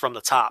offense from the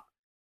top.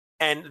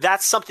 And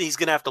that's something he's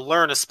going to have to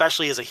learn,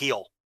 especially as a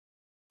heel.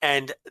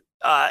 And,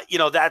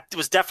 that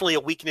was definitely a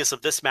weakness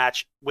of this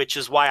match, which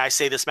is why I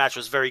say this match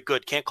was very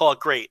good. Can't call it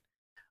great.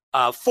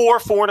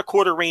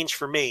 4.25 range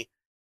for me,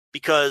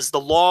 because the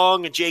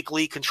long Jake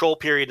Lee control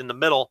period in the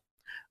middle,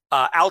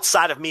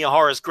 outside of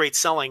Miyahara's great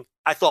selling,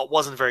 I thought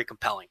wasn't very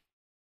compelling.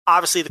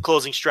 Obviously, the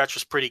closing stretch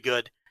was pretty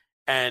good,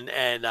 and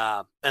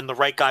the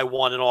right guy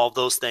won and all of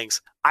those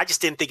things. I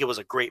just didn't think it was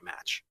a great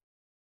match.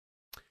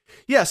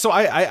 Yeah, so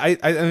I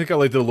think I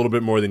liked it a little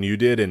bit more than you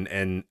did,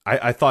 and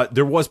I thought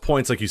there was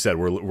points, like you said,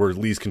 where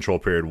Lee's control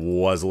period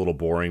was a little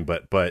boring,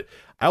 but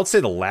I would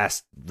say the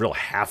last real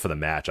half of the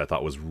match I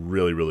thought was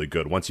really, really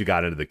good. Once you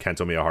got into the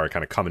Kento Miyahara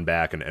kind of coming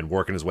back and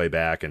working his way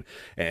back,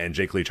 and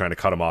Jake Lee trying to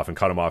cut him off and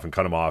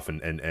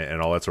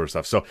all that sort of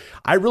stuff. So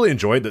I really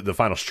enjoyed the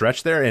final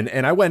stretch there,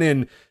 and I went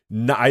in.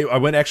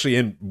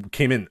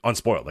 Came in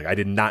unspoiled. Like, I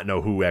did not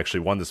know who actually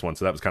won this one,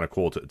 so that was kind of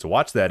cool to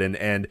watch that,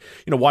 and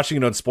watching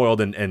it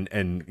unspoiled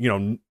and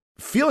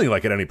feeling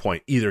like at any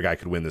point either guy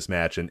could win this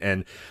match, and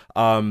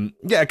Kento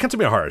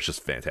Miyahara is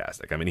just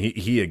fantastic. I mean,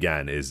 he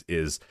again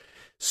is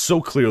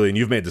so clearly, and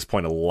you've made this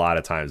point a lot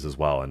of times as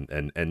well,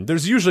 and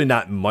there's usually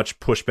not much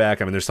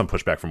pushback. I mean, there's some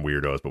pushback from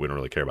weirdos, but we don't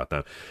really care about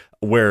them,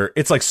 where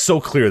it's like so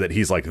clear that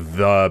he's like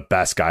the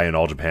best guy in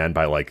all Japan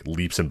by like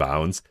leaps and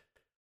bounds.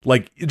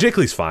 Like, Jake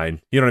Lee's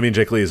fine. You know what I mean?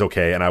 Jake Lee is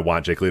okay, and I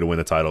want Jake Lee to win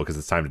the title because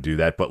it's time to do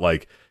that. But,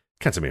 like,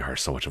 Kento Miyahara is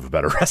so much of a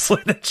better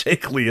wrestler than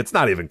Jake Lee. It's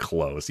not even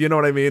close. You know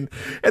what I mean?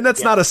 And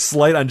that's not a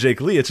slight on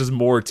Jake Lee. It's just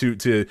more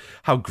to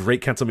how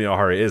great Kento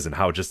Miyahara is, and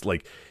how just,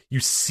 like, you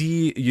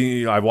see,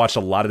 you know, I've watched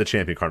a lot of the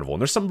Champion Carnival,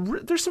 and there's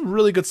some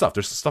really good stuff.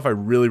 There's some stuff I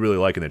really, really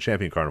like in the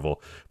Champion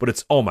Carnival, but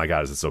it's, oh my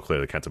God, is it so clear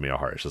that Kento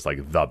Miyahara is just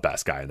like the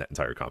best guy in that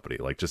entire company.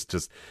 Like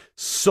just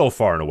so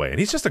far and away. And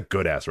he's just a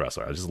good ass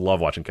wrestler. I just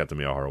love watching Kento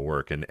Miyahara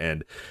work.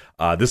 And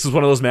this is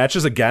one of those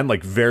matches, again,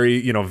 like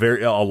very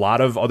a lot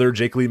of other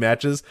Jake Lee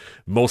matches,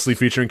 mostly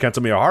featuring Kento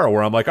Miyahara,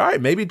 where I'm like, all right,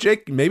 maybe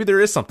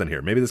there is something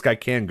here. Maybe this guy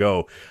can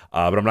go,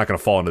 but I'm not going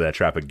to fall into that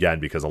trap again,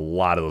 because a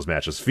lot of those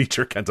matches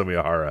feature Kento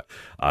Miyahara,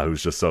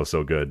 who's just so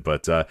good.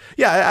 But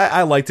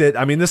I liked it.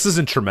 I mean, this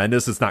isn't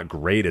tremendous. It's not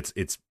great.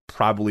 It's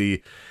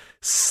probably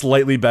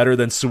slightly better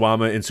than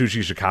Suwama and Tsuji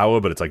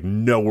Ishikawa, but it's like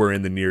nowhere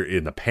in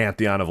the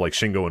pantheon of like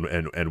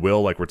Shingo and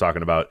Will, like we're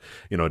talking about,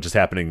 you know, just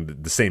happening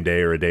the same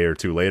day or a day or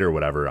two later or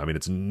whatever. I mean,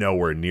 it's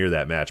nowhere near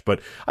that match,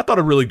 but I thought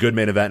a really good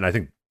main event, and I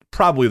think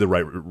probably the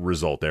right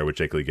result there with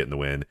Jake Lee getting the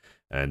win.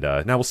 And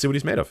now we'll see what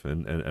he's made of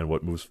and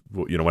what moves,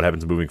 you know, what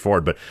happens moving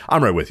forward. But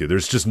I'm right with you.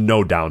 There's just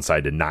no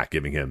downside to not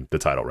giving him the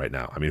title right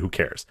now. I mean, who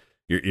cares?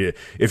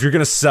 If you're going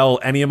to sell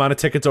any amount of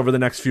tickets over the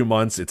next few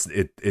months, it's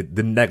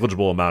the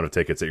negligible amount of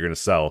tickets that you're going to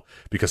sell,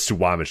 because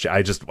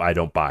Suwama, I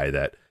don't buy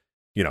that,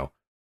 you know,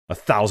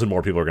 1,000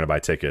 more people are going to buy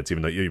tickets,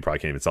 even though you probably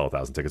can't even sell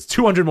 1,000 tickets.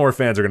 200 more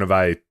fans are going to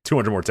buy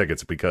 200 more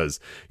tickets because,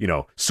 you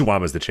know,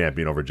 Suwama's the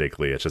champion over Jake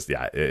Lee. It's just,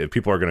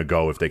 people are going to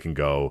go if they can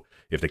go.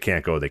 If they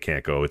can't go, they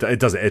can't go. It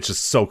doesn't. It's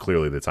just so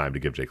clearly the time to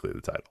give Jake Lee the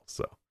title.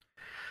 So,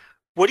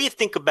 what do you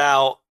think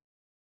about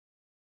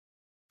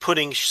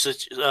putting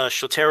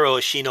Shotaro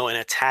Ashino in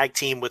a tag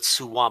team with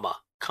Suwama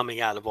coming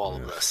out of all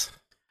of this?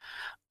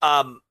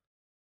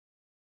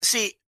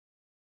 See,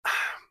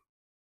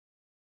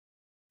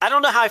 I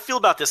don't know how I feel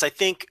about this. I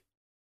think,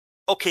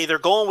 okay, they're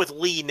going with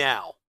Lee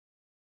now,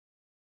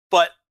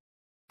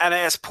 and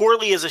as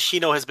poorly as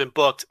Ashino has been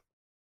booked,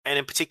 and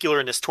in particular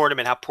in this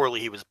tournament, how poorly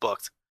he was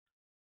booked,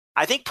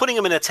 I think putting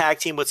him in a tag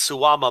team with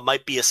Suwama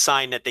might be a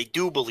sign that they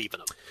do believe in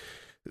him.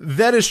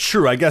 That is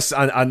true. I guess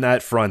on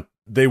that front,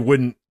 they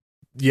wouldn't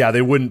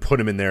put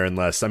him in there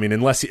unless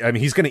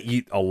he's going to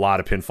eat a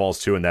lot of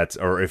pinfalls too, and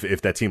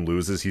if that team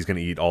loses, he's going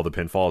to eat all the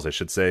pinfalls, I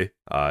should say,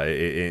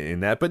 in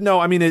that. But no,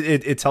 I mean,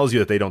 it tells you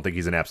that they don't think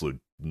he's an absolute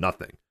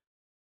nothing.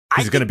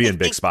 He's going to be in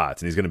big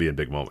spots, and he's going to be in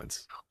big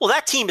moments. Well,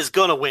 that team is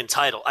going to win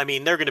title. I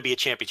mean, they're going to be a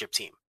championship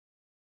team.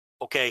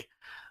 Okay.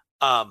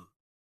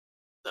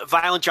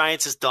 Violent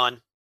Giants is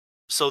done.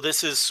 So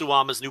this is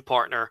Suwama's new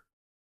partner,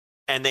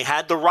 and they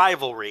had the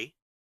rivalry,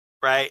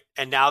 right?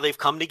 And now they've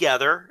come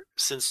together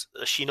since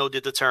Ashino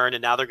did the turn,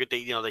 and now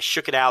they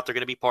shook it out. They're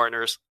going to be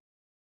partners.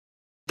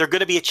 They're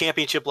going to be a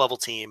championship level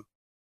team.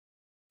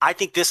 I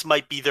think this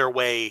might be their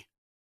way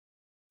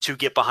to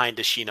get behind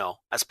Ashino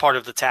as part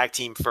of the tag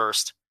team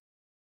first,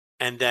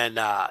 and then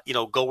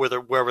go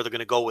wherever they're going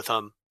to go with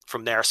him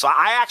from there. So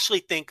I actually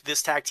think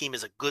this tag team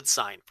is a good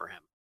sign for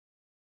him,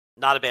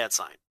 not a bad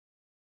sign.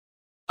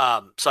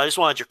 So I just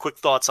wanted your quick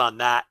thoughts on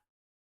that,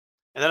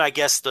 and then I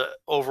guess the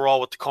overall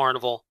with the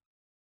Carnival.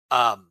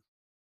 I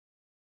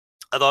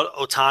thought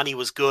Otani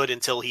was good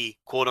until he,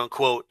 quote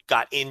unquote,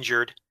 got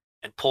injured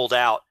and pulled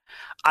out.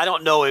 I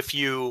don't know if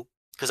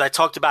because I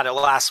talked about it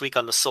last week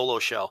on the solo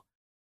show.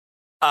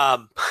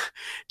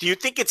 Do you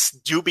think it's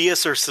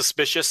dubious or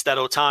suspicious that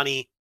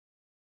Otani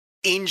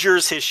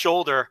injures his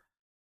shoulder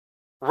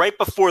right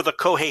before the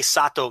Kohei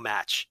Sato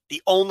match?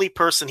 The only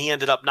person he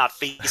ended up not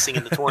facing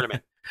in the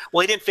tournament.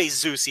 Well, he didn't face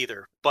Zeus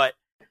either, but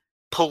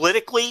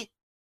politically,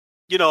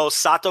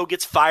 Sato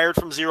gets fired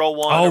from 0-1.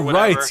 Oh,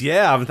 right.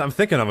 Yeah. I'm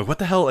thinking, what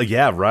the hell?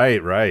 Yeah,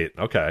 right.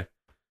 Okay.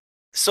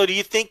 So do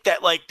you think that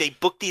they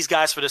booked these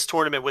guys for this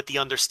tournament with the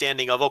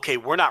understanding of, okay,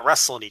 we're not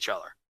wrestling each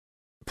other?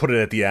 Put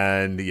it at the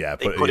end. Yeah.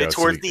 They put it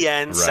towards the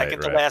end,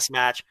 second to last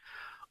match.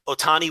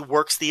 Otani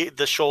works the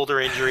shoulder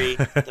injury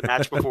the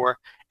match before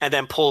and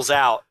then pulls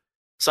out.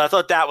 So I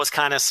thought that was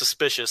kind of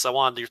suspicious. I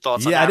wanted your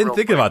thoughts on that. Yeah, I didn't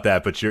think about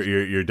that, but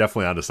you're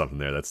definitely onto something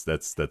there. That's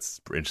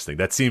interesting.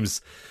 That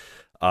seems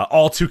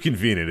all too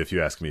convenient, if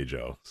you ask me,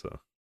 Joe. So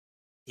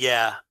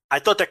yeah, I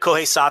thought that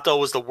Kohei Sato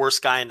was the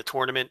worst guy in the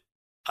tournament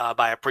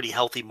by a pretty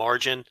healthy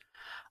margin.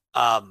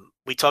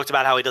 We talked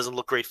about how he doesn't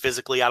look great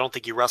physically. I don't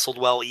think he wrestled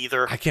well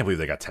either. I can't believe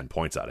they got 10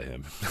 points out of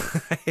him.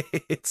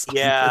 It's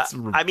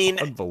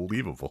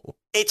unbelievable.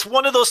 It's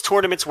one of those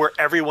tournaments where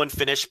everyone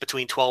finished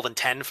between 12 and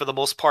 10 for the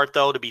most part,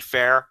 though, to be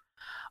fair.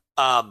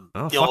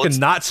 Fucking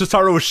not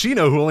Shotaro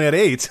Ashino, who only had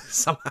 8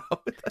 somehow.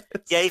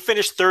 Yeah, he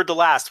finished third to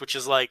last, which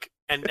is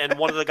and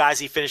one of the guys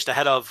he finished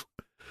ahead of,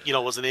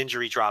 was an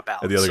injury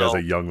dropout. And the other guy's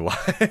a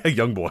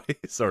young boy,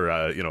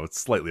 or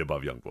slightly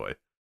above young boy,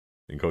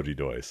 in Koji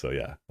Doi. So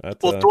yeah,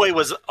 Doi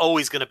was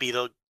always going to be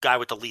the guy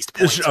with the least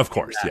points. Of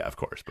course,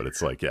 but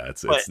it's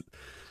it's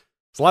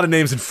a lot of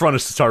names in front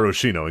of Shotaro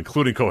Ashino,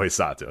 including Kohei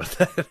Sato.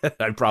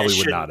 I probably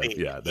would not have.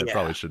 Yeah, that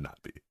probably should not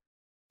be.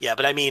 Yeah,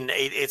 but I mean,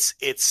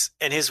 it's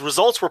and his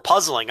results were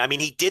puzzling. I mean,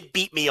 he did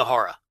beat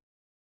Miyahara.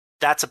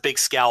 That's a big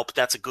scalp.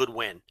 That's a good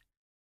win.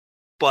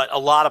 But a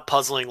lot of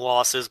puzzling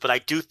losses. But I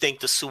do think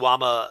the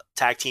Suwama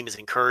tag team is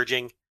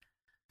encouraging.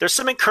 There's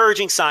some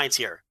encouraging signs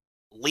here.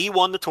 Lee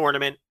won the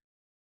tournament.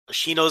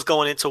 Ashino's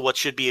going into what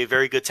should be a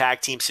very good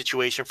tag team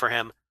situation for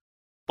him.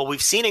 but we've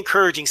seen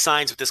encouraging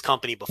signs with this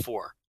company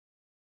before.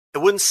 It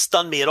wouldn't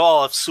stun me at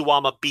all if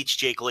Suwama beats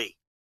Jake Lee.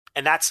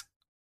 And that's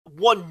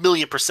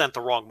 1,000,000%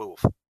 the wrong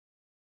move.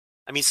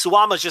 I mean,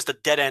 Suwama is just a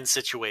dead-end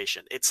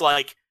situation. It's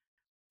like,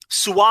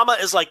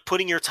 Suwama is like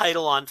putting your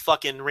title on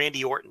fucking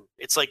Randy Orton.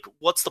 It's like,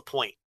 what's the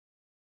point?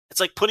 It's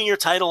like putting your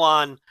title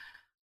on,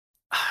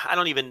 I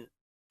can't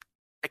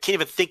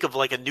even think of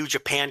like a New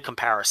Japan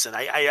comparison.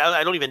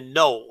 I don't even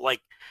know. Like,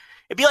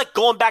 it'd be like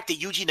going back to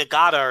Yuji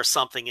Nagata or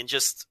something and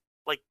just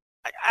like,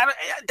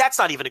 that's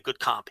not even a good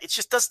comp. It's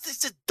just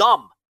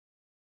dumb.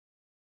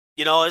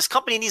 You know, this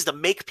company needs to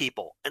make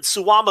people. And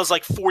Suwama's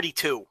like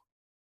 42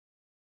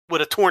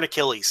 with a torn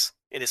Achilles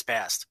in his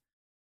past.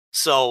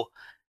 So,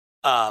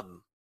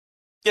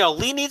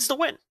 Lee needs to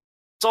win.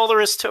 That's all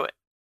there is to it.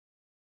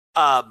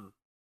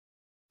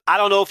 I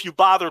don't know if you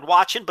bothered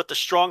watching, but the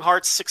Strong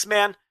Hearts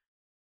 6-man,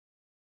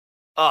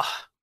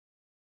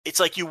 it's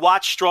like you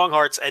watch Strong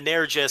Hearts and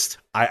they're just...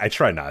 I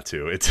try not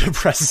to. It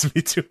depresses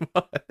me too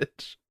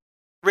much.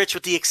 Rich,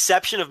 with the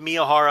exception of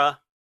Miyahara,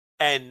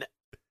 and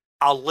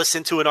I'll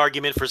listen to an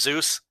argument for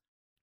Zeus,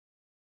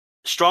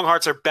 Strong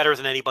Hearts are better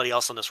than anybody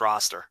else on this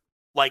roster.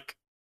 Like,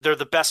 they're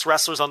the best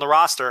wrestlers on the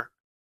roster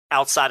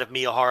outside of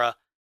Miyahara,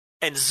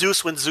 and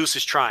Zeus when Zeus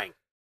is trying.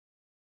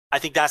 I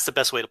think that's the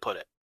best way to put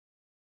it.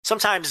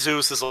 Sometimes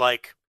Zeus is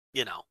like,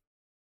 you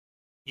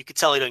could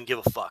tell he doesn't give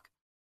a fuck.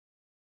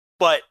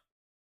 But,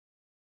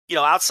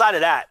 outside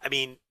of that, I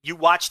mean, I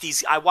watch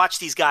these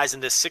guys in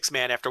this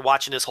 6-man after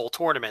watching this whole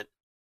tournament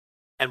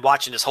and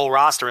watching this whole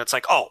roster, and it's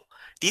like, oh,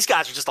 these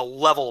guys are just a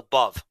level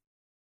above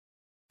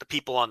the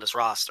people on this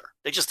roster.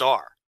 They just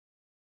are.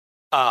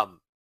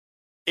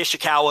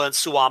 Ishikawa and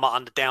Suwama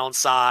on the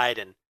downside,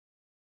 and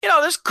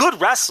there's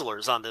good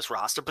wrestlers on this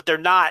roster, but they're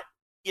not,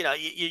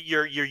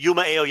 your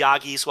Yuma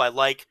Aoyagi's who I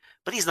like,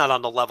 but he's not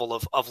on the level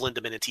of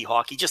Lindemann and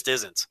T-Hawk. He just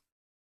isn't.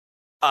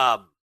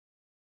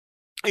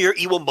 Your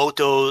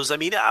Iwamoto's. I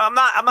mean, I'm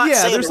not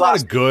saying there's a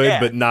lot of good,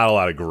 but not a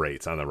lot of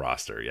greats on the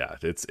roster. Yeah,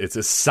 it's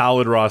a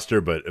solid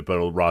roster, but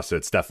a roster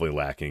that's definitely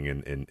lacking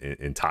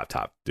in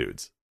top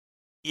dudes.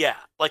 Yeah,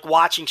 like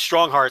watching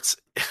Strong Hearts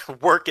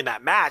work in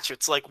that match.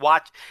 It's like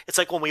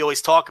when we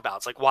always talk about.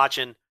 It's like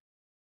watching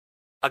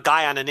a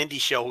guy on an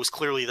indie show who's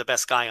clearly the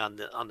best guy on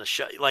the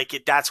show.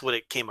 Like that's what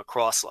it came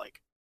across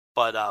like.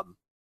 But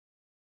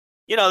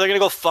they're gonna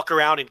go fuck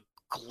around in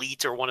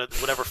Gleet or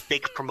whatever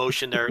fake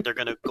promotion they're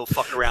gonna go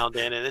fuck around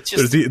in, and it's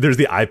just there's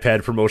the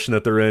iPad promotion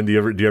that they're in. Do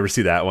you ever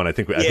see that one? I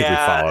think we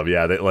follow.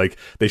 Yeah,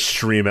 they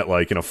stream at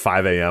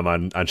 5 a.m.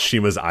 on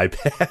Shima's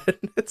iPad.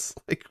 It's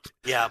like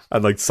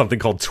on like something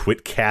called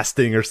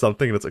Twitcasting or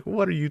something, and it's like,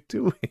 what are you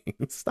doing?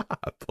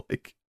 Stop!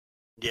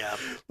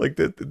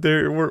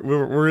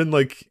 We're in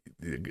like,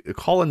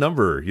 call a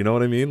number. You know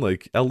what I mean?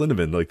 Like El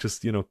Lindemann, like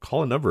just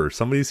call a number.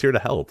 Somebody's here to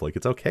help. Like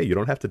it's okay. You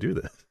don't have to do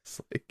this.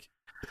 It's like.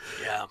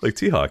 Yeah, like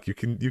T-Hawk, you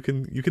can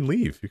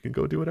leave. You can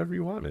go do whatever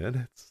you want,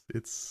 man.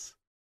 It's.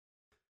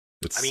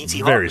 I mean,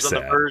 T-Hawk very is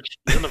sad.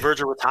 He's on the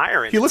verge of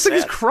retiring. He looks like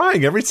he's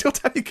crying every single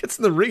time he gets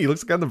in the ring. He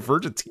looks like on the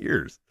verge of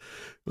tears.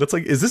 It's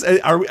like, is this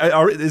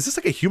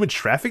like a human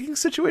trafficking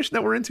situation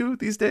that we're into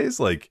these days?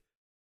 Like,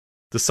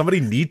 does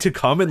somebody need to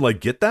come and like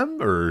get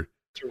them or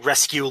to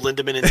rescue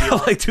Lindemann and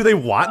T-Hawk? Like, do they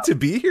want to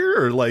be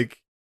here or like?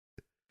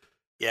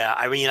 Yeah,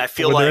 I mean, I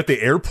feel when like they're at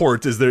the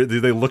airport, do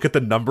they look at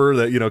the number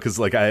that because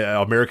like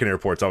American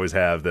airports always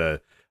have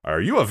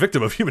are you a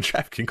victim of human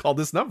trafficking? Call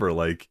this number.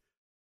 Like,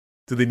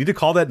 do they need to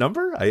call that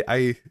number?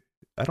 I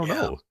don't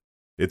know.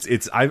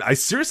 I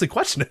seriously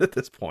question it at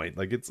this point.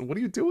 Like, what are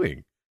you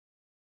doing?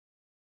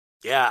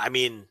 Yeah, I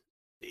mean,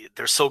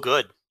 they're so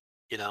good,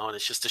 and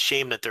it's just a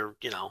shame that they're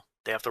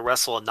they have to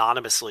wrestle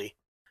anonymously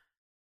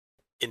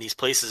in these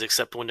places,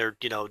 except when they're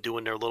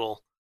doing their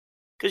little.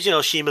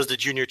 Because, Shima's the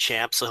junior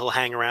champ, so he'll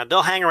hang around.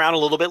 They'll hang around a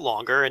little bit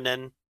longer and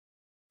then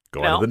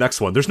go on to the next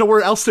one. There's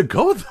nowhere else to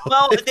go, though.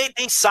 Well,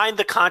 they signed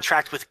the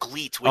contract with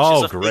Gleet, which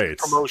is a big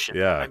promotion.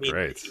 Yeah, I mean,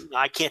 great.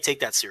 I can't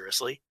take that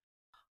seriously.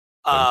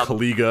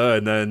 Kaliga,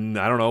 and then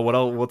I don't know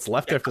what's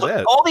left after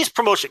that. All these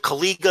promotions,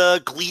 Kaliga,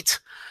 Gleet.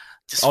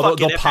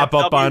 They'll pop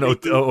up on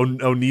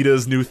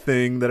Onita's new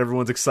thing that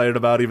everyone's excited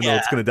about, even though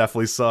it's going to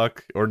definitely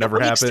suck or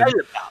never happen. They're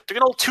going to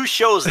hold 2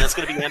 shows, and that's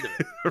going to be the end of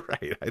it.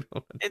 Right. I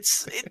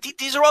don't.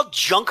 These are all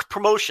junk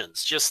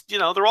promotions. Just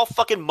they're all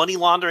fucking money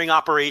laundering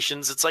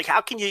operations. It's like, how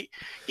can you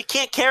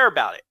can't care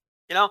about it?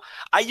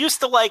 I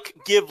used to like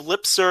give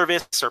lip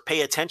service or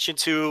pay attention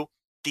to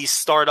these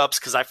startups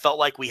because I felt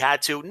like we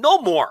had to. No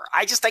more.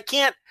 I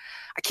can't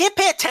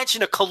pay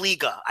attention to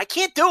Kaliga. I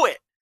can't do it.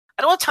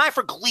 I don't have time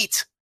for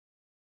Gleet.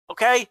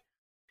 Okay,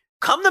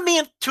 come to me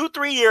in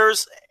 2-3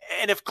 years,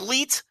 and if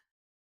Gleet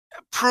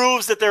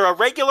proves that they're a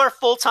regular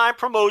full-time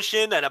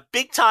promotion and a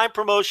big-time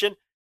promotion,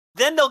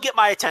 then they'll get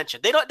my attention.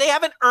 They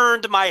haven't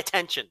earned my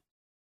attention.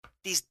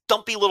 These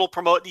dumpy little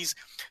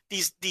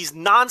these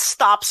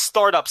non-stop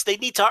startups, they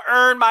need to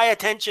earn my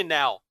attention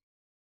now.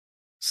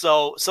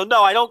 So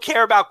no, I don't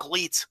care about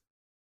Gleet.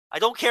 I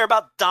don't care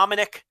about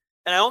Dominic,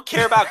 and I don't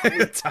care about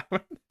Gleet.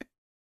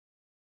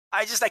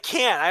 I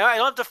can't. I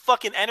don't have the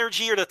fucking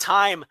energy or the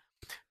time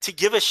to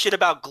give a shit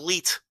about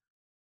Gleet.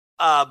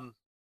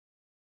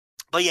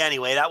 But yeah,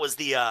 anyway, that was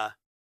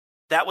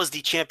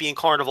the Champion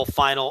Carnival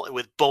final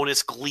with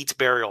bonus GLEAT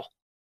burial.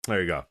 There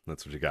you go.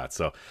 That's what you got.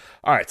 So,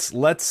 all right, so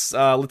let's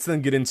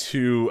then get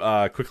into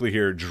quickly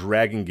here.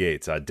 Dragon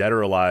Gate, Dead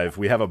or Alive.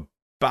 We have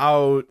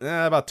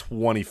about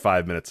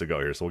 25 minutes ago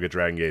here, so we'll get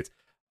Dragon Gate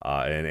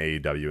and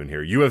AEW in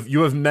here. You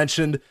have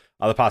mentioned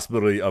the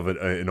possibility of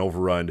an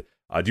overrun.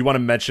 Do you want to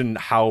mention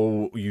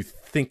how you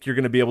think you're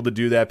going to be able to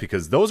do that?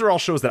 Because those are all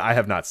shows that I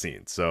have not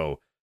seen. So,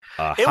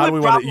 how do we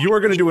want to? You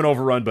are going to do an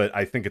overrun, but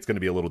I think it's going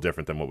to be a little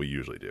different than what we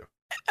usually do.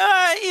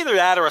 Either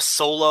that or a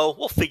solo.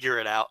 We'll figure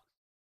it out.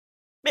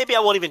 Maybe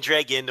I won't even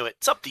drag you into it.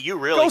 It's up to you,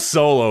 really. Go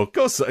solo.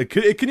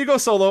 Can you go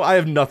solo? I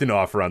have nothing to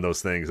offer on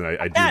those things, and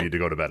I do need to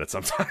go to bed at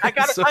some time. I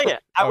got to tell you,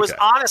 I was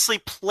honestly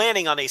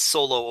planning on a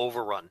solo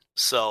overrun.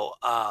 So,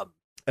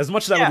 as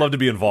much as I would love to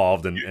be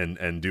involved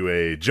and do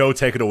a Joe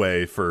Take It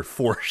Away for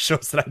 4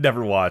 shows that I've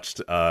never watched.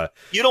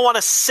 You don't want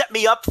to set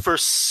me up for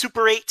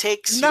Super 8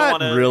 takes?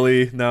 Not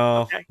really,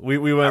 no. Okay.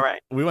 We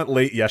went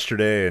late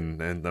yesterday,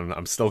 and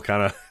I'm still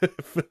kind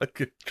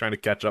of trying to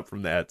catch up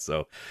from that.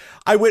 So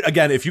I would,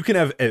 again,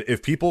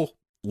 if people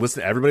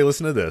listen, everybody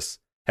listen to this,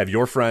 have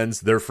your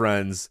friends, their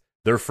friends,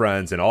 their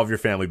friends, and all of your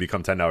family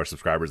become $10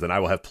 subscribers, then I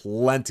will have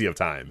plenty of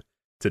time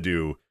to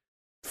do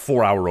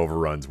 4-hour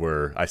overruns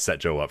where I set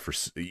Joe up for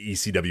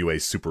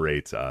ECWA Super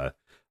 8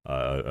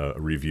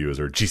 reviews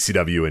or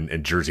GCW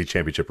and Jersey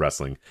Championship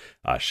Wrestling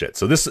shit.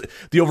 So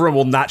the overrun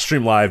will not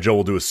stream live. Joe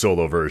will do a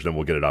solo version and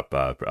we'll get it up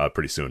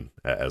pretty soon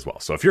as well.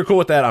 So if you're cool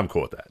with that, I'm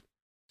cool with that.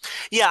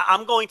 Yeah,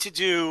 I'm going to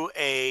do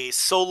a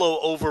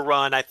solo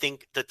overrun. I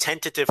think the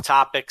tentative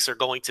topics are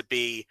going to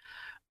be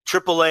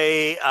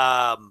AAA,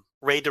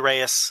 Rey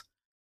DeReyes,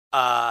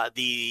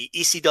 the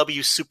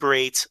ECW Super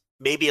 8,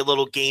 maybe a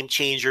little game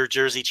changer,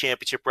 Jersey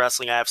Championship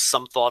Wrestling. I have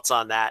some thoughts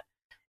on that.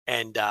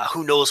 And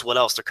who knows what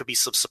else. There could be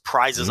some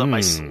surprises up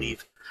my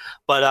sleeve.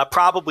 But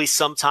probably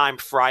sometime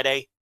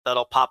Friday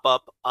that'll pop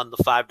up on the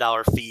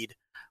 $5 feed.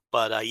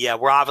 But yeah,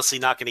 we're obviously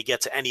not going to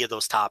get to any of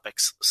those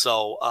topics.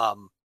 So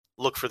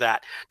look for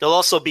that. There'll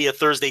also be a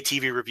Thursday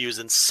TV reviews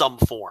in some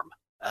form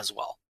as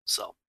well.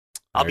 So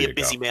I'll be a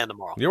busy man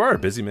tomorrow. You are a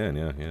busy man.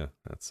 Yeah.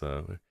 That's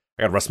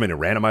I got WrestleMania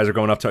randomizer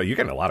going up to. You're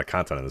getting a lot of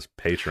content on this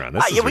Patreon.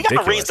 This is we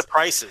got to raise the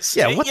prices.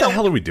 Yeah, what the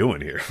hell are we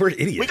doing here? We're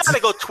idiots. We got to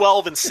go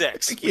 12 and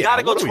 6. We got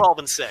to go 12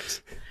 and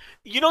 6.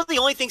 You know, the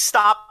only thing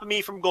stopping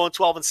me from going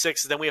 12 and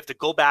 6 is then we have to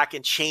go back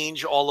and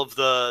change all of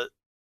the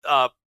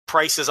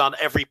prices on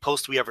every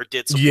post we ever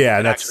did. So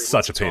yeah, that's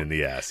such a pain in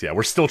the ass. Yeah,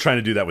 we're still trying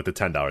to do that with the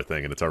 $10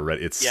 thing, and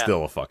it's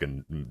still a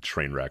fucking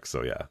train wreck.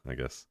 So yeah, I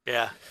guess.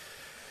 Yeah.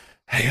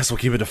 I guess we'll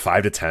keep it to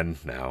 5 to 10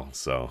 now.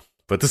 So.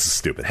 But this is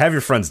stupid. Have your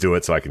friends do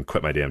it so I can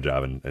quit my damn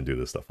job and do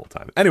this stuff full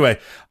time. Anyway,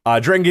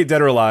 Dragon Gate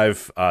Dead or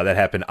Alive, that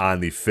happened on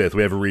the 5th.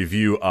 We have a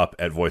review up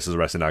at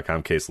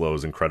voiceswrestling.com. Case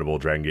Lowe's incredible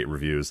Dragon Gate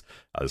reviews.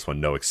 This one,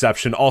 no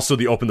exception. Also,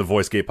 the Open the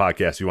Voice Gate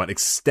podcast. If you want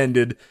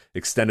extended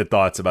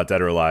thoughts about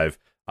Dead or Alive,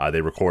 they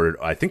recorded,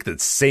 I think, the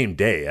same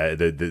day,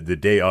 the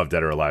day of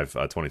Dead or Alive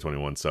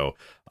 2021. So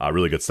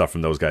really good stuff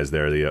from those guys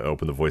there, the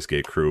Open the Voice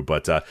Gate crew.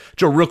 But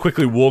Joe, real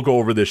quickly, we'll go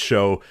over this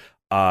show.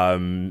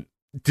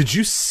 Did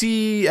you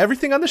see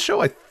everything on the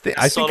show? I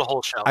saw the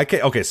whole show.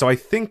 Okay, so I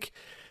think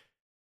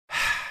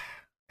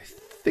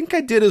I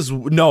did as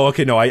no.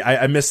 Okay, no,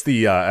 I missed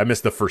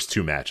the first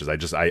 2 matches.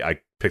 I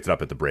picked it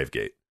up at the Brave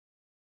Gate.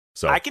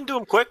 So I can do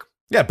them quick.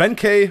 Yeah, Ben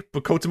K,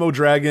 Bokotamo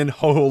Dragon,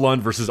 Ho Ho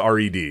Lund versus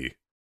RED.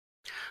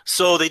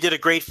 So they did a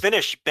great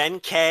finish.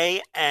 Ben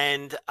K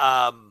and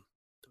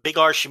Big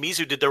R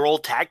Shimizu did their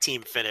old tag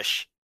team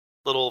finish.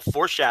 Little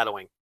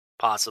foreshadowing,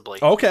 possibly.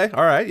 Okay,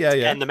 all right, yeah.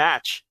 And the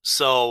match.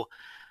 So.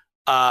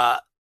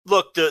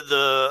 Look,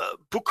 the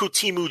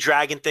Bukutimu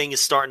Dragon thing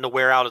is starting to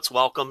wear out its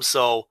welcome.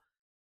 So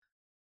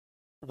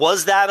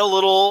was that a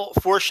little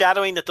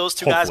foreshadowing that those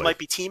two guys might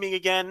be teaming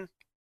again?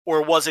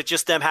 Or was it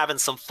just them having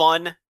some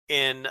fun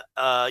in,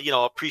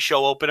 a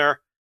pre-show opener?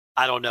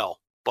 I don't know,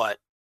 but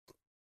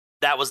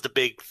that was the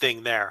big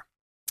thing there.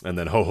 And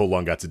then Ho Ho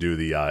Lung got to do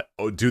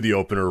the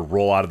opener,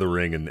 roll out of the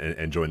ring,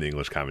 and join the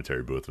English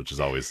commentary booth, which is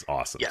always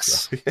awesome.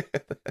 Yes.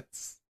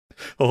 So.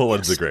 Oh,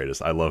 Lund's the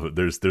greatest. I love it.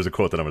 There's a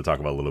quote that I'm going to talk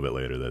about a little bit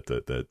later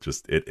that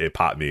just it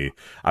popped me.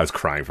 I was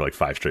crying for like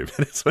 5 straight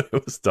minutes when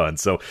it was done.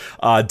 So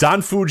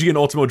Don Fuji and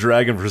Ultimo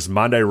Dragon versus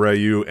Mandai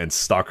Ryu and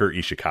Stalker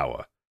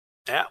Ishikawa.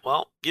 Yeah,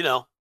 well,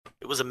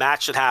 it was a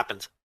match that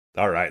happened.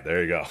 All right,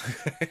 there you go.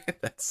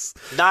 That's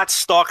not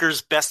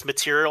Stalker's best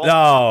material.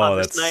 No,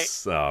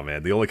 that's oh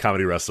man, the only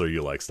comedy wrestler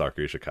you like,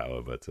 Stalker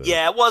Ishikawa, but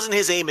yeah, it wasn't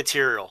his A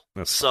material.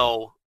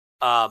 So.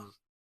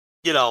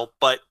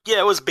 But yeah,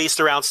 it was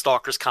based around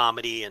Stalker's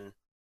comedy and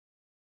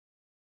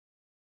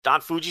Don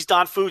Fuji's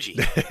Don Fuji.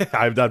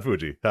 I'm Don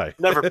Fuji. Hi.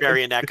 Never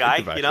burying that guy.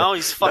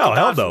 He's fucking no,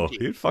 hell no.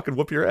 Fuji. He'd fucking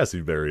whoop your ass if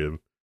you bury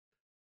him.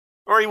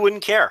 Or he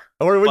wouldn't care.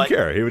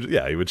 Care.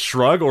 He would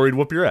shrug or he'd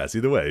whoop your ass.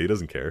 Either way, he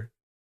doesn't care.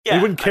 Yeah,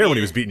 he wouldn't care when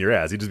he was beating your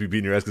ass. He'd just be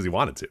beating your ass because he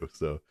wanted to.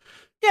 So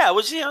yeah, it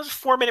was a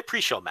 4-minute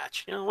pre-show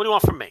match. What do you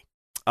want from me?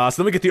 So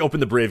then we get the Open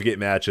the Brave Gate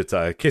match. It's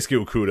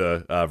Keisuke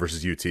Okuda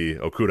versus UT.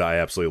 Okuda I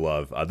absolutely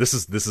love. This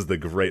is the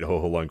great Ho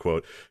Ho Lung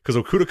quote, because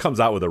Okuda comes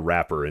out with a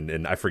rapper,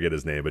 and I forget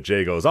his name, but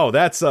Jay goes, "Oh,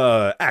 that's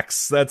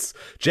X. That's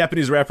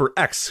Japanese rapper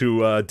X who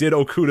did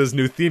Okuda's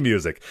new theme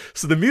music."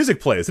 So the music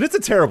plays, and it's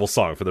a terrible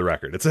song for the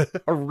record. It's a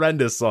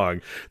horrendous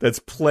song that's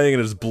playing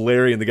and it's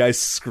blaring, and the guy's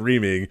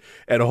screaming,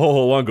 and Ho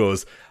Ho Lung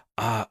goes,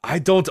 "I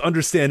don't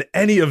understand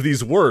any of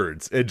these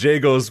words." And Jay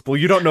goes, "Well,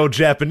 you don't know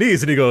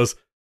Japanese," and he goes,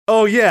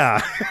 "Oh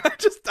yeah."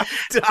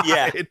 I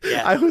died.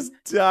 Yeah. I was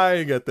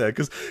dying at that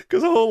because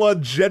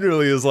Holon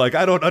generally is like,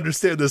 "I don't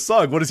understand this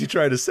song. What is he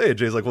trying to say?" And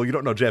Jay's like, "Well, you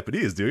don't know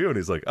Japanese, do you?" And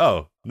he's like,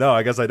 "Oh no,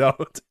 I guess I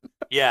don't."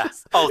 Yeah.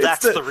 Oh,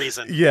 that's the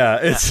reason. Yeah,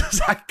 it's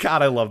just,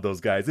 God, I love those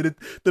guys. And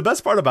the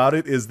best part about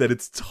it is that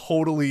it's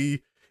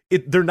totally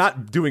they're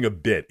not doing a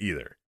bit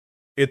either.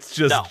 It's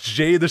just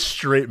Jay the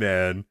straight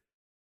man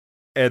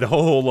and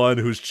Ho Ho Lun,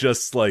 who's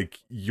just like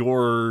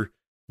your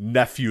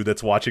nephew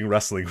that's watching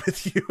wrestling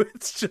with you.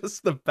 It's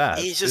just the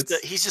best. He's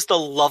just a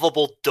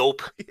lovable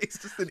dope. He's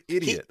just an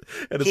idiot.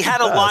 He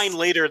had a line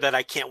later that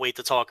I can't wait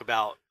to talk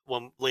about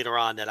later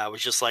on that I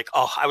was just like,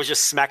 oh, I was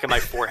just smacking my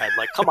forehead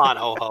like, come on,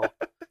 Ho Ho.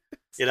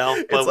 You know,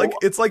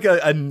 it's like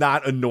a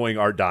not annoying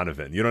Art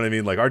Donovan. You know what I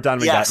mean? Like Art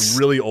Donovan got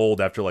really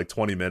old after like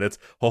 20 minutes.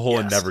 Ho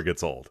Ho never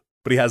gets old.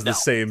 But he has the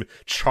same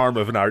charm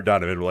of an Art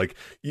Donovan. Like,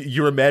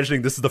 you're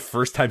imagining this is the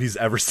first time he's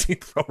ever seen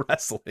pro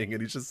wrestling,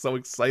 and he's just so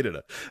excited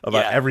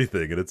about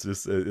everything, and it's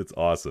just, it's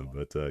awesome.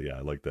 But I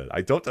like that.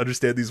 I don't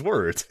understand these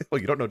words.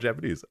 Well, you don't know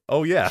Japanese.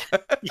 Oh, yeah.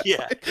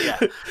 Yeah.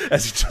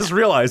 As he just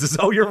realizes,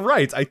 oh, you're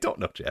right. I don't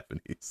know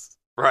Japanese.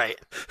 Right.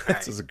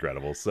 This is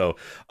incredible. So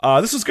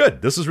this was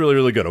good. This was really,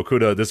 really good.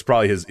 Okuda, this is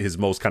probably his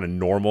most kind of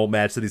normal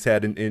match that he's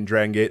had in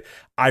Dragon Gate.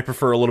 I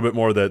prefer a little bit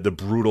more the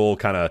brutal,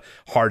 kind of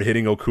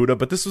hard-hitting Okuda,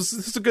 but this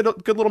is a good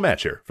little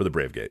match here for the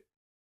Brave Gate.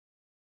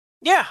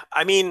 Yeah,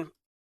 I mean,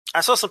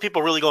 I saw some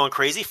people really going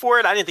crazy for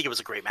it. I didn't think it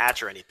was a great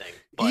match or anything.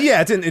 But yeah,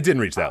 it didn't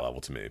reach that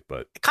level to me,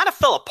 but it kind of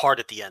fell apart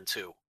at the end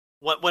too.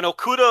 When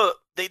Okuda,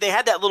 they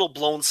had that little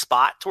blown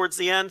spot towards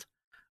the end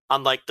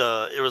on like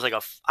it was like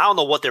I don't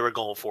know what they were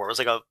going for. It was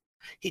like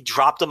he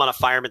dropped him on a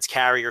fireman's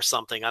carry or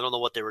something. I don't know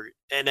what they were.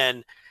 And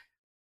then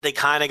they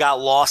kind of got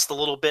lost a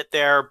little bit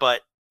there, but,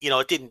 you know,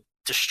 it didn't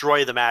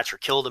destroy the match or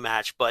kill the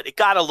match, but it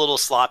got a little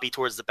sloppy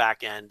towards the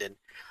back end. And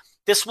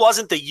this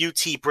wasn't the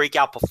UT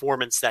breakout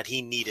performance that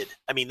he needed.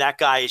 I mean, that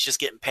guy is just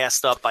getting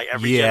passed up by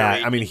every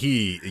generation. I mean,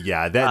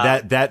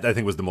 that I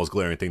think was the most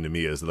glaring thing to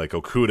me is like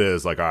Okuda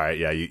is like, all right,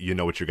 yeah, you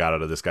know what you got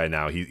out of this guy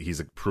now. He's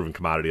a proven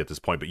commodity at this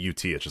point, but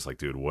UT, it's just like,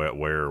 dude,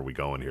 where are we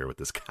going here with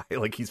this guy?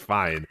 Like, he's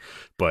fine,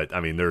 but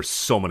I mean, there's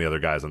so many other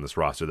guys on this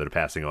roster that are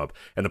passing up,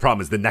 and the problem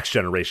is the next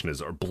generation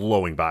are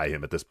blowing by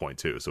him at this point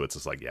too. So it's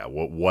just like, yeah,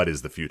 what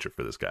is the future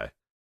for this guy?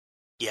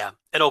 Yeah,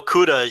 and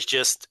Okuda is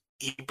just.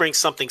 He brings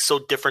something so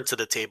different to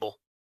the table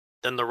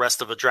than the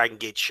rest of a Dragon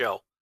Gate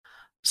show.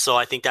 So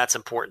I think that's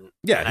important.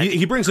 Yeah,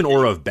 he brings an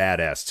aura of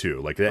badass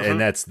too. Like, and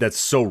that's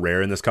so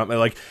rare in this company.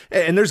 Like,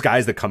 and there's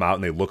guys that come out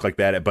and they look like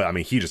that, but I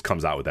mean, he just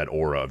comes out with that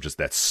aura of just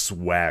that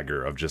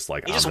swagger of just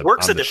like, he just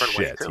works a different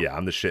way too. Yeah,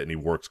 I'm the shit, and he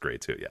works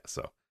great too. Yeah,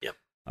 so yep.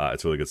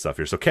 It's really good stuff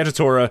here. So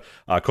Kagetora,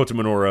 Kota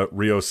Minoura,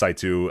 Ryo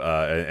Saito,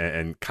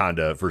 and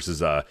Kanda versus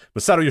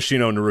Masato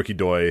Yoshino, Naruki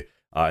Doi,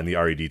 and the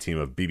RED team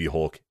of BB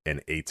Hulk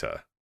and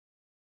Eita.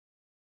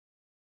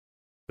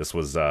 This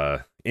was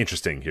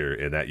interesting here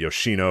in that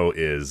Yoshino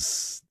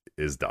is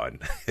done.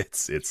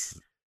 It's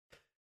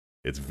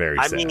very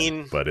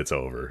sad, but it's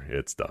over.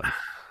 It's done.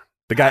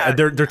 The guy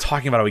they're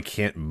talking about how he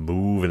can't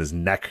move and his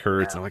neck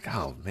hurts. And I'm like,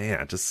 oh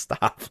man, just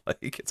stop.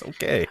 Like, it's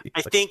okay.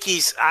 I think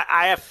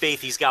I have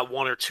faith he's got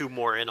one or two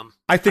more in him.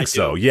 I think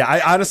so. Yeah.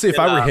 I honestly, if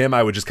I were him,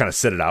 I would just kind of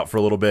sit it out for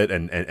a little bit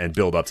and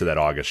build up to that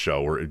August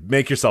show, or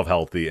make yourself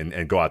healthy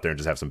and go out there and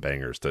just have some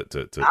bangers to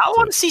I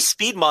want to see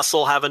Speed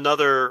Muscle have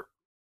another,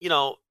 you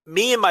know.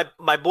 Me and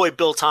my boy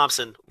Bill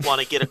Thompson want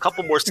to get a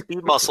couple more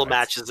Speed Muscle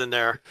matches in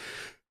there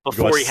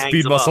before he hangs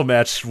Speed them Muscle up.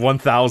 Match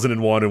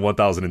 1001 and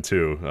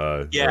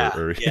 1002. Yeah.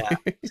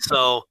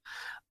 So,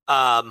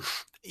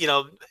 you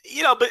know,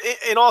 but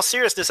in all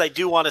seriousness, I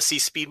do want to see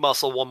Speed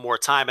Muscle one more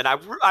time, and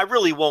I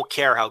really won't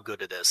care how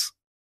good it is.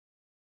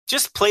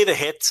 Just play the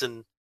hits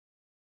and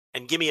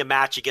give me a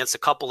match against a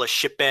couple of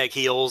shitbag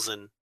heels,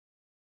 and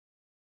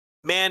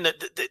man,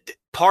 the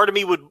part of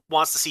me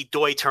wants to see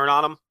Doi turn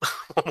on him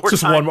one more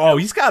time.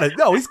 He's got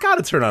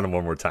to turn on him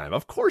one more time.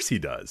 Of course he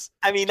does.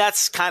 I mean,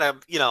 that's kind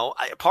of, you know,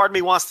 part of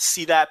me wants to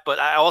see that, but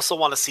I also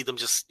want to see them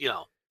just, you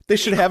know. They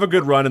should have a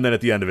good run, and then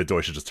at the end of it,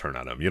 Doi should just turn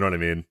on him. You know what I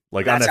mean?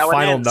 Like, on that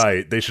final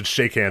night, they should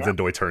shake hands and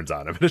Doi turns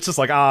on him. And it's just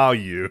like, oh,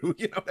 you know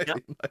what I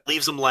mean? Like,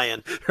 leaves him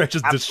laying. Right,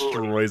 just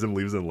destroys him,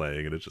 leaves him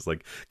laying. And it's just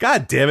like,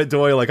 God damn it,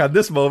 Doi. Like, on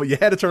this moment, you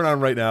had to turn on him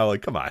right now.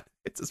 Like, come on.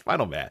 It's his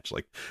final match.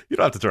 Like, you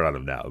don't have to turn on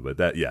him now. But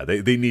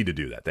they need to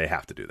do that. They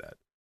have to do that.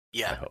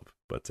 Yeah. I hope.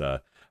 But,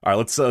 all right,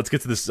 let's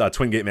get to this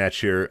Twin Gate match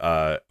here.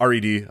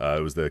 RED,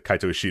 it was the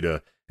Kaito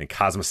Ishida and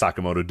Kazuma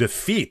Sakamoto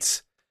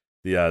defeat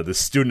the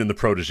student and the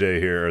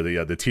protege here, or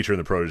the teacher and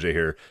the protege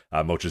here,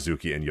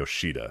 Mochizuki and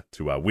Yoshida,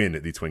 to win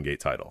the Twin Gate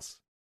titles.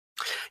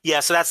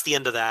 Yeah, so that's the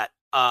end of that.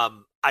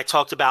 I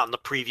talked about in the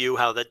preview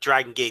how the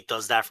Dragon Gate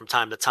does that from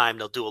time to time.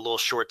 They'll do a little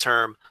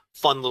short-term,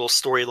 fun little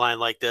storyline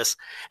like this,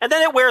 and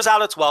then it wears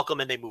out its welcome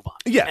and they move on.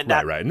 Yeah, and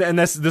right. And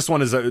this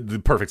one is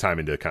the perfect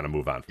timing to kind of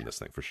move on from this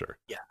thing for sure.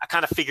 Yeah, I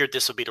kind of figured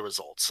this would be the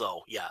result.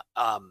 So yeah,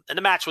 and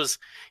the match was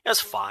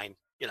fine.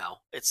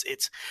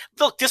 It's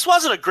look, this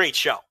wasn't a great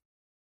show.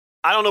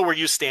 I don't know where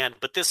you stand,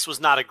 but this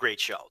was not a great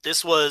show.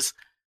 This was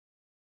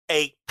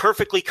a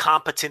perfectly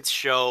competent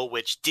show,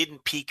 which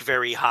didn't peak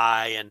very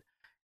high, and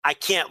I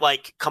can't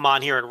come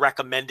on here and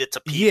recommend it to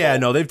people. Yeah,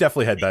 no, they've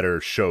definitely had better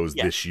shows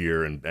this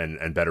year and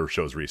better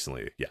shows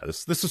recently. Yeah,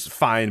 this was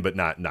fine, but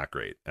not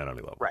great at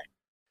any level. Right.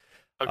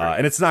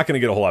 And it's not going to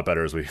get a whole lot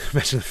better, as we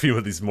mentioned a few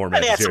of these more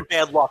matches. And it had here. some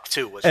bad luck,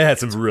 too. It had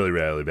some really,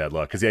 really bad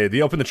luck. Because, they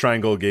opened the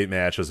Triangle Gate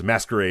match. It was a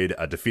Masquerade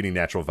defeating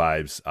Natural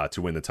Vibes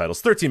to win the titles.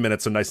 13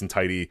 minutes, so nice and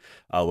tidy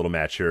little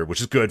match here,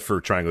 which is good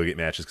for Triangle Gate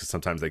matches because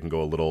sometimes they can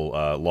go a little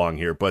long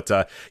here. But,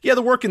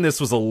 the work in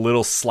this was a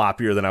little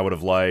sloppier than I would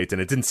have liked,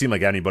 and it didn't seem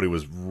like anybody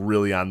was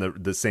really on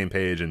the same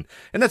page. And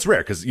that's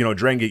rare because,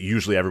 Dragon Gate,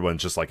 usually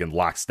everyone's just in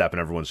lockstep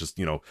and everyone's just,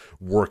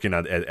 working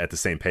at the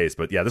same pace.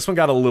 But, this one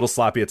got a little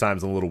sloppy at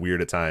times and a little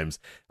weird at times,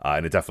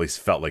 and it definitely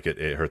felt like it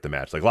hurt the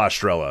match. Like La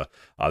Estrella,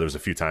 there was a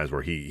few times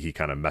where he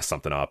kind of messed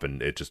something up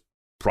and it just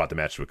brought the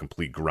match to a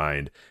complete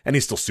grind. And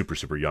he's still super,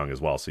 super young as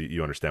well, so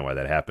you understand why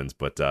that happens.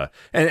 But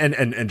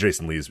and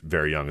Jason Lee's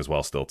very young as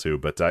well still too.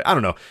 But I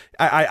don't know.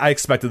 I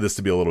expected this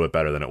to be a little bit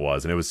better than it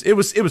was, and it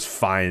was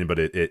fine, but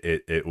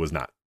it was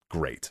not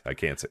great. I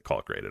can't call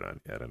it great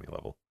at any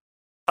level.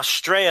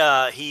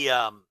 Estrella, he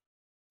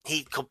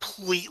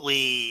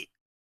completely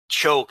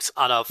choked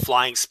on a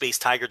flying space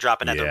tiger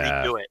drop and had to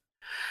redo it.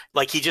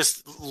 He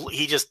just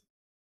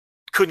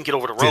couldn't get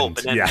over the rope.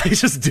 And then, he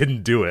just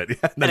didn't do it.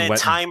 And then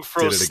time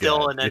froze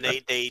still, and then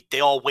they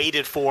all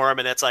waited for him,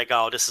 and it's like,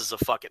 oh, this is a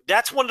fucking...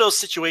 That's one of those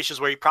situations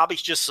where you probably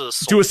just...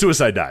 do a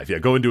suicide dive. Yeah,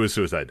 go and do a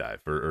suicide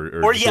dive.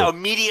 Or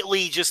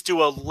immediately just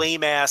do a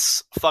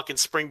lame-ass fucking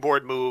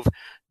springboard move.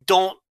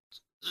 Don't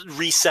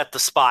reset the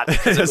spot.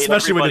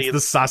 Especially when it's the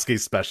Sasuke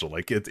special.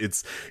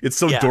 It's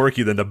so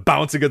dorky then to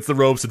bounce against the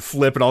ropes and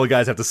flip, and all the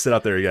guys have to sit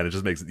up there again. It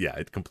just makes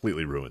it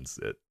completely ruins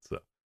it. So...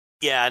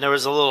 Yeah, and there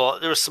was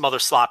some other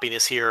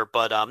sloppiness here,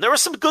 but there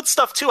was some good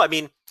stuff too. I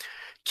mean,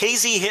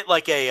 KZ hit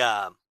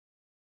a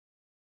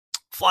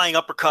flying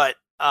uppercut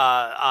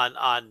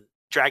on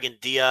Dragon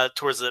Dia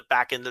towards the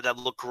back end that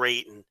looked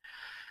great, and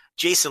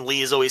Jason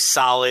Lee is always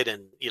solid,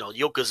 and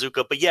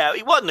Yokozuka. But yeah,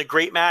 it wasn't a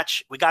great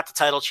match. We got the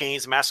title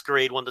change.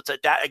 Masquerade won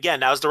that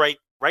was the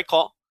right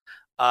call.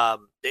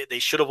 They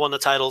should have won the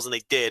titles, and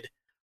they did.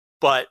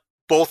 But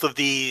both of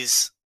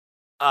these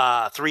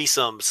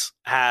threesomes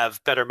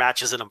have better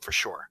matches in them for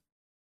sure.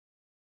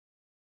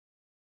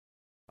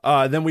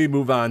 Then we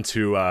move on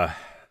to a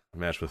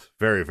match with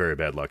very, very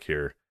bad luck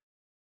here.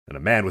 And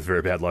a man with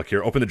very bad luck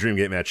here. Open the Dream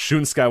Gate match.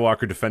 Shun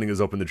Skywalker defending his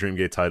Open the Dream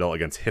Gate title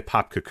against Hip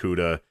Hop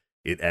Kakuta.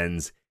 It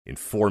ends in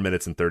 4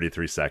 minutes and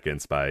 33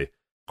 seconds by,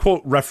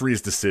 quote,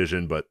 referee's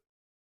decision, but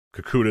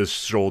Kakuta's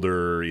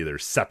shoulder either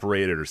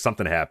separated or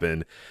something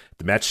happened.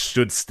 The match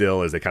stood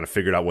still as they kind of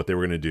figured out what they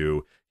were going to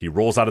do. He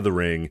rolls out of the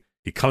ring.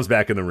 He comes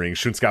back in the ring.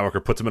 Shun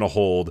Skywalker puts him in a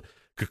hold.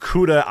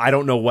 Kakuta, I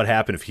don't know what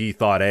happened if he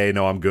thought, hey,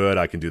 no, I'm good,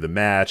 I can do the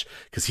match,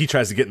 because he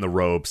tries to get in the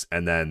ropes,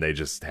 and then they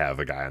just have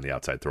a guy on the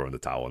outside throwing the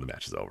towel, and the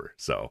match is over.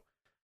 So,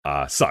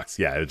 sucks.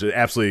 Yeah, it's an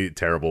absolutely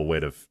terrible way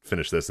to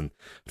finish this, and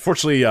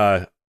unfortunately,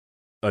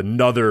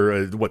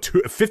 another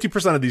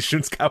 50% of these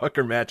Shun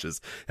Skywalker matches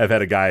have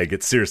had a guy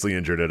get seriously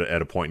injured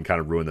at a point and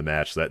kind of ruin the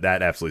match. So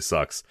that absolutely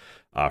sucks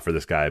for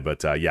this guy.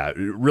 But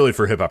really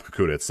for Hip Hop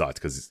Kakuta, it sucks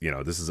because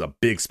this is a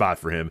big spot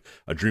for him,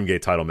 a Dream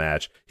Gate title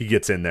match. He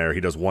gets in there,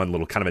 he does one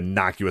little kind of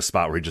innocuous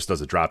spot where he just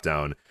does a drop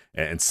down,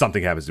 and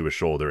something happens to his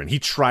shoulder, and he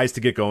tries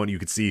to get going. You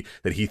can see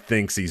that he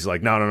thinks he's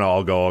like, no,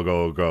 I'll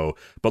go.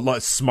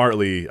 But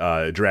smartly,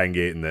 Dragon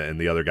Gate and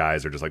the other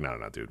guys are just like, no,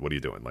 dude, what are you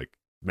doing? Like,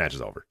 match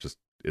is over. Just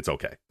it's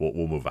okay.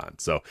 We'll move on.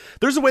 So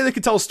there's a way they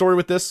could tell a story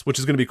with this, which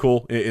is going to be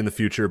cool in the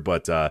future,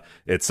 but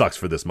it sucks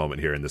for this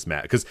moment here in this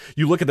match. Because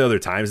you look at the other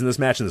times in this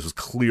match, and this was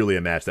clearly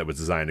a match that was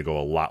designed to go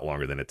a lot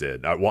longer than it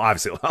did. Well,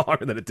 obviously a lot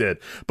longer than it did,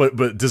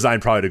 but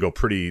designed probably to go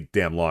pretty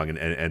damn long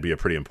and be a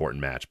pretty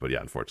important match. But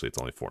yeah, unfortunately, it's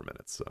only 4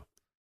 minutes. So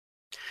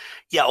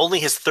yeah, only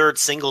his third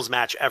singles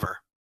match ever.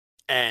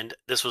 And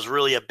this was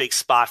really a big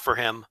spot for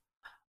him.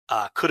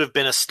 Could have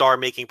been a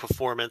star-making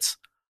performance.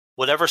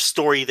 Whatever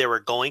story they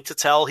were going to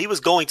tell, he was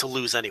going to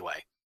lose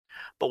anyway.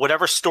 But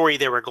whatever story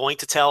they were going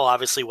to tell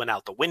obviously went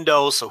out the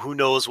window, so who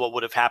knows what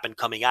would have happened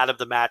coming out of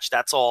the match.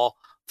 That's all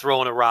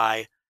thrown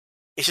awry.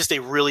 It's just a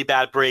really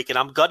bad break, and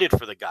I'm gutted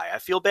for the guy. I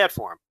feel bad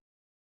for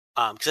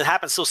him because it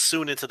happened so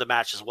soon into the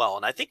match as well.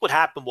 And I think what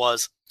happened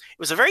was it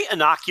was a very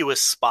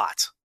innocuous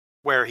spot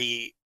where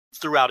he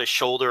threw out his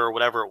shoulder or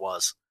whatever it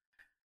was.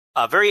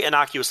 A very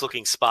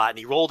innocuous-looking spot, and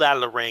he rolled out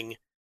of the ring.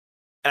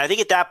 And I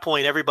think at that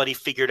point, everybody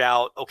figured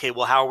out, okay,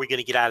 well, how are we going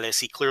to get out of this?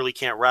 He clearly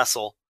can't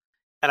wrestle.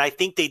 And I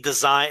think they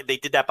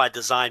did that by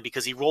design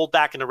because he rolled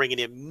back in the ring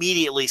and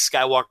immediately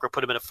Skywalker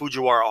put him in a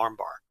Fujiwara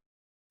armbar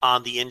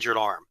on the injured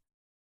arm.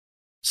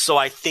 So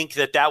I think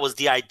that was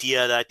the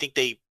idea. That I think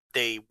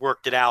they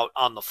worked it out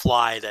on the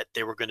fly that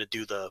they were going to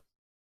do the,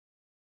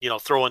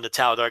 throw in the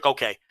towel. They're like,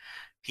 okay,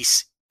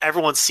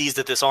 everyone sees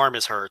that this arm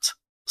is hurt,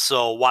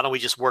 so why don't we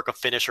just work a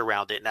finish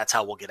around it, and that's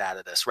how we'll get out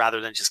of this,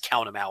 rather than just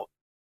count him out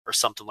or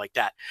something like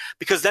that.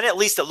 Because then at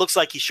least it looks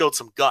like he showed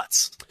some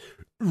guts.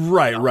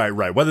 Right.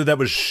 Whether that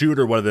was shoot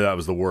or whether that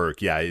was the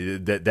work, yeah,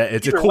 that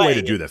it's a cool way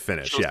to do the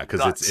finish, yeah,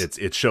 because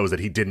it shows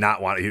that he did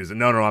not want it. He was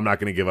no, I'm not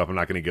going to give up. I'm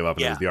not going to give up.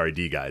 And it was the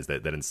RD guys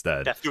that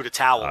instead that threw the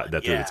towel. Threw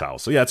the towel.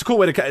 So yeah, it's a cool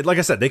way to, like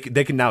I said, they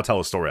can now tell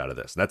a story out of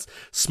this. That's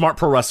smart.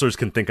 Pro wrestlers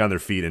can think on their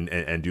feet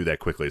and do that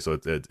quickly. So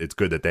it's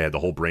good that they had the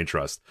whole brain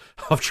trust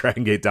of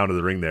Dragon Gate down to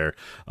the ring there,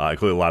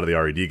 including a lot of the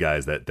RD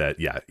guys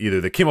that either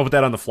they came up with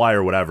that on the fly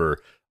or whatever.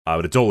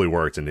 But it totally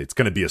worked, and it's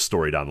going to be a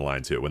story down the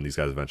line, too, when these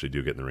guys eventually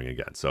do get in the ring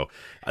again. So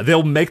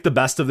they'll make the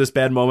best of this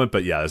bad moment,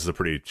 but yeah, this is a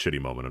pretty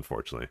shitty moment,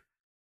 unfortunately.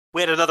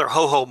 We had another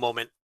Ho-Ho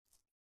moment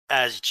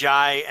as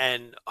Jai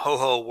and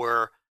Ho-Ho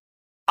were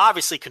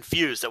obviously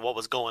confused at what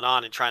was going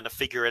on and trying to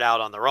figure it out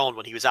on their own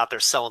when he was out there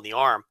selling the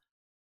arm.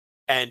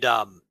 And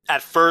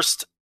at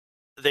first,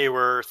 they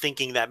were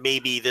thinking that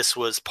maybe this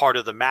was part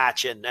of the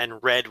match, and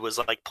Red was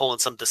like pulling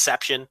some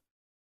deception.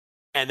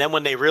 And then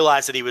when they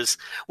realized that he was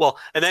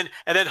and then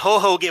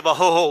Ho-Ho gave a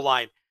Ho-Ho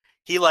line.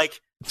 He like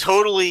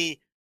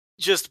totally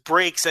just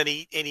breaks and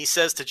he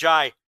says to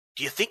Jai,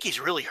 "Do you think he's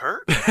really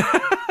hurt?"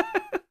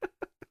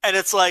 And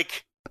it's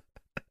like,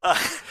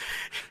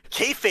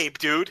 kayfabe,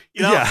 dude.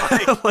 Yeah.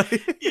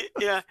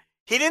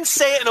 He didn't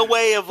say it in a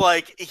way of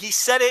like, he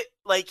said it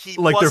like he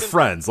like they're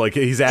friends. Like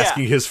he's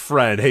asking his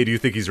friend, "Hey, do you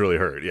think he's really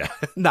hurt?" Yeah,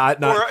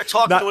 not or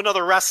talking to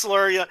another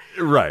wrestler. Yeah,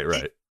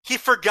 right. He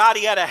forgot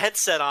he had a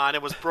headset on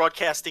and was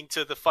broadcasting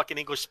to the fucking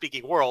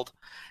English-speaking world.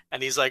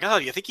 And he's like, "Oh,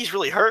 do you think he's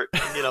really hurt?"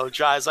 And,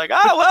 Jai's like,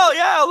 "Oh, well,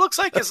 yeah, it looks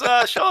like his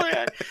shoulder.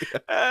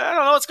 I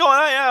don't know what's going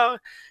on. Yeah,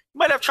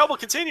 might have trouble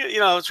continuing,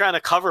 trying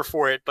to cover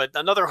for it." But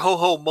another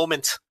Ho-Ho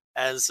moment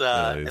as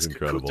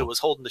Kakuta was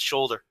holding the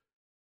shoulder.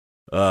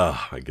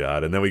 Oh, my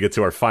God. And then we get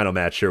to our final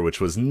match here,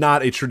 which was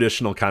not a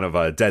traditional kind of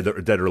a dead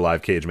or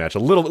alive cage match. A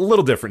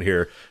little different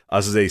here.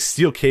 This is a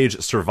steel cage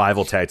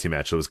survival tag team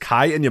match. So it was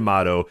Kai and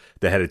Yamato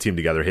that had a team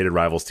together, hated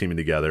rivals teaming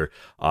together,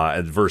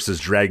 versus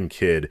Dragon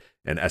Kid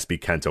and SB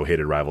Kento,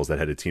 hated rivals that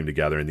had a team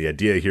together. And the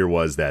idea here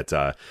was that,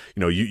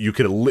 you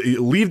could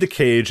leave the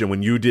cage, and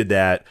when you did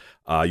that,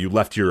 you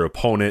left your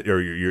opponent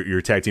or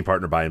your tag team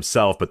partner by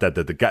himself, but that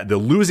the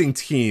losing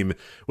team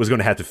was going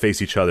to have to face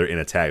each other in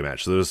a tag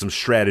match. So there was some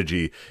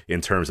strategy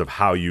in terms of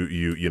how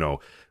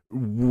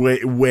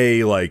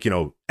way like,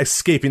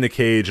 escaping the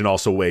cage and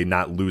also way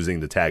not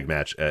losing the tag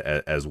match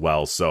as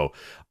well. So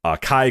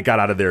Kai got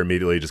out of there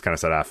immediately, just kind of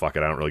said, fuck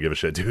it, I don't really give a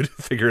shit, dude.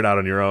 Figure it out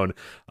on your own.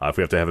 If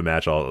we have to have a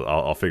match,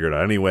 I'll figure it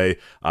out anyway.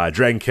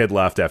 Dragon Kid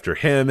left after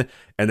him,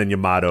 and then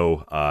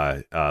Yamato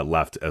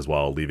left as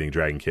well, leaving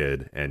Dragon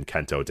Kid and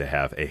Kento to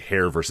have a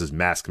hair versus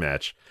mask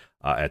match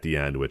at the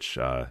end, which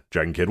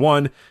Dragon Kid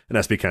won, and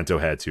SB Kento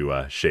had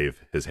to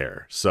shave his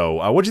hair.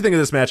 So what do you think of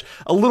this match?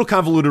 A little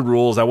convoluted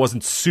rules. I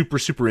wasn't super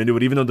into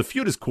it, even though the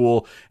feud is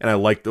cool, and I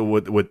like I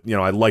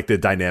like the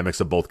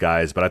dynamics of both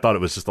guys, but I thought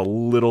it was just a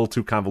little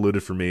too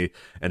convoluted for me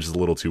and just a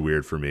little too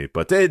weird for me.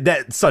 But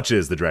that such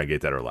is the Dragon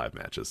Gate Dead or Alive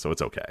matches, so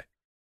it's okay.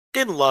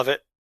 Didn't love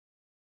it.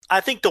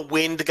 I think the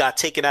wind got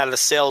taken out of the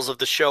sails of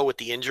the show with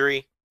the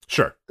injury.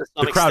 Sure.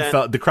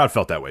 The crowd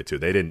felt that way too.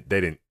 They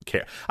didn't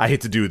care. I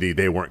hate to do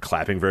they weren't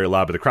clapping very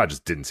loud, but the crowd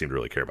just didn't seem to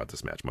really care about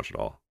this match much at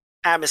all.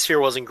 Atmosphere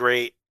wasn't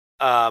great.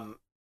 The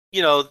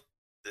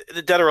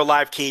Dead or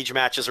Alive cage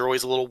matches are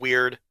always a little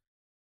weird.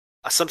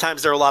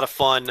 Sometimes they're a lot of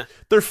fun.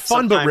 They're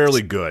fun, but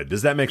rarely good.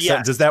 Does that make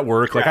sense? Does that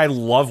work? Correct. Like, I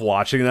love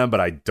watching them, but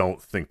I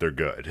don't think they're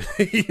good.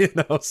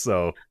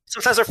 So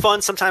sometimes they're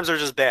fun, sometimes they're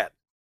just bad,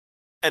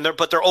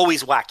 but they're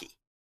always wacky.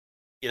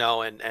 I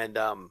don't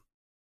know.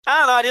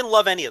 I didn't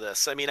love any of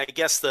this. I mean, I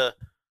guess the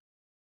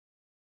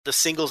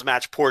singles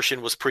match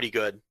portion was pretty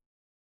good.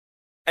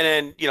 And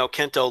then,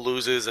 Kento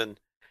loses and,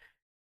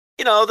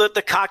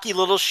 the cocky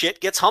little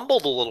shit gets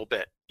humbled a little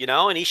bit,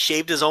 and he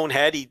shaved his own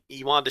head.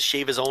 He wanted to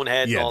shave his own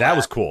head. Yeah, that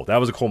was cool. That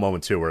was a cool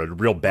moment too, where a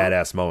real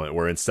badass moment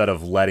where instead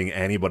of letting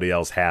anybody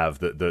else have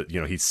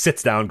he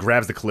sits down,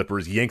 grabs the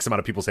clippers, yanks them out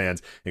of people's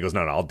hands, and he goes,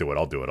 no, I'll do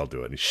it.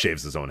 And he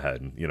shaves his own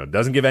head and,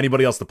 doesn't give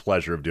anybody else the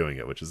pleasure of doing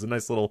it, which is a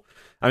nice little,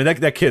 I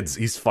mean, that kid's,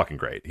 he's fucking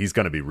great. He's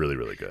going to be really,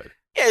 really good.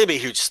 Yeah, he'll be a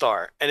huge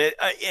star. And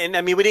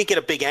I mean, we didn't get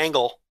a big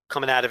angle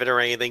coming out of it or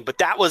anything, but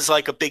that was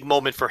like a big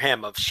moment for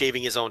him of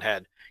shaving his own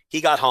head. He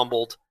got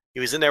humbled.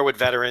 He was in there with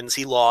veterans.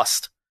 He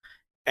lost,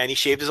 and he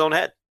shaved his own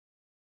head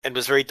and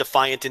was very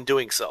defiant in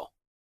doing so.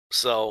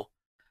 So,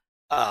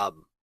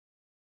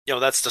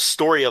 that's the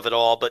story of it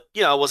all. But,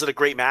 was it a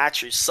great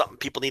match? Or something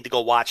people need to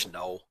go watch?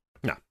 No,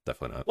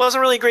 definitely not. Well, it was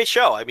a really great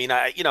show. I mean,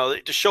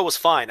 the show was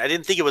fine. I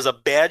didn't think it was a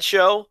bad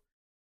show,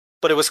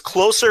 but it was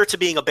closer to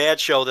being a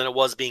bad show than it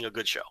was being a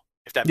good show,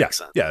 if that makes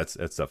sense. Yeah, it's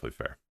definitely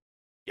fair.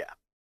 Yeah.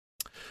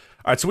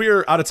 All right, so we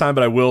are out of time,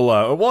 but I will.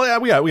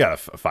 We got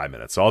 5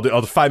 minutes, so I'll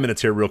do 5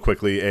 minutes here real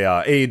quickly.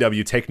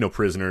 AEW Take No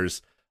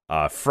Prisoners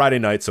Friday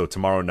night, so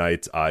tomorrow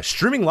night,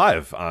 streaming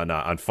live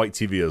on Fight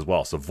TV as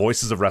well. So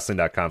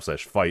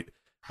voicesofwrestling.com/fight.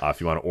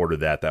 If you want to order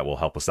that will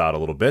help us out a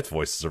little bit.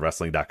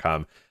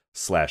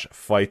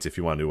 voicesofwrestling.com/fight if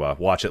you want to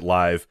watch it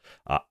live.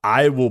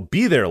 I will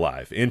be there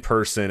live in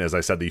person. As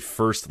I said, the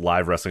first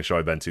live wrestling show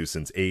I've been to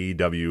since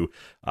AEW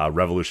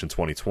Revolution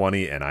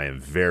 2020, and I am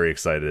very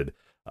excited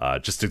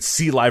just to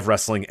see live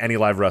wrestling, any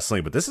live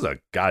wrestling. But this is a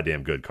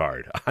goddamn good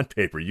card on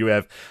paper. You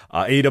have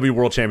AEW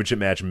World Championship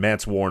match,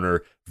 Mance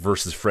Warner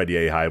versus Fred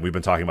Yehi. We've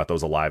been talking about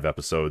those live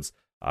episodes,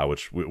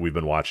 which we've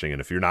been watching.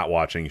 And if you're not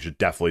watching, you should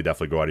definitely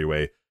go out of your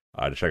way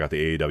to check out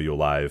the AEW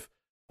live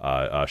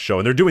show.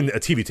 And they're doing a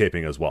TV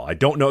taping as well. I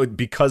don't know,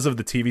 because of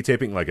the TV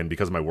taping, and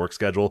because of my work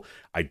schedule,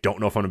 I don't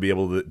know if I'm gonna be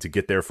able to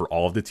get there for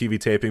all of the TV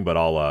taping, but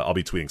I'll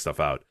be tweeting stuff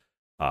out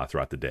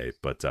throughout the day.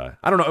 But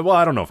I don't know. Well,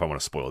 I don't know if I want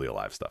to spoil the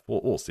Alive stuff.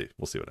 We'll see.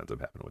 We'll see what ends up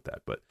happening with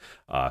that. But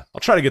I'll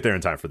try to get there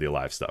in time for the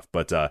Alive stuff.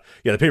 But yeah,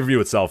 the pay-per-view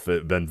itself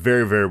has been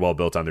very, very well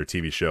built on their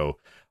TV show.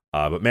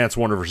 But Mance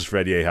Warner versus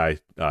Fred Yehi,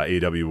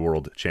 AEW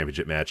World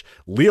Championship match.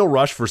 Lio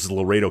Rush versus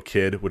Laredo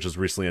Kid, which was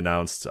recently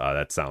announced.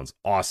 That sounds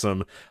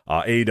awesome.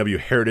 AEW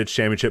Heritage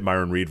Championship,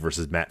 Myron Reed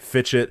versus Matt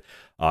Fitchett.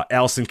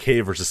 Allison Kay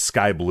versus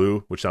Sky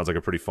Blue, which sounds like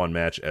a pretty fun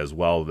match as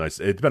well.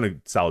 Nice. It's been a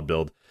solid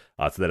build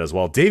to that as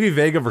well. Davey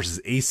Vega versus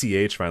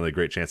ACH. Finally, a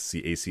great chance to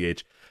see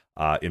ACH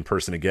in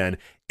person again.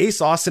 Ace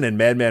Austin and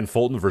Madman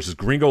Fulton versus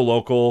Gringo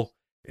Local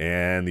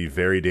and the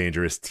very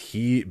dangerous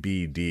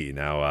TBD.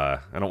 Now, I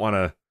don't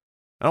want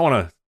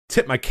to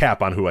tip my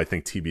cap on who I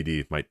think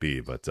TBD might be,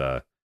 but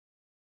there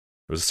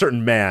was a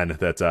certain man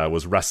that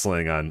was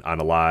wrestling on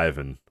Alive,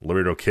 and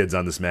Laredo Kid's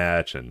on this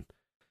match, and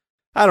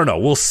I don't know.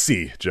 We'll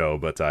see, Joe,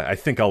 but I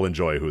think I'll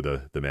enjoy who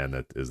the man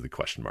that is the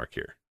question mark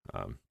here.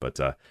 But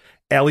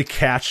Ali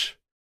Catch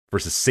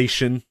versus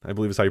Sation, I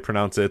believe is how you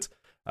pronounce it.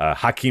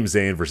 Hakeem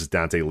Zayn versus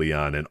Dante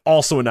Leon, and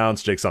also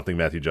announced Jake Something,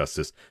 Matthew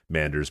Justice,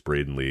 Manders,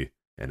 Braden Lee,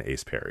 and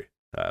Ace Perry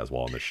as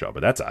well on this show. But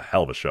that's a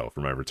hell of a show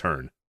for my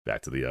return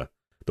back to the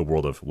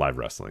world of live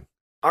wrestling.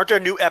 Aren't there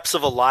new eps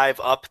of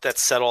Alive up that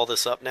set all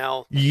this up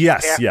now?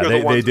 Yes, yeah,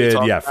 they did.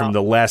 Yeah, from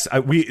the last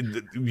we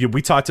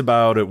talked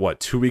about it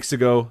 2 weeks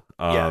ago.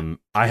 I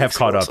have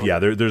caught up. Yeah,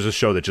 there's a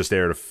show that just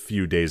aired a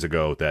few days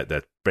ago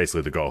that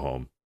basically the go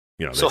home.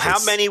 So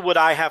how many would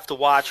I have to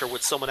watch, or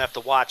would someone have to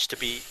watch to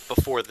be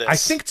before this? I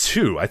think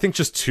two. I think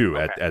just two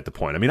at the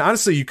point. I mean,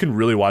 honestly, you can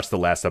really watch the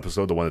last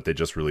episode, the one that they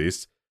just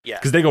released. Yeah,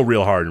 because they go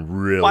real hard and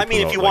really. Well, I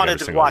mean, if you wanted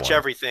to watch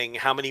everything,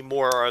 how many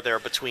more are there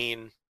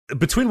between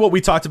what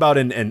we talked about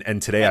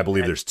and today? I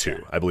believe there's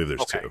two. I believe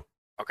there's two.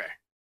 Okay,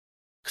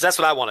 because that's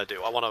what I want to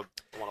do. I want to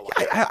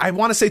watch. I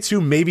want to say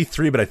two, maybe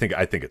three, but I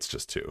think it's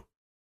just two.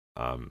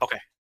 Okay.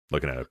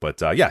 Looking at it,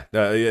 but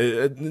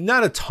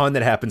not a ton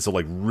that happens. So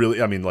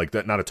really, I mean,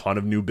 not a ton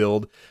of new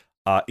build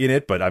in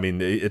it, but I mean,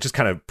 it just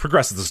kind of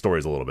progresses the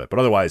stories a little bit. But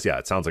otherwise, yeah,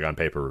 it sounds like on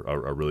paper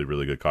a really,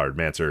 really good card.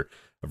 Manser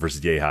versus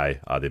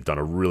Yehi, they've done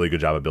a really good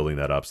job of building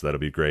that up, so that'll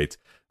be great.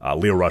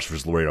 Lio Rush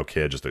versus Laredo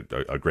Kid, just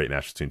a great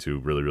match between two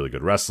really, really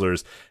good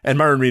wrestlers. And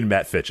Myron Reed and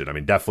Matt Fitchett. I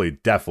mean, definitely,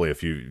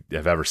 if you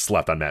have ever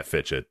slept on Matt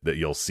Fitchett, that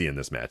you'll see in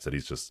this match that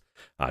he's just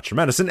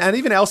tremendous. And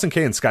even Allison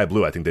Kay and Sky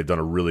Blue, I think they've done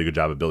a really good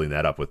job of building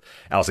that up, with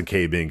Allison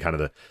Kay being kind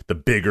of the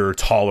bigger,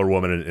 taller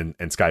woman,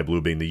 and Sky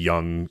Blue being the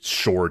young,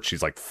 short.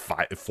 She's like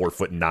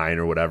 4'9"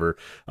 or whatever.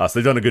 So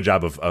they've done a good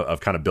job of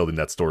kind of building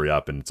that story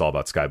up, and it's all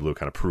about Sky Blue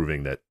kind of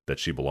proving that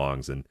she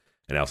belongs, and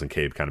Allison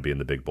Kay kind of being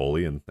the big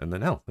bully, and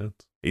then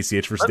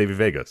ACH versus Davey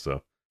Vega.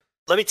 So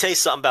let me tell you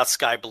something about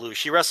Sky Blue.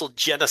 She wrestled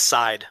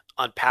Genocide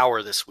on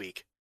Power this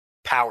week,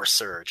 Power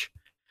Surge.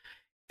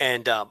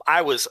 And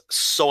I was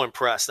so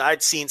impressed.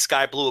 I'd seen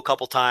Sky Blue a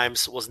couple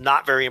times, was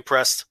not very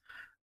impressed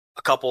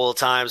a couple of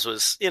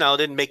times,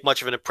 didn't make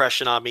much of an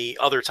impression on me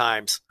other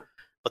times.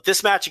 But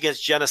this match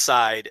against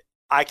Genocide,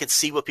 I could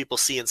see what people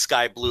see in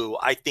Sky Blue.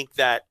 I think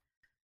that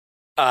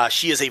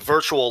she is a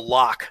virtual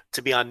lock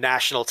to be on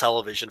national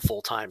television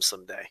full time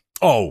someday.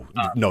 Oh,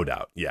 no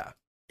doubt. Yeah.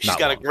 She's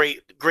got a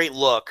great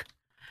look,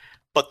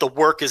 but the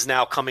work is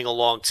now coming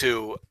along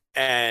too,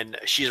 and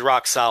she's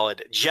rock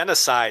solid.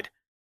 Genocide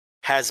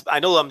I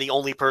know I'm the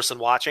only person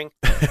watching.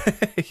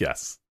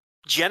 Yes.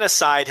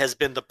 Genocide has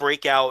been the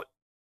breakout,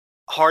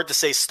 hard to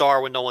say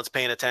star when no one's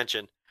paying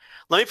attention.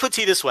 Let me put it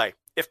to you this way.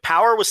 If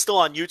Power was still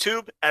on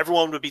YouTube,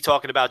 everyone would be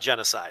talking about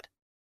Genocide.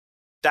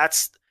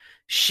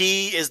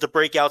 She is the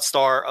breakout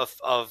star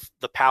of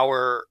the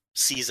Power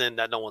season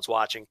that no one's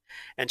watching.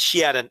 And she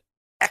had an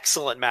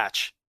excellent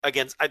match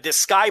against this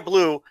Sky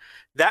Blue.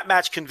 That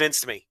match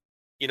convinced me,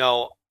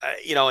 and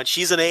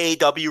she's an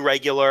AEW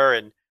regular,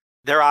 and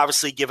they're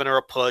obviously giving her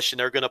a push, and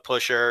they're going to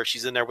push her.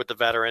 She's in there with the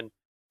veteran,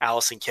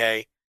 Allison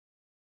Kay.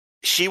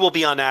 She will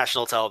be on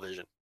national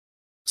television.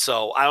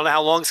 So I don't know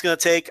how long it's going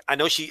to take.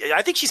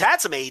 I think she's had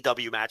some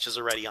AEW matches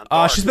already on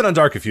Dark. She's been on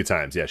Dark a few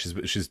times. Yeah,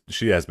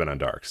 she has been on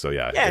Dark. So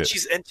yeah. Yeah,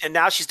 and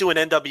now she's doing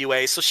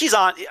NWA. So she's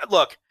on.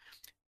 Look,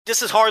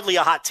 this is hardly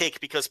a hot take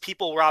because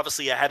people were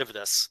obviously ahead of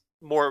this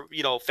more,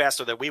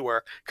 faster than we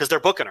were because they're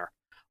booking her.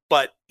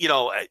 But,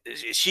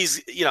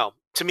 she's,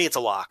 to me, it's a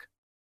lock.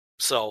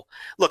 So,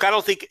 look, I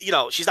don't think,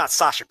 she's not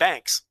Sasha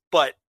Banks,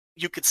 but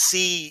you could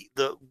see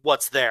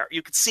what's there.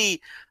 You could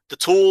see the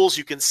tools.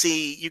 You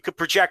could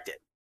project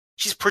it.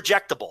 She's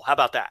projectable. How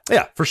about that?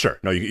 Yeah, for sure.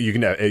 No, you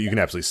can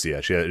absolutely see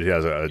it. She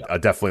has a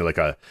definitely like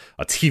a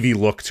TV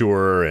look to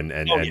her, and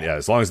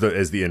as long as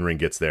the in ring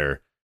gets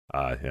there,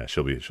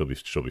 she'll be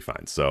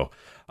fine. So,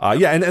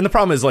 and the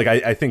problem is, like,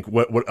 I think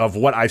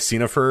what I've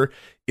seen of her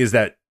is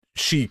that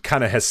she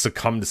kind of has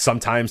succumbed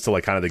sometimes to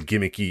like kind of the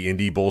gimmicky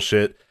indie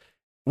bullshit,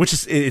 which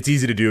is, it's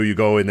easy to do. You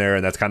go in there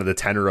and that's kind of the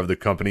tenor of the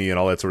company and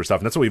all that sort of stuff.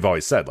 And that's what we've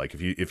always said. Like,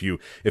 if you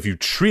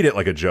treat it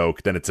like a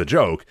joke, then it's a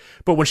joke.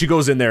 But when she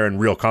goes in there in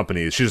real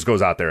companies, she just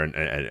goes out there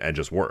and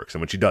just works.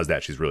 And when she does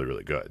that, she's really,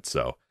 really good.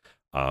 So,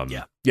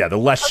 the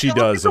less she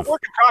does of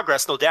work in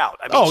progress, no doubt.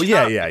 I mean,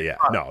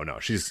 No,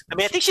 she's. I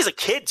mean, I think she's a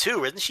kid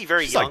too, isn't she?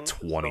 Very young, like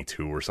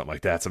 22 or something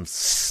like that. Some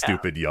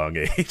stupid young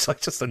age,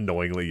 like just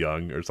annoyingly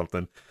young or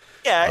something.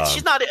 Yeah,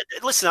 she's not.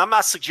 Listen, I'm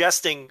not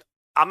suggesting.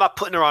 I'm not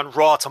putting her on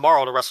Raw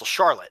tomorrow to wrestle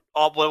Charlotte.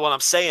 What I'm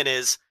saying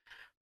is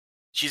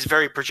she's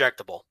very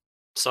projectable.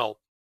 So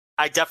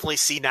I definitely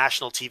see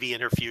national TV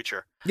in her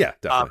future. Yeah,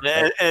 definitely.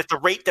 And at the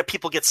rate that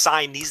people get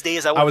signed these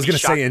days, I was going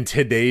to say in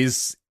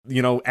today's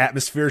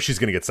atmosphere, she's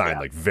going to get signed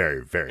like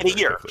very, very in a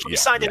year. Quickly. She'll be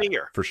signed in a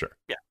year for sure.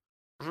 Yeah.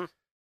 Mm-hmm.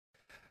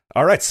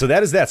 All right, so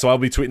that is that. So I'll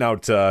be tweeting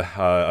out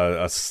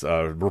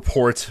a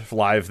report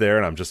live there,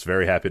 and I'm just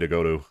very happy to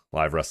go to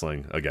live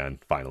wrestling again,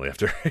 finally,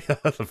 after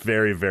a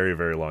very, very,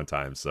 very long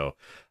time. So,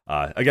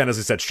 again, as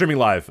I said, streaming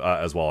live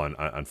as well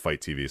on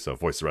Fight TV, so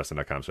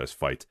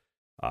voicesofwrestling.com/fight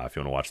if you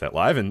want to watch that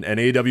live. And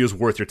AEW is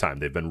worth your time.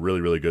 They've been really,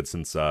 really good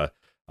since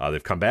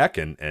they've come back,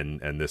 and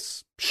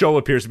this show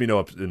appears to be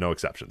no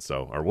exception.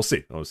 So, or we'll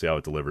see. We'll see how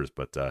it delivers,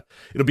 but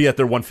it'll be at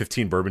their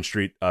 115 Bourbon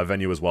Street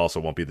venue as well, so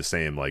it won't be the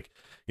same, like,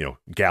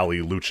 Galley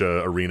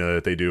Lucha Arena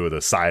that they do at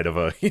the side of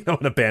an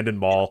abandoned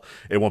mall.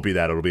 It won't be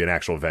that. It'll be an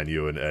actual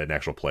venue and an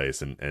actual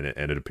place, and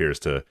it appears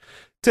to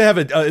have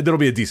there'll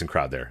be a decent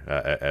crowd there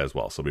as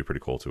well. So it'll be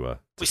pretty cool to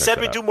we said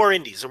we'd do more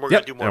indies, and we're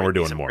going to do more. And we're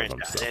doing indies more of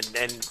them. So.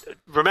 And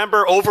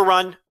remember,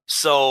 Overrun.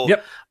 So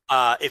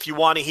if you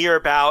want to hear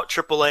about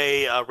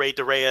AAA Rey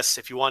de Reyes,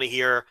 if you want to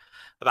hear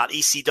about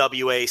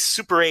ECWA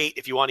Super 8,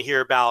 if you want to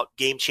hear about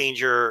Game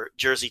Changer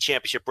Jersey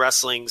Championship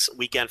Wrestling's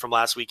weekend from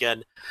last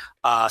weekend,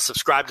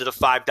 subscribe to the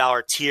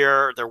 $5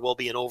 tier. There will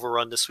be an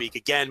Overrun this week.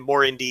 Again,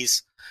 more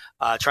indies,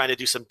 trying to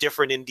do some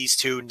different indies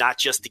too, not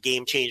just the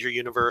Game Changer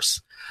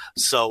universe.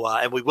 So,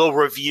 and we will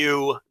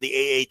review the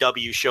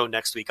AAW show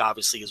next week,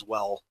 obviously, as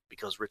well,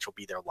 because Rich will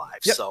be there live.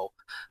 Yep. So,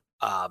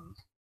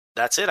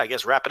 that's it. I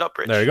guess wrap it up,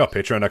 Rich. There you go.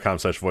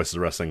 Patreon.com/Voices of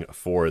Wrestling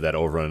for that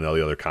Overrun and all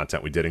the other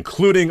content we did,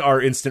 including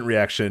our instant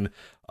reaction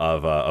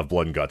of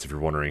Blood and Guts. If you're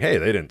wondering, hey,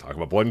 they didn't talk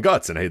about Blood and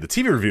Guts, and hey, the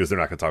TV reviews, they're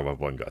not going to talk about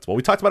Blood and Guts. Well,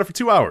 we talked about it for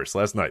 2 hours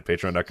last night.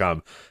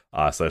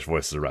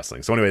 Patreon.com/Voices of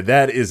Wrestling. So anyway,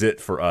 that is it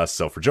for us.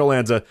 So for Joe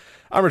Lanza,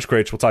 I'm Rich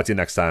Craich. We'll talk to you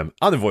next time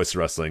on the Voices of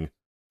Wrestling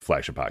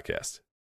flagship podcast.